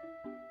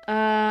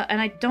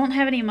 And I don't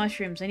have any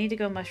mushrooms. I need to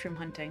go mushroom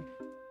hunting.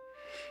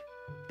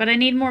 But I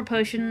need more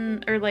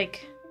potion, or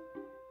like...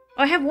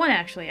 Oh, I have one,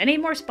 actually. I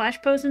need more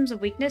splash potions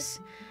of weakness.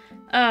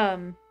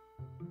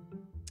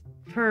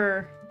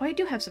 For... Oh, I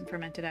do have some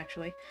fermented,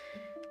 actually.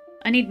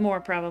 I need more,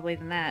 probably,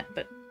 than that,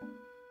 but...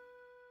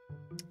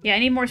 Yeah, I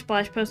need more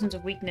splash potions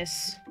of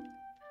weakness.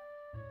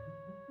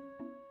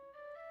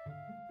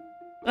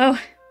 Oh!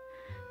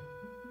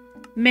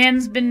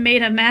 Man's been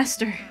made a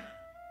master.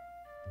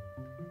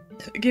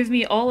 Give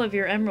me all of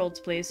your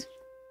emeralds, please.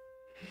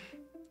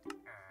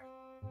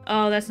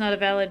 Oh, that's not a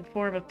valid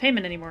form of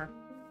payment anymore.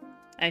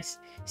 I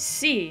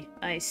see.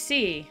 I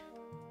see.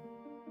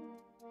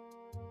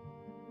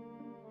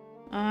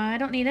 I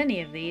don't need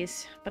any of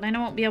these, but I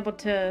won't be able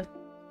to...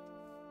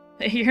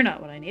 You're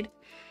not what I need.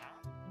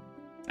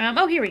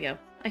 Oh, here we go.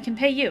 I can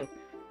pay you.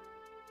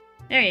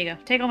 There you go.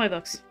 Take all my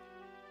books.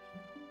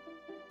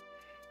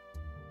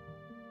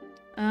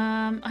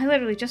 I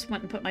literally just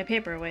went and put my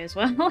paper away as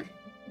well.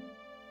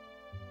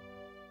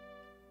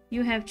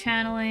 You have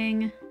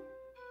channeling.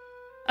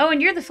 Oh, and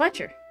you're the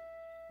Fletcher.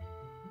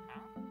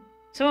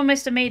 Someone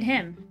must have made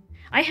him.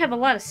 I have a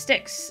lot of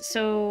sticks,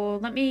 so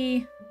let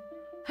me...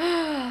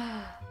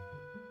 Bruh,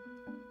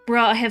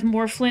 I have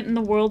more flint in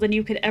the world than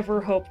you could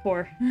ever hope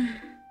for.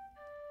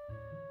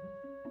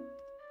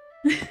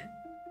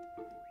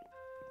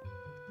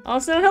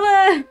 Also,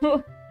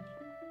 hello!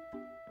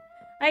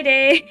 Hi,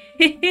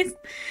 Daze!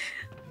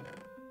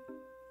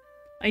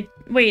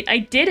 Wait, I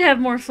did have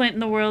more flint in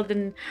the world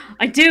than...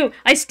 I do!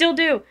 I still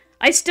do!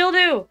 I still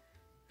do!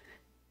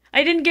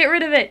 I didn't get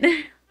rid of it!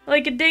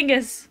 Like a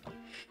dingus.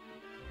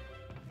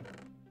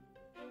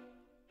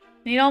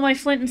 Need all my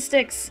flint and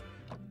sticks.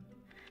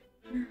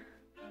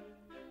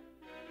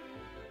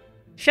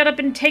 Shut up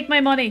and take my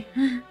money!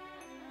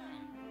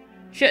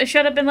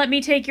 Shut up and let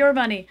me take your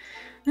money!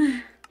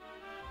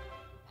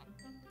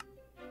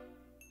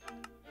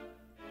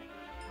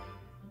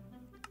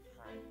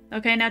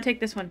 Okay, now take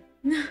this one.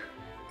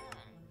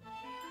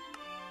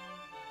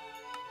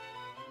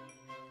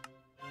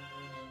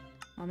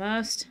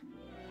 Almost.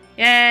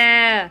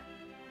 Yeah!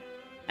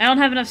 I don't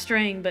have enough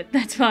string, but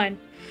that's fine.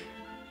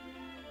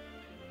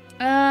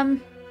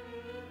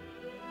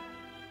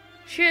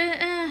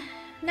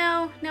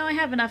 No, I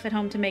have enough at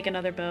home to make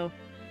another bow.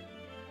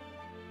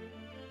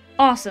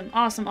 Awesome,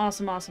 awesome,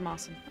 awesome, awesome,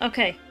 awesome.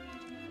 Okay.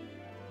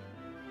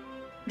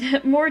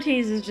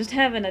 Mortis is just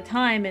having a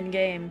time in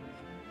game.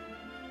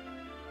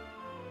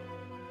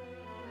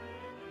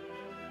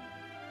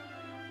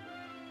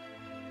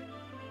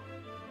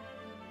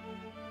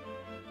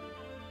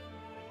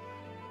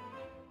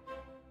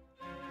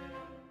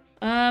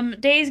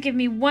 Daze, give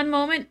me one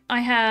moment.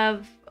 I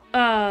have,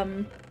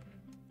 a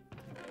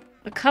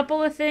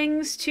couple of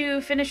things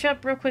to finish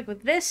up real quick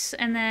with this,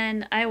 and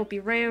then I will be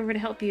right over to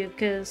help you,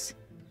 because...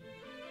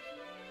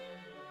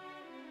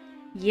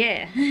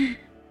 yeah.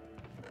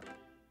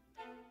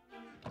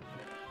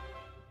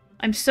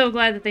 I'm so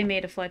glad that they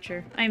made a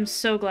Fletcher. I am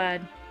so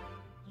glad.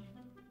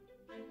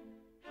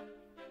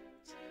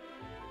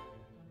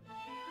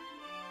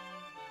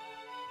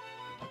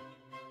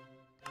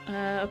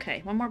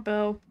 Okay, one more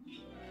bow.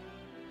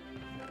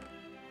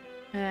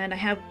 And I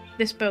have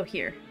this bow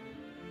here.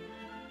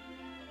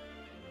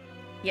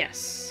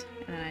 Yes.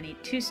 And I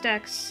need 2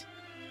 stacks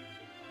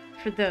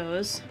for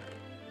those.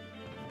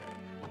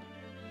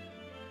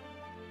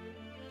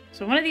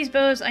 So one of these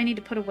bows I need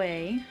to put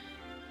away.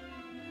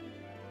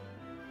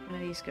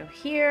 One of these go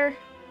here.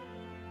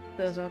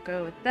 Those all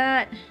go with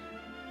that.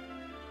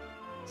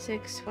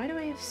 6. Why do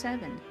I have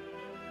 7?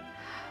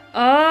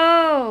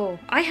 Oh!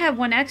 I have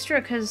 1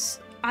 extra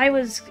because I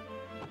was...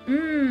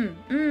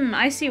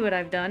 I see what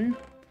I've done.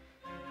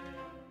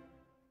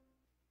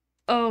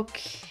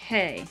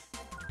 Okay.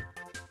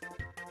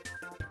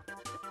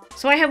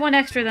 So I have 1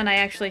 extra than I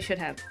actually should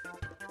have.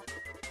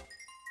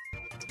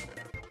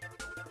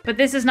 But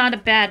this is not a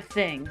bad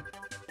thing.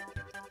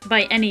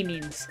 By any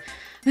means.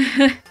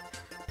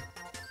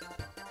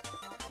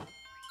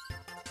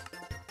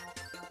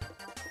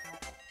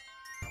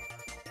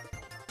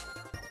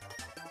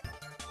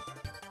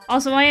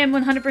 Also, I am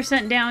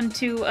 100% down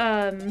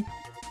to,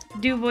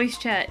 do voice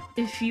chat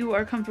if you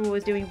are comfortable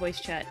with doing voice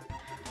chat.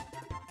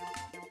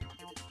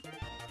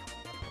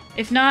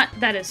 If not,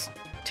 that is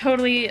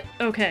totally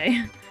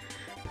okay.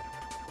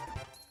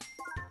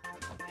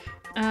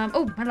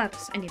 Oh, my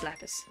lapis. I need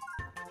lapis.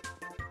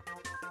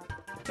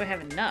 Do I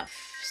have enough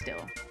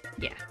still?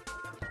 Yeah.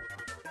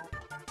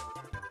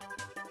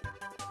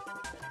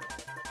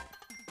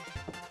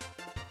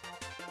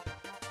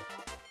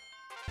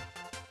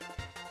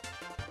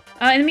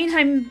 In the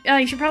meantime,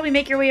 you should probably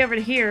make your way over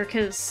to here,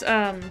 because,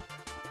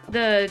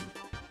 the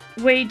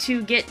way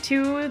to get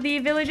to the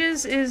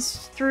villages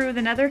is through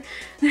the nether.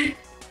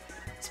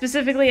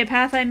 Specifically a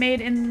path I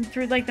made in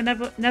through, like,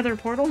 the nether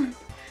portal.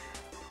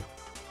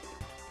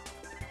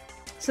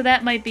 So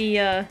that might be,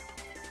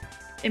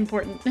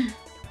 important.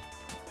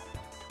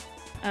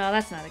 Oh,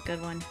 that's not a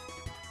good one.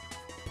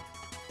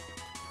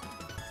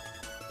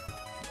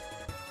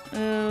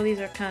 Oh, these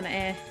are kinda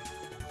eh.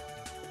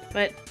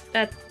 But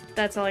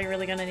that's all you're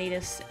really gonna need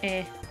is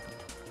eh.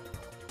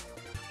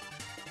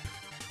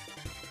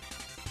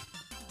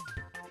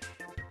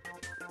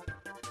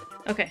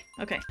 Okay,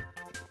 okay.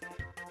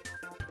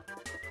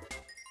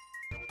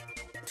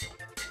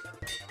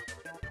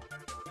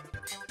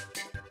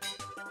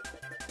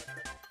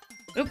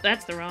 Oop,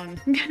 that's the wrong.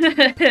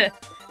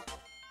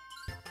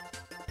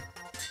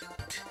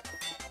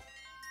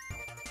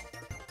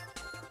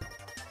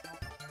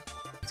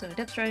 So,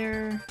 Depth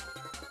Strider.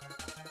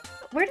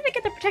 Where did I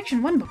get the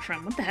Protection 1 book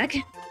from? What the heck?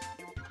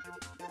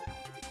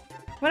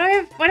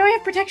 Why do I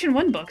have Protection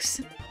 1 books?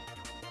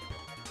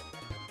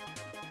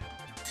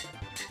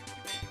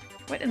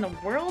 What in the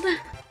world?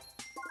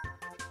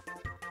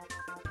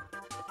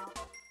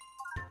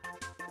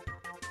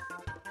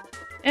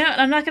 You know,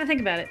 I'm not gonna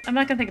think about it. I'm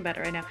not gonna think about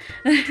it right now.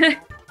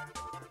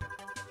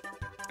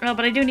 Well,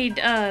 but I do need,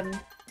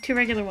 2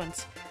 regular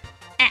ones.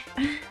 Ah.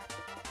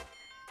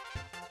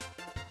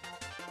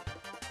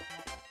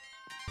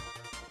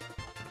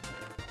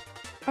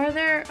 Are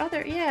there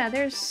other... yeah,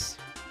 there's...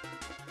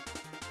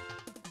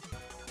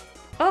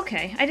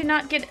 Okay, I did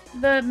not get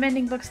the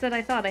mending books that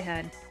I thought I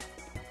had.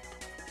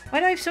 Why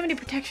do I have so many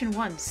protection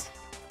ones?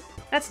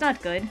 That's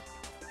not good.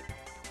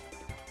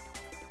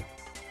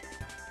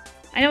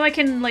 I know I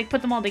can, like,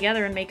 put them all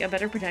together and make a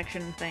better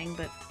protection thing,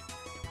 but...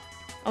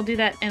 I'll do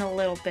that in a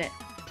little bit.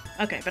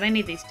 Okay, but I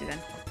need these 2 then.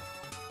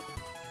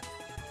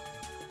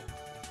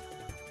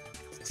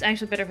 It's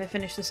actually better if I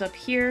finish this up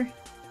here.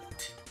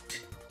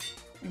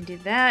 And do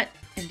that,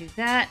 and do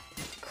that.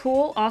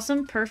 Cool,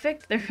 awesome,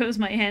 perfect. There goes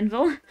my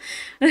anvil.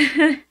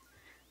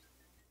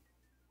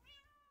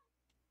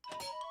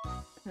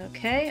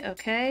 Okay,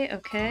 okay,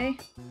 okay.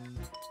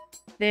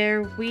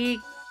 There we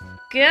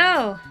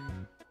go!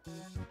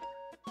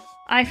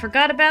 I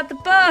forgot about the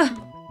bow!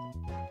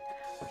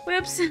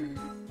 Whoops.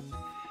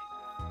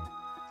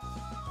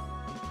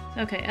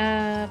 Okay,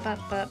 bop,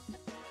 bop.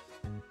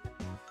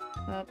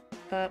 Bop,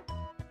 bop.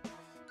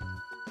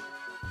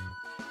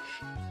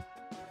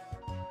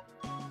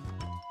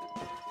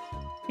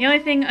 The only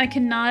thing I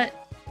cannot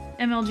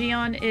MLG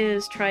on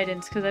is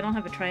tridents, because I don't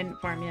have a trident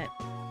farm yet.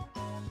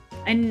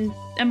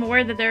 I'm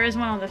aware that there is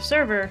one on the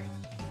server,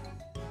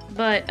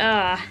 but,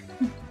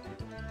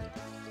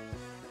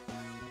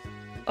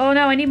 Oh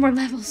no, I need more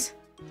levels.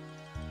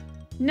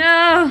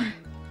 No!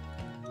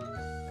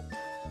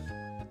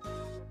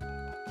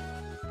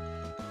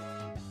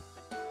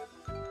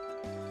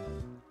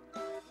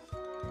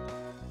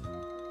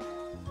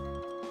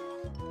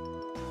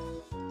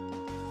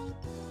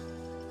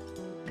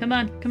 Come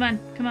on, come on,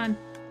 come on.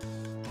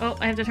 Oh,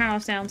 I have to turn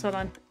off sounds, hold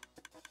on.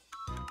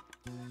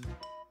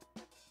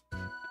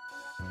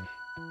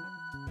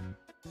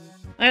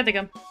 There they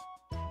go.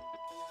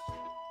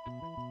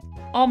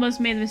 Almost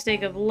made the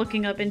mistake of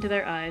looking up into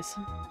their eyes.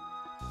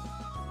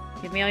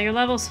 Give me all your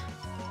levels.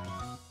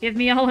 Give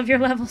me all of your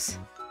levels.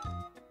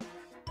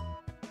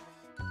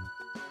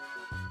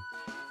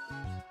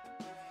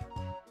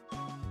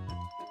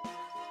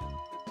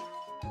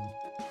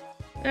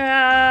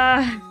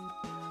 Ah!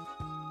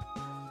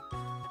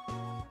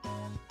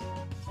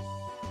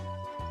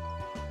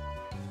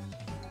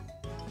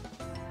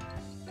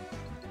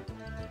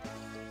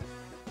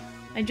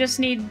 I just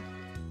need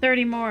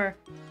 30 more.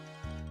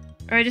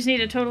 Or I just need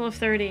a total of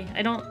 30.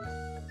 I don't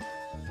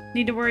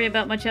need to worry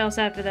about much else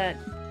after that.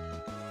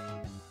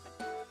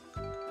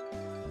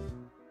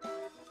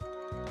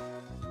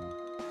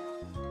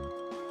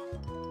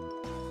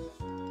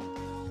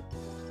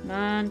 Come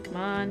on, come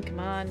on, come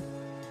on.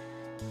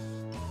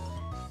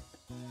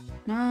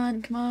 Come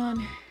on, come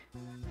on.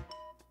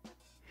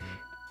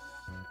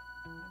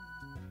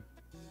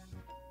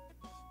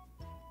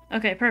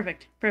 Okay,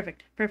 perfect,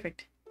 perfect,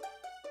 perfect.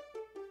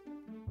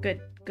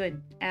 Good,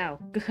 good. Ow,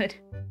 good.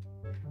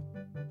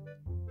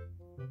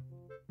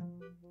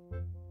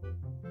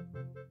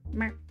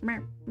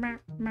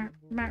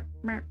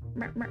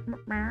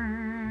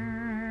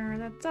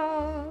 That's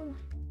all.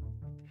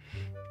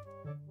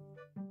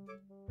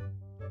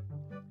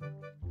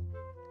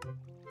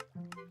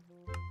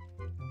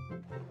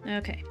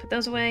 Okay, put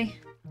those away.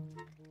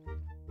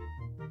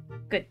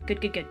 Good,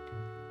 good, good, good.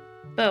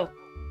 Bow.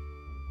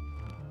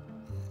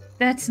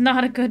 That's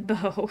not a good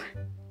bow.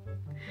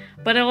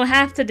 But it will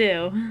have to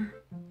do.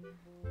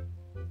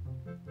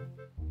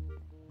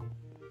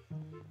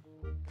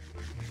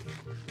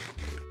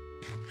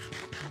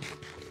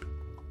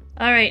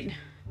 Alright.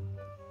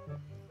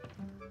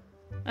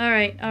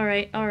 Alright,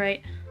 alright,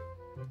 alright.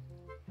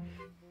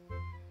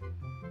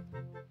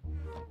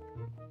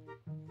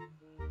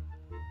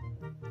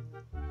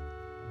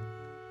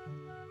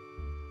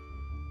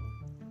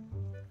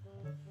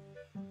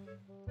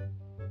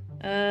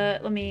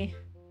 Let me...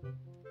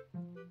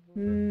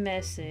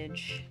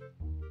 message.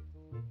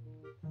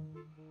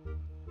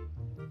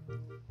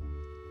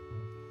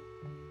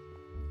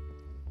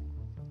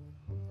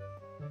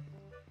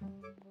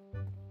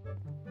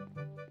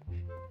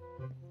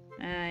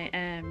 I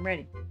am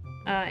ready.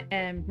 I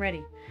am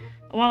ready.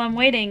 While I'm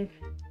waiting,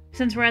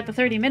 since we're at the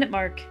 30-minute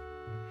mark,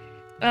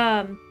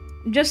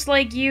 just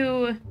like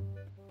you,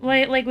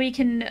 like we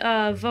can,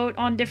 vote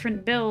on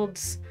different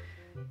builds,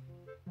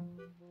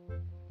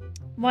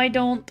 why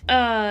don't,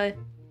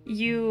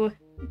 you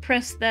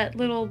press that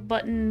little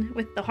button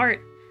with the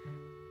heart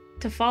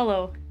to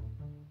follow?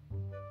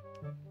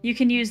 You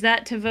can use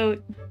that to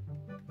vote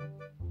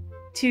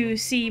to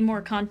see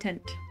more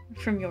content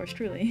from yours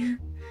truly.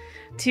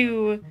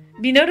 To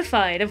be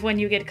notified of when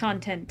you get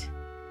content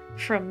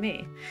from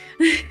me.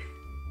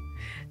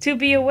 To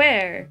be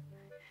aware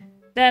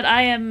that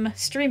I am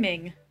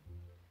streaming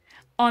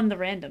on the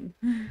random.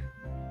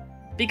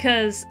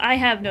 Because I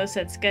have no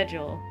set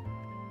schedule.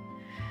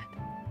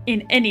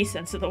 In any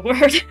sense of the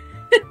word.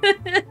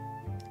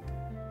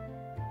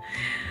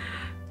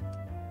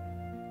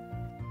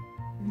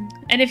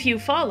 And if you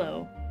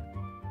follow,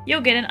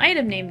 you'll get an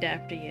item named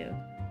after you.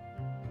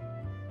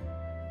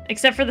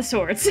 Except for the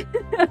swords.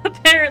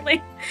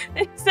 Apparently.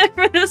 Except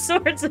for the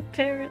swords,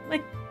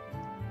 apparently.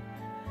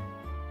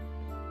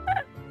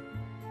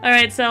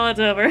 Alright, sell it's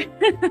over.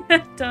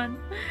 Done.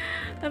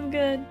 I'm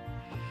good.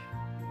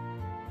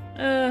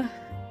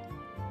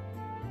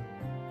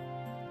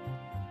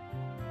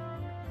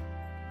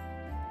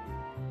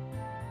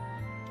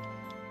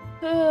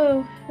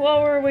 Oh,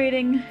 while we're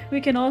waiting,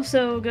 we can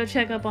also go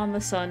check up on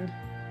the son.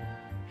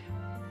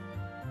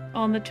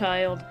 On the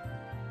child.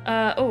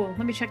 Oh,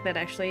 let me check that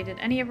actually. Did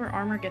any of her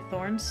armor get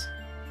thorns?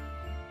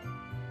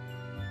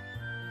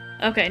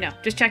 Okay, no.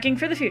 Just checking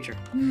for the future.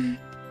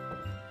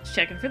 Just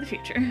checking for the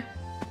future.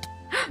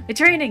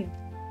 It's raining!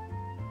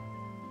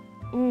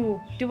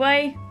 Ooh, do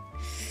I?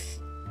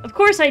 Of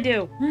course I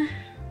do!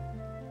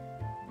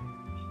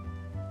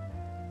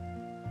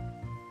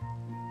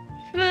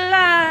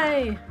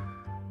 Fly!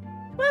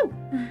 Woo!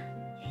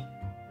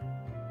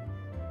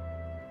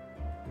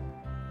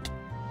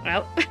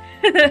 Well.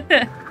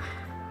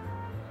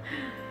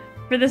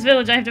 For this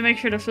village, I have to make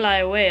sure to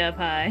fly way up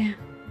high.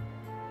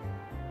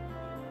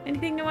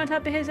 Anything new on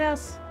top of his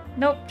house?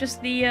 Nope,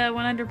 just the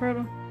one under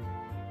portal.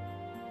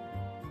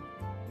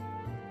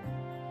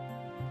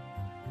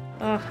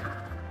 Ugh.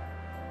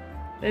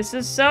 This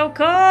is so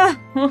cool! I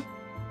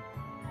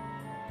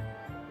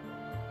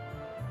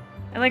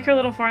like her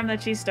little farm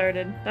that she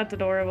started. That's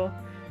adorable.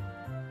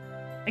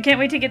 I can't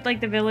wait to get,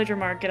 like, the villager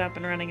market up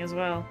and running as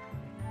well.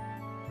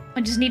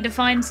 I just need to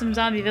find some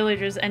zombie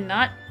villagers and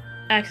not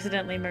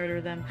accidentally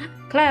murder them.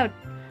 Cloud!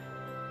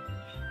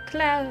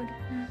 Cloud!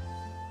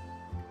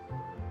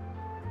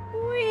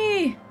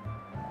 Whee!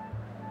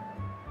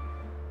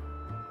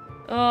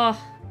 Oh.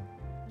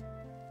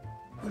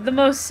 The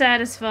most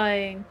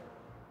satisfying.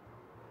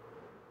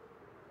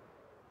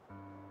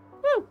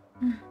 Woo!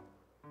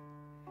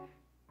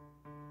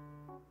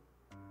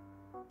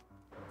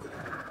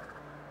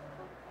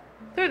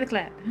 Through the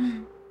cloud.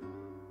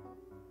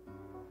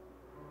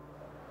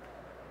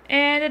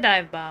 And a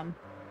dive bomb.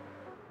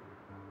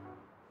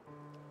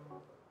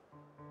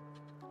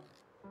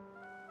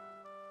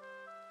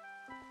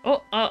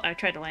 Oh, I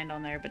tried to land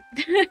on there, but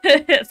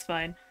it's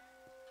fine.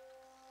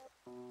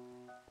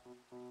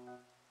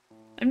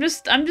 I'm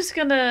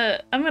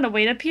gonna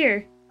wait up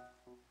here.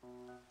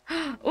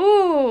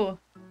 Ooh!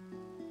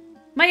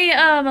 My,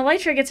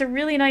 elytra gets a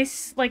really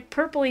nice, like,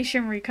 purpley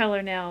shimmery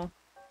color now.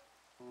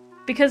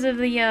 Because of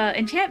the,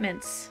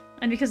 enchantments.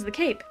 And because of the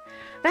cape.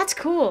 That's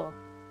cool!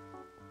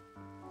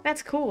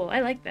 That's cool.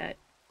 I like that.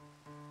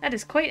 That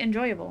is quite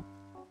enjoyable.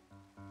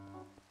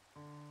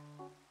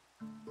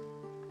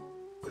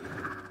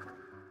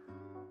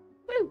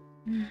 Woo!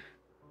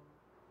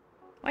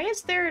 Why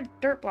is there a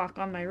dirt block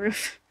on my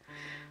roof?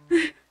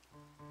 What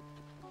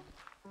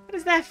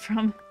is that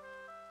from?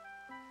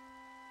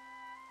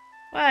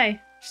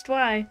 Why? Just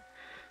why?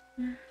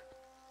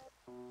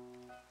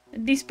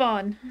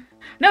 Despawn.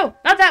 No!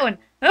 Not that one!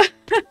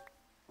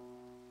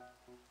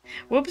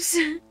 Whoops.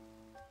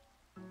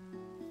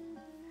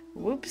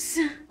 Whoops.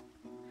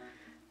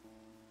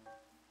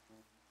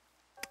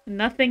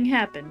 Nothing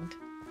happened.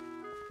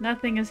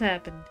 Nothing has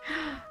happened.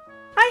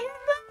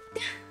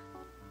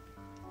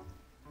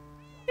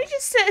 You're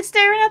just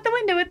staring out the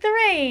window at the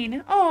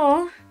rain.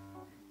 Oh.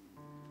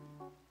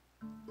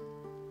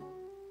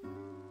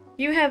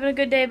 You having a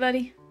good day,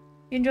 buddy?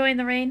 You enjoying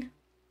the rain?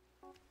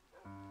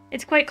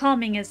 It's quite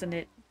calming, isn't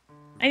it?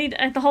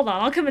 Hold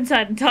on, I'll come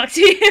inside and talk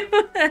to you.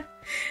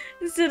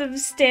 Instead of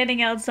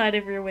standing outside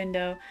of your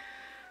window.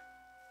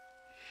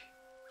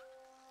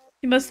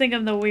 You must think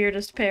I'm the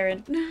weirdest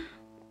parent.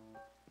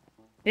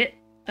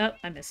 Oh,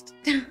 I missed.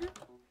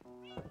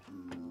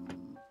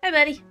 Hi,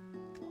 buddy.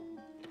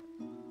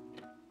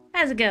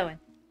 How's it going?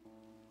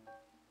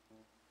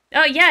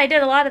 Oh, yeah, I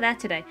did a lot of that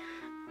today.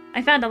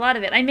 I found a lot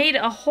of it. I made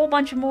a whole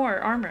bunch more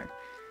armor.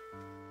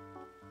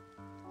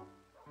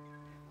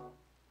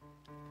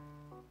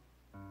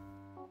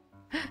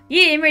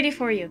 Yeah, I'm ready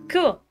for you.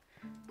 Cool.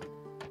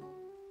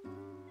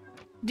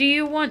 Do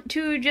you want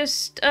to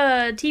just,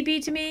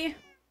 TP to me?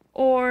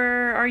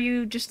 Or are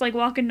you just, like,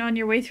 walking on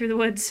your way through the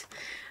woods?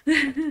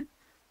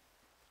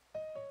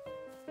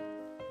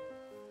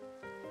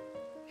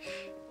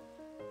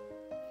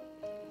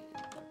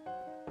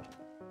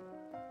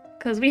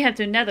 Because we have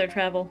to nether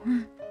travel.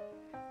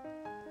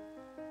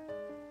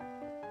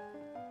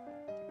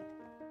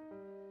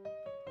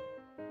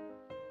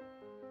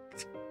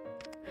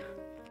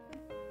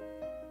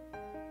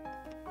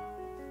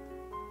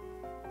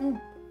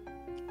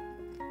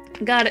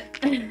 Got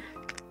it.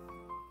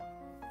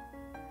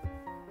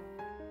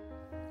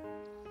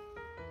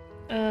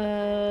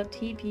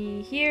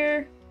 TP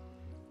here.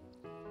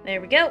 There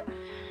we go.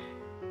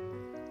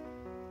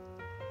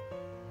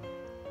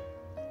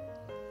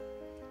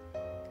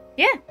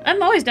 Yeah,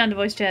 I'm always down to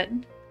voice chat.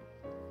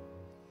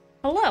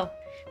 Hello.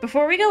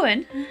 Before we go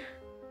in,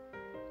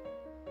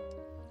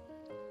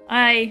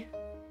 I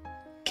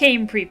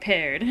came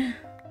prepared.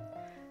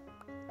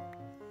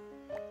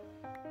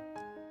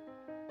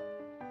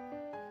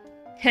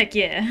 Heck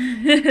yeah.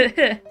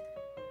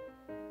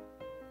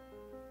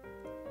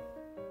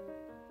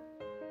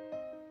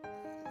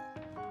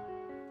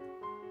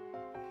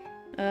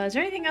 Is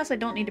there anything else I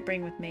don't need to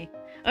bring with me?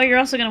 Oh, you're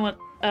also gonna want,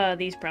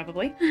 these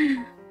probably.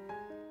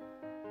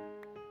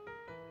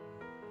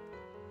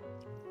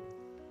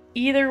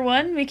 Either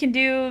one, we can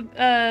do,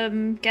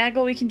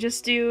 gaggle, we can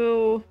just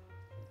do,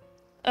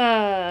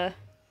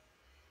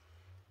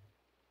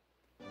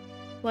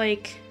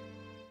 like,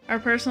 our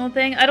personal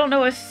thing. I don't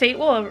know if Fate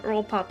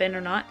will pop in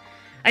or not.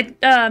 I,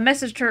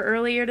 messaged her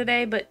earlier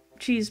today, but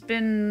she's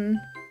been...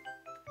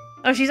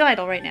 Oh, she's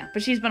idle right now,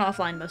 but she's been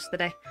offline most of the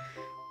day.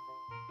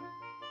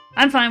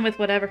 I'm fine with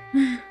whatever.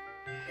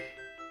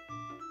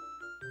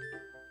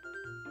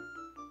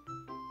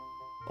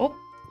 Oh.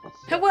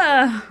 Hello!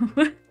 I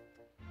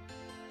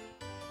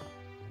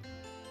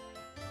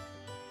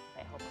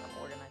hope I'm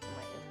organizing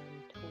my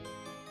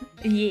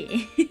inventory.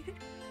 Yeah.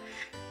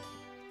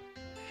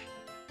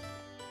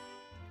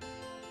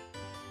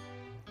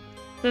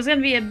 So it's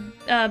gonna be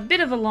a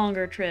bit of a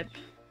longer trip,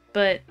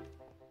 but...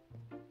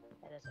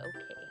 That is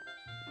okay.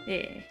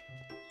 Yeah.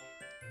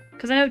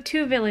 Because I know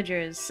 2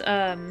 villagers,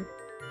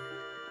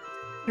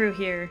 through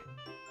here.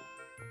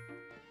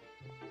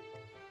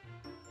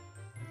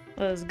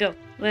 Let's go.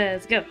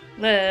 Let's go.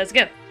 Let's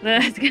go.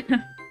 Let's go.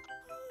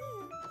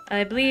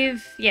 I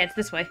believe... Yeah, it's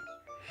this way.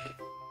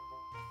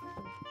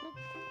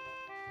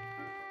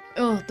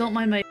 Oh, don't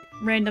mind my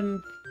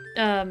random,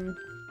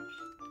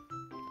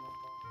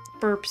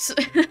 burps.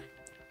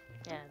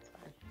 Yeah, it's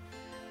fine.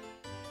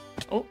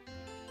 Oh. 1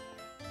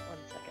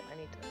 second, I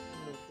need to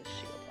move this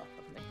shield off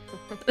of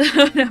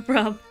me. No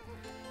problem.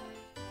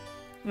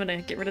 I'm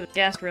gonna get rid of the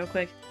gas real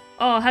quick.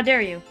 Oh, how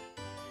dare you!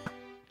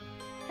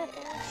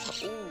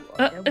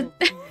 Ooh,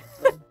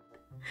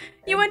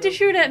 You went to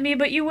shoot at me,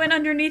 but you went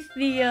underneath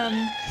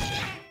the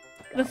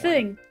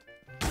thing.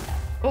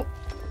 Oh.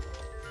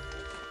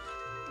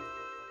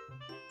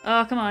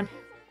 Oh, come on.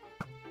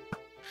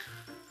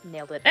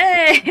 Nailed it.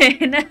 Hey!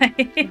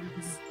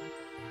 Nice!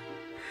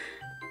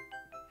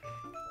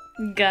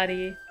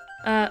 Gotti.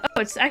 Oh,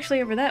 it's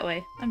actually over that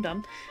way. I'm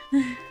dumb.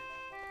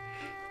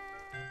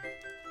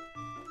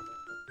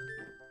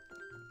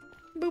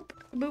 Boop,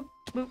 boop,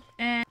 boop,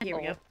 and here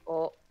we go.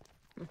 Oh.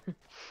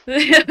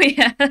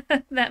 Yeah,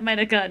 that might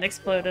have gotten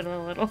exploded a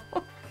little.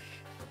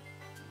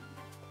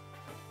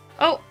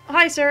 Oh,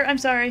 hi sir, I'm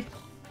sorry.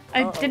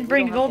 I didn't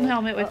bring a golden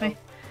helmet with me.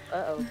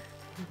 Uh-oh.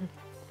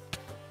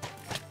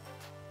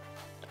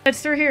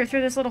 It's through here,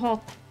 through this little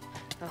hole.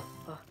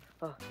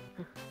 Oh.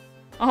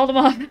 I'll hold him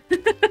off.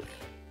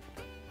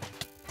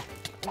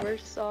 We're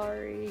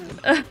sorry.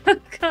 Oh,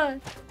 God.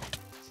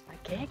 I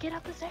can't get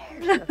up the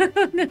stairs.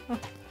 No.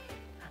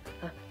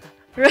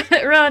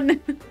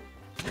 Run!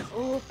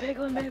 Oh,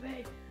 piglin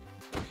baby.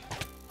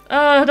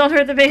 Oh, don't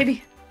hurt the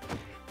baby.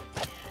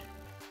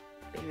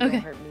 Baby, Okay.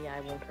 don't hurt me, I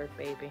won't hurt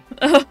baby.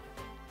 Oh.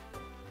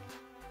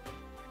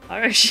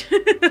 Harsh.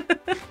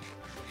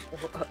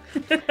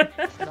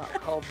 It's not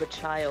called the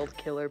child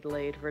killer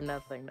blade for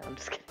nothing. No, I'm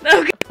just kidding.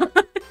 Oh,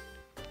 God.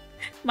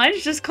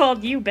 Mine's just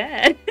called you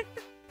bad.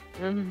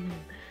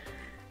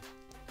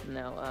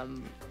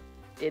 No,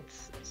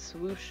 it's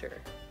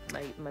swoosher.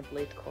 My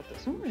blade's called the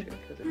swoosher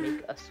because it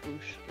makes a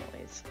swoosh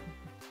noise.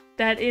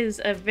 That is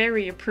a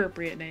very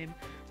appropriate name.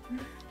 Yeah.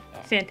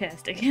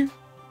 Fantastic.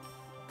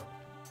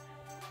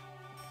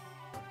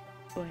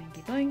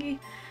 Boingy boingy.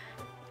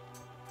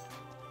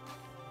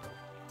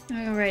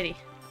 Alrighty.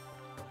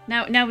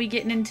 Now we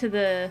getting into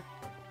the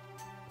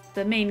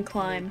main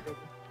climb.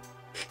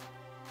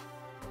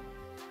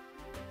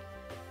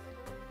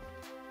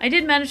 I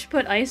did manage to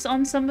put ice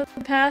on some of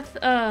the path,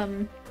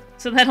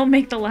 so that'll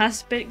make the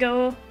last bit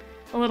go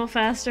a little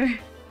faster.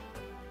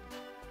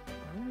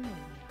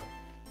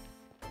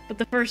 But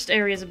the first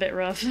area is a bit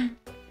rough.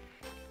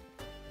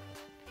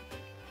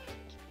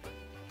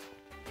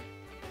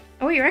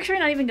 Oh, you're actually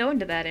not even going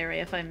to that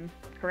area, if I'm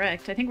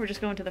correct. I think we're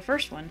just going to the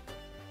first one.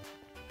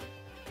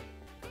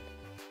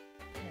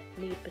 Yeah,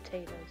 need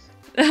potatoes.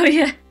 Oh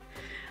yeah,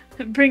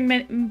 bring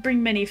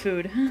many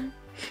food.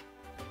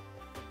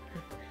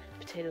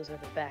 Potatoes are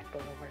the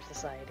backbone of our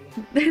society.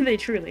 They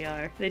truly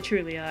are. They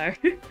truly are.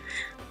 You're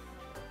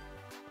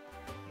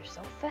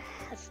so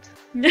fast.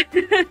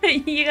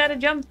 You gotta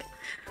jump.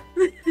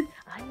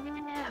 I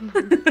am.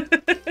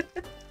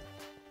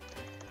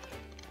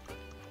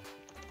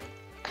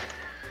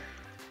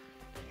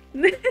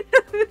 The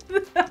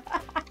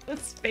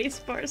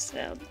spacebar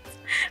sounds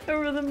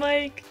over the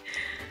mic.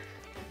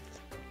 It's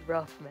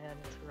rough, man.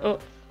 It's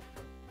rough.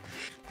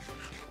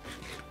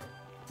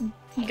 Oh.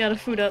 You got a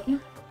food up.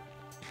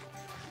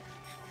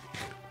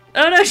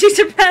 Oh no, she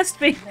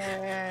surpassed me!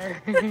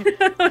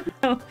 Oh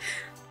no.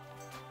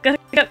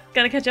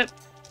 Gotta catch up.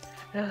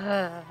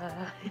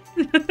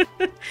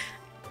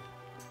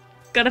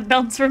 Gotta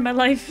bounce for my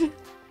life. Oh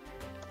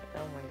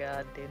my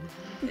god, dude.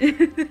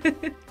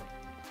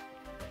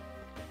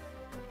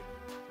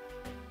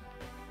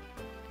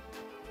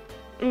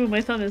 Ooh,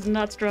 my thumb is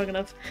not strong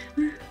enough.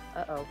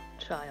 Uh-oh,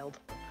 child.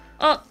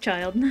 Oh,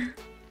 child. Wait,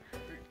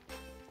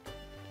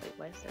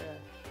 why is there a...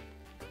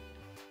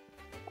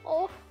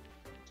 Oh,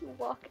 you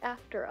walk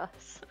after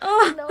us.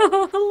 Oh, No.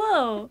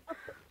 hello!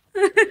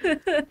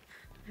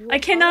 I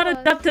cannot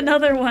adopt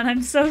another one,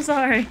 I'm so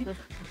sorry.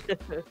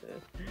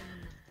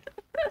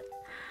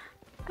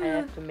 I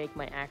have to make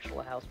my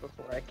actual house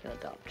before I can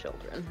adopt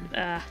children.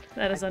 Ah,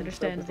 that is I've been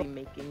understandable. so busy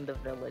making the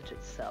village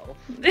itself.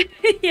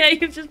 Yeah,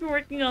 you've just been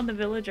working on the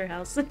villager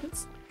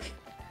houses.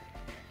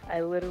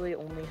 I literally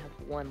only have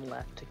one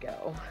left to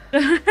go.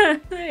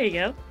 There you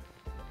go.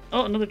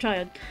 Oh, another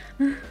child.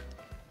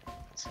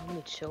 So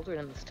many children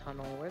in this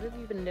tunnel. What have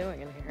you been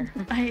doing in here?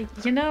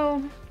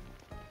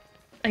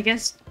 I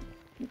guess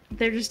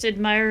they're just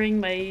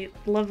admiring my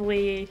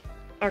lovely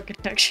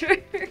architecture.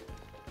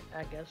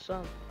 I guess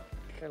so.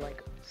 They're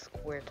like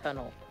square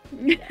tunnel.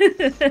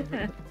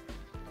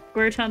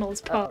 Square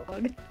tunnels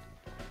pog.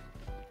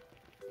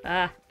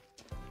 Ah.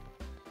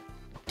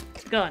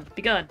 Be gone,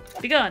 be gone,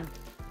 be gone!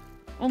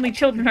 Only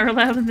children are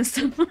allowed in this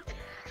tunnel.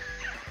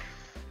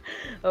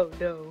 Oh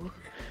no.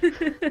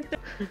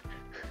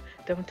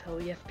 Don't tell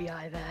the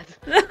FBI that.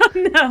 Oh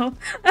no!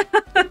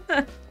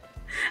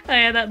 Oh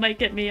yeah, that might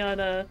get me on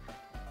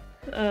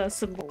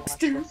some I'll watch list.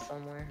 this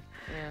somewhere.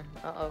 Yeah.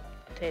 Uh-oh.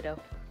 Potato.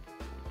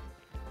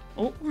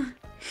 Oh.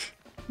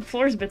 The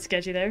floor's a bit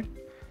sketchy there.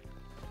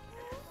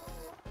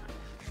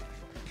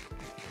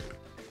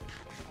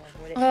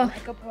 Oh.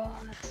 Like a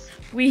boss.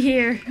 We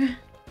here.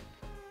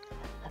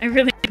 I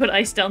really put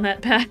ice down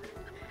that path.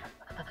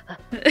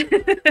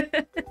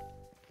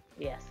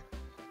 Yes.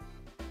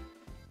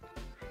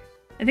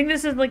 I think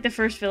this is like the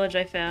first village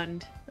I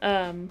found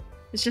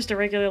It's just a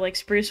regular, like,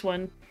 spruce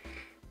one.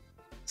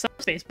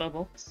 Subspace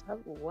bubble.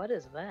 What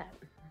is that?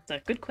 It's a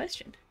good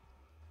question.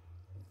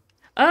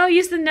 Oh,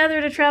 use the nether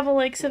to travel,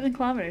 like, 7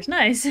 kilometers.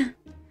 Nice! Oh.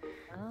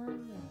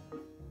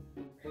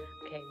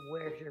 Okay,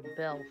 where's your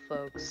bell,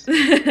 folks?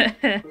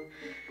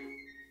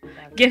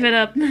 Give it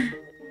up.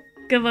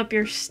 Give up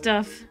your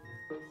stuff.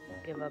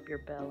 Give up your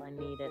bell, I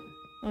need it.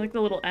 I like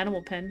the little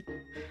animal pen.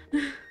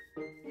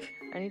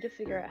 I need to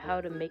figure out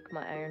how to make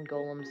my iron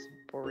golems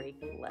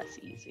break less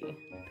easy.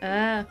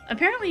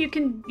 Apparently you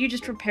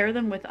just repair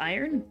them with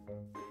iron.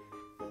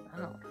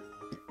 Oh.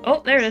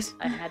 Oh, there it is.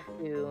 I had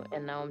to,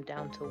 and now I'm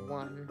down to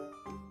 1.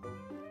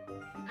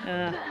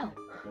 Bell!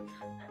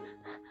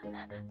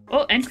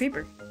 Oh, and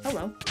creeper.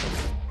 Hello.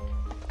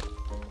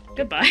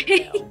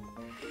 Goodbye.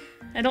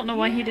 I don't know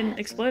why he didn't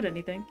explode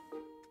anything.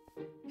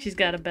 She's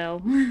got a bell.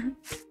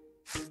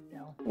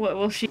 Bell. What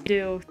will she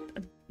do?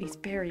 These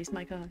berries,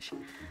 my gosh.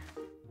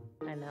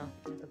 I know,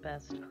 they're the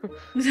best.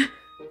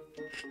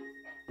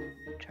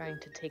 Trying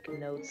to take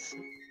notes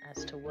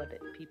as to what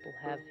people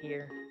have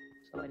here,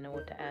 so I know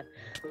what to add.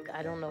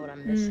 I don't know what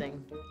I'm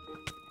missing.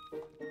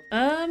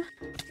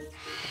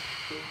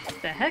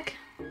 The heck?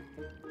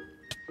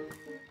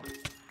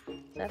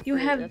 You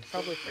have... That's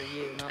probably for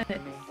you, not for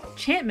me.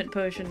 Enchantment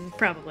potion,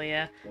 probably,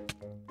 yeah.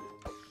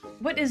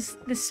 What does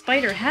this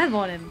spider have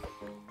on him?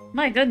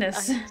 My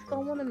goodness. I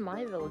saw one in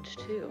my village,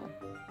 too.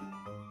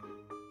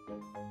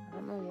 I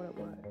don't know what it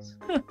was.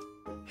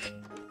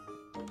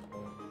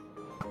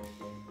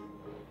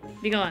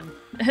 Be gone.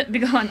 Be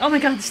gone. Oh my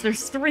god,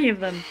 there's 3 of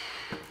them.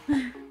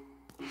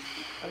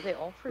 Are they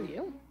all for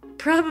you?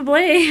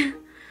 Probably.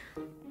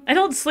 I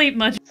don't sleep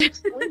much.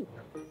 Sleep.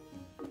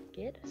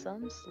 Get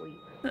some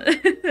sleep.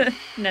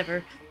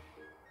 Never.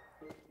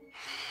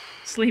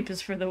 Sleep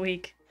is for the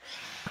weak.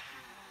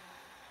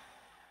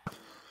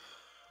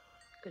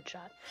 Good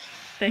shot.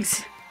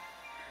 Thanks.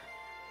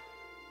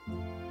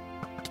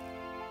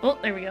 Oh,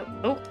 there we go.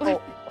 Oh.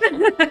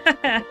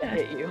 I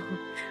hit you.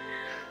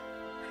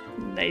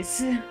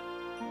 Nice.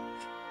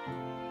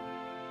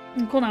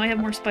 Cool, now I have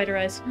more spider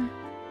eyes. I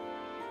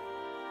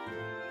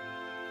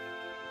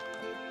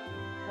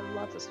have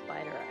lots of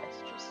spider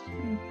eyes, just...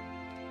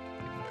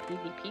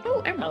 PvP.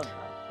 Oh, emerald.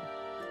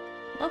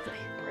 Lovely.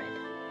 Bread.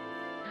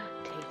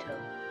 Tato.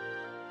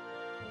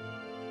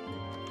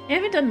 I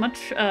haven't done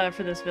much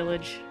for this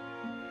village.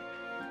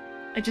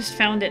 I just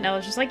found it and I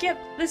was just like, yep,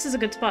 this is a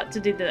good spot to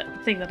do the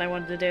thing that I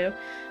wanted to do.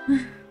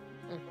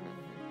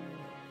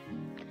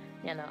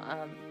 Yeah, no,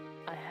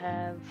 I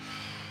have...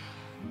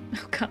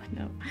 Oh god,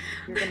 no.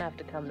 You're gonna have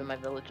to come to my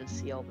village and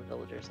see all the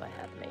villagers I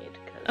have made,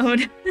 cause... Oh,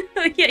 no.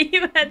 Yeah,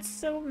 you had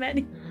so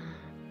many.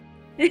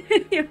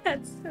 You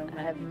had so many.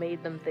 I have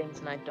made them things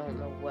and I don't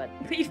know what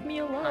Leave me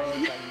alone.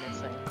 I'm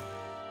missing.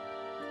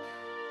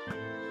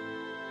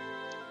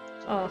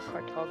 So Oh.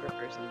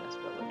 Cartographers in this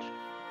village.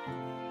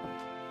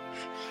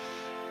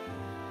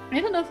 I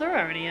don't know if there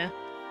are any yet.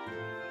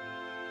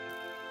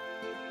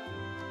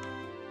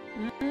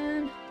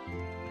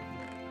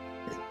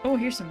 Oh,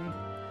 here's some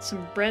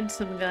bread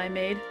some guy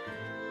made.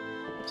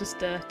 I'll just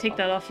take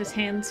that off his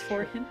hands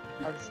for him.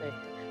 I'll say,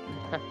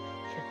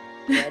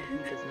 bread he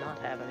does not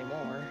have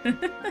anymore.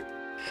 Alright,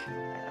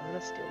 I'm gonna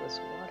steal this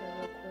water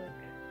real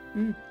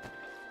quick.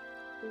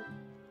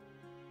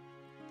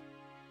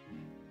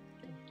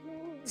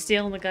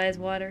 Stealing the guy's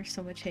water,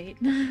 so much hate.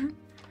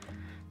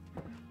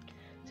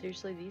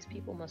 Seriously, these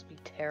people must be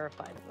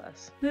terrified of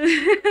us.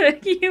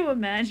 Can you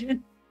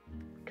imagine?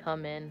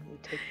 Come in, we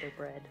take their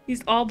bread.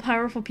 These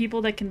all-powerful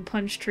people that can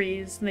punch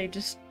trees, and they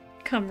just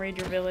come raid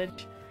your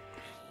village.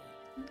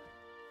 If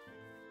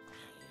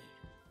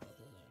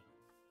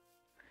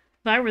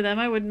I were them,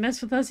 I wouldn't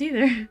mess with us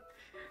either.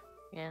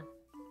 Yeah.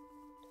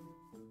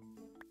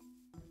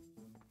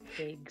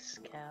 Pigs,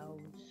 cows.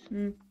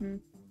 Mm-hmm.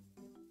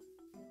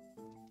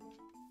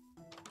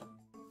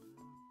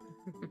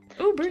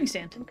 Ooh, burning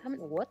sand.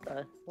 What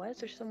the? Why is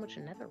there so much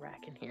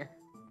netherrack in here?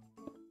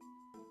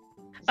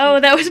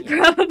 Oh, that was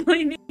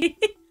probably me.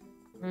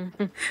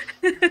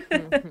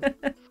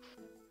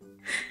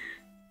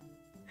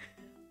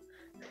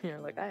 You're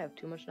like, I have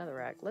too much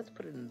netherrack. Let's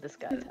put it in this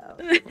guy's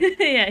house.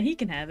 Yeah, he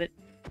can have it.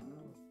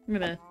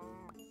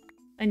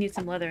 I need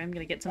some leather. I'm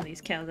gonna get some of these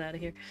cows out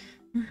of here.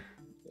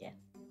 Yeah.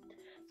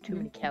 Too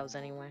many cows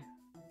anyway.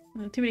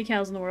 Too many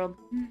cows in the world.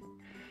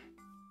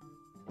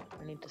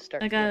 I need to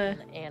start getting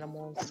getting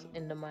animals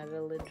into my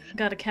village.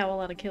 Got a cow, a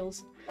lot of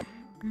kills.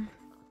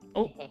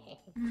 Oh.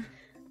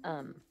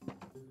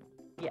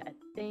 Yeah, I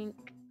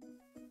think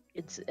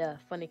it's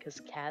funny because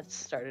cats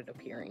started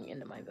appearing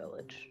into my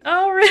village.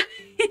 Oh,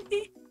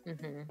 really?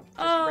 Just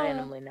Oh.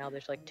 randomly now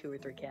there's like 2 or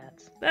 3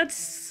 cats. That's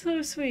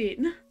so sweet.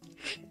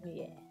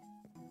 Yeah.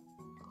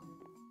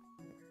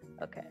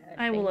 Okay.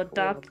 I will think we've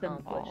adopt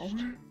them all.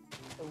 accomplished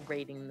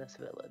raiding this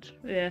village.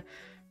 Yeah.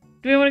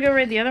 Do we want to go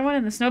raid the other one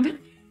in the snow?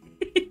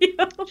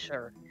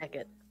 Sure, heck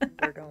it.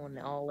 We're going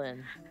all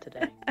in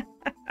today.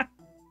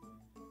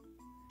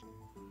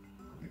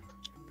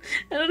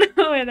 I don't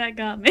know where that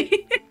got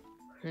me.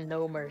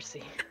 No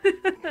mercy.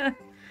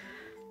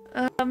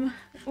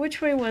 which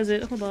way was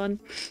it? Hold on.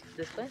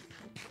 This way?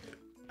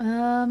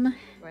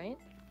 Right?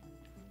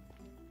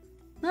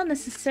 Not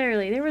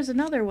necessarily. There was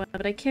another one,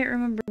 but I can't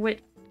remember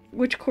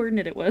which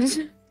coordinate it was.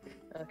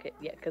 Okay,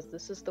 yeah, because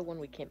this is the one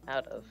we came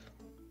out of.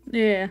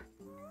 Yeah.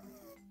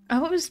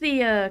 What was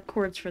the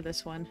chords for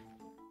this one?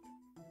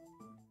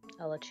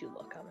 I'll let you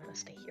look. I'm gonna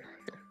stay here.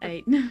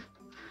 8.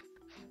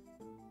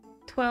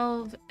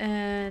 12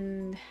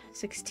 and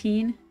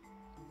 16.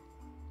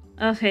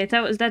 Okay,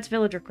 that's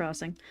Villager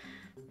Crossing.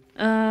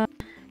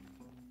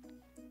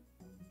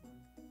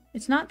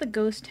 It's not the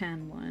Ghost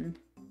Town one.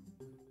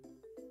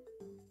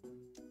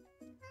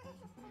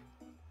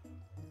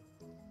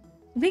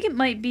 I think it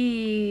might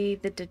be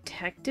the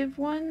Detective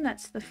one.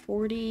 That's the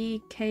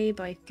 40k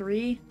by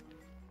 3.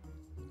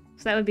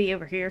 So that would be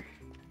over here.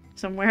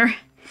 Somewhere.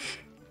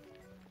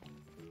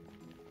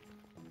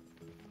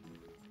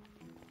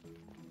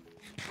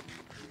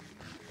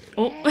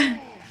 Oh.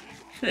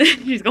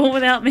 She's going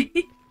without me.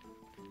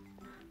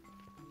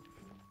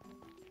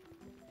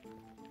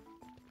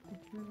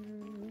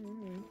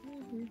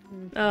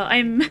 I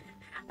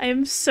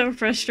am so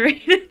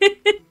frustrated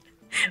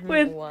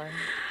with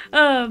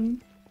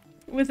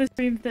the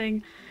stream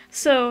thing.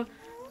 So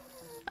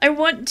I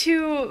want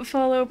to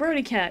follow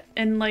Brony Cat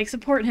and like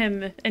support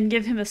him and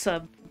give him a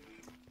sub.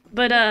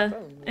 But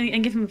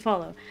and give him a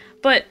follow.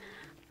 But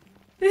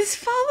this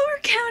follower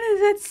count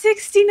is at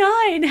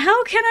 69.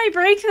 How can I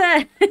break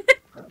that?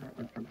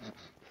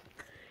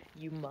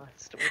 You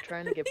must. We're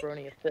trying to get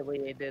Brony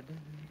affiliated.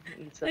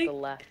 He's at the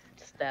last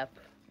step.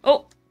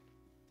 Oh.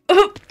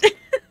 Oh.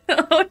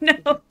 Oh no.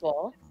 Did you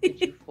fall?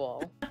 Did you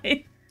fall?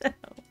 I fell.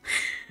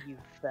 You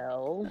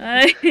fell?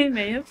 I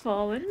may have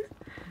fallen.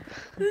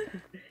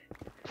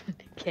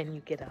 Can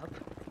you get up?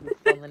 You've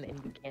fallen and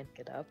you can't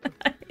get up?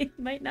 I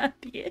might not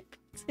be able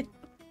to.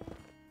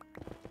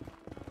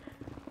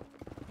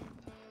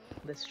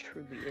 This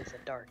truly is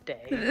a dark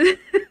day.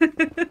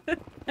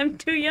 I'm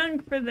too young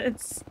for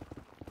this.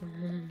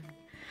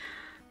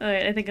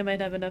 Alright, I think I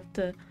might have enough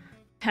to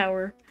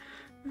power.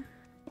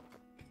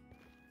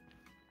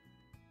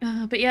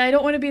 But yeah, I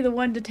don't want to be the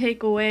one to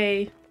take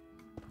away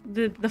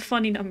the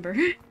funny number.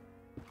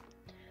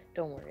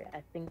 Don't worry,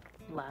 I think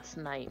last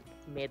night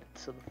made it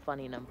so the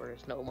funny number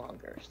is no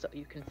longer, so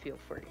you can feel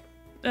free.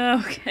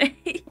 Okay.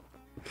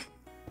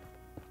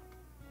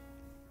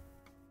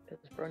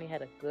 Because Brony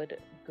had a good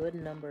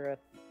number of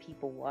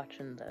people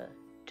watching the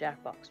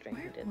Jackbox stream.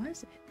 Where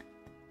was it?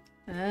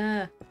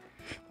 Ah.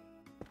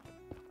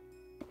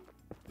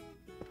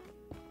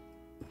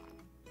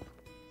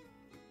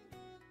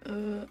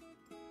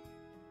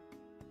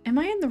 Am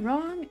I in the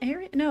wrong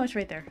area? No, it's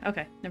right there.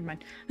 Okay, never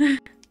mind.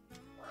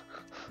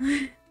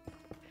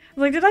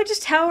 Like, did I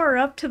just tower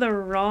up to the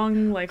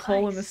wrong, like,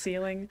 hole in the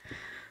ceiling?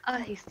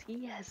 Ice,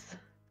 yes.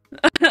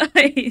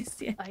 Ice,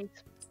 yeah.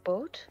 Ice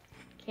boat?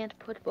 Can't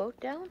put boat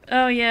down?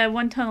 Oh yeah,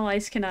 one tunnel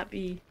ice cannot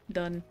be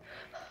done.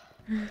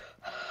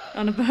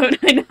 On a boat,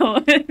 I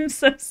know. I'm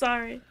so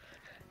sorry.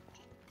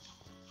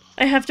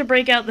 I have to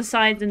break out the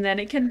sides and then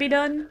it can be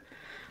done.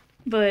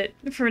 But,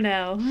 for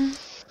now.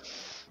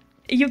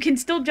 You can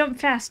still jump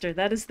faster,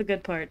 that is the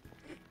good part.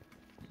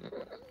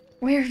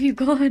 Where have you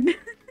gone?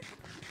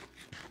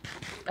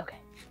 Okay,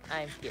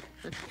 I'm here.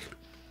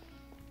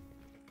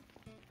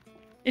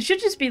 It should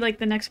just be like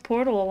the next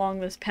portal along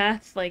this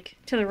path, like,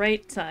 to the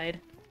right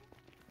side.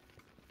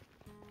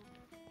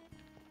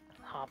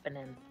 Hopping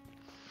in.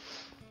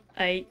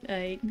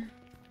 I...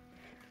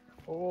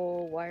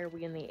 Oh, why are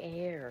we in the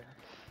air?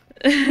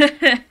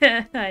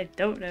 I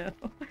don't know.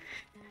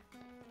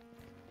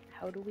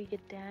 How do we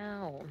get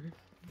down?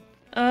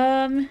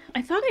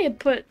 I thought I had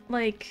put,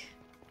 like,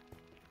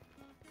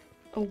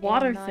 a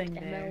water thing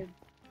there.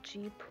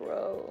 MLG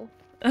Pro.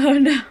 Oh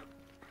no.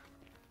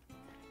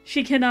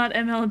 She cannot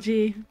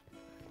MLG.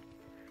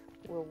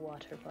 We'll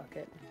water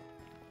bucket.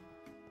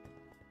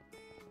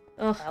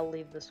 Ugh. I'll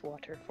leave this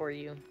water for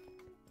you.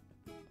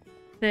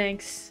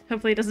 Thanks.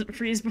 Hopefully it doesn't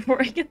freeze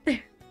before I get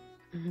there.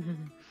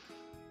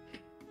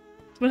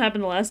 What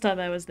happened the last time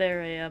I was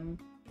there. I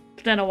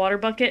put down a water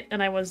bucket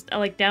and I was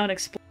like down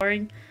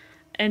exploring.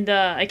 And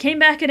I came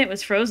back and it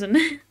was frozen.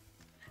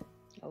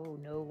 Oh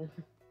no.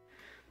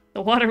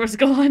 The water was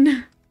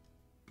gone.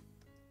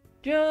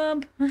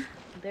 Jump!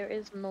 There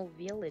is no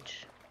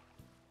village.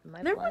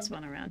 There was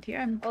one around here,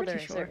 I'm pretty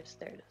sure.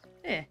 There it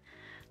is.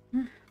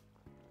 Yeah.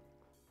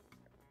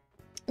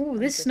 Ooh,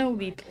 this snow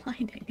be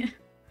blinding.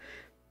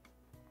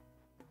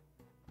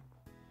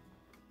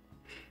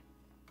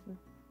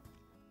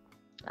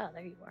 Ah,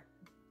 there you are.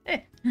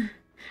 Eh.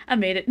 I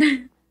made it.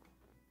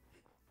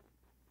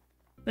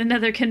 The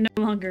nether can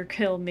no longer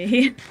kill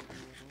me.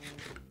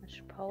 I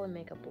should probably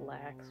make a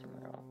blacksmith.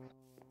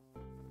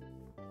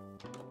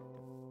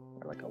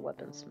 Or like a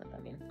weaponsmith, I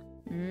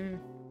mean.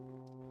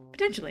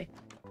 Potentially.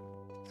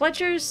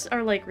 Fletchers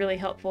are like really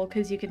helpful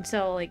because you can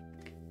sell like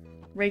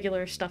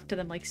regular stuff to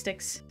them, like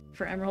sticks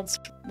for emeralds,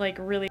 like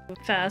really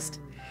fast.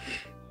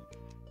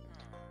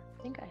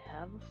 I think I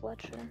have a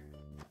Fletcher.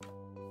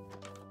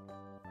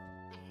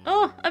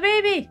 Oh, a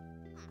baby!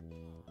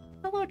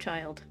 Hello,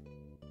 child.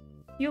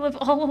 You live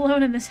all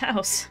alone in this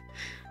house.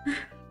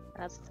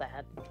 That's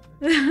sad. Oh,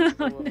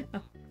 little-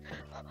 no.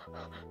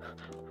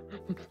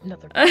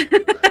 Another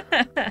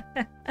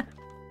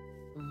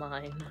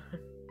mine.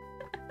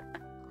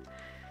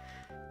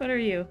 What are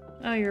you?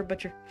 Oh, you're a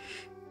butcher.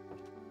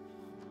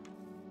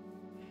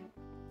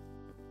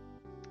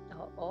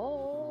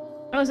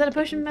 Oh. Oh, is that a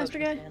taking potion master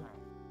guy? stand.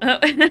 Oh.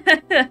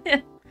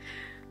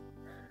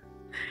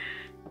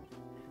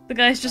 The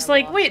guy's just I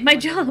like, lost wait, my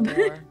one job!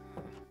 more.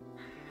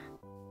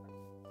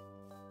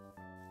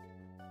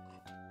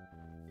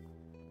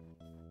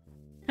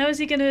 How is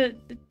he gonna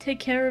take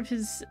care of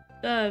his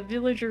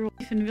villager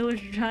wife and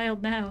villager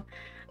child now?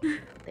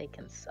 They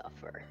can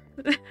suffer.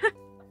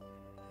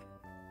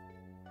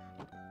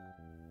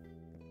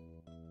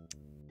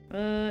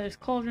 There's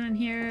cauldron in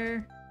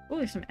here. Oh,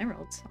 there's some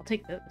emeralds. I'll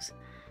take those.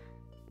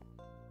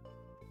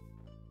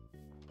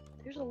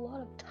 There's a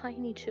lot of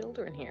tiny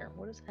children here.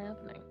 What is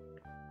happening?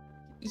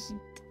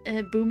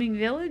 Booming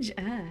village?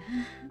 Ah.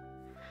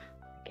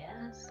 I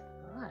guess.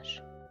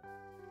 Gosh.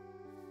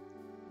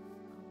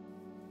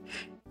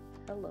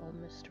 Hello,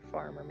 Mr.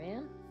 Farmer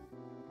Man.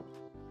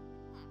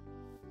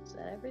 Is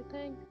that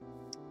everything?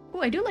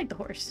 Oh, I do like the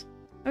horse.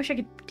 I wish I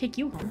could take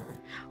you home.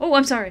 Oh,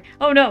 I'm sorry.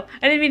 Oh no,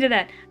 I didn't mean to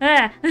that.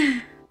 Ah.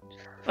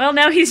 Well,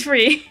 now he's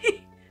free.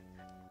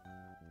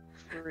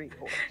 Free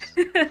horse.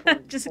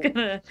 I'm just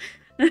gonna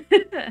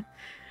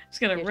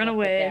Here's run my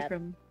away cat.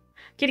 from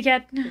kitty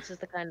cat. This is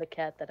the kind of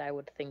cat that I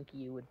would think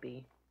you would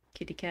be.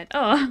 Kitty cat.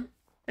 Oh,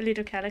 a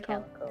little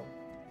calico. Calico.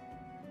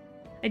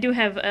 I do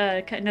have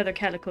another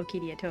calico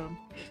kitty at home.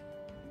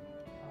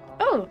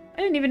 Oh, I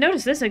didn't even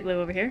notice this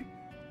igloo over here.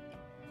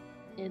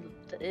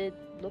 It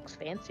looks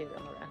fancier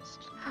than the rest.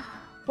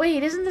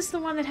 Wait, isn't this the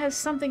one that has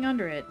something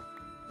under it?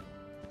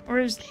 Or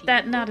is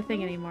that not a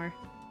thing anymore?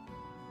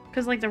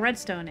 Because, like, the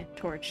redstone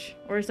torch.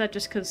 Or is that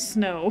just because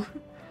snow?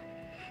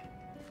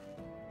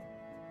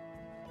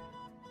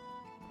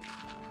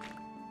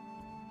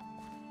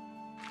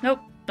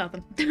 Nope,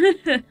 nothing.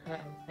 I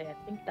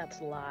think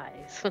that's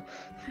lies.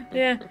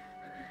 Yeah.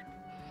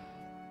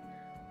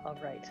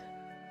 Alright.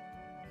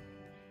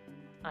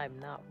 I'm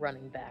not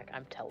running back,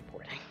 I'm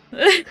teleporting.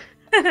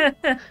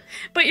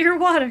 But you're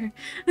water.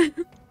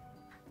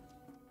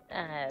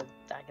 I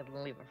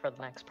can leave it for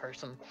the next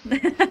person.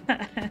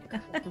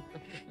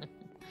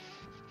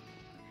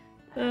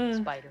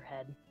 Spider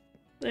head.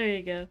 There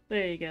you go.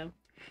 There you go.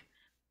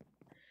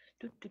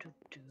 Do, do, do,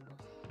 do.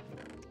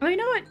 Oh, you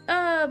know what?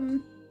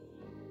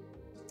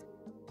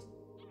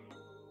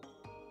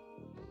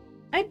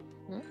 I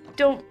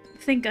don't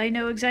think I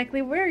know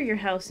exactly where your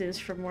house is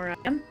from where I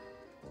am.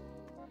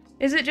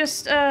 Is it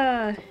just,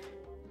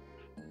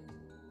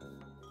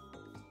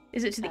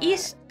 is it to the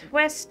east,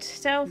 west,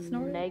 south,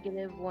 north?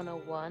 Negative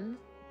 101,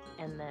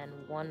 and then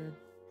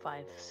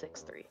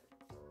 1563.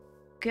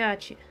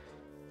 Gotcha.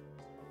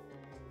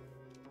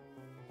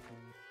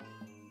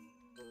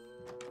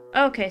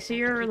 Okay, so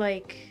you're,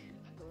 like,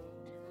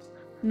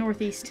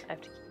 northeast. I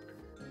have to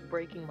keep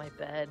breaking my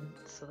bed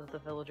so that the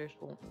villagers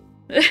won't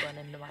run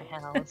into my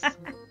house.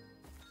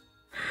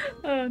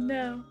 Oh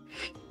no.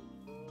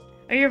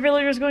 Are your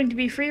villagers going to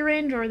be free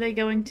range, or are they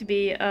going to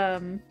be,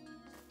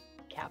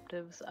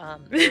 Captives?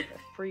 They're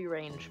free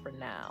range for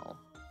now.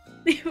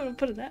 You want to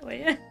put it that way,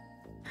 yeah?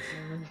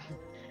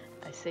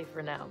 I say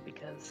for now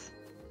because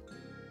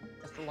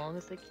as long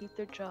as they keep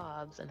their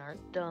jobs and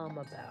aren't dumb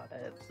about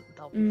it,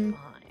 they'll be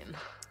fine.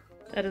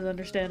 That is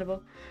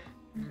understandable.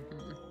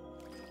 Mm-hmm.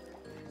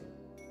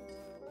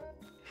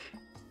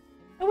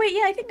 Oh wait,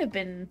 yeah, I think I've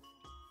been...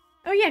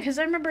 Oh yeah, because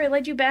I remember I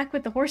led you back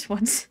with the horse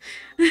once.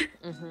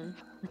 Mm-hmm.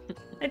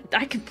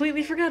 I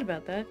completely forgot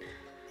about that.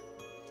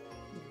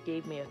 You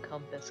gave me a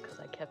compass because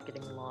I kept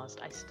getting lost.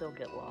 I still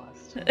get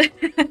lost.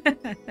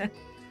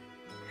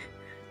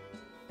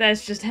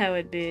 That's just how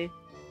it be.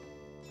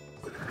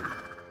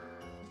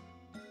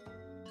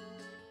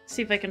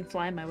 See if I can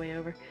fly my way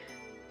over.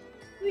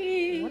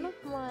 Whee! One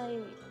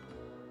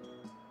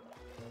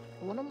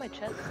of my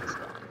chests is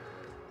gone.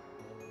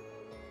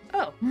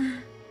 Oh.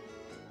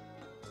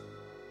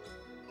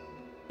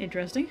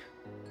 Interesting.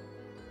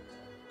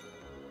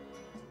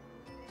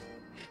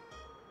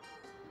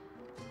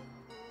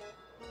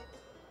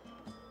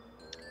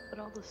 But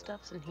all the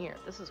stuff's in here.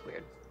 This is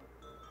weird.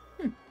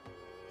 It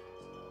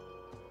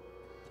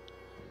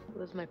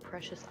was my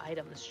precious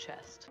items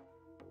chest.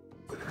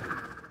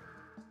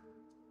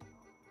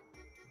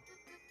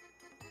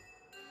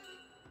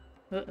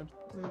 Uh-oh.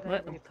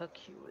 Very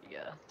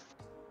peculiar.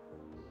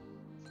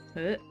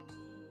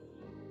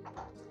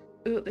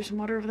 Ooh, there's some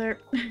water over there.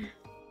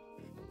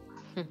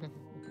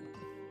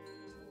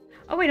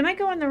 Oh wait, am I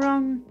going the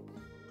wrong...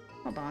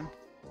 Hold on.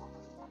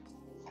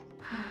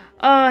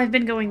 Oh, I've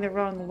been going the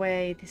wrong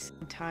way.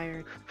 I'm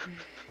tired.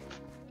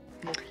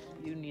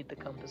 You need the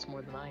compass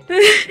more than I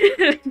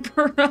do.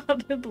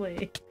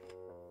 Probably.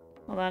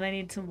 Hold on, I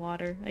need some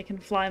water. I can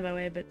fly my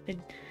way, but I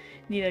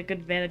need a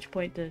good vantage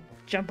point to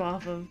jump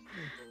off of.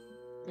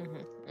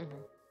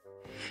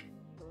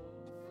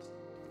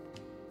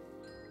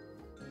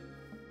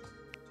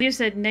 You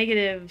said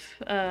negative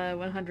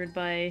 100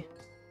 by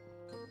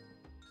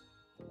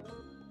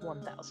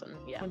 1,000,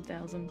 yeah.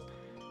 1,000.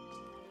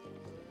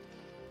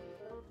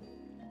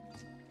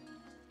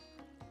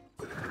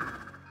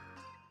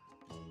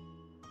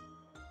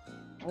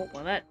 Oh,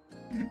 well that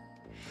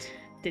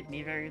did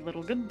me very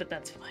little good, but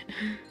that's fine.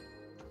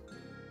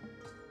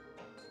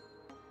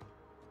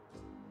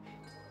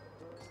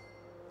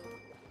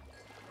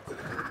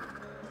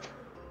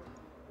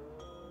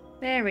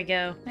 There we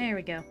go. There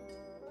we go.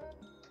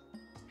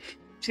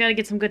 Just gotta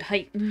get some good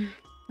height.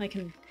 I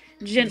can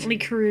gently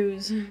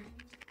cruise.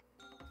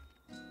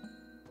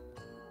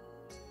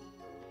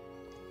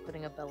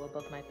 Putting a bell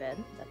above my bed.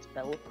 That's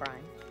Bella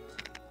Prime.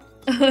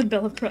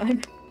 Bella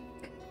Prime.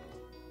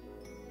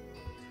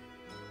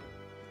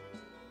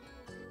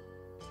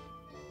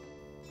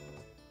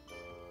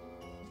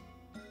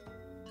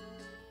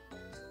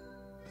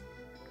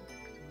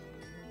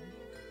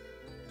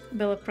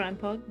 Bella Prime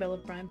Pog. Bella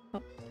Prime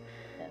Pog.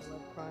 Bella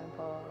Prime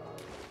Pog.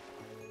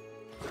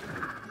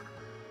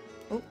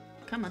 Oh,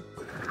 come on.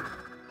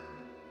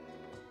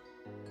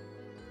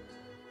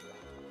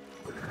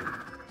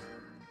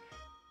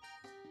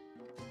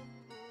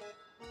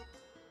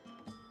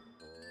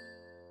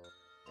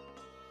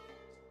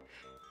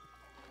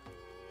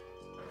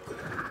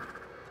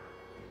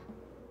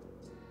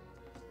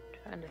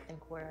 Trying to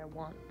think where I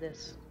want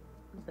this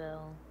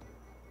bell.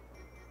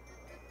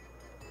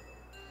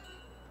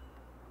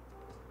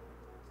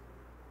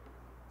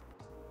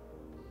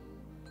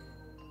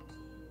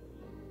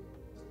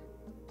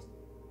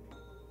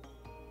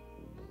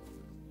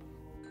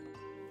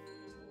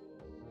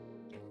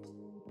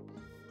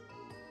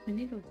 I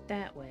need to go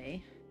that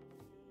way.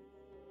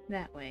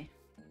 That way.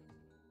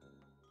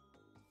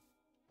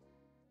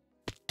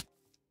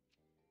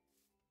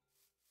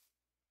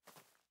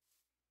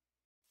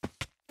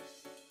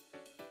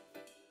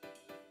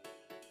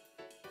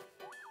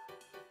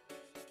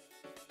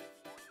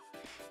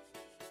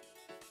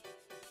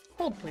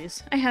 Hold,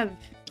 please. I have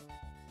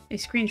a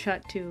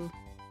screenshot to...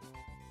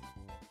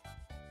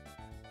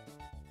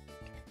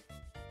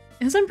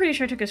 Because I'm pretty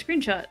sure I took a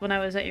screenshot when I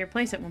was at your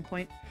place at one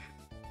point.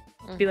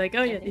 Be like,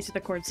 oh yeah, these are the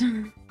chords.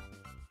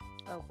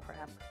 Oh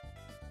crap.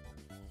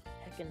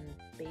 Heckin'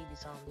 baby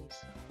zombies.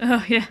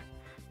 Oh yeah.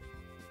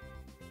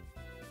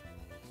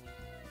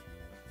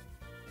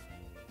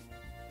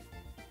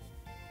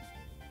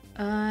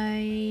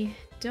 I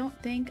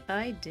don't think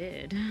I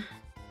did.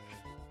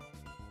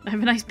 I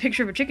have a nice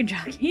picture of a chicken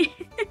jockey.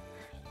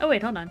 Oh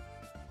wait, hold on.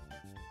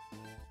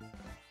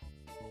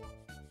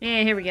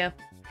 Yeah, here we go.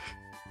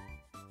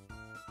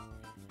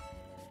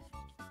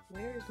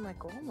 Where's my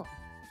golem?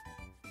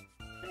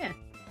 Yeah.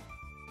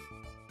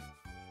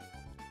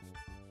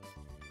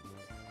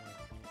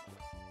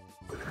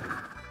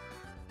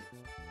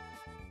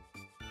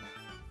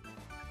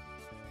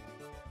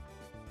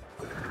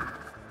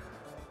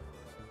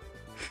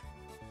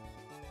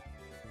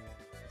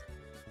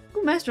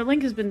 Ooh, Master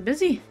Link has been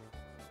busy.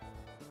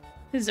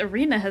 His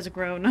arena has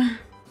grown.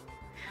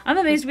 I'm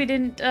amazed we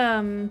didn't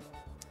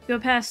go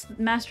past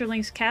Master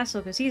Link's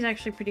castle, because he's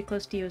actually pretty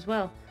close to you as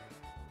well.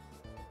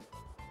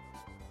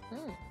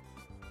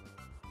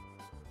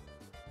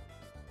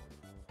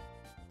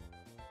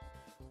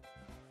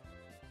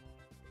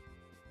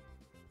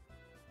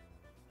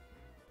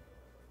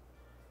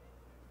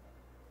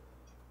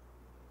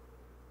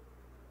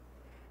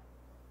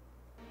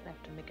 I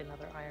have to make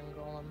another iron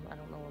golem. I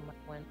don't know where mine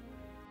went.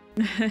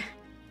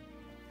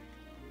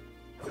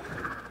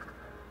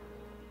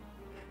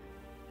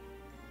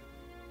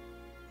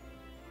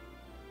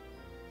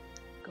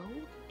 Go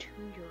to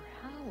your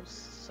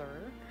house,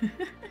 sir.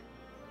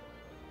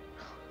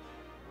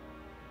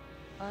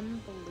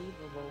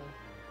 Unbelievable.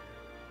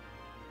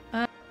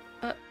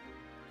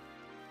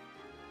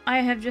 I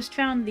have just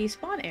found the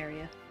spawn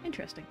area.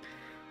 Interesting.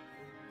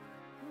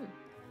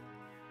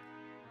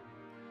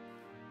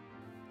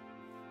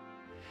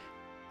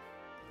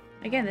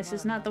 Again, this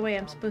is not the way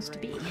I'm supposed to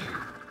be.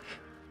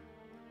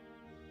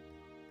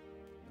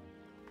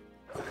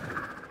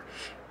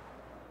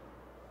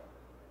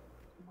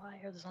 Why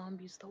are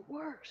zombies the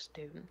worst,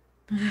 dude?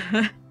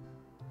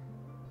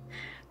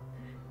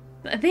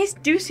 They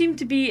do seem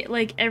to be,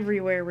 like,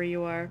 everywhere where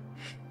you are.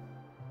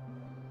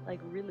 Like,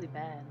 really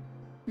bad.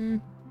 Hmm.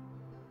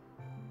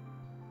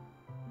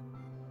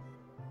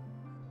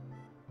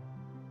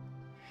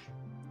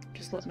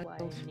 Just That's let why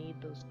myself... I need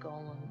those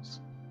golems.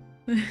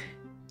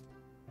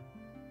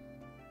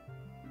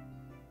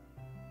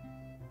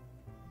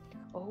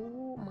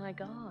 Oh my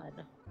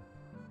god.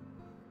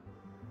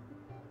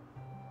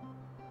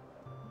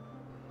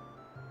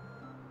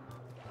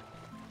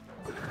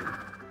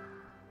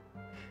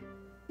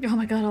 Oh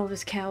my god, all of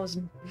his cows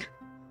and...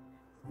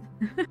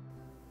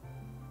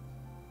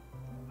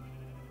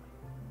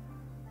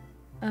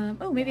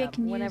 oh, maybe Yeah, I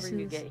can use whenever his...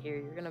 you get here,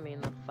 you're gonna be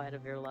in the fight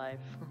of your life.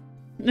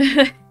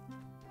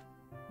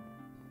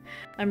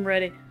 I'm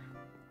ready.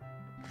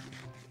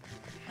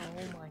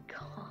 Oh my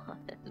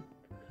god.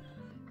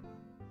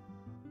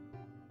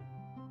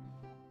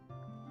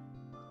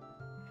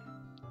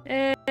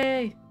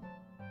 Hey!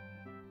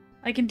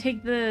 I can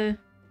take the,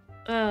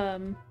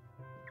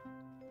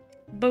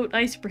 boat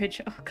ice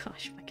bridge. Oh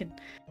gosh, if I can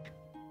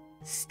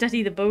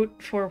steady the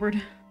boat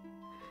forward.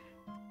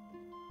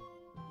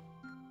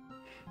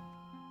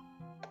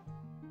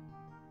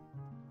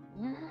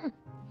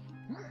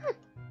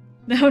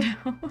 No, no.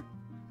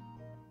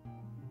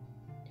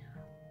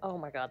 Oh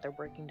my god, they're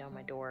breaking down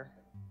my door.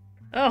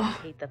 Oh. I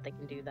hate that they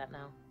can do that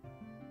now.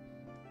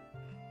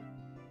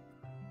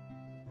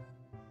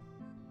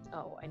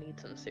 Oh, I need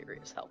some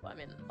serious help. I'm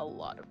in a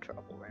lot of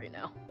trouble right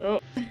now. Oh.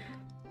 Let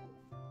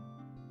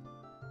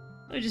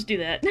me just do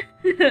that.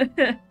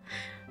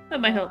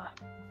 That might help.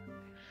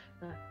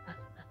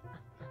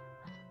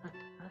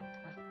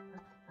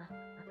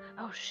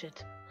 Oh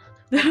shit.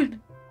 Hold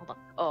on.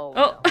 Oh,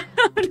 oh.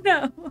 No.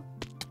 No.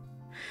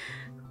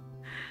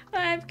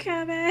 I'm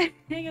coming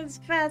as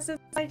fast as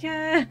I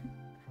can.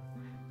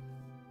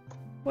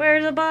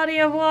 Where's the body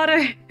of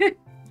water?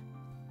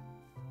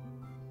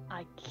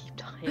 I keep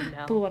dying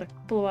now. Pull the water.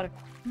 Pull the water.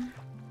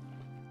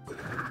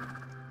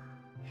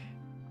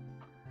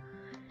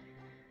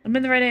 I'm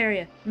in the right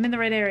area. I'm in the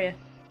right area.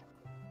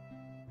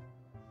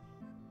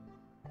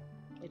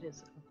 It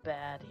is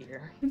bad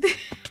here.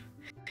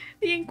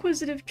 The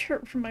inquisitive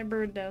chirp from my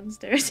bird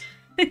downstairs.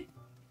 Oh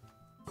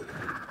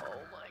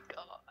my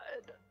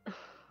god.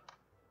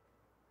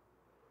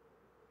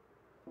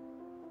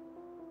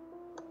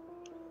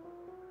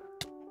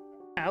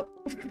 Ow.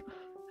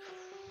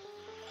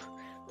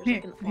 There's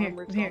like an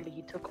armored zombie.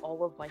 He took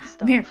all of my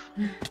stuff. Here.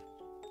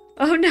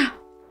 Oh no.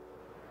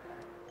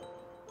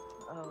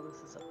 Oh,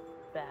 this is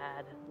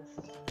bad. This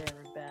is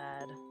very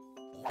bad.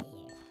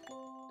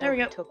 There we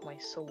go. He took my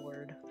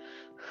sword.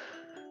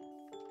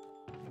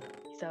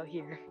 He's out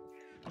here.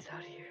 He's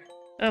out here.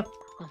 Oh,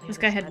 this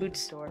guy had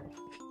boots. Door.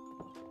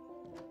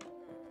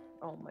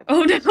 Oh my.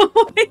 Oh no,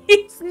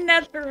 he's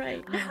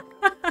netherite. Yeah.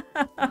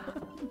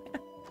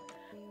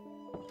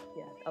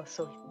 Oh,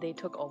 so they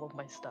took all of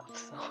my stuff.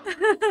 So.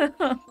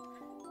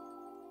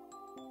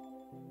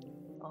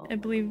 Oh, I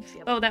believe.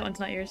 yep. Oh, that one's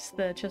not yours.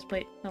 The chest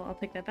plate. Oh, I'll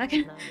take that back.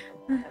 No,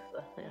 I have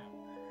the, yeah.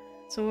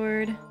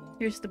 Sword.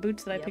 Here's the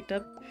boots that I Yep. picked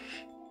up.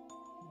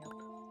 Yep.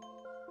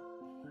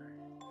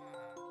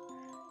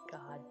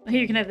 God. Oh,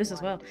 here, you can have this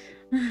as well.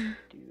 Do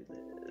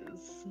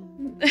this.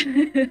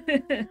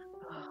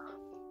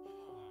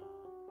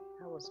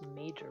 That was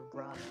major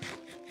rough.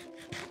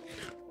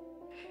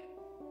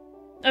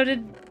 Oh,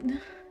 did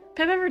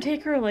Pep ever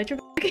take her elytra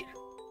back?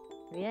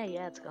 Yeah,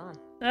 it's gone.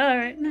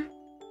 Alright.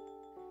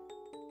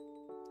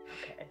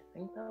 Okay, I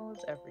think that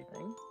was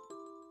everything.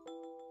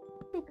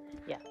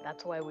 Yeah,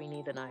 that's why we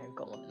need an iron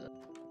golem in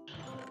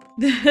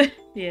this.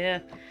 Yeah.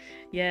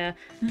 Yeah.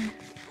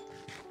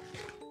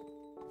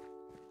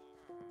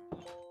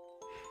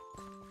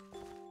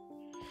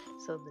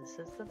 So this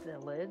is the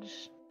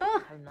village.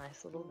 Oh, I have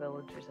nice little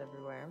villagers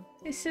everywhere.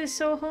 this is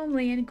so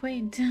homely and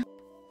quaint. Yeah.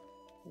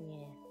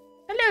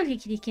 Hello,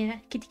 kitty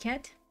cat. Kitty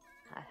cat.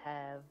 I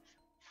have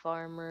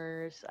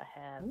farmers, I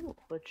have Ooh.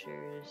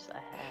 butchers, I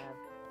have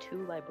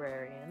 2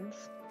 librarians,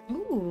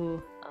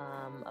 Ooh.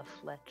 a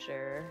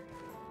Fletcher,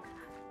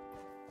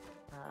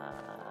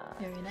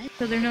 Very nice.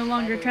 So they're no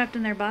longer spider- trapped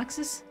in their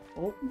boxes?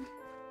 Oh.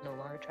 no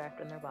longer trapped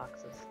in their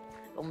boxes.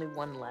 Only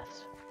 1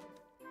 left.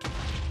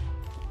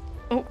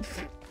 Oh.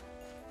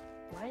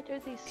 Why do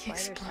these The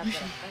spiders have that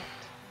explosion.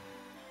 effect?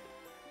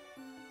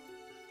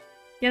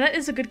 Yeah, that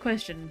is a good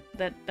question.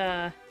 That,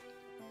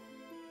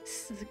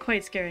 this is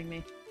quite scaring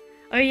me.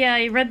 Oh yeah,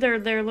 I read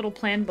their little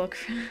plan book.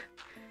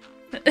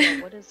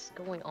 Yeah, what is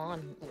going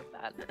on with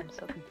that? I'm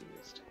so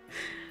confused.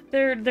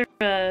 They're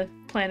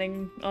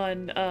planning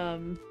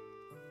on,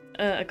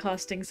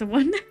 accosting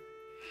someone.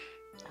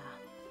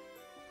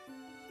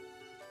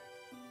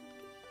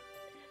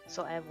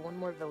 So I have 1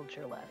 more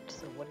villager left,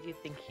 so what do you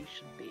think he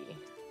should be?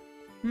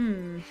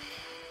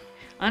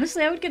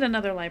 Honestly, I would get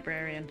another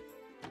librarian.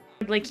 I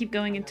would, like, keep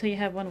going until you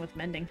have one with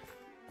mending.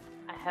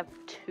 I have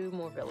 2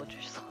 more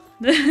villagers.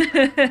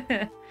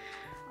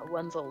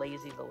 One's a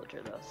lazy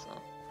villager though, so.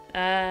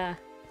 Ah.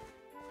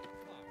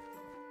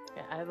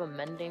 Yeah, I have a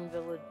mending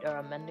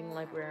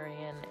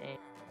librarian and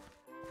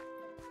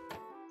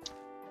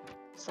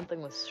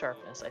something with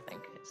sharpness, I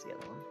think is the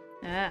other one.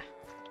 Ah.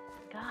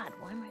 God,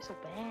 why am I so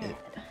bad?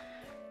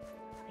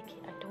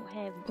 I don't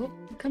have. Oh,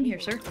 come here,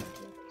 sir.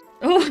 tables.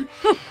 Oh,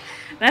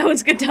 that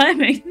was good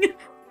timing.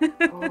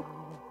 Oh,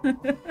 I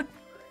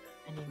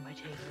need my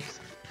tables.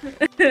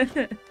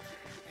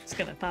 Just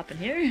gonna pop in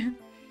here.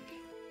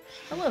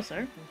 Hello,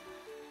 sir.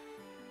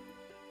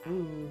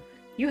 Ooh,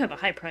 you have a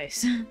high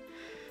price.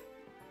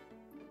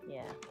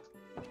 Yeah.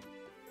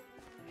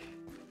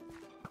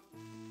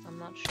 I'm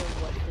not sure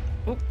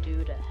what to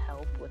do to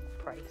help with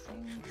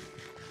pricing.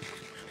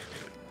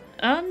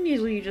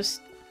 Usually you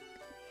just...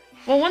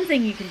 Well, one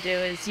thing you can do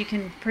is you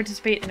can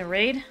participate in a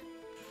raid.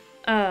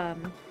 Oh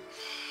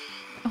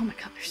my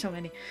god, there's so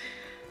many.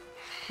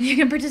 You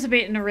can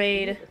participate in a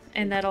raid,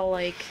 and that'll,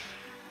 like,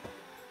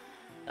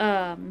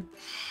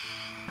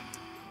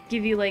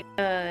 give you, like,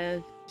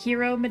 a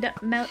hero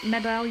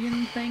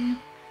medallion thing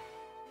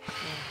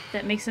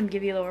that makes them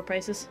give you lower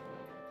prices.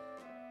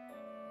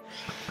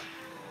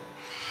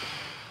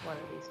 One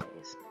of these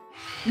days.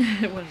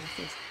 What is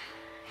this?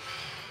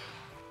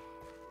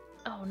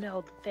 Oh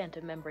no, the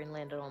phantom membrane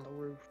landed on the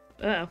roof.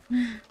 Oh.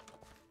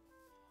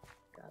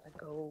 Gotta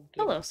go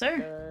get Hello,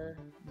 sir.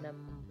 the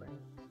membrane.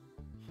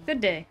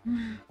 Good day.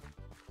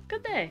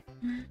 Good day.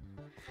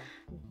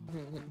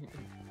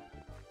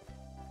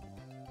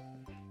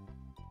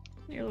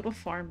 Your little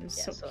farm is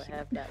so I cute.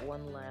 have that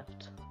one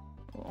left.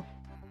 Cool.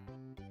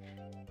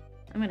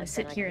 I'm gonna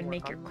sit here and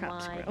make your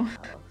crops grow.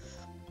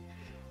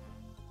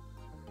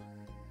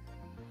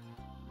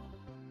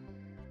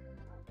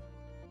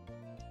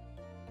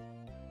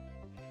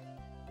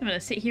 I'm gonna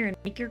sit here and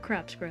make your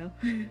crops grow.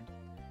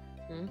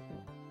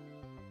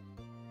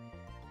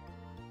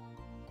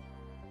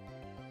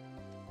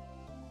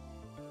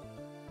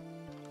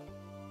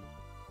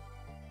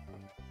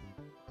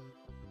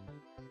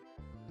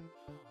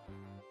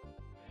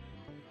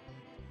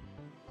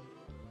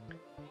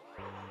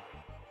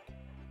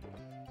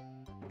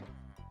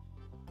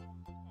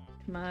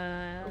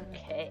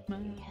 Okay.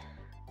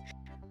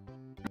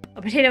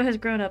 A potato has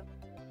grown up.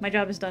 My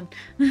job is done.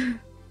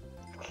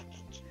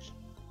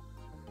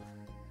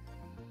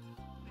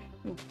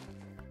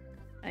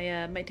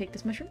 I might take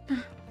this mushroom.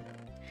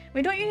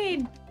 Wait, don't you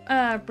need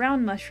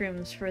brown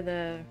mushrooms for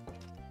the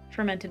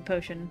fermented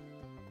potion?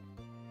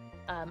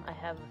 I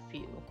have a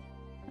few.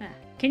 Ah.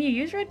 Can you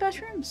use red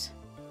mushrooms?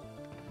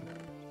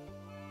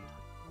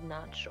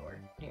 Not sure.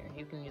 Here,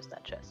 you can use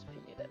that chest if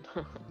you need it.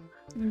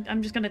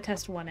 I'm just gonna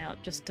test one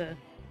out just to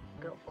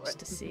go for it.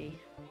 To see.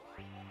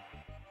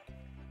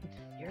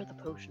 You're the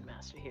potion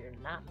master here,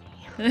 not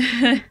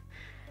me.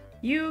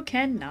 You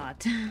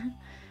cannot.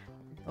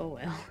 Oh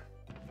well.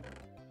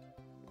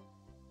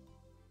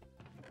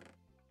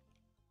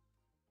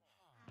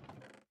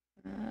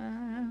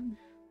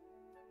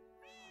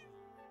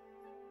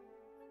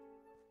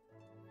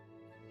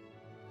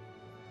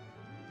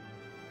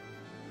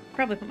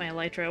 Probably put my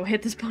elytra away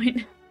at this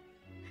point.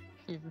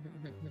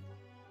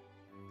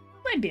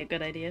 Might be a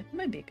good idea.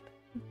 Might be a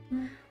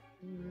good...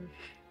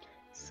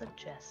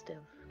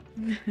 Suggestive.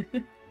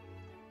 Get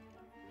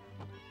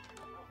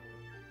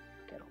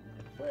all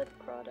my wood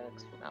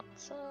products from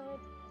outside.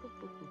 Boop,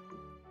 boop, boop, boop.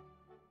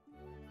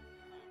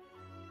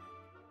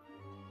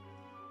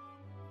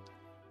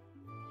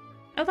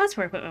 Oh, that's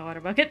where I put my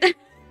water bucket. I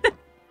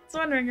was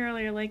wondering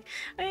earlier, like,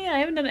 oh yeah, I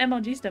haven't done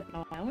MLG stuff in a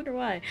while. I wonder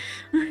why.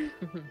 You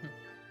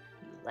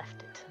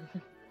left it.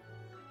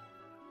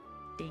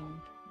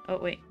 Ding. Oh,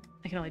 wait.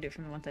 I can only do it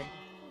from the one side.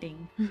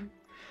 Ding.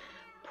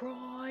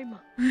 Prime!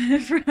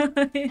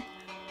 Prime.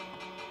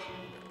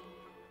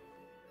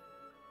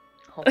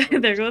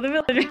 There go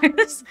the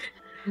villagers.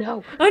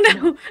 No. Oh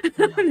no.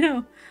 No. Oh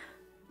no.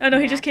 Oh no,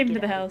 he just came into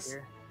the house.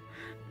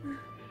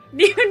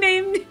 You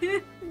named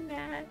him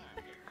Nat.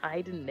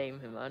 I didn't name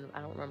him. I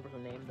don't remember who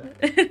named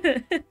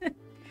him.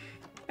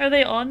 Are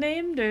they all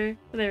named, or...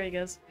 Oh, there he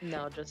goes.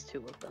 No, just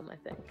two of them, I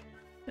think.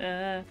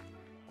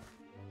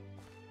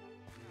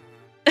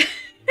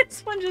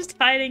 This one just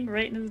hiding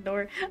right in his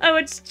door. Oh,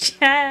 it's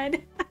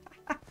Chad.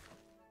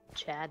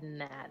 Chad and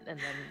Nat, and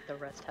then the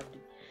rest have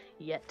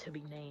yet to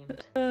be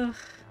named. Ugh.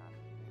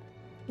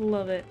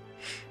 Love it.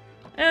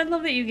 And I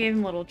love that you gave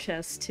him little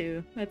chests,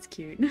 too. That's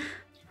cute.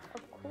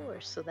 Of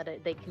course, so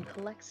that they can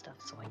collect stuff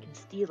so I can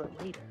steal it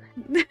later.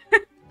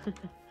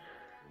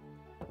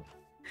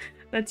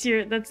 That's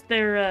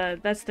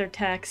their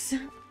tax.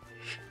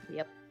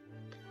 Yep.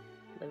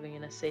 Living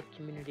in a safe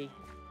community.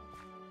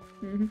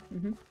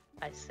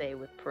 I say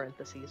with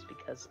parentheses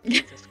because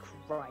Jesus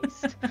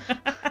Christ.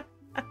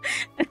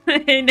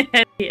 In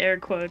heavy air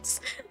quotes.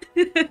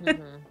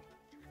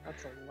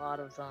 That's a lot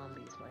of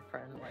zombies, my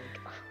friend. Like,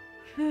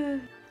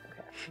 okay,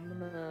 I'm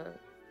gonna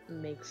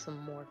make some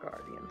more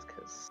guardians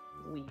because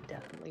we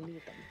definitely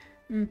need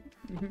them.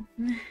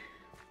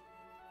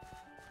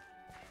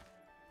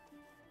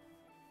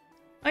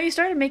 Oh, you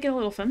started making a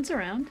little fence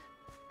around.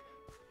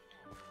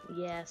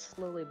 Yeah,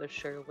 slowly but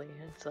surely.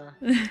 It's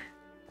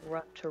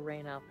rough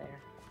terrain out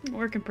there.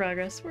 Work in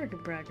progress. Work in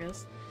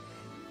progress.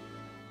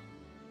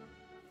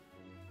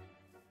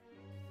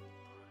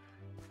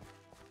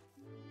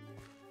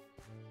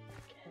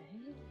 Okay.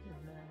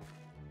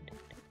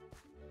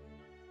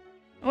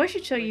 Oh, I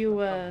should show you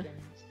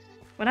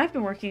what I've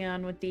been working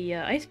on with the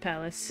Ice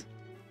Palace.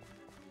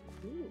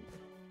 Ooh.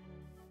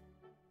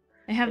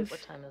 I have. Wait,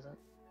 what time is it?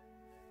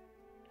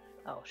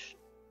 Oh,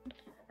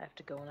 I have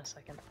to go in a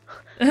second.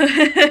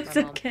 It's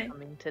my mom's okay.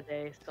 coming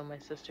today, so my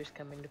sister's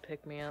coming to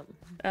pick me up.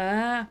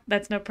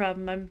 That's no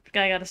problem. I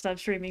gotta stop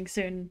streaming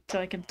soon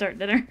so I can start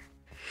dinner.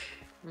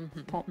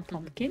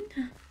 Pumpkin.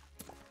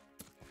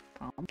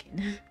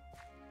 Pumpkin.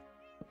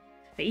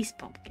 Face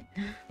pumpkin.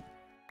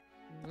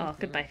 Oh,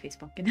 goodbye, face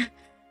pumpkin.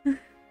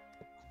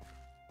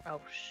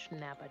 Oh,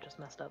 snap, I just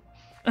messed up.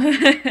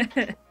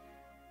 There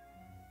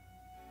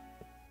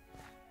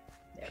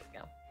we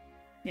go.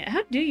 Yeah,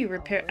 how do you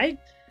repair? I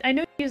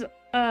know you use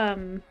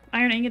iron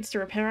ingots to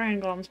repair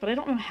iron golems, but I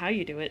don't know how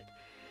you do it.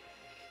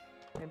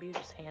 Maybe you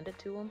just hand it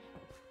to him?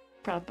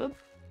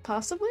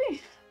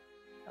 Possibly?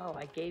 Oh,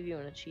 I gave you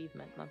an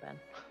achievement, my bad.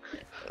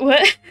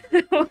 What?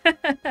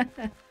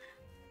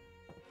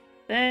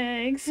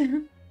 Thanks. Okay,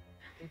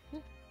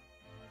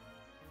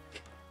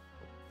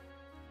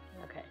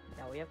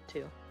 now we have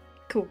 2.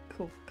 Cool,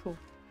 cool, cool.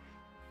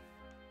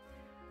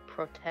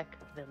 Protect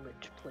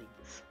village,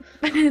 please.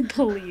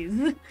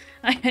 Please.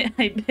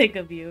 I beg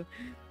of you.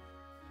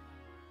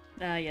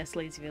 Ah, yes,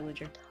 lazy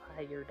villager.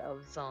 Tired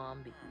of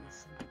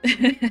zombies.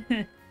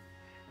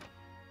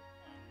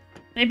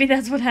 Maybe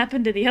that's what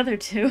happened to the other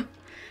 2.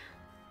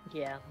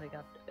 Yeah, they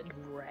got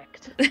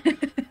wrecked.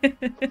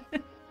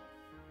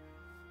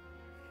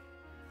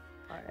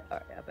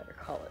 Alright, I better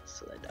call it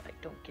so that I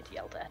don't get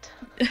yelled at.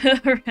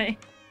 Alright.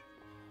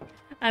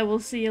 I will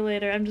see you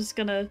later. I'm just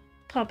gonna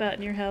pop out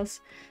in your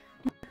house.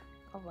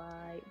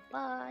 Alright,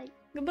 bye.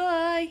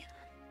 Goodbye!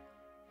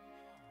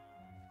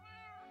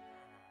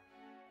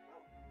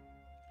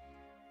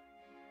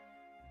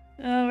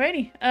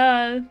 Alrighty.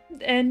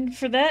 And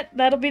for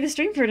that'll be the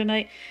stream for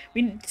tonight.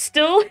 We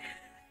still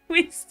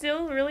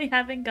really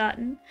haven't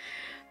gotten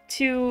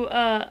to,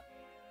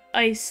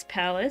 Ice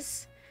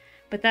Palace.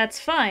 But that's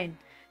fine.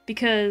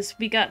 Because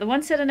we got the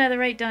 1 set of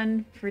netherite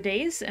done for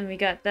Daze, and we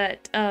got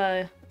that,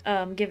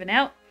 given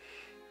out.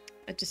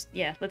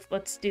 Yeah,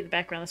 let's do the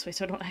background this way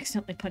so I don't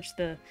accidentally punch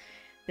the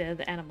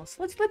animals.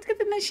 Let's give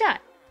them a shot.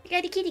 You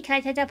got a kitty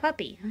cat has a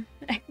puppy.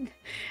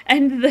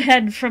 And the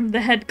head from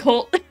the head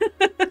cult.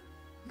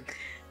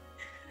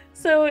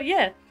 So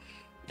yeah.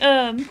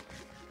 So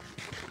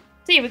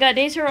yeah, we got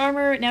Daze her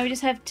armor. Now we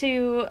just have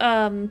to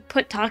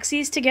put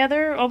Toxies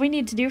together. All we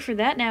need to do for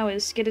that now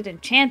is get it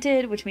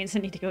enchanted, which means I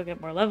need to go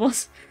get more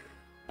levels.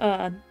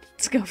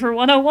 Let's go for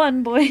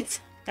 101,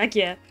 boys. Heck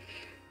yeah.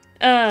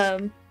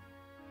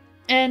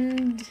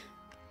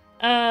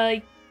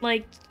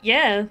 Like,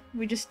 yeah,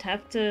 we just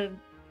have to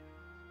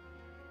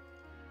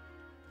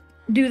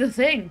do the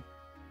thing.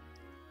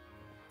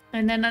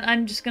 And then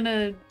I'm just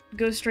gonna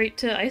go straight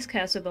to Ice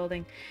Castle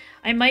building.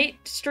 I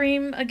might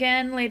stream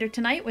again later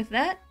tonight with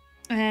that,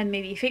 and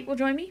maybe Fate will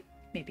join me.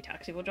 Maybe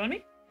Toxie will join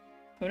me.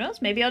 Who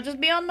knows? Maybe I'll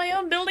just be on my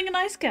own building an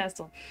ice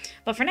castle.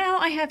 But for now,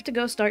 I have to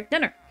go start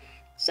dinner.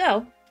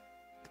 So,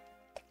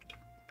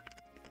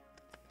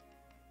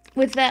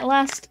 with that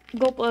last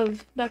gulp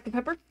of Dr.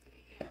 Pepper,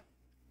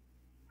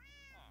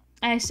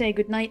 I say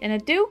goodnight and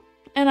adieu,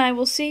 and I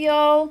will see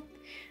y'all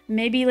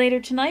maybe later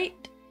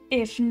tonight.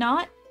 If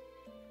not,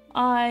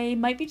 I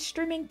might be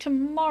streaming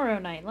tomorrow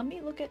night. Let me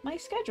look at my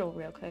schedule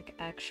real quick,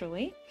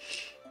 actually.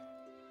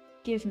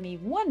 Give me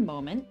one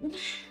moment.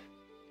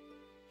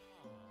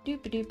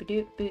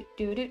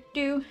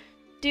 Doop-a-doop-a-doop-doop-doop-doo.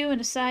 Doing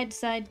a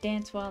side-to-side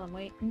dance while I'm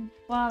waiting,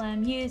 while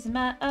I'm using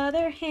my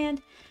other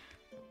hand.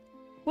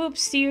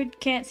 Whoops, you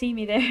can't see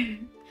me there.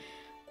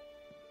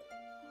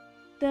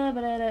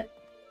 Da-ba-da-da,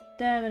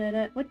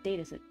 da-ba-da-da. What date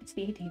is it? It's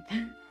the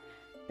 18th.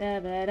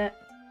 Da-ba-da.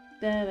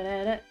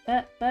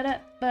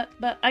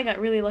 I got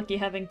really lucky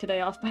having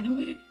today off, by the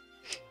way.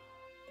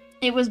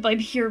 It was by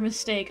pure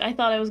mistake. I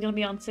thought I was gonna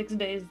be on 6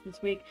 days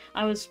this week.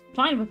 I was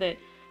fine with it,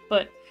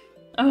 but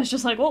I was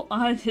just like, well,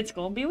 it's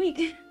gonna be a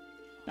week.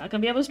 Not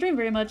gonna be able to stream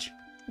very much.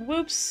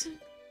 Whoops.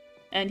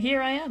 And here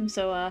I am,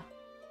 so,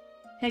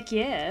 heck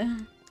yeah.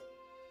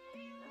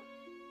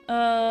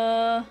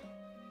 Oh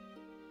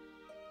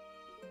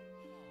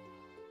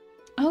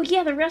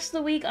yeah, the rest of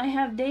the week I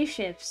have day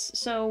shifts,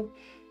 so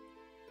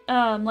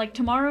like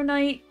tomorrow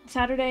night,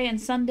 Saturday, and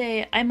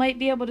Sunday, I might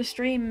be able to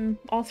stream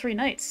all 3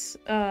 nights,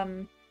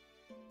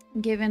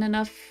 given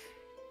enough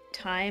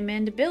time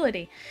and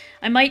ability.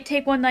 I might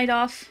take 1 night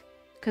off,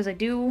 because I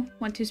do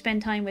want to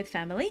spend time with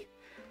family,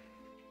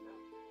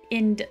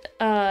 and,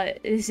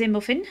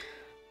 Zimmelfin,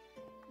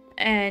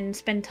 and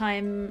spend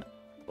time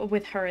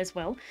with her as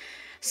well.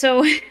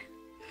 So, you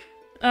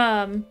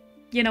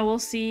know, we'll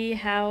see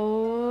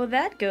how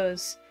that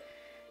goes.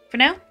 For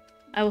now,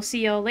 I will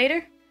see y'all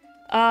later.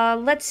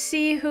 Let's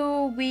see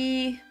who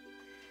we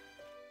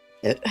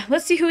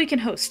can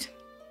host.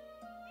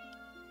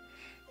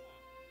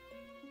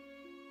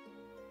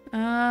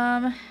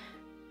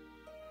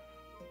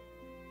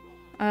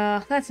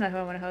 That's not who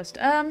I want to host.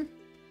 Let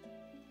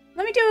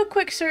me do a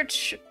quick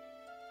search,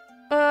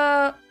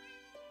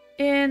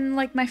 in,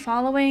 like, my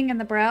following and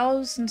the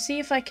browse and see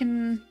if I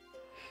can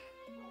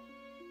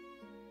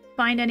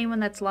find anyone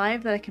that's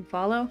live that I can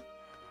follow.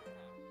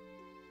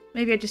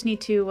 Maybe I just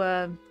need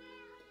to,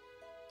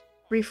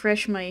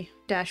 refresh my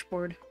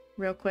dashboard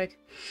real quick.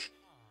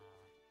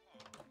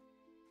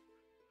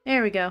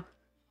 There we go.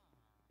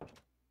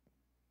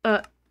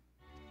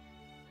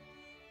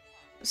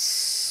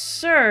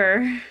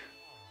 Sir.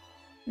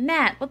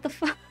 Nat, what the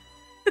fuck?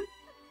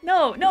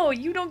 No,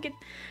 you don't get...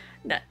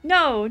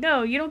 No,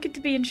 you don't get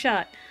to be in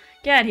shot.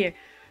 Get out of here.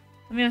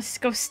 I'm gonna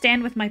go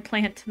stand with my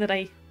plant that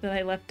I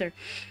left her.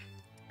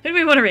 Who do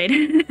we want to raid?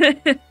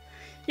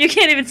 You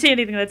can't even see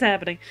anything that's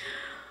happening.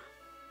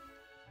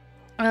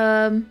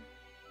 Or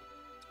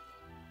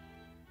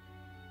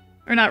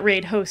not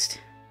raid, host.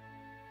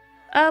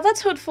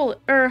 Let's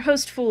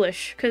host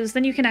Foolish, because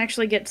then you can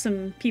actually get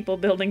some people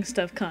building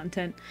stuff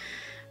content.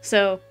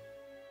 So,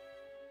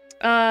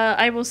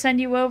 I will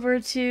send you over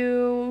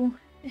to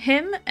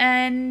him,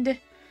 and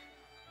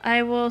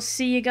I will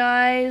see you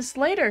guys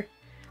later.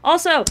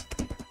 Also,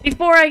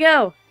 before I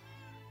go,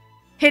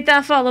 hit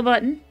that follow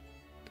button.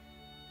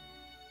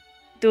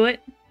 Do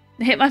it.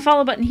 Hit my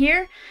follow button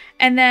here,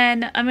 and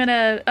then I'm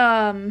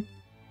gonna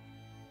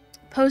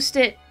post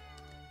it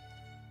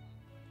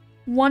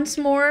once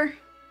more.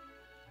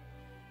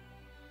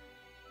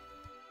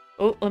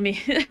 Oh, let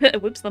me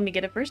whoops, let me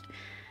get it first.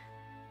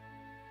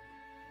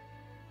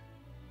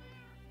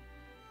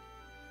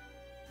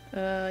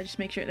 Just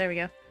make sure, there we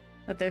go.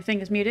 That their thing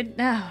is muted.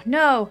 No,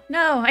 no,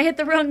 no, I hit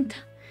the wrong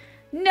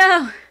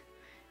no!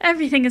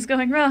 Everything is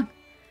going wrong.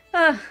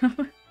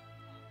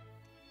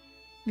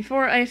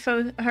 Before I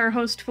her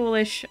host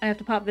foolish, I have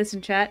to pop this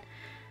in chat.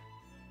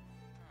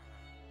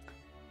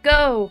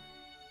 Go!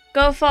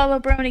 Go follow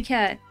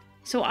BronyCat,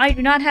 so I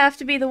do not have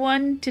to be the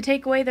one to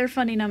take away their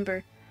funny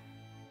number.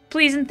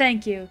 Please and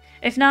thank you.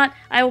 If not,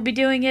 I will be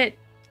doing it,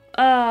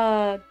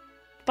 by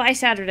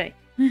Saturday.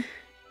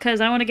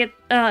 Because I want to get,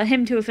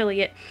 him to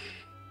affiliate.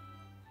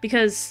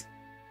 Because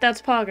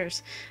that's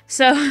poggers.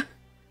 So,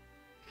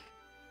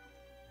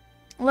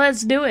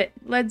 let's do it.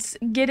 Let's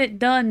get it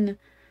done.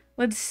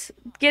 Let's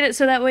get it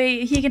so that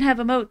way he can have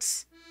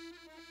emotes.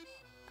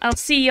 I'll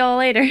see y'all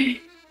later.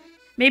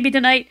 Maybe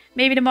tonight,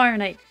 maybe tomorrow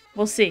night.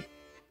 We'll see.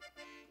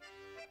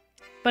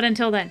 But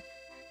until then,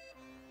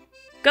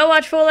 go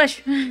watch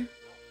Foolish!